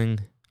about grilling.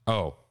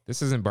 Oh,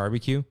 this isn't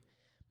barbecue.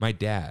 My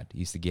dad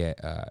used to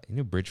get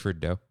Bridgeford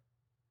dough.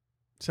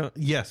 So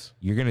yes.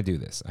 You're gonna do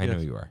this. I know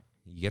Yes. you are.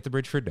 You get the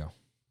Bridgeford dough,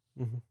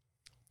 Mm-hmm.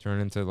 turn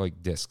it into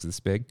like discs this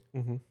big,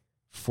 Mm-hmm.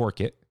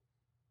 fork it.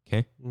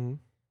 Okay.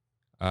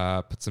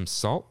 Mm-hmm. Put some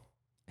salt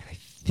and I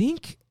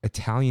think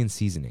Italian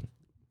seasoning.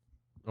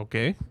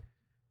 Okay.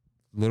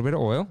 A little bit of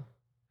oil.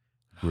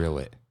 Grill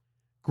it.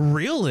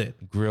 Grill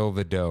it. Grill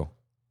the dough.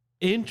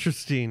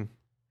 Interesting.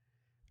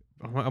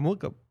 I'm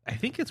look up. I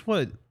think it's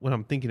what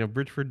I'm thinking of.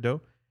 Bridgeford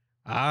dough.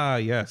 Ah,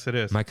 yes, it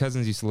is. My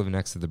cousins used to live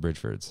next to the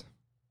Bridgefords.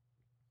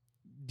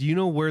 Do you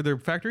know where their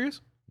factory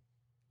is?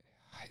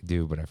 I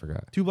do, but I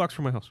forgot. 2 blocks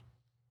from my house.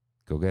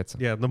 Go get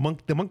some. Yeah, the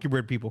monkey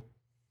bread people.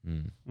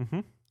 Mm. Mm-hmm.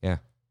 Yeah.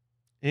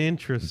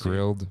 Interesting.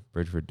 Grilled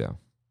Bridgeford dough.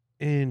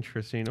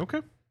 Interesting. Okay.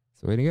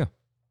 It's the way to go.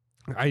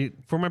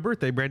 For my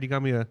birthday, Brandy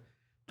got me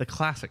the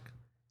classic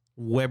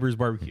Weber's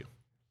barbecue.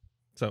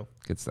 So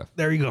Good stuff.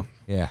 there you go.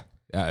 Yeah.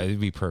 It'd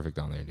be perfect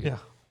on there, dude. Yeah.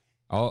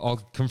 I'll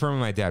confirm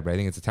with my dad, but I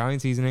think it's Italian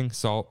seasoning,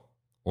 salt,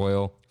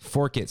 oil,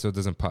 fork it so it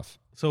doesn't puff.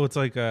 So it's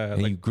like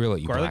And you grill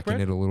it, you garlic blacken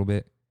bread? it a little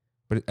bit.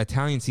 But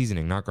Italian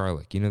seasoning, not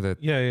garlic. You know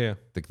yeah.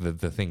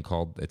 the thing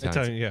called Italian.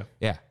 Italian, yeah.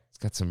 Yeah. It's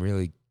got some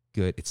really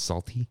good. It's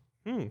salty.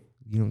 Hmm.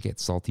 You don't get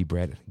salty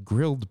bread.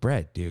 Grilled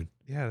bread, dude.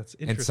 Yeah, that's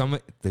And interesting.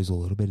 there's a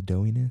little bit of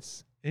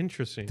doughiness.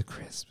 Interesting. The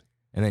crisp.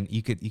 And then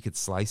you could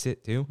slice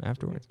it too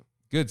afterwards.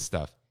 Good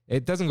stuff.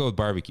 It doesn't go with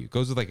barbecue. It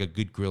goes with like a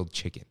good grilled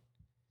chicken.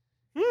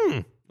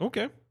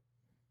 Okay.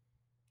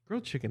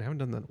 Grilled chicken. I haven't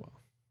done that in a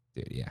while.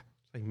 Dude, yeah.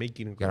 It's like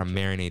making a Gotta grilled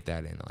chicken. marinate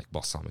that in like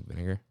balsamic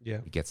vinegar. Yeah.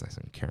 It gets nice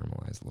and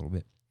caramelized a little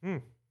bit. Hmm.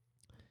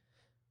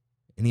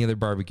 Any other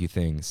barbecue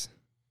things?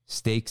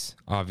 Steaks,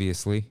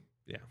 obviously.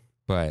 Yeah.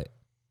 But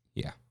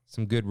yeah,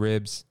 some good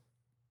ribs,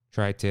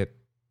 tri-tip,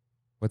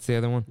 What's the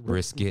other one?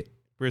 Brisket.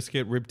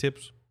 Brisket, rib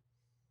tips,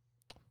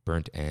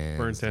 Burnt ends.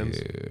 Burnt ends.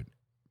 Dude.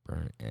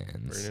 Burnt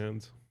ends. burnt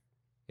ends.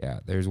 Yeah,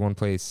 there's one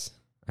place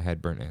I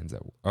had burnt ends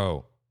at.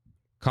 Oh,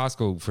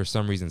 Costco for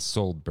some reason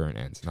sold burnt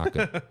ends. Not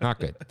good. Not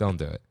good. Don't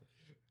do it.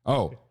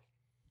 Oh,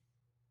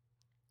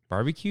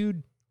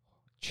 barbecued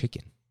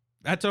chicken.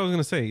 That's what I was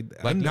gonna say.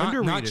 Like not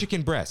Underrated.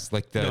 chicken breast.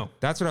 Like the No.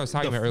 that's what I was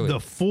talking about earlier. The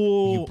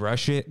full. You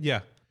brush it.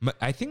 Yeah.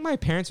 I think my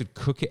parents would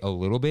cook it a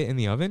little bit in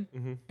the oven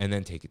Mhm. and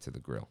then take it to the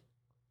grill.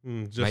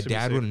 Just My to be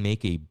dad safe. would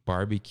make a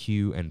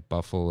barbecue and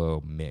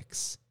buffalo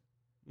mix.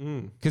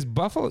 Mm. Because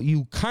buffalo,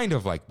 you kind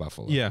of like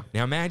buffalo. Yeah.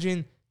 Now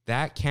imagine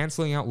that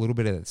canceling out a little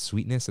bit of the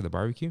sweetness of the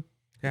barbecue.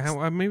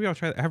 Yeah, maybe I'll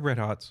try that. I have Red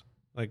Hots,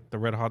 like the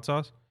Red Hot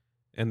sauce,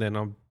 and then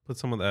I'll put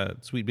some of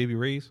that Sweet Baby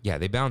Ray's. Yeah,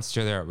 they balance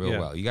each other out real Yeah.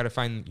 well. You got to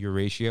find your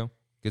ratio.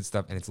 Good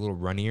stuff. And it's a little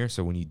runnier.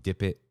 So when you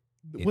dip it,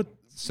 it What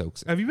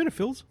soaks it. have you been to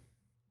Phil's?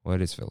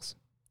 What is Phil's?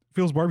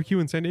 Phil's Barbecue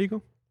in San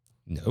Diego?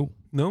 No.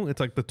 No, it's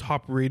like the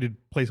top rated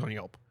place on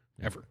Yelp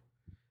ever.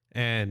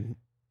 And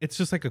it's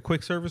just like a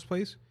quick service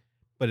place,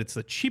 but it's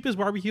the cheapest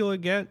barbecue I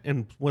get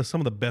and was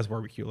some of the best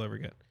barbecue I'll ever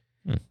get.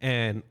 Hmm.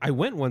 And I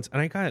went once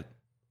and I got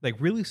like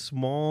really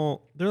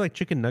small, they're like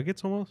chicken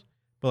nuggets almost,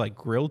 but like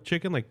grilled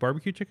chicken, like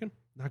barbecue chicken.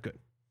 Not good.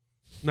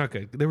 Not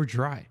good. They were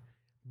dry.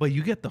 But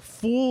you get the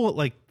full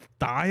like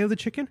thigh of the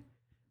chicken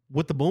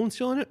with the bone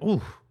still in it.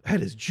 Oh, that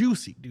is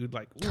juicy, dude.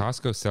 Like ooh.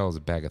 Costco sells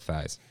a bag of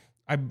thighs.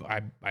 I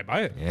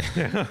buy it.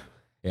 Yeah.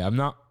 Yeah, I'm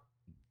not.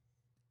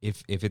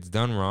 If it's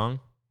done wrong,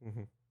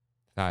 Mhm.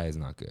 thigh is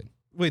not good.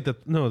 Wait,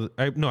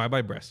 I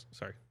buy breast.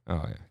 Sorry.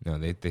 Oh yeah, no,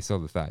 they sell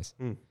the thighs.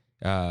 Hmm.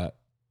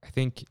 I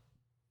think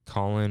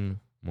Colin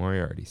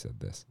Moriarty said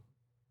this.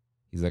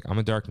 He's like, I'm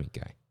a dark meat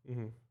guy.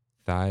 Mm-hmm.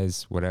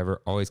 Thighs,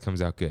 whatever, always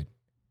comes out good.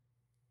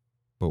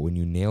 But when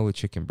you nail a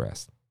chicken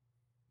breast,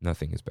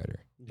 nothing is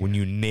better. When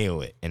you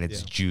nail it and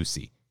it's Yeah.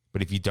 juicy.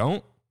 But if you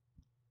don't,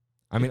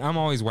 I mean, I'm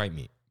always white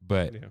meat,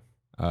 but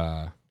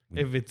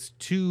If it's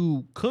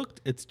too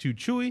cooked, it's too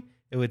chewy.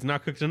 If it's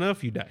not cooked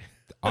enough, you die.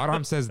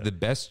 Adam says the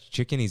best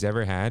chicken he's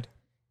ever had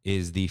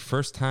is the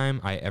first time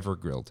I ever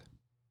grilled.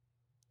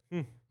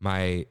 Hmm.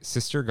 My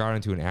sister got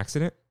into an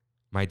accident.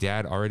 My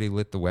dad already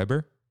lit the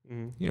Weber.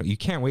 Mm-hmm. You know, you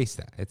can't waste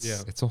that. It's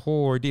Yeah. it's a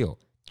whole ordeal.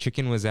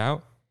 Chicken was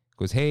out.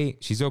 Goes, hey,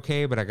 she's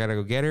okay, but I gotta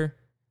go get her.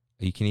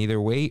 You can either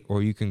wait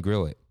or you can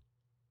grill it.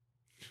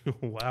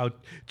 Wow.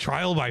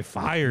 Trial by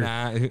fire.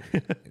 Nah,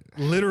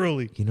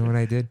 Literally. you know what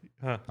I did?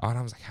 Huh.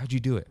 Adam was like, how'd you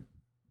do it?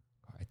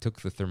 I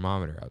took the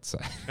thermometer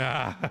outside.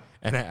 Ah,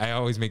 And I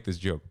always make this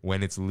joke.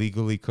 When it's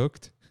legally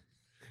cooked,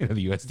 you know,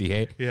 the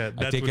USDA, yeah,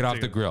 I take it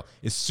off the grill.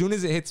 As soon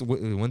as it hits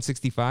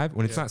 165,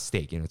 when it's Yeah. not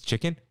steak, you know, it's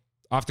chicken,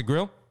 off the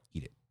grill,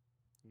 eat it.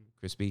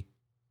 Crispy,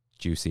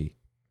 juicy,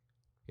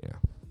 you know,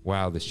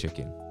 wildest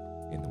chicken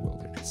in the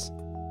wilderness.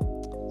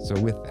 So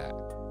with that,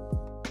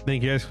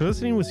 Thank you guys for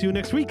listening. We'll see you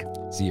next week.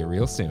 see you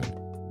real soon.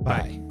 Bye.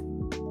 Bye.